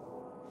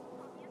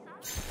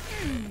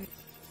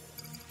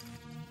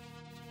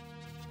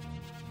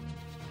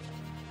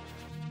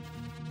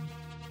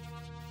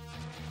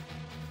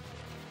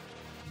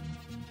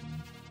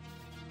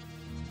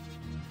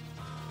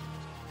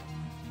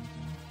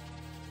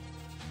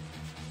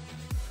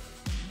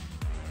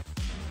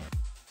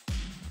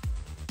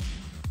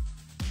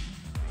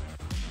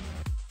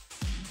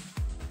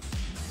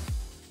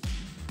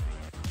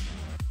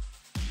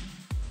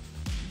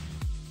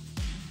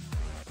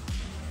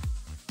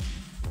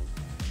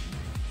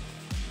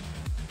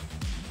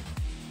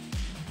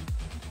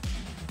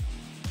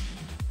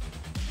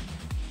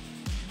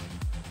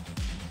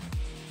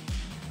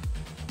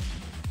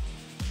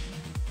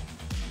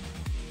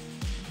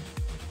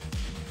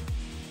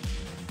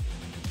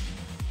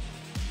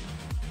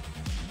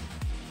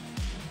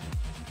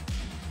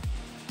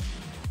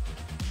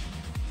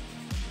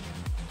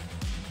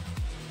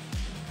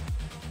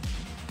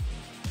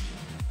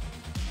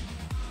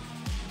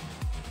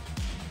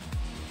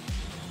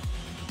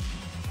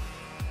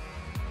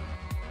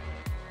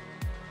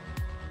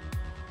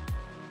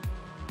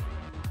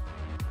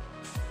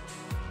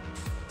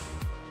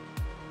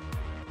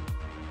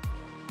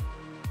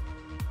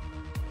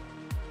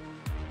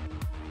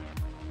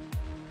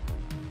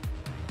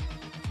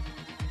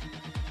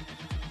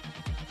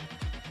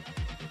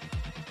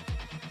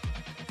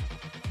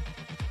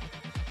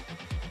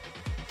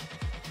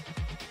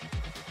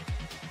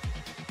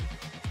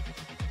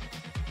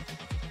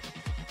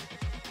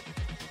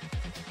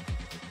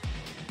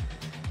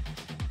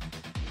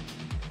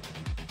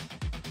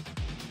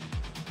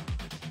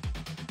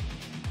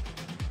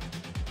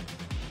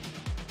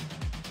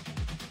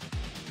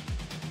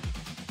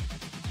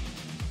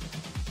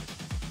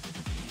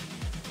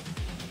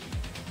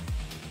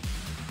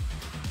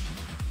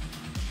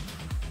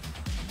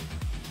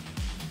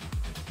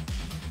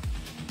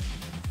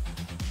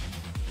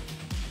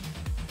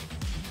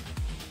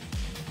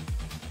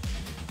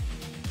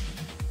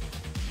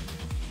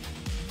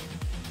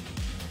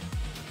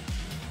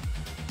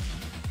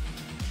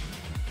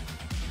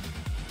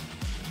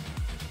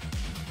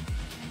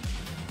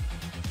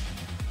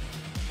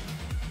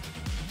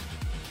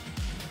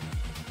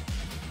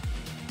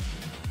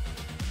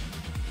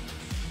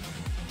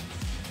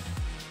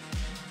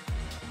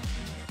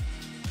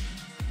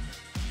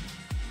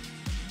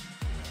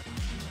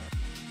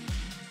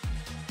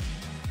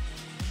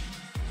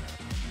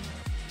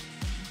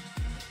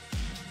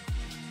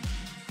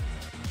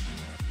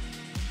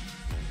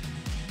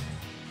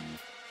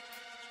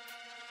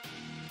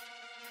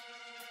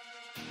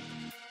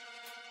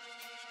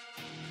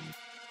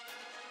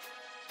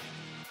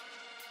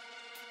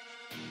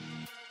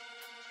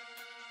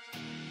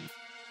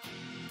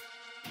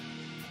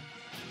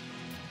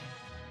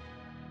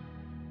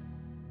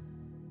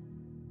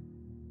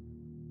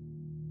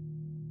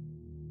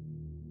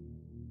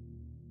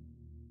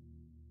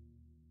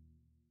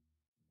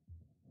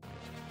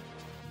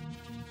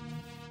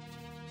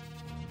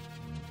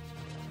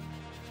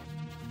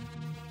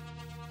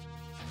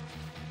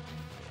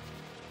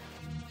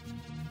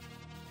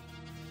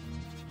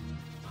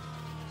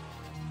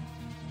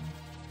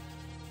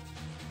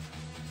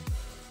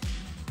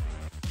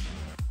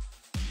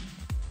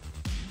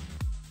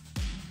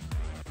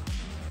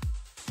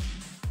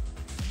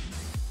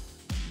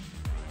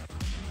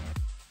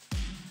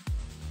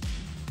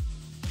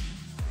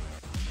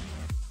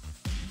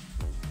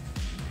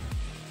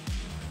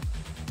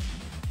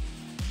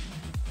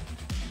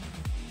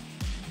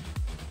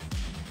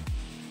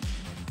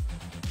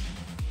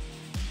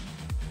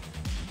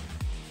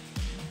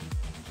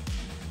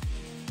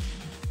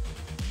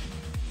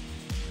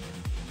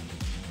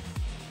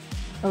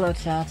 Hello,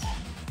 chat.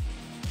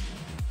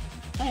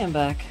 I am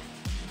back.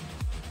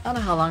 I don't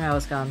know how long I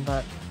was gone,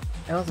 but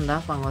it wasn't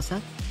that long, was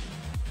it?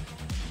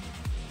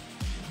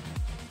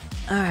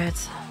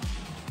 Alright.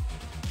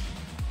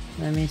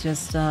 Let me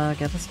just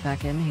get this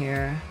back in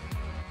here.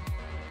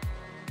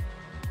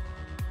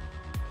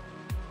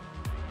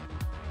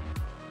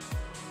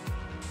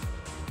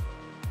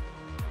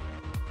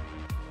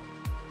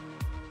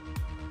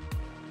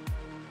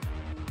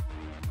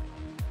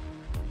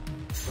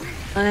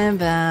 I am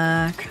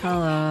back.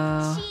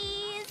 Hello.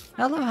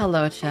 Hello,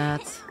 hello,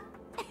 chat.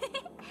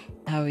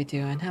 How we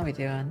doing? How we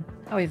doing?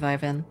 How we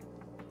vibing?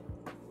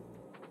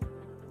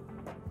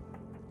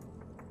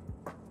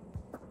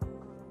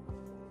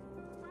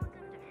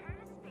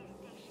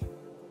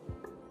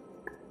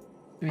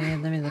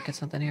 Let me look at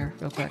something here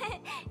real quick.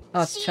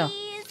 Oh, it's chill.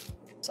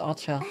 It's all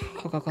chill.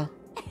 Cool.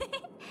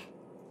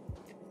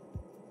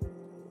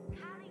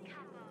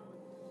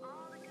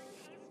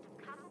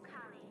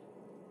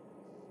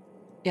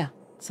 Yeah,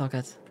 it's all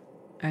good.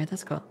 Alright,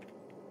 that's cool.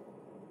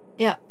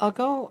 Yeah, I'll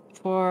go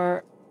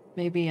for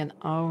maybe an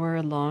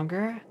hour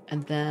longer,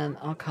 and then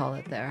I'll call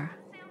it there.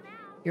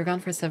 You're gone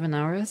for 7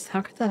 hours?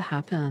 How could that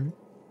happen?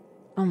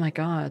 Oh my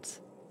god.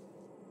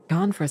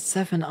 Gone for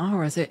 7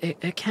 hours?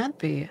 It can't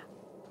be.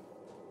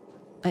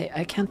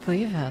 I can't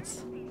believe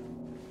it.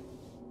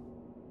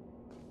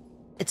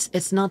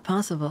 It's not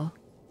possible.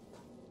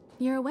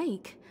 You're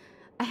awake.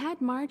 I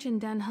had Marge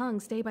and Dan Hung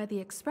stay by the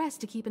express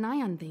to keep an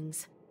eye on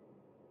things.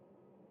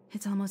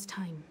 It's almost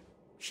time.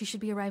 She should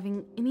be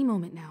arriving any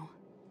moment now.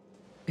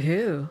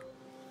 Ew.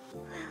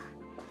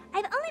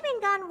 I've only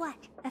been gone, what,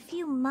 a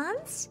few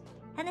months?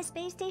 And the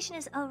space station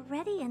is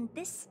already in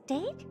this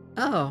state?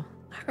 Oh,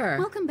 her.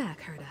 Welcome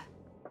back,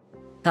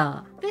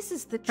 Herta. This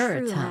is the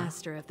true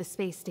master of the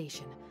space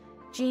station.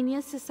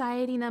 Genius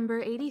Society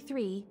number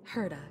 83,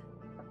 Herta.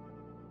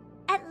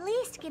 At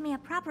least give me a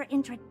proper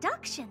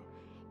introduction.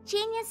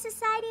 Genius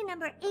Society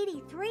number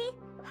 83?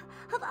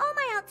 Of all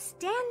my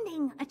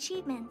outstanding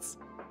achievements,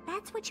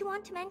 that's what you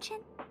want to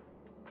mention?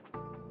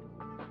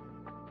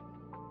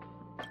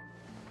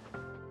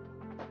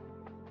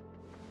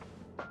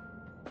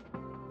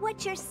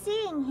 What you're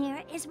seeing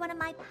here is one of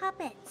my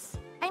puppets.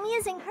 I'm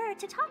using her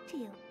to talk to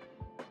you.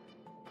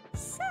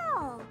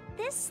 So,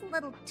 this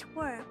little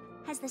twerp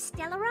has the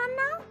Stellaron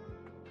now?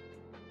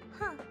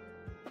 Huh.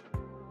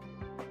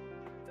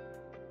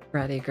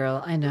 Bratty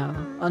girl, I know.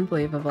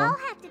 Unbelievable. I'll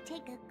have to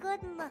take a good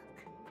look.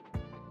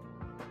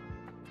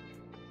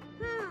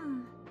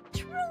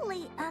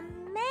 Truly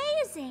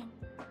amazing!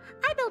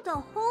 I built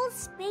a whole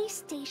space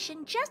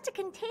station just to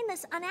contain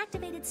this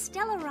unactivated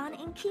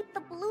Stellaron and keep the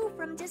blue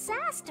from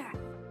disaster.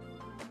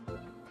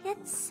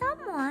 Yet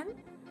someone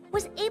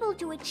was able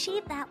to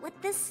achieve that with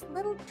this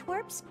little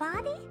twerp's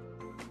body?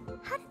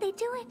 How did they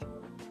do it?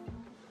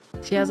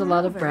 She has a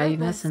lot of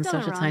brattiness and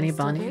such a tiny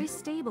body.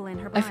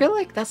 I feel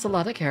like that's a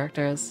lot of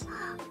characters.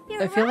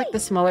 I feel like the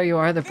smaller you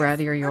are, the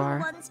brattier you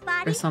are.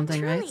 Or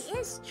something, right?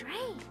 Is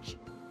strange.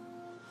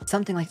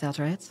 Something like that,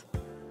 right?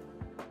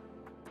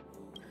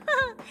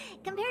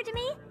 Compared to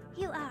me,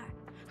 you are.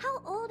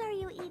 How old are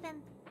you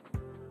even?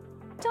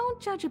 Don't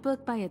judge a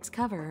book by its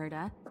cover,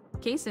 Herta.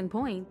 Case in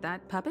point,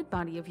 that puppet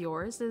body of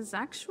yours is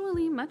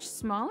actually much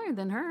smaller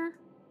than her.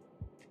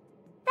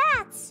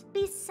 That's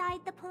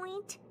beside the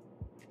point.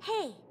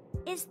 Hey,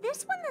 is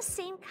this one the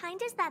same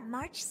kind as that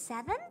March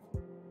 7th?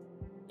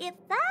 If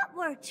that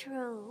were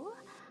true...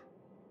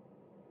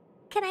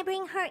 Can I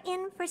bring her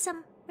in for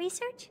some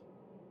research?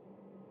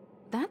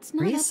 That's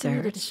not up to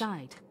you to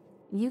decide.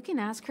 You can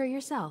ask her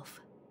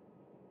yourself.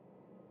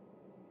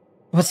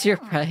 What's your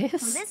price?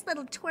 This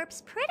little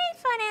twerp's pretty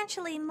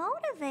financially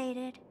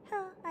motivated.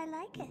 Huh, I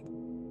like it.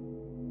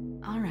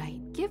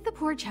 Alright, give the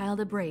poor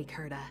child a break,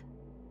 Herta.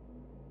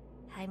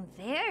 I'm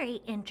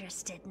very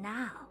interested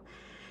now.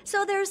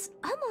 So there's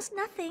almost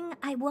nothing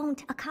I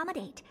won't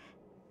accommodate.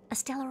 A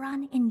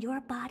Stellaron in your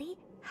body?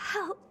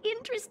 How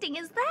interesting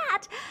is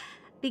that?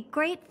 Be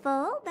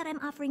grateful that I'm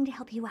offering to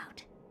help you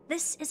out.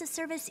 This is a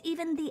service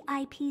even the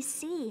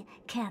IPC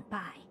can't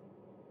buy.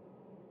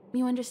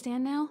 You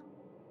understand now?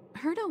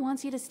 Herta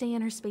wants you to stay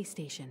in her space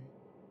station.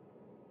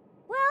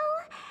 Well,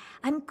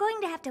 I'm going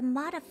to have to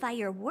modify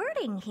your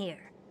wording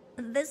here.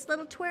 This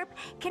little twerp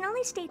can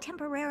only stay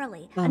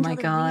temporarily until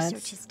the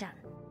research is done.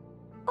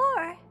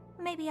 Or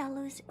maybe I'll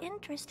lose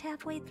interest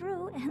halfway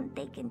through and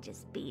they can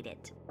just beat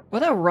it.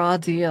 What a raw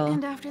deal.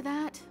 And after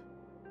that?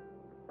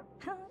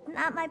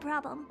 Not my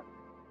problem.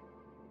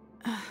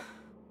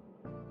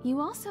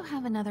 You also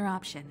have another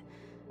option.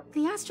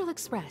 The Astral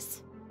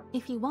Express.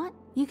 If you want,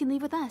 you can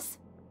leave with us.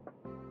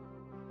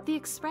 The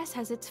Express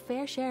has its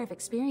fair share of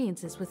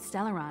experiences with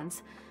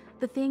Stellarons.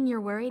 The thing you're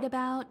worried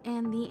about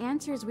and the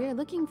answers we're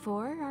looking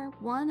for are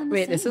one and the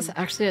same. Wait, is this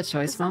actually a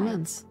choice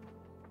moment?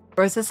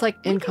 Or is this like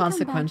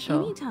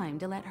inconsequential? Any time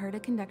to let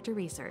Herta conduct her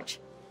research.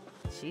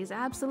 She's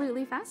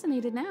absolutely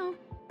fascinated now.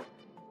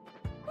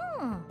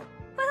 Well,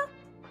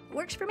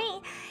 works for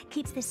me.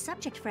 Keeps this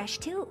subject fresh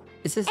too.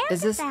 Is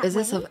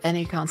this of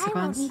any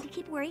consequence? I won't need to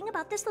keep worrying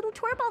about this little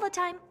twerp all the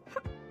time.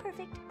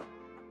 Perfect.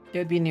 It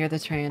would be near the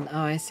train.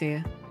 Oh, I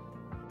see.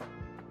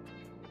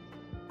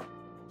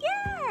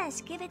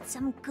 Yes, give it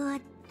some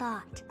good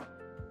thought.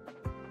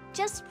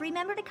 Just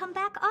remember to come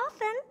back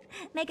often.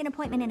 Make an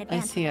appointment in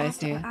advance with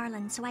Asta or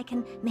Arlen so I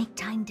can make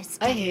time to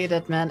stay. I hate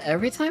it, man.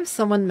 Every time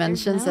someone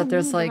mentions that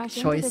there's like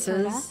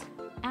choices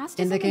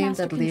in the game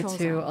that lead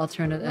to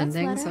alternate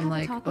endings, I'm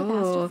like,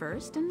 oh,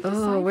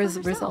 where's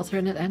the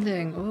alternate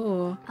ending?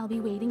 Oh, I'll be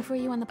waiting for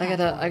you on the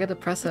I gotta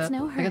press it. It's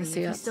no hurry I gotta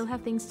see if you it. still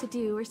have things to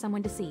do or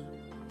someone to see.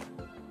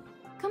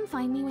 Come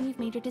find me when you've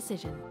made your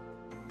decision.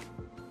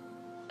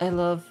 I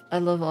love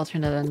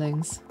alternate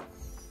endings.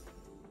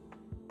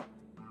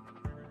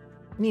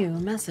 New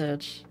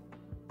message.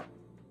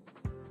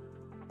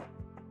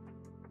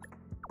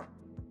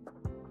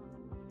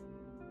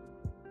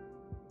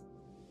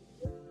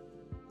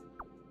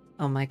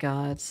 Oh my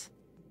god.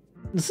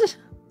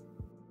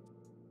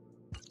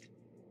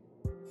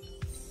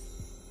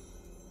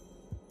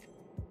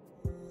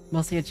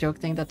 Mostly a joke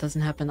thing that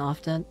doesn't happen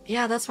often.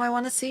 Yeah, that's why I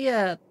want to see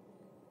it.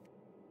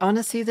 I want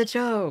to see the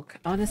joke.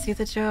 I want to see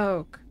the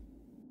joke.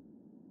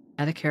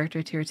 Add a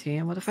character to your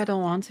team? What if I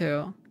don't want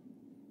to?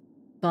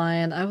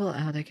 Fine, I will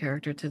add a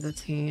character to the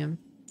team.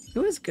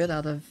 Who is good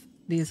out of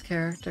these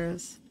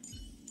characters?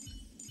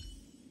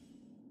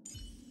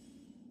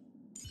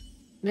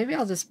 Maybe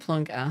I'll just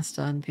plunk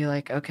Asta and be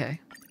like, okay,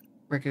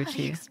 we're The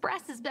Gucci.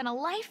 Express has been a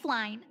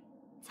lifeline.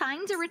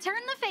 Time to return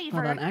the favor.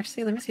 Hold on,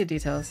 actually, let me see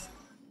details.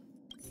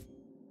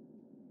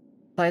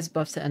 Applies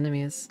buffs to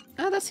enemies.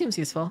 Oh, that seems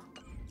useful.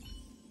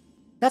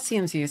 That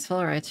seems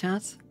useful, right,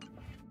 chat?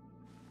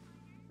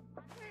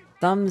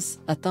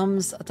 A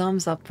thumbs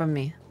up from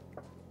me.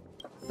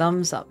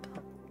 Thumbs up.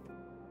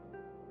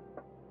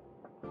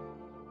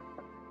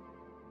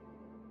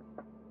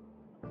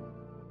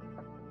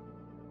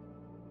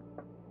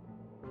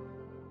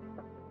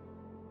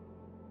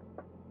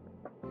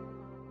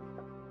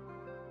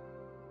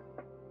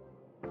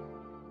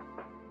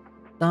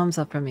 Thumbs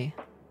up from me.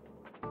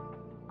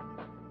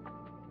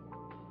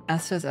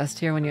 Asta's S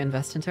tier when you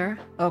invest into her?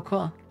 Oh,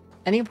 cool.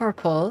 Any more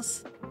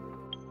pulls?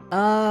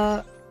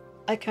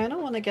 I kind of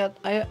want to get...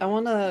 I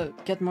want to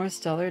get more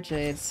Stellar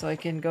Jades so I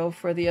can go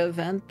for the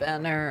event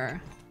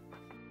banner.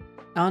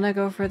 I want to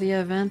go for the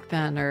event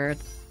banner.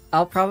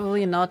 I'll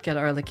probably not get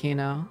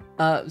Arlecchino.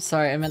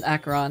 Sorry, I meant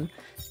Acheron.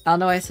 I don't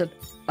know why I said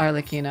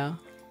Arlecchino.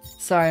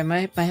 Sorry,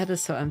 my head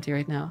is so empty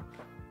right now.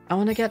 I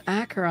want to get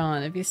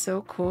Acheron. It'd be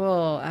so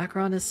cool.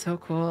 Acheron is so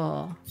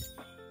cool.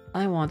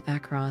 I want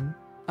Acheron.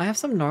 I have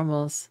some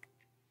normals.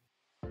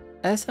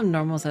 I have some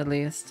normals at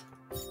least.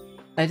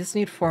 I just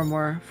need four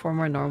more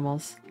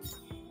normals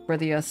for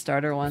the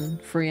starter one.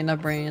 Farina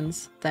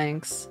brains.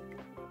 Thanks.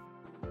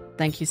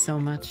 Thank you so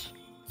much.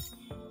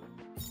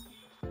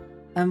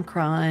 I'm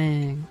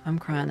crying. I'm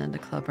crying in the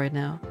club right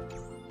now.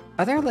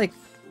 Are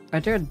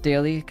there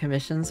daily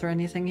commissions or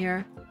anything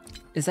here?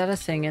 Is that a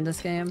thing in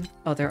this game?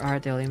 Oh, there are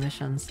daily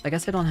missions. I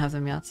guess I don't have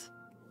them yet.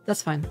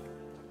 That's fine.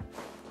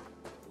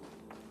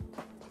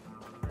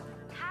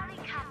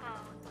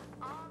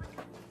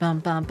 Bum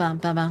bum bum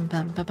bum bum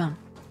bum bum bum.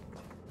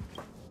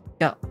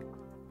 Go.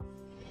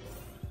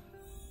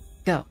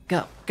 Go,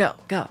 go, go,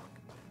 go.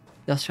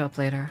 They'll show up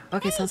later.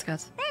 Okay, Hey, sounds good.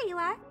 There you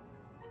are.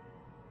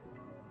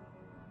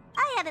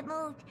 I haven't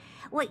moved.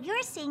 What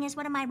you're seeing is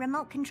one of my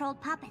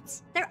remote-controlled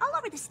puppets. They're all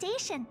over the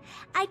station.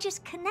 I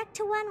just connect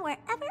to one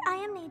wherever I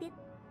am needed.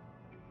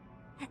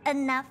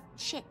 Enough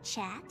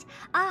chit-chat.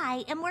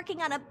 I am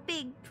working on a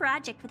big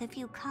project with a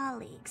few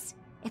colleagues.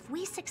 If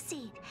we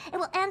succeed, it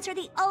will answer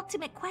the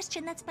ultimate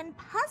question that's been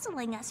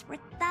puzzling us for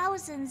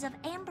thousands of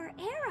Amber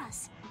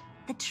eras.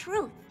 The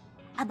truth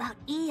about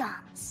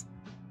eons.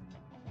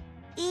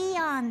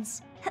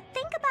 Eons.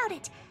 Think about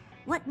it.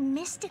 What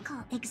mystical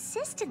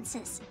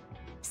existences.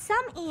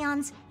 Some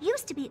eons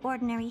used to be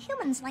ordinary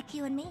humans like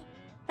you and me,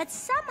 but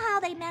somehow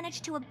they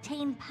managed to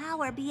obtain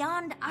power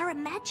beyond our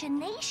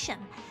imagination.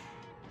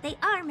 They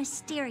are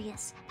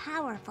mysterious,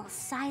 powerful,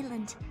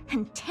 silent,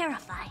 and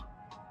terrifying.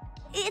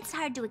 It's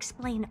hard to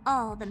explain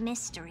all the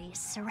mysteries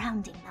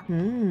surrounding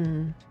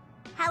them.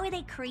 How were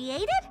they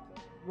created?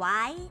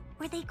 Why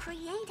were they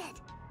created?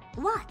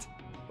 What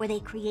were they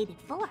created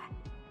for?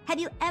 Have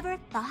you ever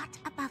thought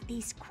about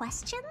these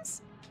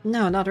questions?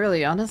 No, not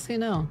really. Honestly,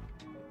 no.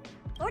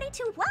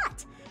 42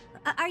 what?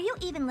 Are you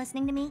even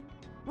listening to me?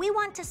 We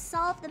want to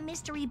solve the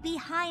mystery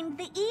behind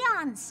the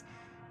eons.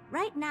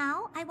 Right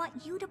now, I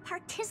want you to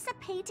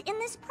participate in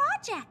this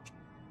project.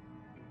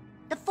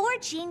 The 4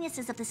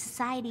 geniuses of the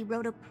society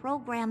wrote a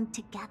program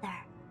together.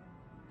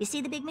 You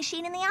see the big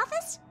machine in the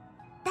office?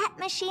 That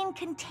machine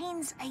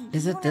contains a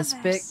Is it this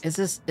big? Is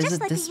it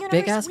like this the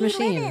big ass universe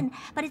we live machine? in,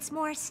 but it's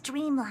more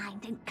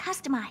streamlined and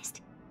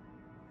customized.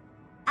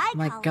 Oh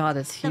my god,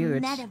 it's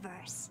huge. The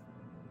metaverse.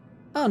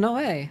 Oh, no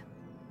way.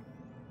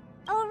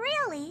 Oh,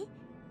 really?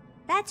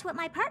 That's what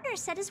my partner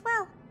said as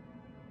well.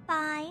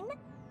 Fine.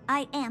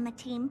 I am a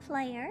team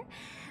player.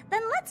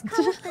 Then let's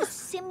call it the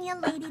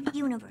simulated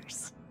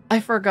universe. I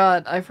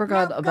forgot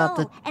Now about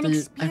go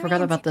and I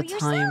forgot about the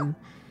experience it for yourself. time.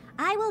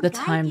 I will The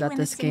guide time you that in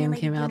this the game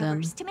simulated came out in.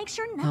 universe to make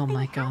sure Oh nothing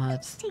my god.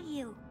 happens to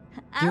you.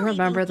 Do you I'll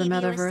remember the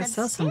even give you a metaverse?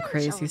 That was some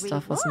crazy substantial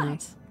stuff, wasn't reward.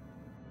 it?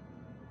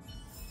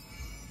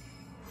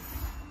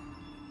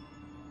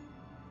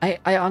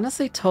 I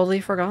honestly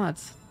totally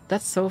forgot.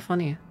 That's so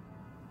funny.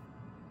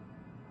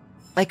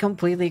 I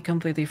completely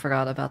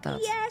forgot about that.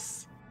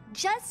 Yes!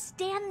 Just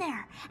stand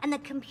there, and the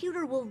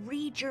computer will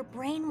read your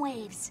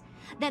brainwaves.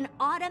 Then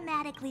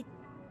automatically...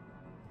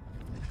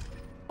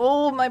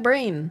 Oh, my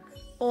brain!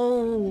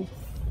 Oh!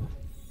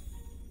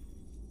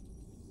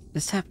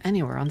 Just tap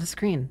anywhere on the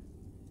screen.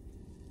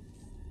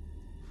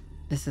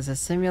 This is a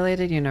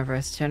simulated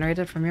universe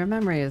generated from your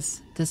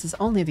memories. This is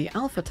only the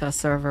alpha test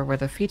server where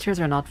the features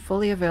are not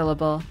fully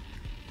available.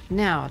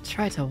 Now,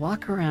 try to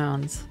walk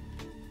around.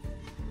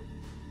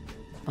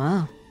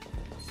 Wow.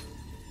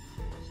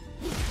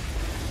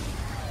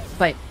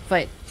 Fight,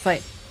 fight,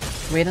 fight.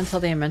 Wait until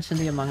they mention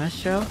the Among Us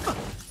joke.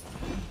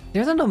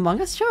 There's an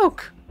Among Us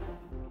joke!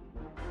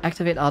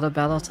 Activate auto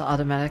battle to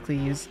automatically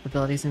use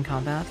abilities in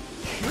combat.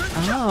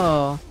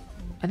 Oh.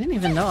 I didn't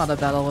even know auto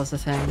battle was a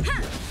thing.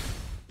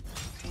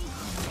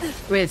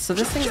 Wait, so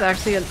this thing's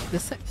actually a...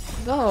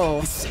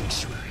 No!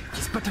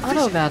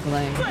 Auto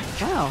battling.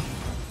 Wow.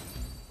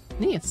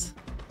 Neat.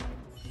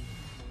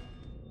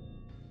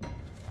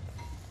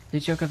 They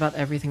joke about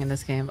everything in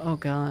this game. Oh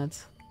god.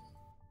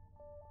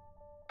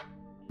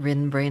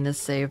 Rin brain is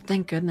saved.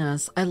 Thank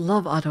goodness. I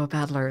love auto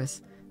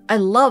battlers. I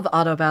love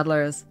auto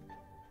battlers.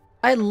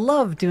 I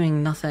love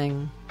doing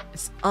nothing.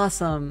 It's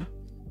awesome.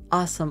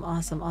 Awesome,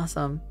 awesome,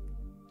 awesome.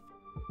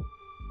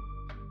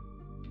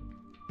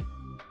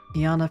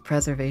 Eon of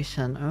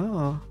Preservation.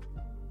 Oh.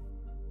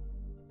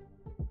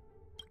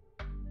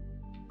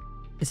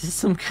 Is this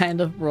some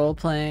kind of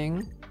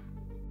role-playing?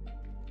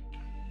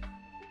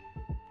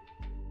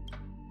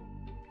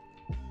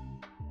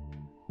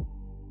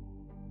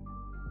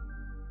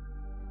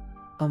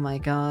 Oh my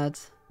god.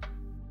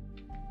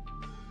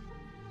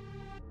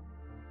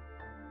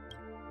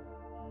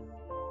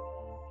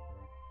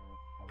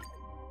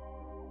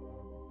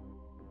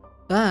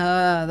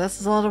 Ah,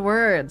 that's a lot of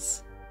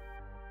words.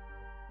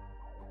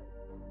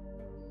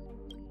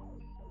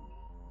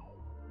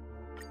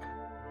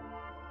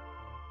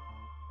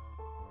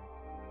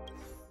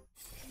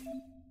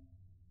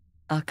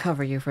 I'll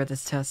cover you for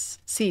this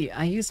test. See,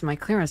 I used my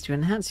clearance to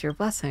enhance your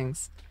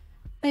blessings.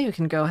 Now you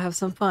can go have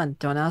some fun.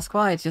 Don't ask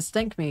why, just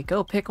thank me.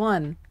 Go pick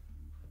one.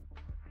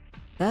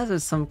 That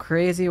is some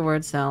crazy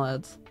word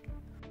salad.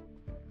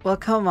 Well,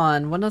 come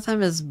on. One of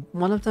them is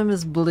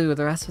blue,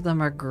 the rest of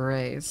them are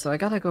gray. So I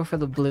gotta go for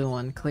the blue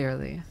one,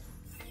 clearly.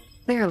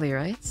 Clearly,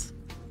 right?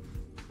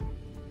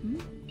 Hmm?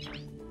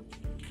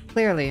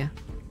 Clearly.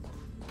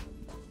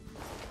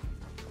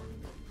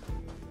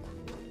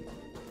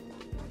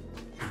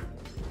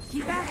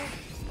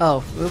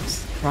 Oh,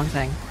 oops. Wrong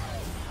thing.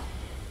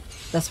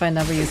 That's why I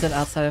never use it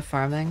outside of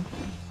farming.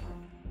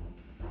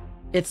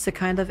 It's the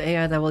kind of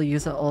AI that will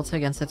use an ult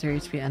against a 3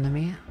 HP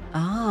enemy.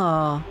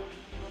 Oh,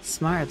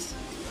 smart.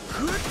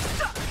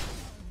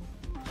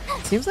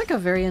 Seems like a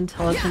very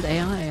intelligent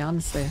AI,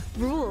 honestly.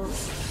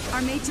 Rules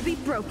are made to be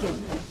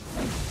broken.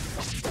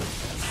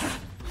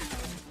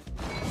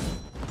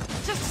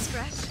 Just a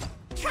scratch.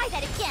 Try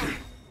that again.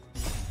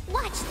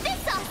 Watch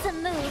this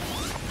awesome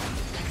move.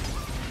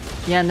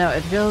 Yeah, no,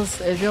 it feels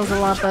a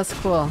lot less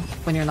cool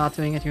when you're not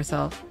doing it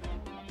yourself.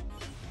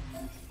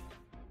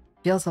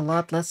 Feels a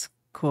lot less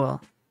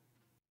cool.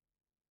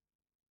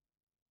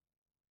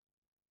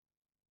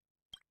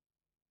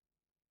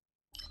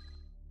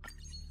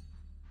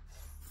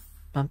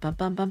 Bum bum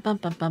bum bum bum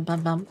bum bum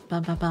bum bum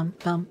bum bum bum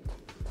bum.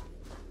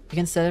 You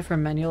can set it for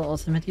manual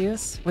ultimate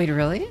use? Wait,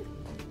 really?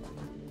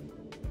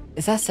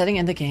 Is that setting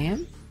in the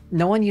game?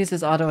 No one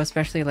uses auto,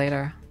 especially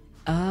later.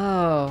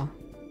 Oh.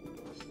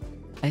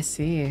 I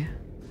see.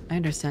 I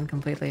understand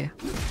completely.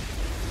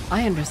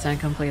 I understand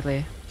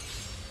completely.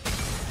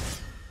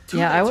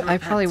 Yeah, I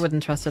probably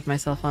wouldn't trust it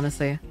myself,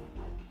 honestly.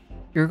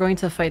 You're going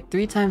to fight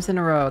 3 times in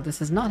a row.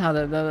 This is not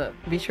how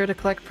be sure to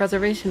collect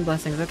preservation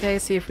blessings, okay?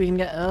 See if we can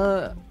get...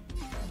 That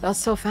was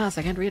so fast,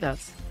 I can't read it.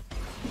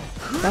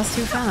 That's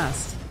too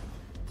fast.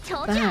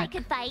 Told you I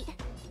could fight.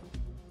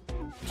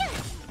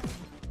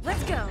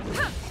 Let's go.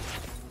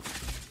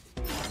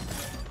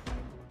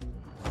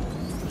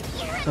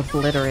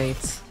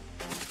 Obliterate.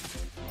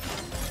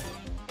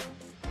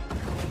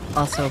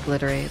 Also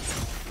obliterate.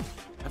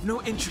 I've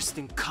no interest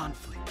in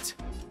conflict.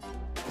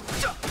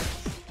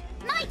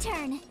 My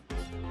turn.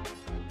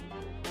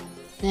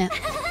 Yeah.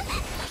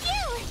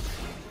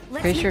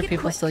 Pretty sure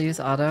people still use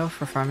auto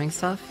for farming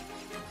stuff.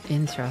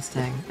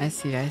 Interesting. I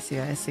see, I see,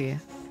 I see.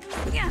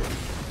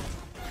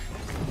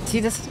 See,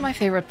 this is my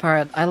favorite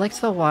part. I like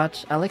to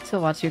watch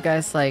you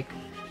guys like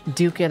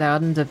duke it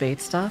out and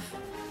debate stuff.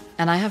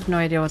 And I have no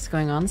idea what's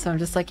going on, so I'm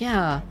just like,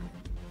 yeah.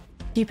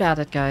 Keep at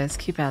it, guys.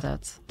 Keep at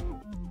it.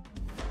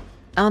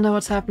 I don't know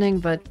what's happening,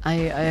 but I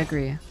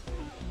agree.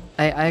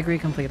 I agree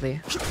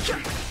completely.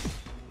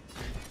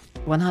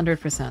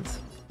 100%.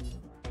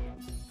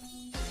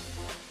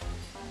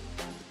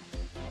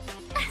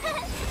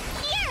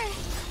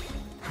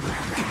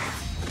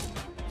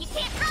 You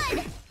can't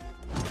run.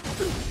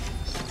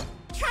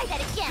 Try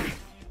that again.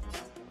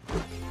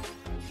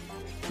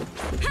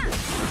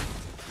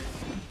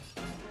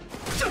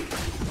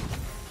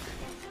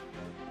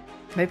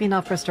 Maybe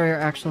not for story or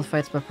actual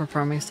fights, but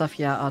performing stuff,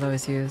 yeah, auto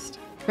is used.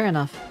 Fair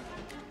enough.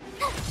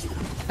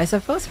 I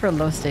suppose for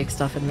low stakes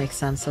stuff it makes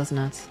sense, doesn't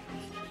it?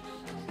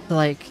 To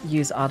like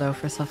use auto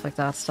for stuff like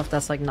that, stuff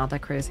that's like not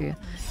that crazy.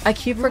 I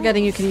keep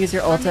forgetting you can use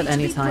your ult at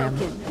any time.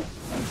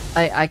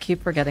 I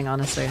keep forgetting,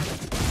 honestly.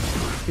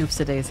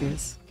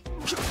 Oopsie-daisies.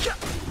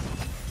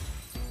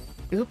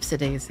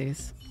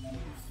 Oopsie-daisies.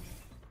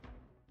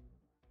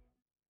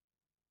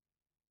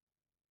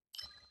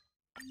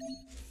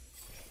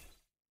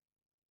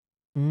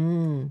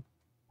 Mmm.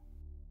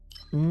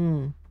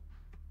 Mmm.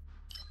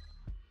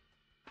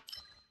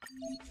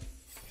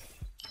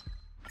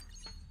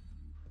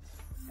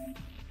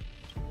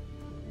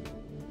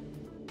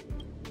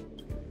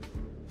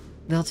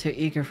 They're too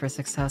eager for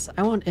success.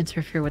 I won't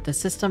interfere with the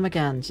system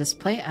again. Just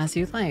play as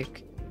you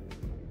like.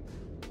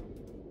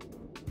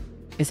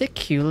 Is it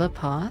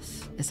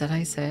Culipath? Is that how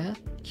you say it?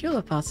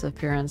 Culipath's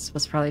appearance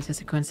was probably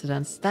just a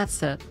coincidence.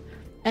 That's it.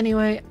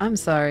 Anyway, I'm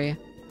sorry.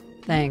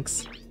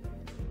 Thanks.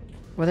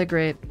 What a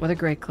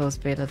great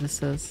closed beta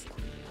this is.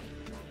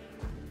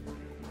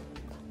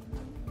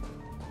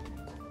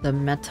 The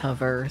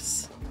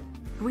metaverse.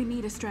 We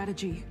need a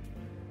strategy.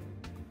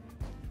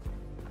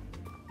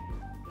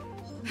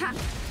 Ha!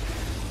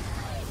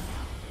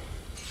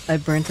 I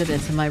burnt it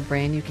into my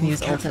brain. You can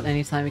use ult at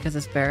any time because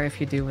it's better if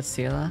you do with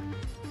Sela.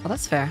 Well,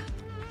 that's fair.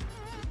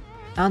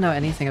 I don't know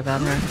anything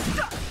about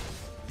her.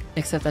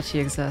 Except that she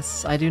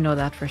exists. I do know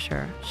that for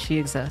sure. She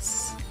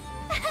exists.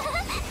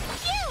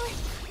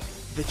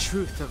 The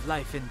truth of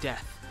life and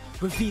death.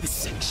 Reveal the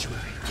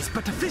sanctuary is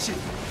but a vision.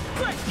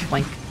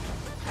 Boink.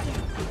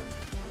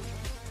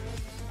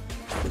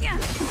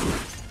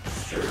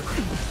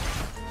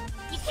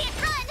 You can't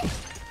run!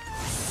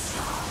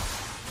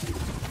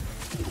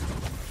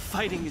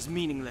 Fighting is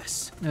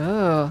meaningless.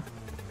 Oh.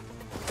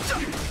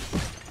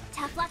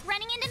 Tough luck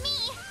running into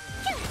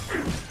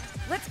me!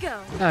 Let's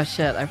go! Oh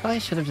shit, I probably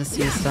should have just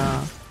used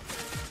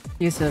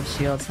use of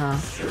shields, huh?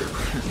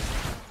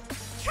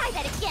 Try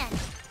that again!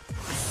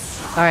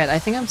 Alright, I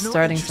think I'm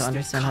starting to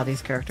understand how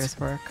these characters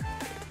work.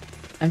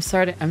 I'm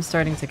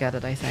starting to get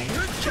it, I think.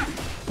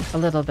 A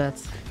little bit.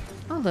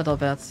 A little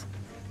bit.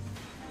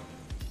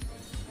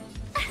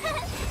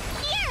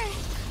 Here!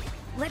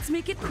 Let's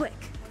make it quick.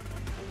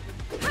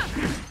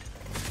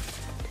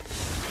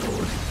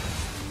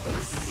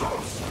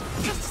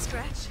 Just a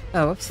scratch.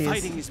 Oh, whoopsies.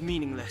 Fighting is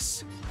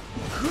meaningless.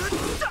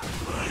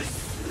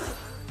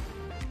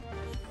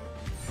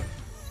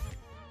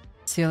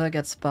 Sela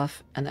gets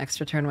buff an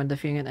extra turn when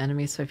defeating an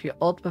enemy, so if you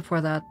ult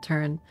before that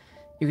turn,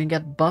 you can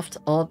get buffed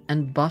ult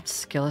and buffed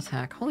skill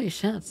attack. Holy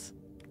shit.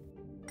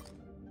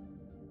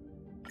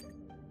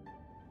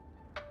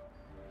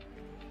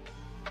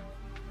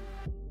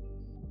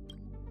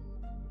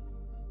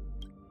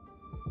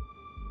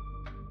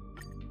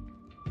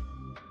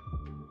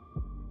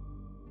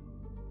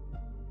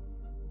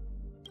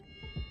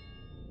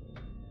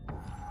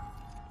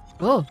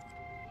 Oh.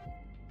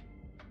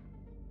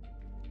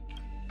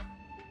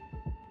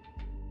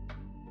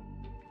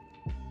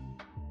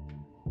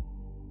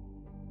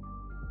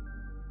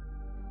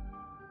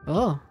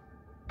 Oh.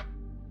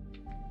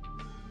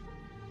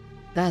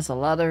 That's a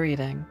lot of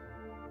reading.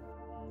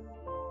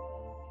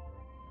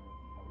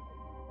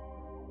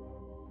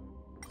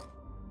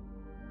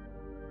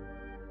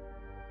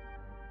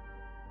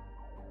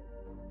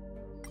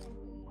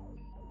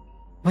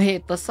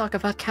 Wait, let's talk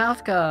about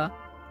Kafka.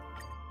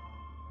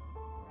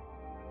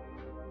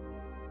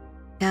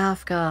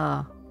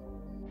 Kafka.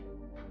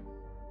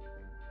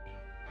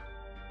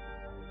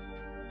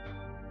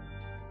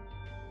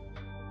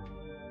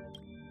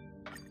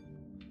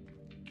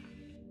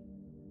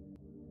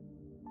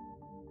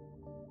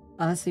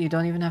 Honestly, you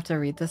don't even have to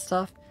read this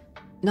stuff?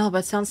 No, but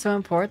it sounds so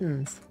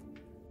important.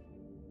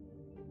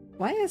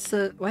 Why is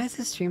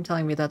this stream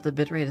telling me that the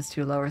bitrate is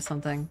too low or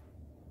something?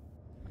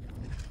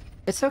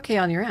 It's okay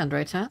on your end,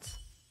 right, chat?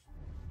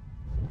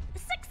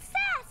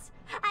 Success!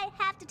 I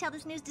have to tell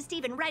this news to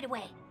Steven right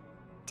away.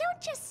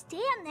 Don't just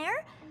stand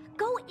there.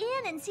 Go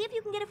in and see if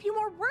you can get a few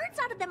more words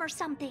out of them or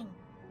something.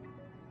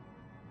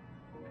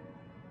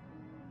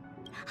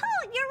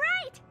 Oh, you're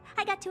right.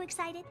 I got too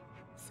excited.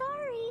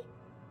 Sorry.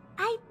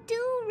 I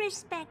do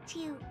respect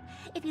you.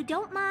 If you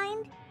don't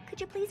mind,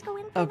 could you please go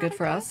in for Oh, good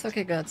for us?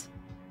 Okay, good.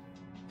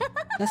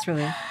 That's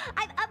really...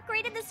 I've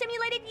upgraded the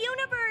simulated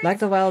universe.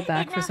 Lagged a while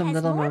back It for now some has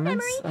little more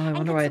moments. memory Oh, I and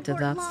wonder can why it did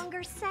support that.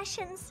 longer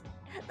sessions.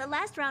 The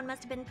last round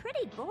must have been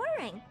pretty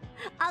boring.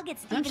 I'll get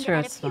Steven sure to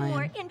add a it's few more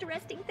fine.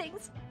 interesting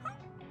things.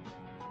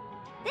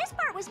 This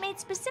part was made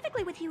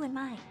specifically with you in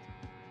mind.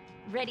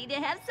 Ready to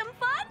have some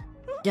fun?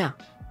 Yeah.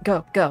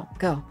 Go, go,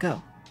 go,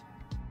 go.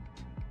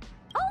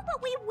 Oh,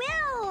 but we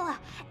will!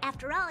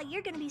 After all,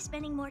 you're going to be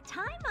spending more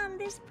time on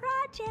this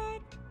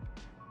project.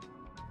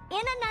 In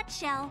a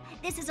nutshell,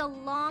 this is a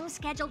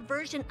long-scheduled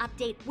version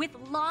update with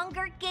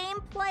longer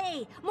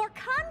gameplay, more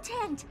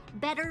content,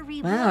 better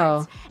rewards,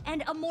 Wow.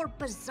 and a more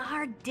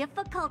bizarre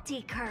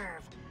difficulty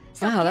curve.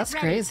 So Wow, get that's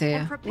ready crazy.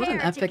 and What an prepare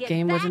to epic get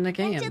game within a back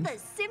into game. the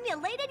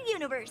simulated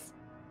universe.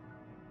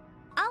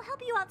 I'll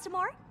help you out some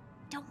more.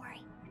 Don't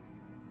worry.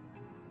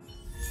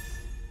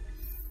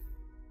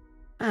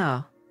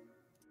 Oh.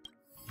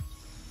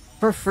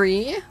 For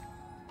free?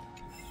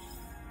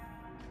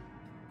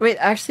 Wait,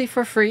 actually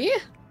for free?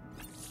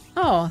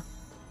 Oh,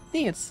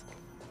 neat.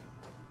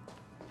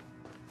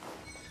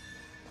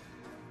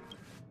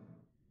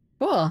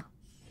 Cool.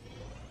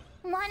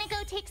 Wanna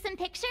go take some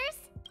pictures?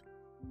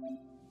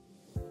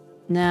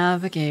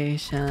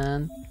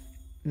 Navigation.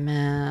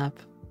 Map.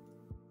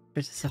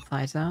 There's a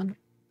supply zone.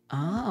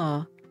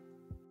 Oh.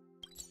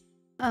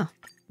 Oh.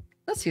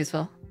 That's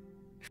useful.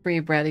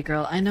 Free bratty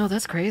girl. I know,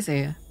 that's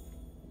crazy.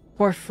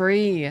 For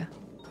free.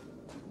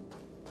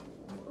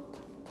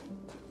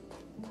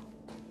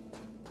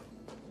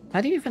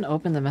 How do you even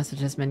open the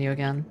messages menu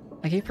again?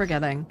 I keep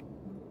forgetting.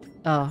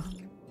 Oh.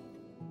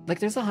 Like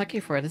there's a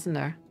hotkey for it, isn't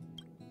there?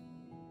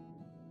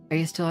 Are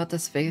you still at the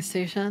space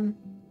station?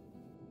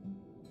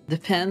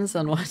 Depends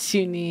on what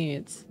you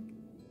need.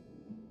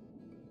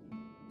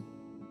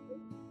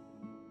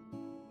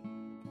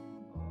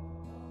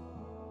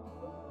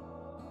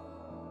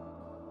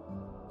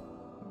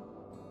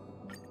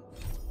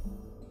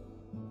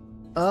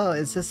 Oh,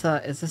 is this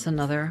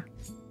another?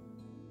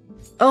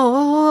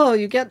 Oh,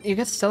 you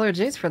get stellar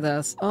jades for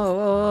this.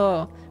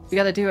 Oh, we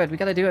gotta do it. We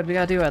gotta do it. We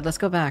gotta do it. Let's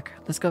go back.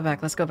 Let's go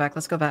back. Let's go back.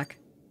 Let's go back.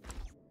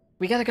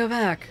 We gotta go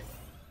back.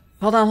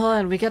 Hold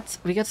on. We get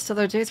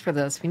stellar jades for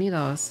this. We need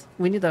those.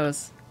 We need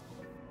those.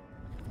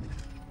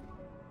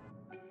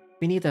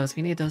 We need those.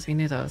 We need those. We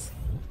need those.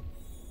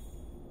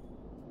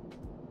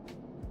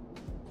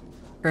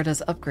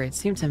 Gerda's upgrades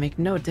seem to make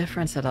no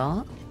difference at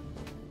all.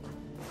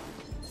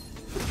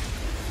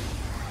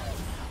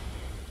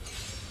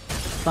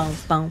 Bum,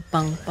 bum,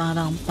 bum,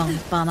 ba-dum, bum,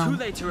 ba-dum. Too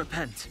late to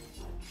repent.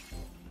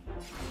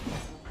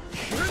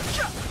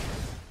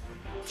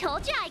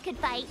 Told you I could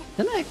fight.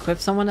 Didn't I equip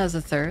someone as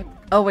a third?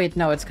 Oh wait,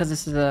 no, it's because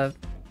this is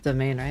the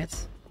main, right?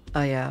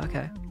 Oh yeah,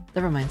 okay.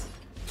 Never mind.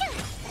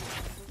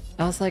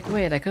 I was like,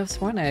 wait, I could have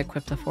sworn I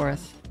equipped a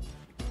fourth.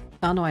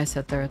 Oh no, I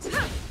said thirds.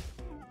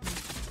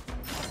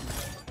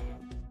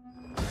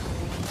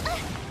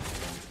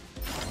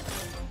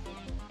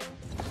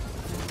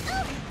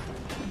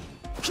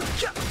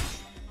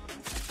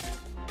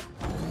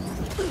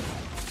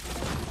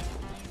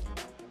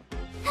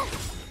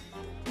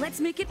 Let's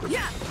make it.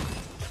 Yeah.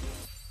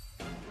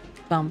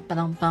 Bum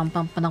ba-dum bum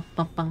bum ba-dum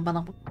bum bum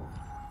ba-dum.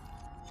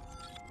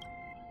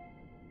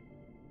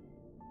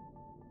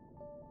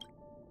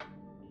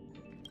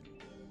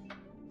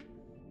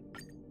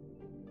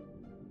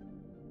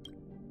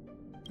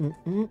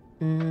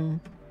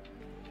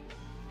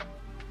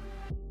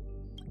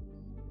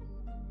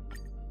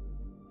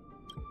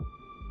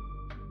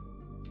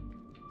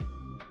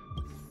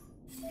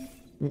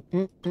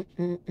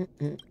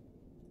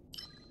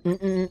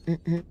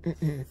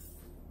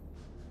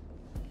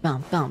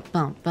 Bum bum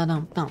bum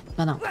ba-dum bum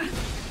ba-dum.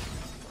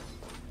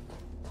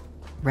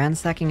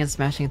 Ransacking and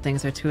smashing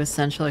things are two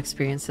essential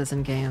experiences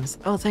in games.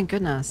 Oh, thank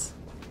goodness.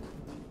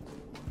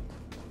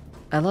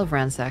 I love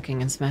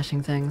ransacking and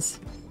smashing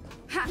things.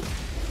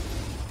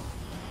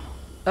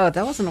 Oh,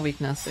 that wasn't a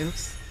weakness.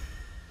 Oops.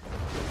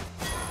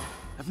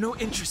 I've no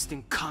interest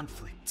in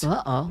conflict.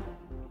 Uh-oh.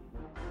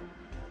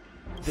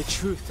 The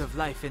truth of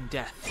life and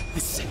death. The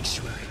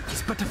sanctuary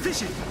is but a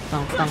vision.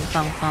 Bum bum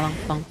bum ba-dum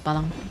bum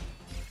ba-dum.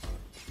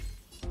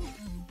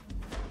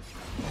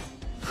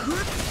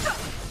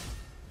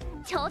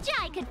 Told you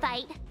I could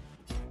fight.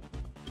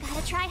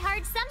 Gotta try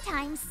hard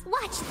sometimes.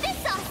 Watch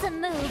this awesome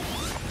move.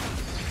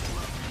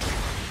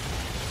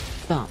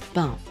 Bum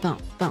bum bum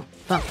bum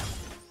bum.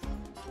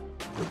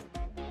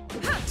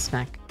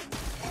 Smack.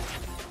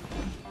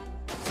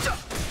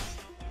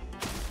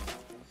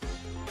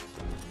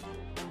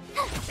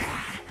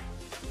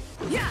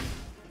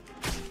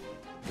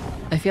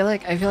 I feel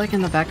like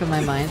in the back of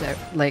my mind,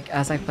 like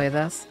as I play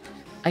this,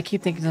 I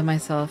keep thinking to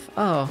myself,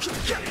 oh,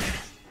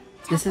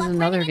 this is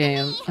another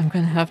game. I'm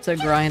gonna have to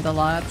grind a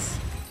lot.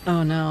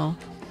 Oh no.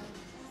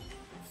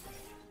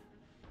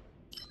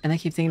 And I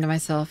keep thinking to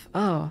myself,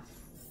 oh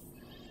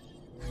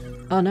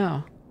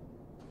no.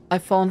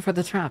 I've fallen for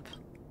the trap.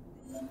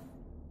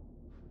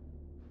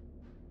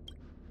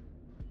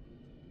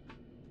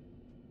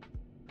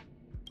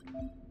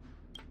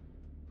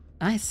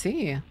 I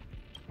see.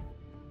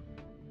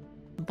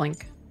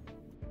 Blink.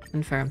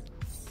 Confirm.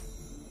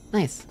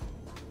 Nice.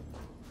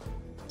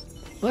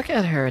 Look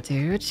at her,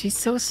 dude. She's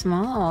so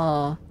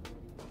small.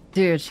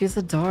 Dude, she's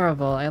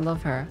adorable. I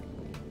love her.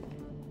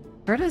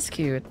 Berta's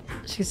cute.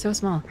 She's so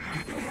small.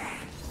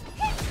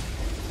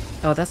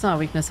 Oh, that's not a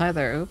weakness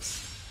either.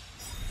 Oops.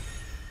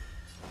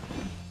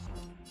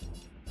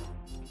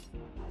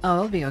 Oh,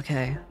 it'll be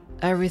okay.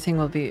 Everything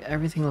will be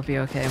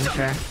okay, I'm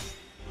sure.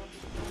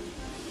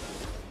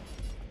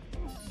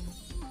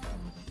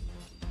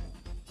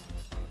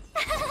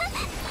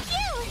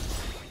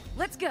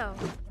 Let's go.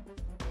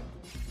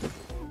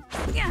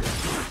 Yeah.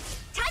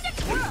 Time to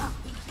twirl.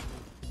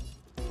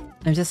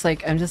 I'm just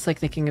like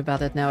thinking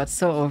about it now. It's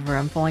so over.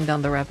 I'm falling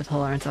down the rabbit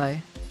hole, aren't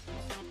I?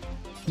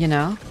 You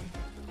know?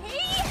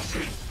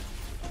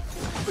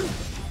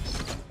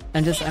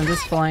 I'm just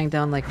falling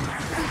down like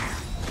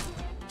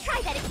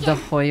the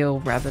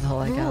Hoyo rabbit hole,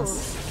 I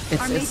guess.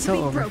 It's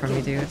so over for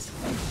me, dude.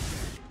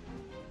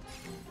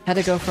 Had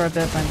to go for a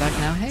bit, but I'm back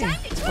now. Hey,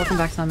 welcome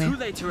back, Tommy. Too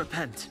late to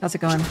repent. How's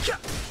it going?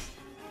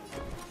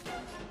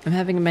 I'm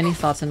having many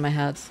thoughts in my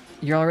head.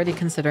 You're already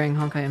considering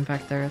Honkai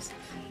Impact Thirst.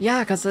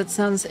 Yeah, because it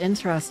sounds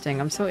interesting.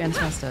 I'm so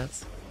interested.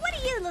 What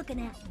are you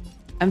looking at?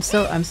 I'm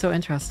so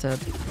interested.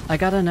 I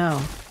gotta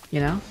know, you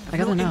know? I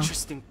gotta know.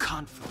 Interesting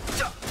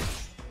conflict.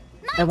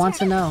 I want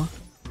to know.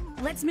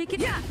 Let's make it.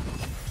 Yeah.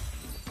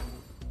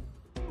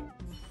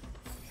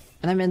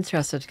 And I'm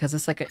interested because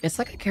it's like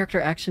a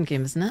character action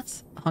game, isn't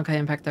it? Honkai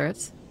Impact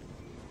Thirst.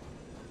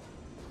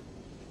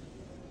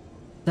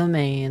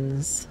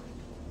 Domains.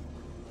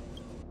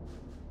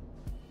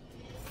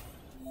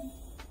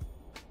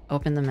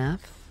 Open the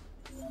map.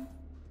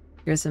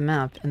 Here's a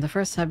map. In the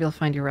first tab, you'll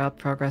find your route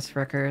progress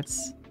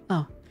records.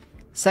 Oh.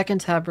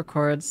 Second tab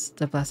records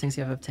the blessings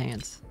you have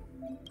obtained.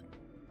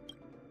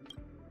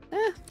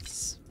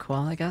 It's cool,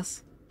 I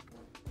guess.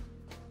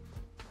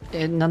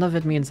 None of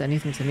it means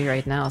anything to me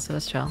right now, so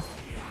let's chill.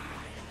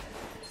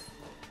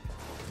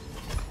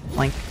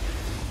 Blink.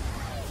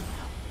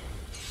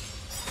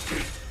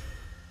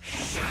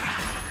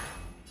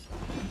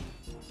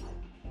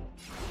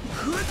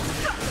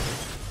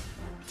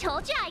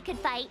 Told you I could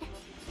fight.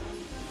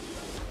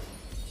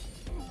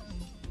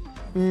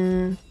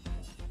 Here!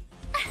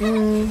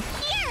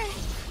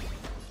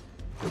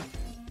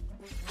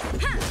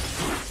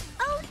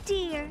 Oh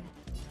dear.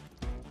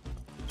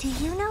 Do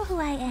you know who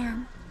I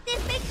am?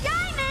 This big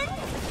diamond!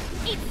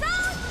 It's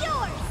all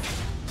yours!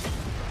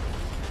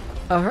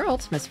 Oh, her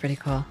ultimate's pretty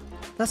cool.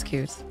 That's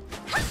cute.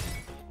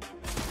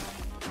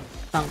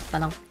 Bum,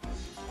 ba-dum.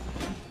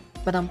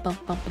 Ba-dum, bum,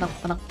 bum, ba-dum,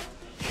 ba-dum.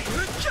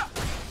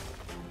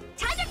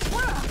 Time to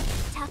twirl!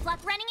 Tough luck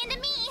running into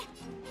me!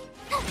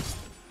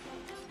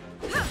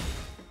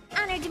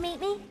 Honored to meet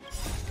me.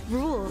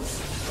 Rules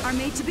are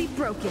made to be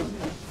broken.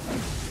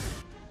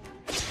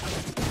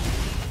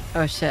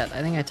 Oh shit,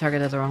 I think I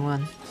targeted the wrong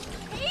one.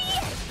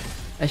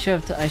 I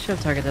should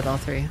have targeted all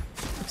three.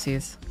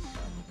 Oopsies.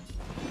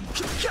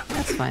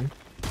 That's fine.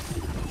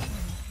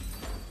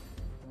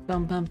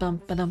 Bum bum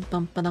bum ba-dum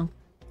bum ba-dum.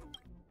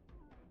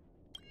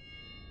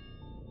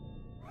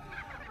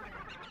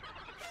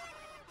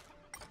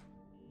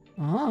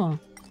 Oh.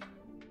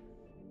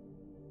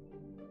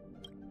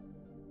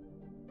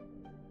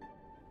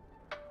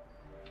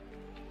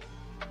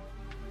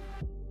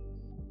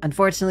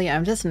 Unfortunately,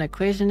 I'm just an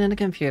equation in a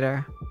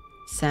computer.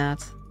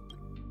 Sad.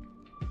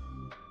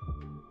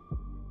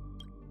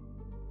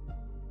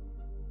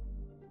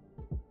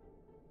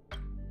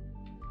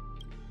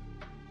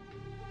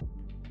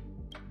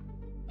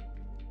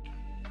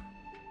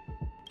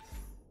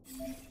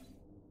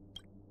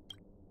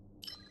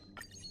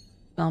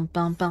 Bum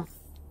bum bum.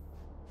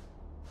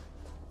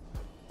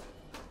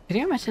 Can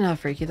you imagine how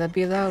freaky that'd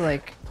be though?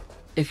 Like,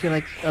 if you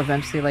like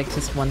eventually like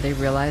just one day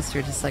realize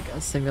you're just like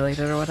a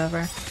simulator or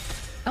whatever.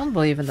 I don't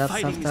believe in that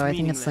stuff though. I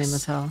think it's lame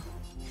as hell.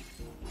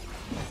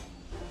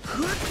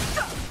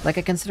 Like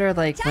I consider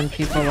like when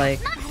people like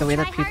the way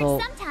that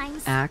people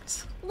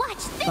act.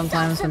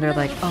 Sometimes when they're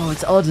like, oh,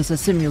 it's all just a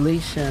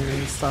simulation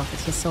and stuff.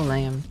 It's just so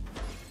lame.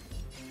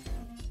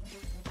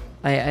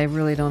 I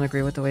really don't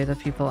agree with the way that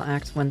people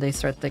act when they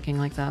start thinking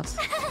like that.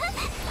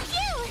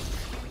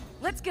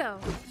 Let's go.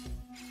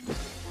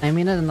 I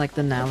mean it in like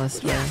the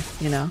nihilist way,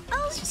 you know?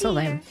 It's just so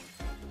lame.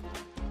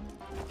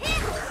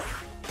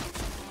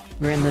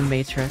 We're in the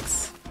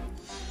Matrix.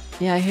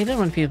 Yeah, I hate it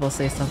when people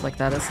say stuff like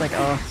that. It's like,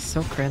 oh,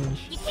 so cringe.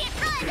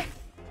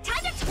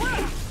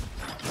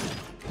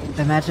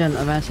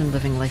 Imagine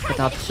living life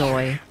without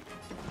joy.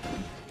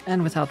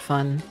 And without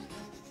fun.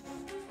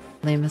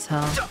 Lame as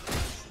hell.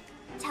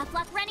 Tough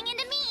luck running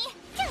into me!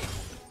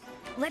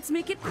 Let's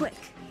make it quick.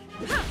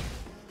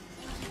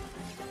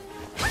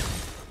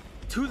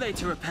 Too late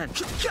to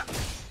repent.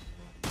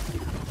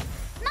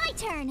 My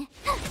turn!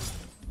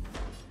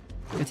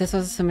 If this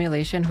was a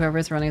simulation,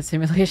 whoever's running a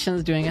simulation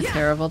is doing a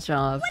terrible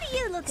job. What are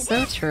you looking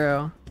So at?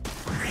 true.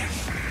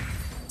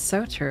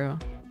 So true.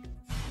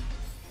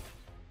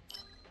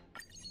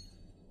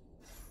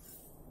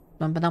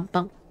 Bum ba dum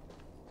bum.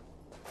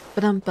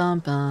 Ba dum bum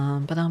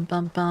bum ba dum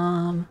bum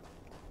bum.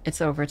 It's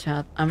over,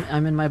 chat.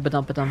 I'm in my ba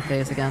dum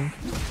phase again.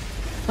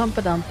 Bum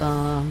ba dum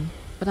bum.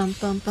 Ba dum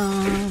bum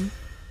bum.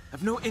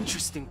 I've no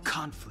interest in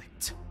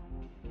conflict.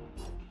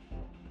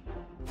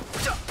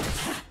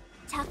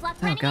 Tough luck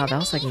Oh god, that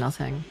was like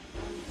nothing.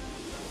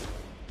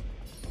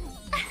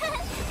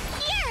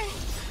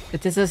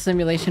 If this is a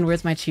simulation,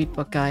 where's my cheat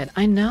book guide?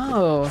 I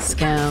know!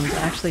 Scammed.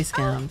 Actually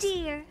scammed. Oh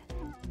dear.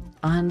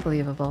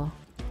 Unbelievable.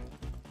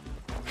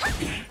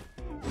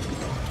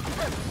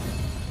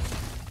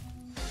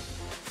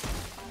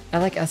 I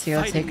like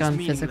SEO take on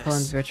physical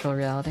and virtual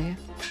reality.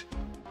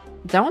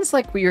 That one's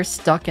like where you're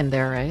stuck in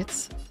there,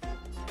 right?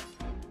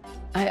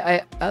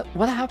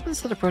 What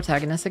happens to the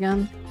protagonist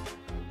again?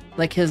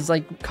 Like his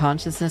like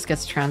consciousness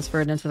gets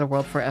transferred into the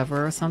world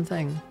forever or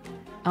something?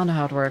 I don't know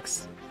how it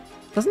works.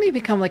 Doesn't he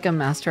become like a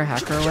master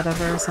hacker or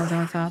whatever or something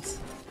like that?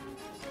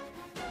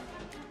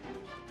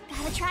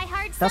 Gotta try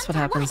hard. That's what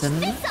happens,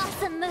 isn't it? This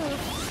awesome move.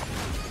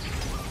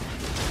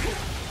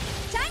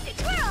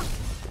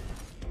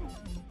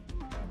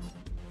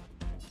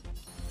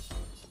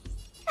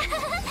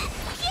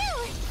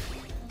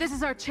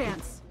 is our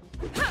chance.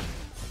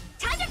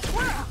 Time to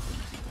twirl.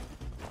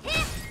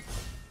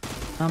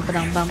 Bump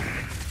bum bump.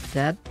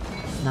 Dead?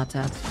 Not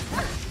dead.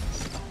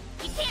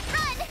 You can't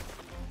run.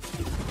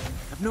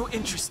 I've no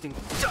interest in.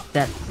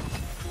 Dead.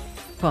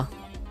 Cool.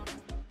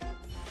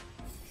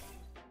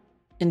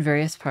 In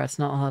various parts,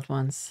 not all at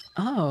once.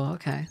 Oh,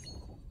 okay.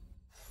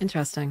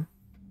 Interesting.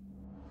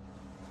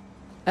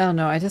 I don't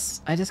know, I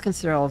just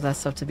consider all of that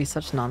stuff to be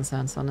such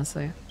nonsense,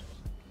 honestly.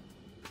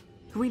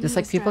 Just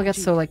like people get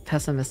so like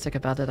pessimistic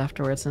about it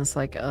afterwards, and it's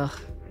like, ugh,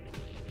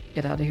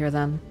 get out of here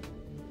then.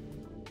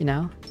 You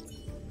know?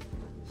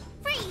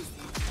 Freeze.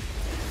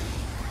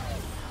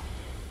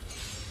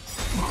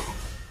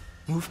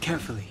 Move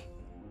carefully.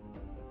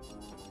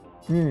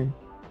 My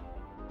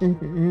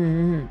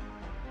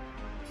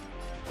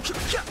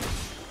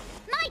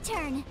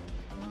turn.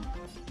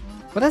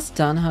 What does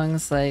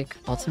Dunhung's like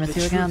ultimate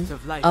do again?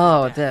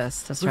 Oh,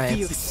 this. That's right.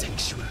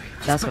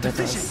 That's what it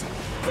does.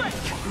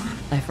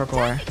 I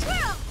forgot.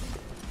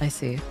 I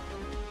see.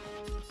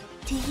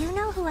 Do you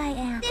know who I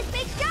am? This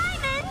big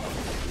diamond.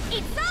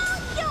 It's all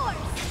yours.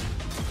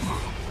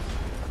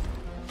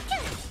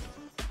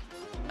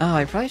 Oh,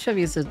 I probably should have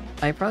used it.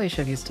 I probably should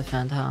have used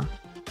defend, huh?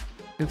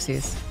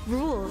 Oopsies.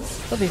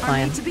 Rules They'll be are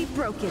fine. made to be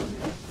broken.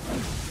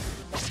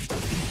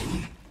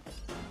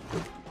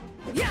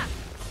 Yeah.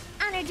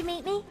 Honored to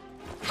meet me.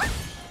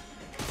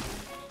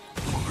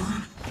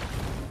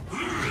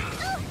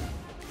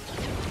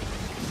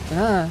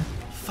 Ah.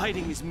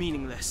 Fighting is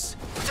meaningless.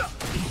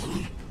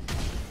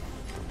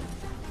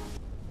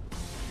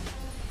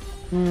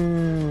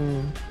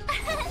 Hmm.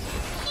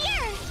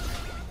 Here.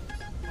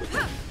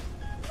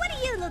 What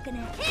are you looking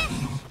at?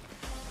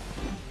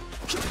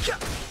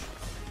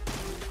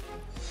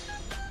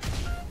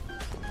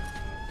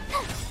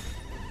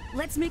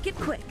 Let's make it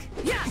quick.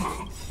 Yeah.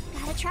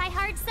 Gotta try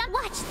hard some.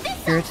 Watch this.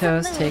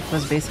 Kirito's take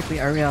was basically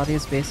our reality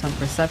is based on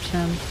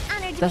perception.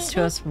 Honored to Thus meet to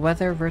you. us,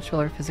 whether virtual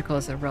or physical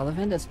is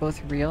irrelevant. It's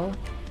both real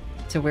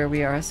to where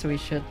we are, so we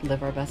should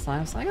live our best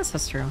lives. I guess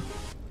that's true.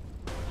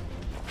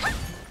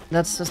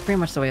 That's pretty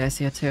much the way I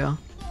see it too.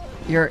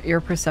 Your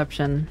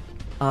perception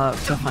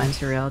defines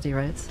your reality,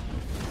 right?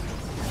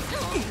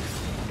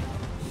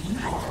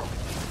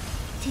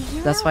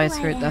 That's why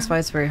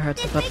it's very hard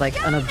to put like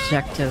an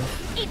objective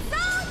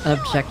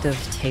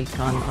take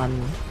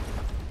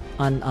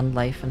on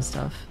life and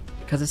stuff,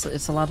 because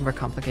it's a lot more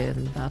complicated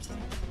than that.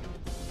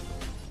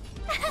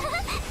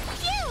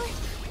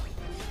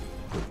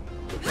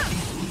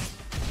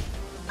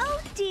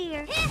 Oh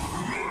dear.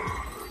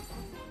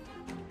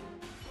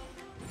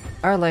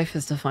 Our life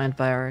is defined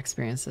by our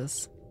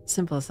experiences.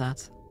 Simple as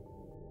that.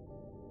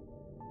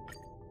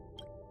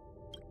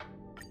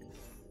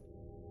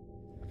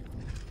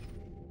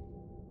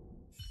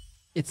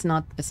 It's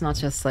not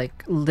just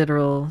like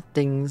literal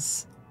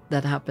things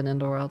that happen in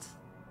the world.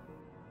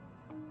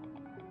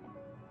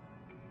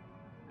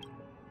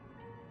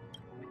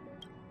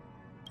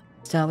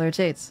 Stellar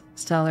Jades.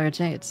 Stellar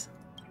Jades.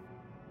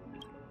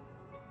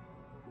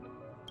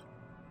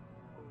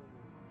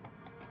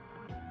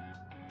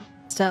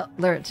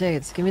 Stellar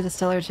Jades. Give me the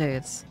Stellar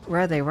Jades.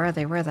 Where are they? Where are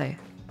they? Where are they?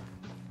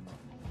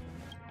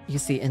 You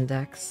see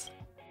index.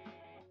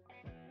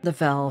 The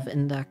Valve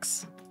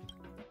index.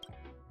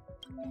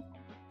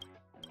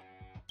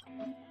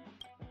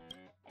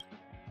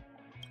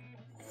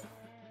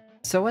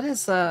 So what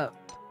is the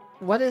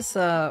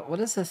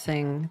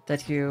thing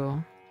that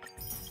you...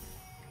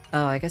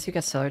 Oh, I guess you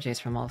get Stellar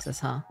Jades from all of this,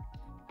 huh?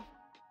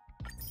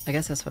 I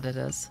guess that's what it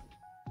is.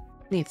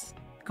 Neat.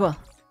 Cool.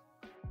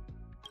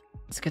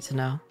 It's good to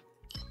know.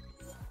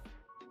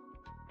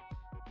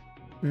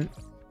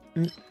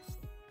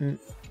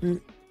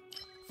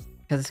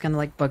 Because it's gonna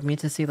like bug me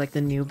to see like the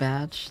new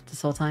badge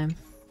this whole time.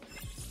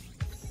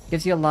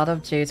 Gives you a lot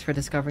of jades for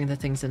discovering the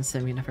things in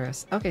Sim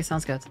Universe. Okay,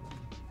 sounds good.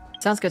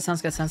 Sounds good,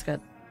 sounds good, sounds good.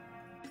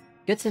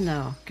 Good to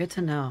know, good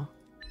to know.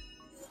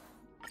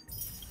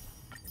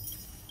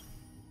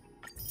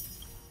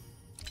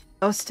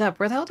 Oh, Step,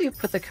 where the hell do you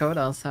put the code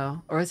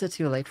also? Or is it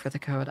too late for the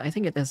code? I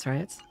think it is,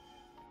 right?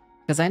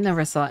 Because I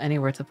never saw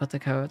anywhere to put the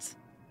codes.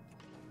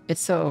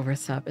 It's so over,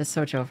 Step. It's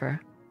so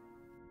Jover.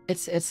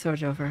 It's so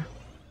Jover.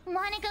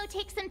 Wanna go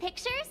take some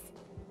pictures?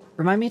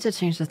 Remind me to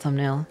change the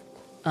thumbnail.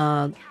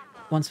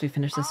 Once we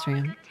finish the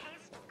stream.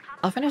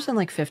 I'll finish in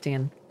like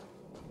 15.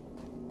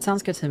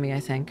 Sounds good to me,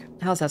 I think.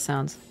 How's that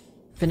sound?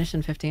 Finish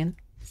in 15?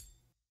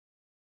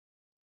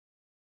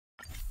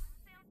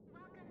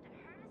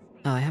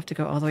 Oh, I have to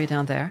go all the way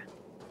down there.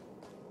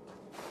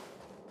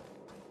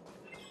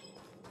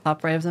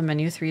 Top right of the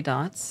menu, 3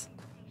 dots.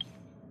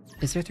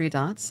 Is there 3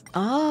 dots?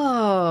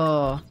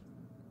 Oh!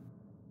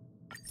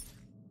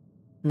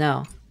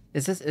 No.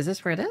 Is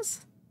this where it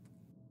is?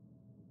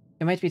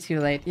 It might be too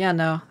late. Yeah,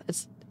 no.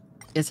 Is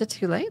it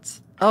too late?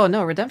 Oh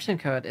no, redemption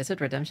code. Is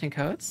it redemption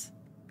codes?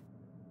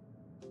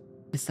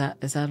 Is that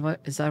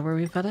where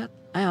we put it?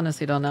 I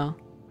honestly don't know.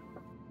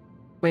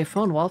 Wait,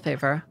 phone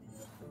wallpaper.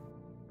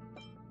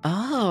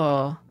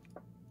 Oh.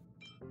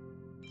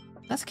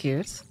 That's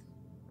cute.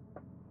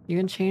 You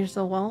can change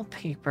the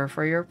wallpaper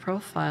for your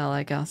profile,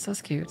 I guess.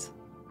 That's cute.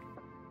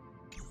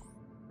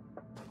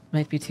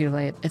 Might be too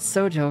late. It's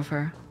so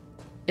Jover.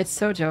 It's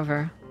so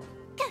Jover.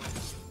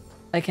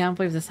 I can't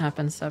believe this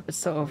happened, Step. It's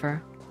so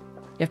over.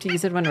 You have to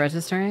use it when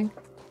registering?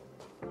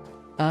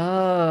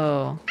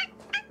 Oh.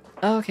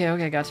 Okay,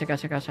 okay,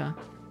 gotcha.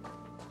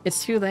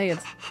 It's too late.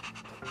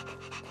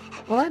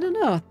 Well, I don't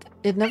know.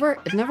 It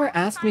never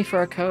asked me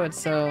for a code,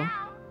 so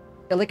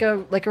like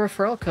a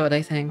referral code,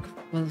 I think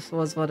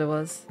was what it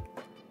was.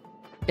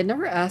 It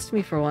never asked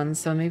me for one,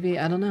 so maybe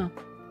I don't know.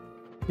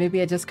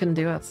 Maybe I just couldn't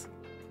do it.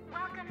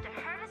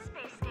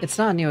 It's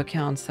not a new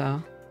account,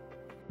 so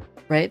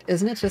right?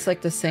 Isn't it just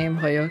like the same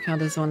Hoyo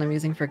account as the one I'm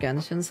using for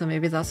Genshin? So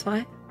maybe that's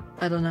why.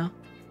 I don't know.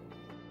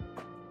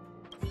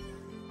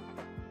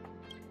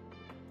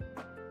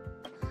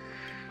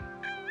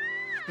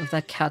 With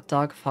that cat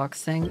dog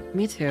fox thing,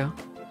 me too.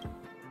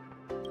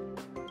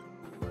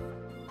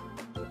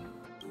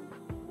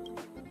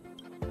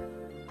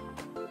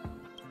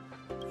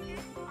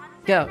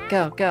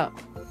 Go.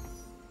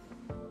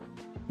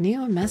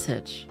 Neo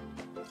message.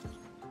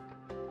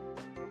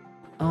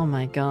 Oh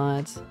my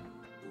god.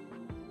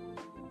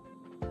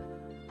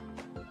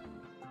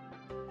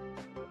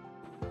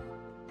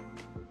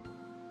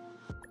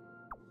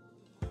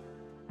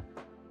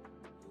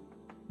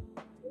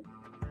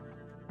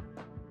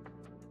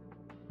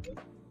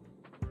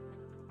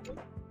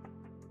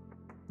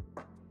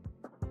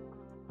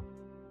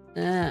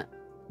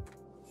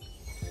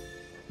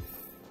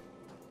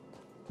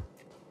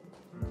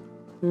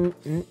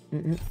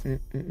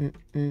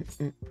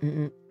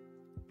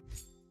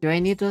 Do I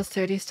need those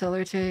 30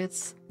 stellar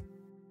jades?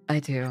 I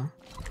do.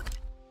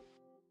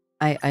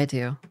 I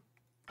do.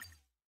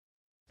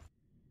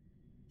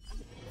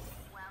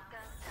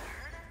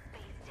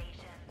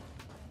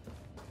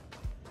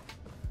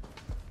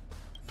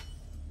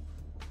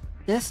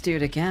 This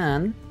dude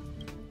again.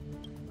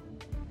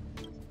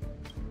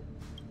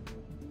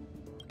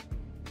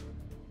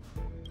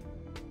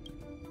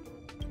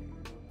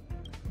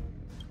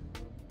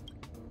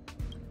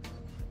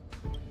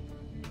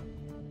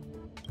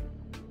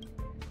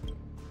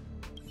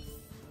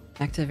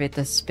 Activate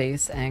the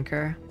space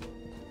anchor.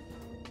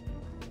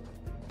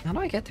 How do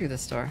I get through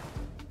this door?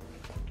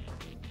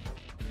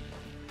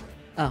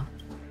 Oh,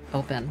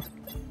 open.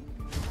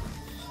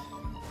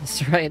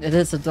 That's right, it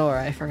is a door,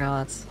 I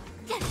forgot.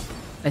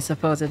 I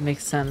suppose it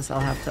makes sense I'll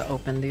have to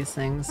open these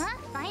things. Huh?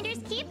 Finders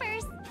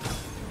keepers.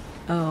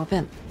 Oh,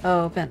 open.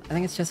 Oh, open. I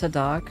think it's just a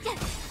dog.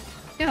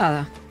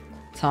 Yeah,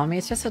 Tommy,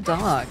 it's just a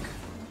dog.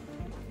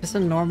 Just a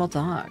normal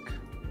dog.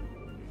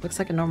 Looks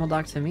like a normal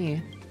dog to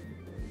me.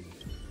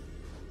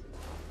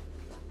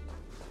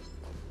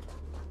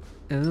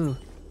 Ooh.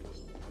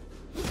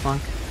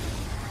 Bonk.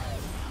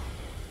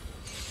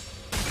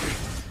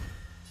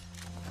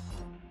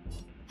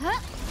 Huh?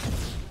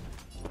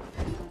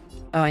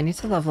 Oh, I need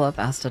to level up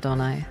Asta, don't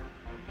I?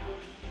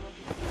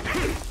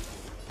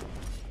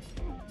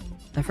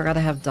 I forgot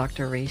I have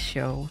Dr.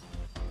 Ratio.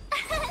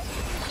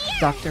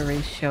 Dr.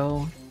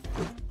 Ratio.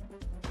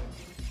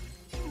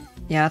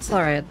 Yeah, it's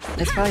alright.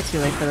 It's probably too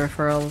late for the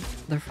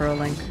referral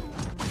link.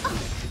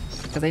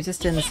 Because I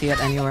just didn't see it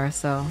anywhere,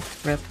 so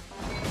rip.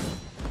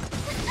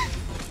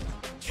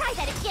 Try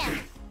that again.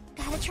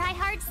 Gotta try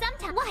hard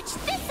sometime. Watch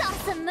this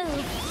awesome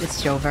move.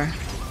 It's Jover.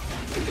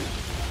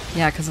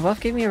 Yeah, because Wolf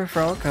gave me a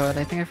referral code.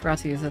 I think I forgot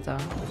to use it though.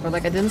 Or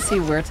like I didn't see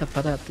where to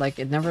put it. Like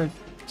it never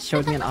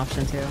showed me an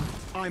option to.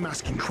 I'm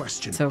asking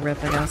questions. So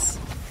rip, I guess.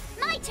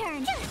 My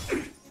turn.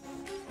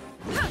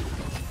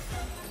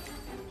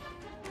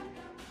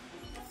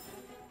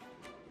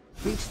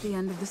 Reach the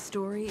end of the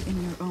story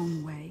in your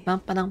own way.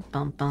 Bum ba dum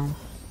bum bum.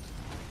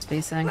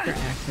 Space anchor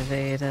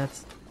activated.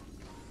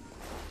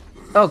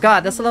 Oh god,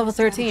 that's a level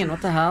 13.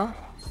 What the hell?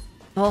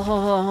 Hold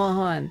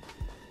on.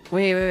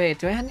 Wait.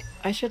 Do I have any...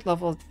 I should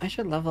level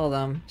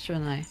them,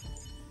 shouldn't I?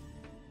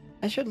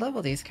 I should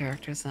level these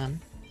characters then.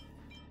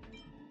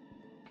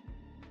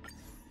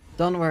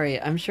 Don't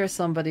worry, I'm sure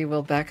somebody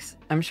will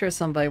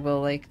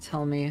like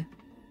tell me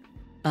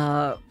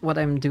what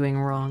I'm doing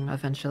wrong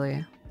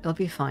eventually. It'll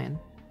be fine.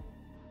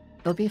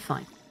 It'll be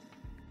fine.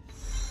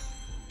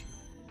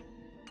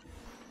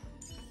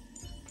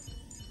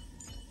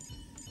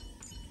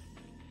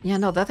 Yeah,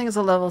 no, that thing is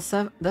a level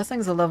 7. That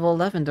thing's a level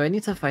 11. Do I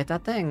need to fight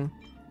that thing?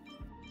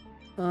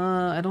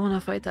 I don't want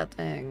to fight that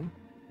thing.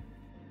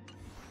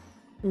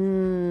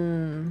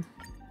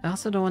 I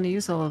also don't want to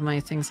use all of my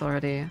things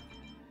already.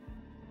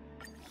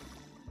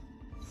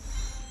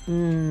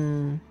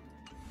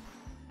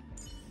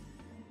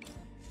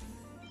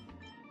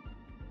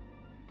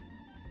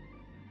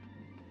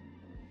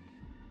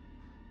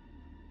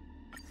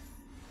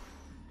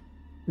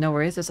 No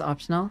worries, it's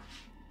optional.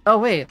 Oh,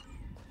 wait.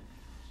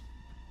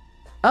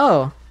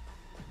 Oh.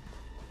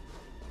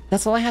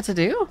 That's all I had to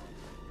do?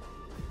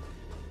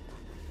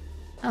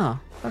 Oh,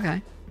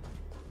 okay.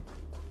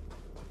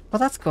 Well,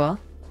 that's cool.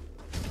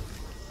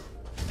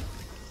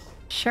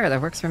 Sure,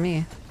 that works for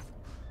me.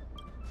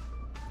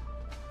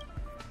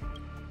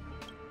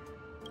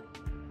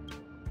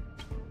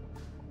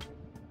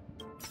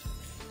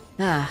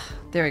 Ah,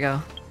 there we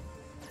go.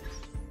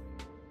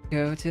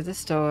 Go to the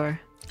store.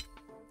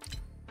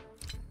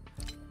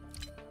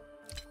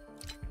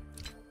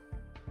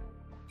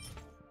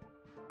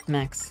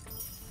 Max.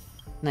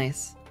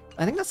 Nice.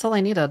 I think that's all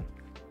I needed.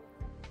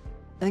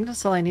 I think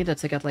that's all I needed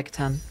to get like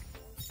 10.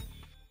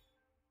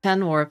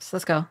 10 warps.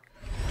 Let's go.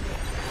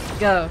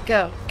 Go,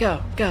 go,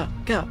 go, go,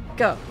 go,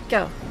 go,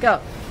 go, go.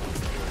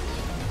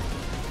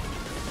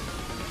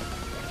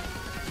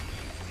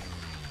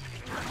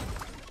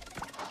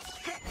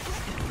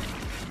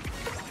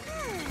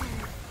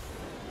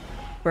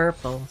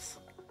 Purples.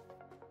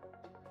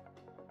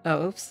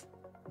 Oh, oops.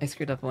 I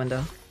screwed up a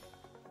window.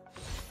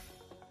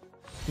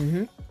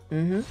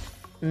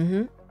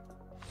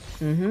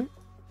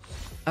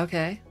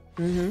 Okay.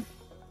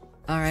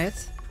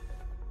 Alright.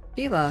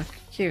 B-lock.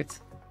 Cute.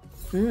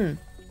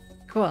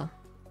 Cool.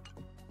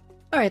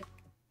 Alright.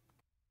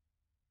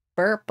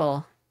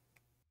 Purple.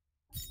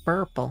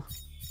 Purple.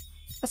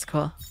 That's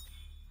cool.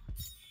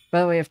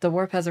 By the way, if the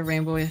warp has a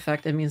rainbow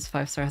effect, it means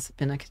 5 stars have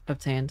been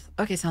obtained.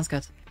 Okay, sounds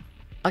good.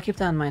 I'll keep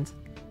that in mind.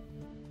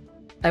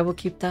 I will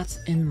keep that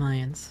in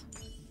mind.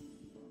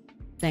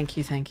 Thank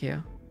you, thank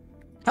you.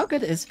 How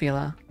good is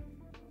Fila?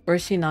 Or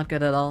is she not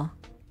good at all?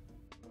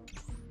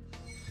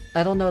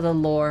 I don't know the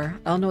lore.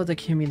 I don't know the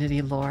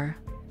community lore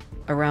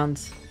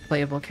around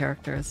playable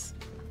characters.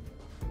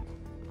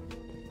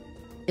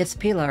 It's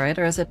Pila, right?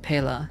 Or is it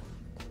Pela?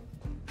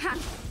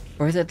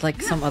 Or is it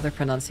like some other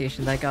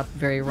pronunciation that I got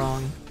very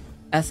wrong?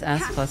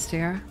 SS plus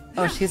tier?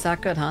 Oh, she's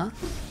that good, huh?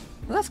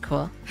 Well, that's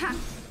cool.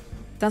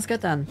 Sounds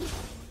good then.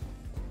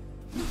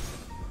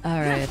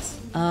 Alright.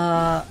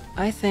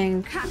 I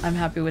think I'm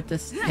happy with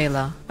this.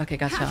 Pela. Okay,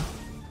 gotcha.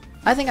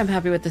 I think I'm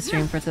happy with the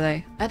stream for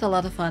today. I had a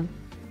lot of fun.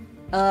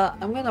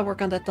 I'm gonna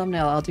work on that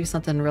thumbnail. I'll do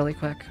something really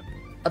quick.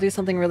 I'll do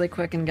something really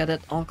quick and get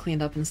it all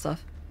cleaned up and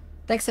stuff.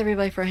 Thanks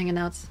everybody for hanging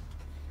out.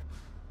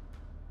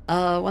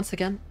 Once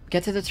again,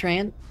 get to the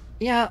train.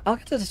 Yeah, I'll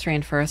get to the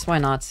train first. Why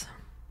not?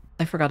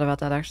 I forgot about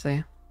that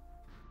actually.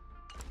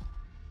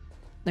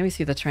 Let me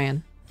see the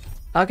train.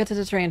 I'll get to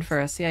the train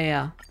first.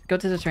 Yeah. Go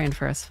to the train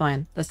first.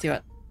 Fine. Let's do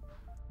it.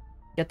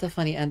 Get the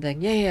funny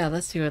ending. Yeah.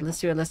 Let's do it. Let's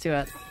do it. Let's do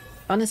it.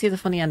 I want to see the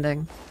funny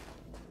ending.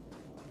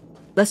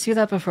 Let's do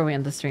that before we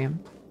end the stream.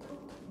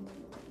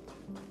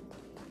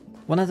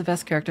 One of the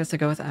best characters to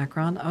go with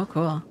Akron. Oh,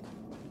 cool.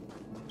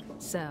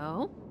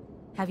 So,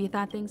 have you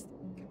thought things...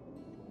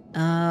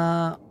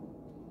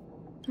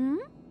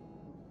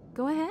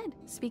 Go ahead.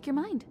 Speak your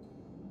mind.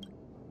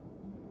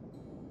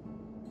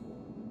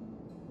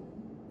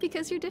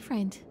 Because you're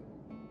different.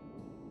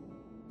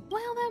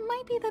 Well, that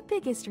might be the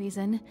biggest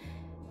reason.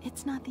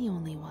 It's not the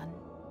only one.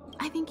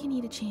 I think you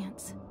need a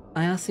chance.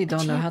 I honestly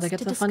don't know how to get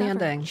to the funny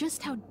ending.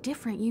 Just how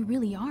different you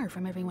really are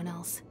from everyone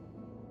else.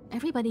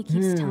 Everybody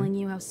keeps telling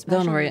you how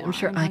special Don't worry, you I'm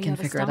sure are I and how can you have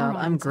a figure it out.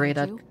 Stellar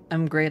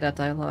I'm great at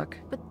dialogue.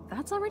 But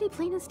that's already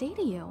plain as day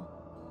to you.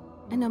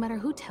 And no matter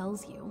who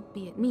tells you,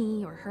 be it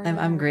me or her,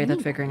 I'm great or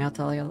at figuring out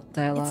dialogue.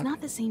 It's not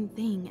the same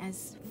thing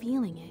as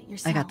feeling it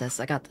yourself. I got this.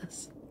 I got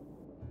this.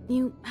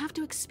 You have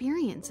to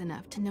experience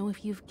enough to know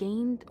if you've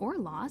gained or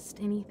lost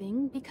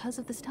anything because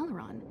of the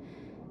Stellaron,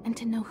 and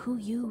to know who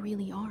you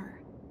really are.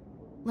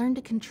 Learn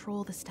to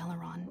control the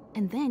Stellaron,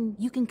 and then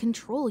you can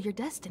control your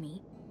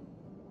destiny.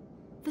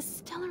 The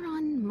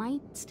Stellaron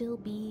might still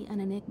be an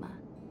enigma,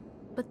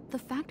 but the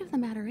fact of the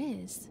matter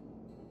is,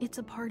 it's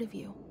a part of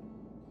you.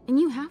 And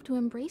you have to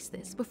embrace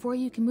this before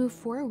you can move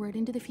forward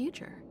into the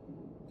future.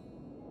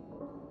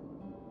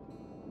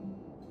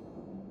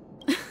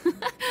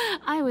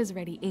 I was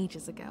ready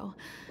ages ago.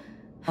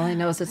 All I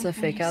know is it's a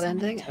fake out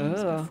ending.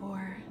 Oh.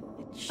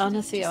 I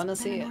wanna see. An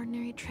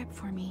ordinary trip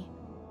for me.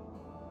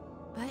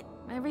 But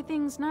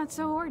everything's not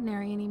so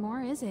ordinary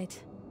anymore, is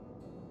it?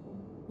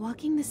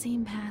 Walking the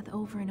same path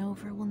over and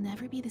over will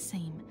never be the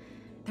same.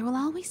 There will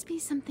always be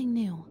something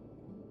new.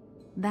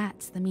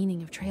 That's the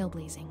meaning of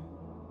trailblazing.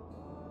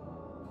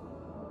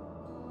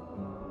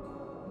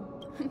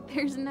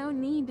 There's no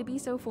need to be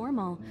so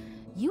formal.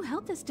 You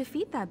helped us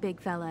defeat that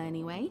big fella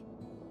anyway.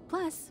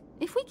 Plus,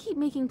 if we keep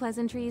making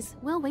pleasantries,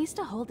 we'll waste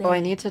a whole day. Oh,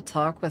 I need to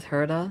talk with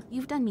Herta.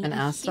 You've done me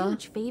a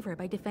huge favor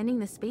by defending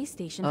the space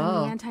station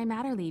from the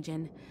Antimatter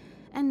Legion.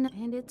 And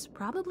it's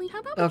probably...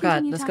 How about we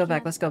God, let's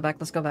go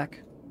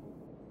back.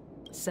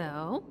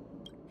 So?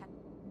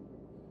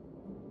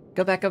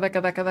 Go back.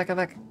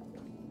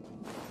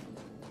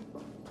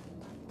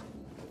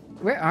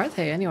 Where are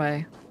they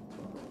anyway?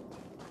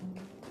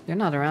 They're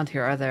not around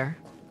here, are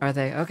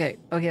they? Okay.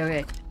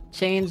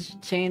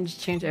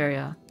 Change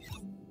area.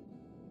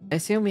 I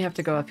assume we have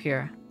to go up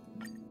here.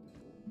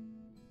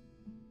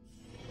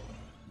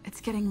 It's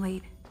getting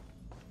late.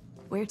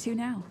 Where to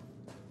now?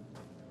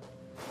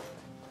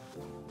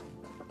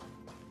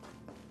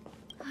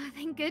 Oh,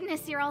 thank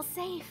goodness you're all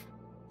safe.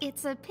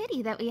 It's a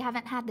pity that we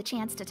haven't had the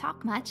chance to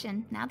talk much,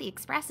 and now the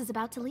Express is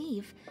about to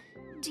leave.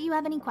 Do you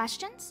have any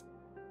questions?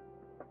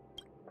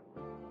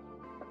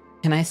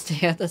 Can I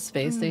stay at the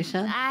space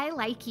station? I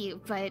like you,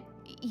 but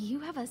you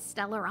have a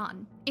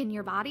Stellaron in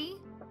your body?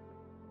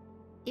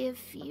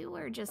 If you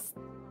were just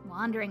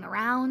wandering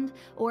around,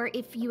 or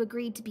if you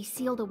agreed to be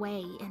sealed away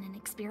in an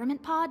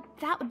experiment pod,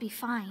 that would be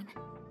fine.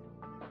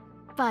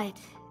 But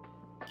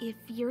if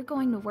you're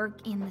going to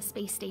work in the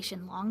space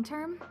station long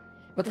term,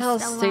 What the hell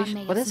is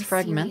Stellaron what is serious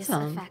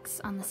fragmentum?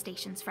 effects on the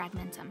station's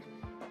fragmentum.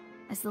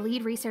 As the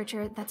lead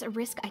researcher, that's a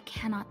risk I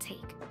cannot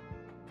take.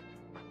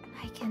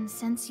 I can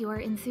sense your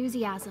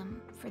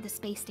enthusiasm for the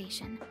space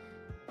station,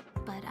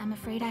 but I'm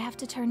afraid I have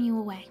to turn you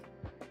away.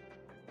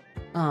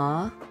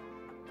 Aww.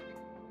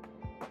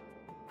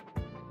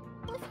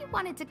 If you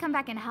wanted to come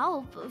back and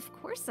help, of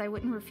course I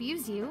wouldn't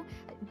refuse you.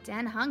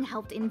 Dan Hung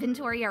helped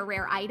inventory our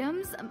rare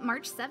items.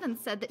 March 7th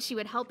said that she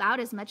would help out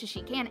as much as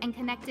she can and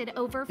connected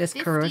over This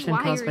 50 corrosion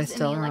wires caused by in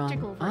the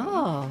electrical room.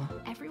 Oh.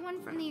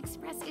 Everyone from the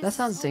Express is That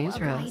sounds so dangerous.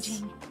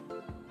 obliging.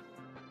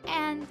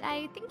 And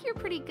I think you're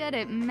pretty good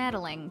at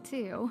meddling,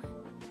 too.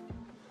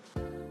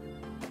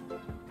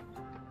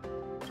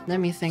 Let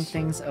me think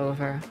things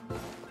over.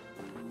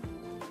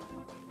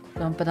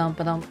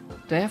 Dum-ba-dum-ba-dum.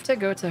 Do I have to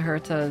go to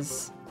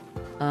Herta's,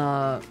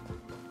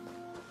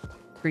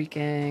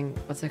 freaking,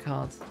 what's it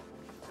called?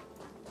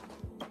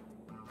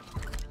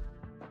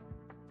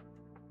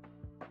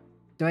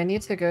 Do I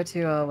need to go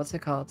to, what's it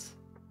called?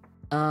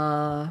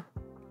 I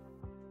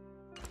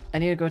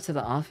need to go to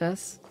the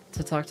office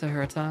to talk to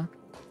Herta,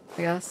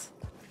 I guess.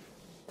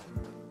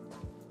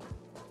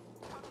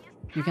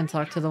 You can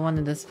talk to the one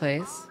in this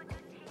place.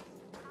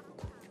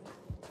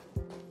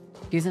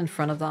 He's in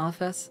front of the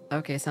office?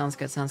 Okay, sounds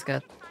good, sounds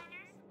good.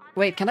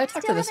 Wait, can I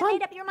talk to this Still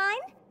one? haven't made up your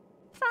mind?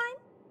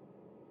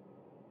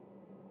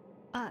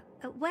 Fine.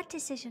 What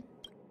decision?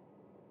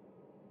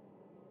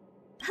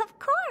 Of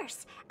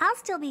course! I'll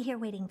still be here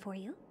waiting for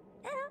you.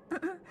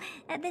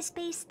 The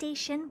space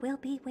station will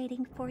be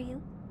waiting for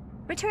you.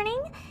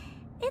 Returning?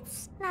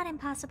 It's not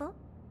impossible.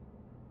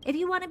 If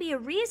you want to be a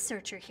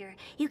researcher here,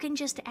 you can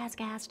just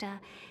ask Asta.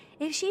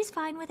 If she's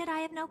fine with it, I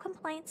have no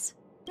complaints.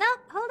 No,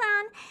 hold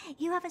on.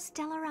 You have a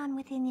Stellaron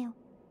within you.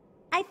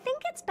 I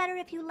think it's better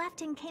if you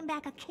left and came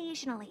back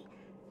occasionally.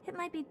 It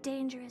might be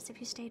dangerous if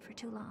you stayed for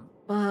too long.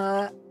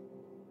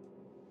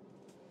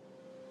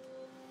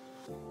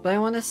 But I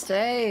want to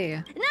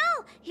stay.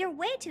 No! You're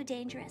way too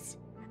dangerous.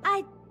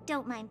 I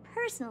don't mind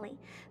personally,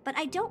 but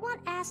I don't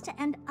want Asta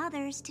and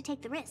others to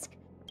take the risk.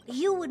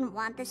 You wouldn't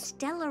want the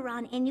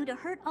Stellaron in you to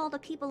hurt all the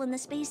people in the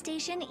space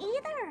station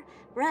either,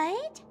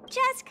 right?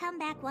 Just come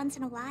back once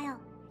in a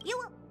while. You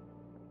will...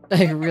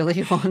 I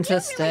really want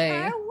to stay. You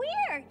really are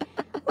weird.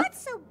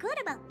 What's so good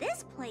about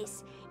this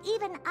place?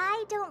 Even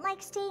I don't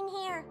like staying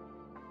here.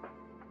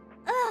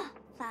 Ugh,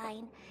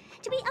 fine.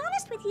 To be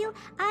honest with you,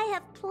 I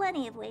have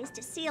plenty of ways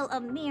to seal a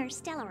mere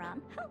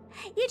Stellaron.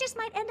 You just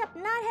might end up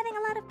not having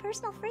a lot of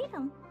personal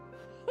freedom.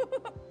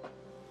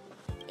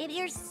 If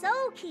you're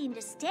so keen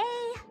to stay,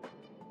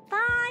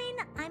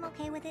 fine, I'm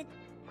okay with it.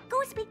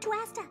 Go speak to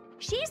Asta.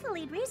 She's the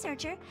lead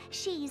researcher.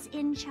 She's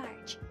in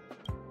charge.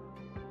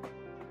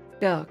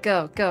 Go,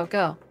 go, go,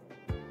 go.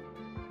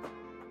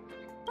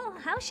 Oh,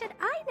 how should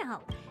I know?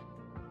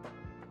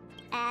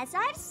 As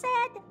I've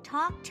said,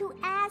 talk to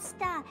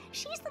Asta.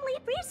 She's the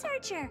lead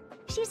researcher.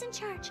 She's in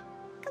charge.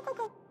 Go, go,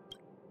 go.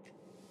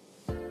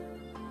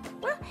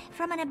 Well,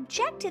 from an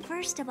objective,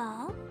 first of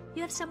all,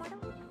 you have somewhere to...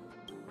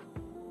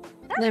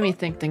 Let me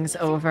think things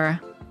over.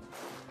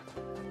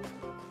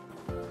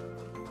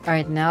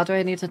 Alright, now do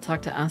I need to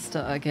talk to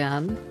Asta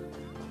again?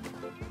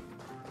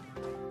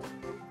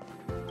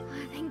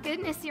 Thank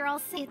goodness you're all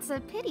safe. It's a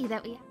pity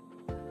that we...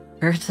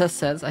 Herta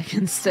says I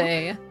can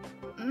stay.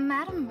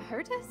 Madam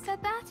Herta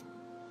said that?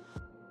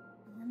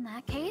 In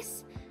that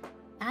case,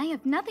 I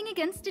have nothing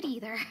against it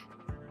either.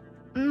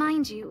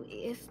 Mind you,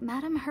 if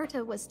Madam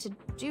Herta was to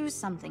do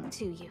something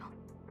to you,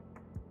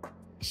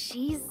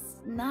 she's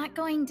not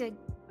going to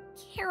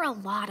care a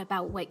lot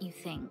about what you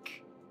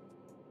think.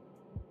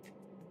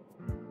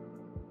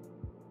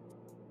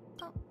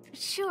 Oh,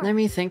 sure. Let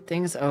me think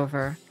things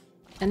over.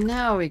 And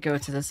now we go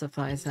to the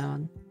supply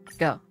zone.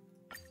 Go.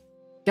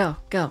 Go,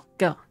 go,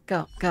 go,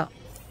 go, go.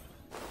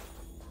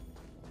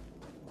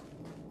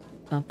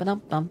 Bump it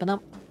up, bump it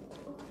up.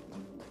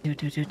 Do,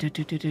 do, do, do,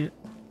 do, do, do.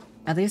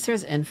 At least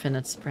there's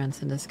infinite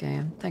sprints in this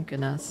game. Thank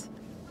goodness.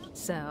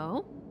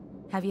 So,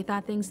 have you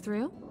thought things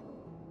through?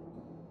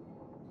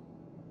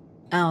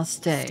 I'll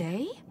stay.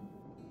 Stay?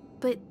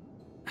 But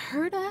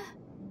Herta?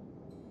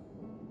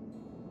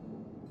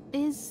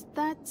 Is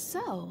that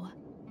so?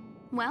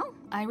 Well,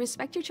 I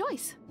respect your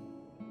choice.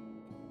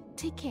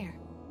 Take care.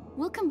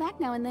 We'll come back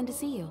now and then to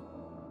see you.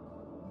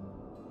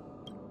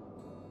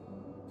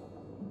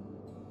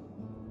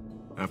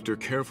 After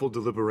careful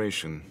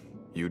deliberation,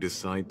 you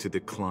decide to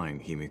decline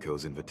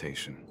Himiko's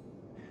invitation.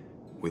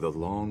 With a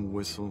long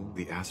whistle,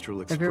 the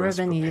Astral Express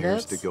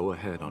prepares to go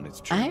ahead on its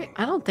journey.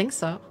 I don't think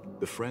so.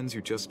 The friends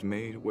you just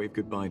made wave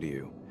goodbye to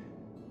you,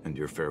 and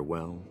your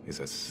farewell is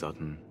as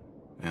sudden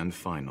and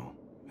final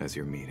as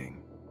your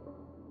meeting.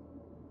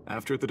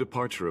 After the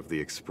departure of the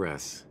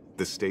Express,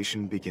 the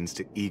station begins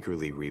to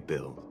eagerly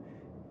rebuild.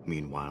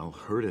 Meanwhile,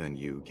 Herta and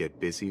you get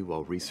busy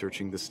while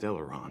researching the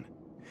Stellaron.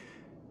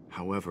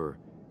 However,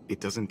 it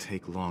doesn't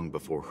take long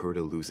before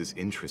Herta loses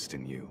interest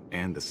in you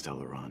and the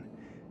Stellaron,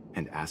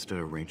 and Asta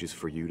arranges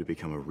for you to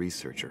become a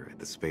researcher at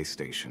the space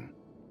station.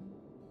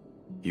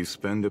 You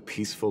spend a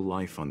peaceful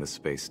life on the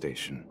space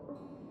station.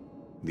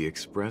 The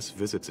Express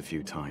visits a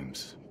few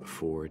times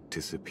before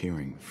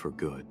disappearing for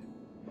good.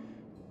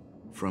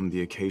 From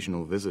the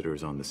occasional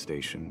visitors on the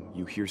station,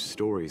 you hear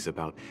stories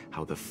about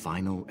how the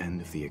final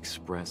end of the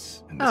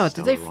Express and the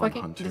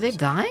did they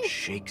die?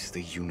 shakes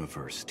the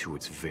universe to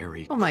its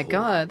very Oh my core.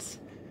 god.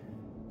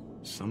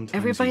 Sometimes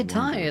Everybody you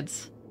wonder died.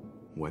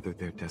 whether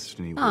their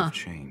destiny would have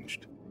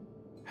changed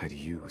had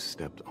you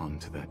stepped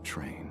onto that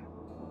train.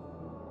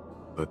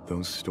 But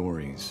those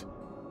stories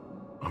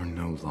are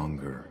no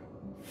longer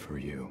for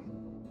you.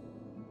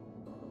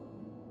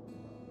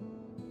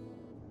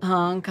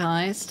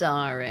 Honkai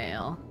Star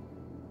Rail.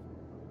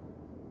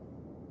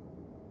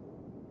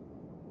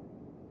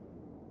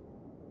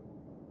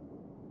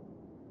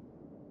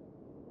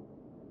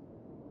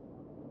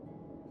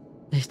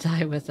 They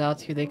die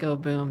without you, they go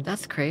boom.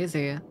 That's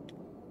crazy.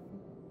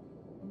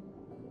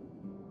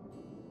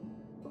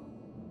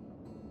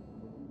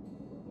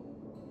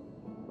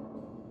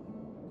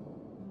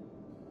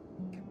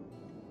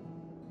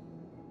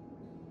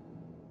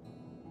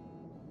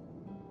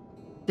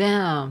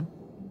 Damn,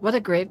 what a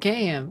great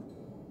game.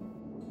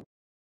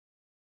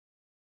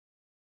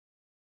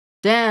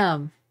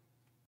 Damn.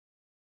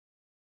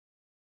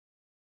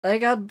 I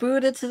got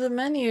booted to the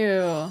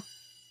menu.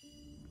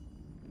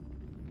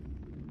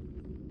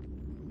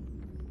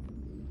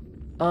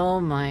 Oh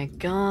my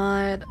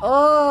god.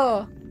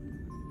 Oh!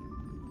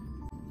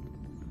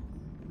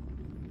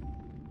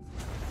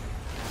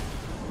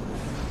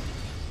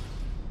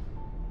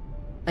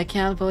 I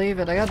can't believe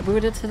it. I got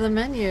booted to the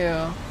menu.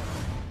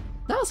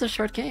 That was a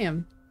short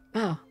game.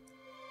 Wow.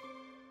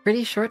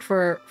 Pretty short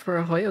for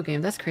a Hoyo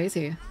game. That's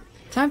crazy.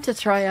 Time to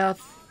try out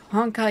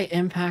Honkai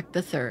Impact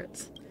the Third.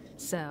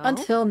 So,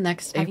 until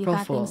next have April you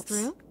thought Fools.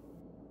 things through?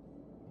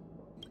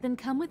 Then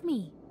come with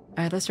me.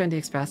 Alright, let's join the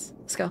Express.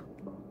 Let's go.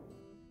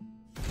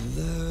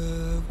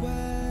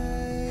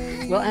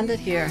 We'll end it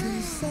here.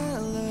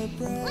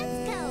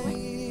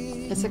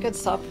 It's a good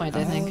stop point,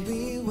 I think.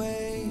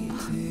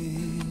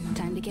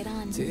 Time to get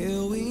on.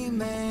 Till we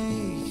make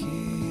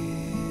it.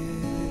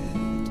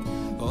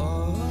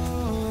 Oh,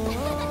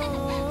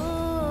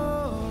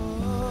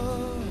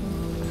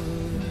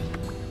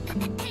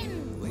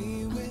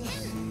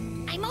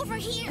 I'm over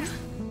here.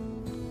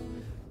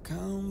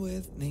 Come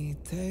with me,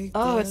 take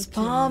Oh, it's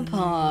Pom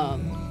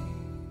Pom.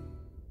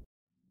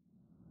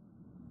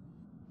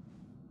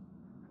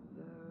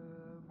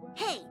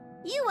 Hey,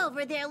 you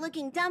over there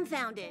looking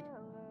dumbfounded.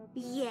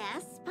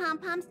 Yes, Pom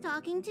Pom's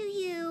talking to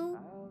you.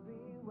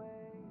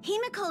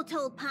 Himiko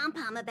told Pom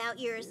Pom about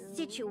your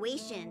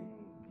situation.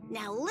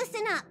 Now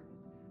listen up.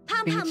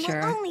 Pom Pom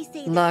will only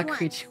say this La once.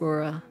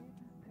 Creatura.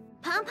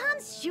 Pom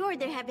Pom's sure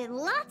there have been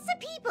lots of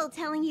people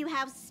telling you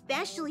how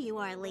special you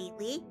are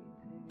lately.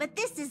 But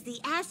this is the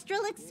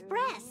Astral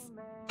Express,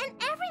 and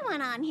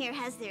everyone on here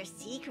has their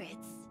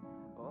secrets.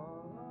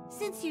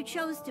 Since you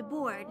chose to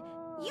board,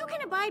 you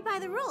can abide by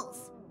the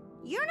rules.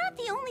 You're not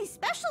the only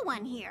special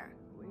one here.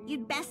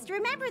 You'd best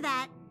remember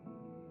that.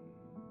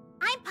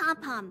 I'm Pom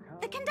Pom,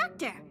 the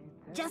conductor.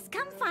 Just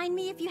come find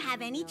me if you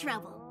have any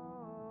trouble.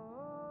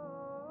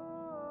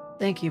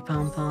 Thank you,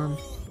 Pom Pom.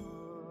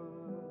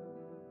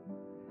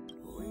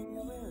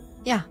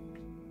 Yeah.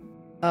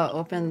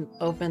 Oh,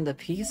 open the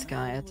peace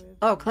guide.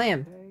 Oh,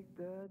 claim.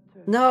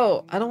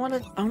 No, I don't want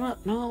to. I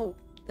want no.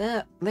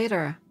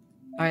 Later.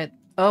 All right.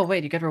 Oh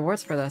wait, you get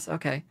rewards for this.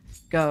 Okay.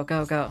 Go,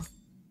 go, go.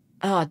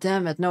 Oh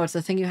damn it! No, it's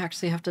the thing you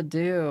actually have to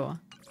do.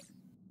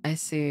 I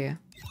see.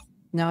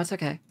 No, it's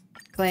okay.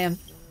 Claim.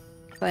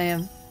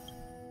 Claim.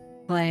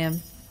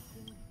 Claim.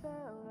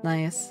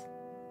 Nice.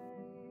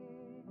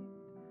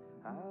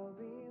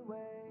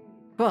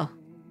 Cool.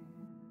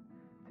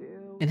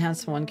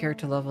 Enhance one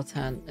character level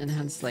 10.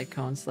 Enhance light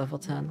cones level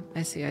 10.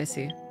 I see, I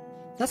see.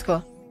 That's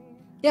cool.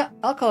 Yeah,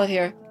 I'll call it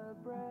here.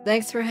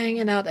 Thanks for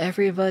hanging out,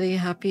 everybody.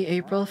 Happy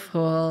April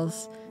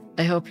Fools.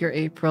 I hope your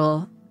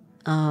April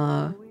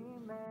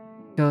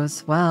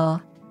goes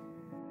well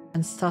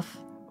and stuff.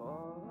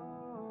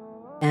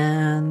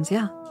 And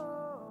yeah.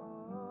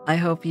 I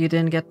hope you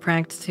didn't get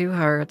pranked too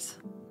hard.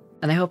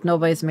 And I hope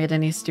nobody's made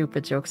any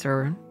stupid jokes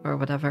or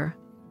whatever.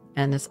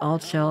 And it's all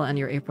chill and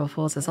your April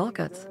Fools is all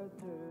good.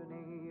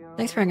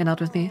 Thanks for hanging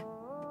out with me.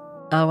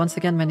 Once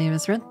again, my name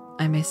is Rin.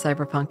 I'm a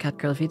cyberpunk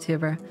catgirl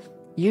VTuber.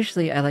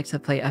 Usually I like to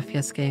play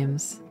FPS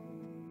games.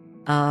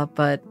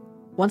 But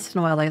once in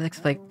a while I like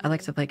to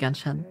play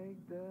Genshin.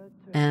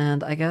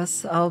 And I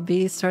guess I'll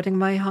be starting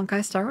my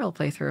Honkai Star Rail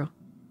playthrough.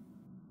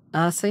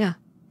 So yeah.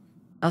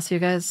 I'll see you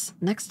guys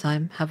next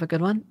time. Have a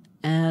good one.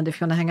 And if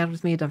you want to hang out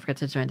with me, don't forget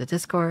to join the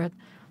Discord.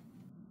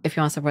 If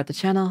you want to support the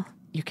channel,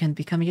 you can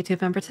become a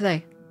YouTube member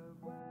today.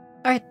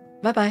 Alright,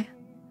 bye-bye.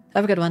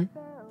 Have a good one.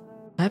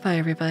 Bye-bye,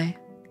 everybody.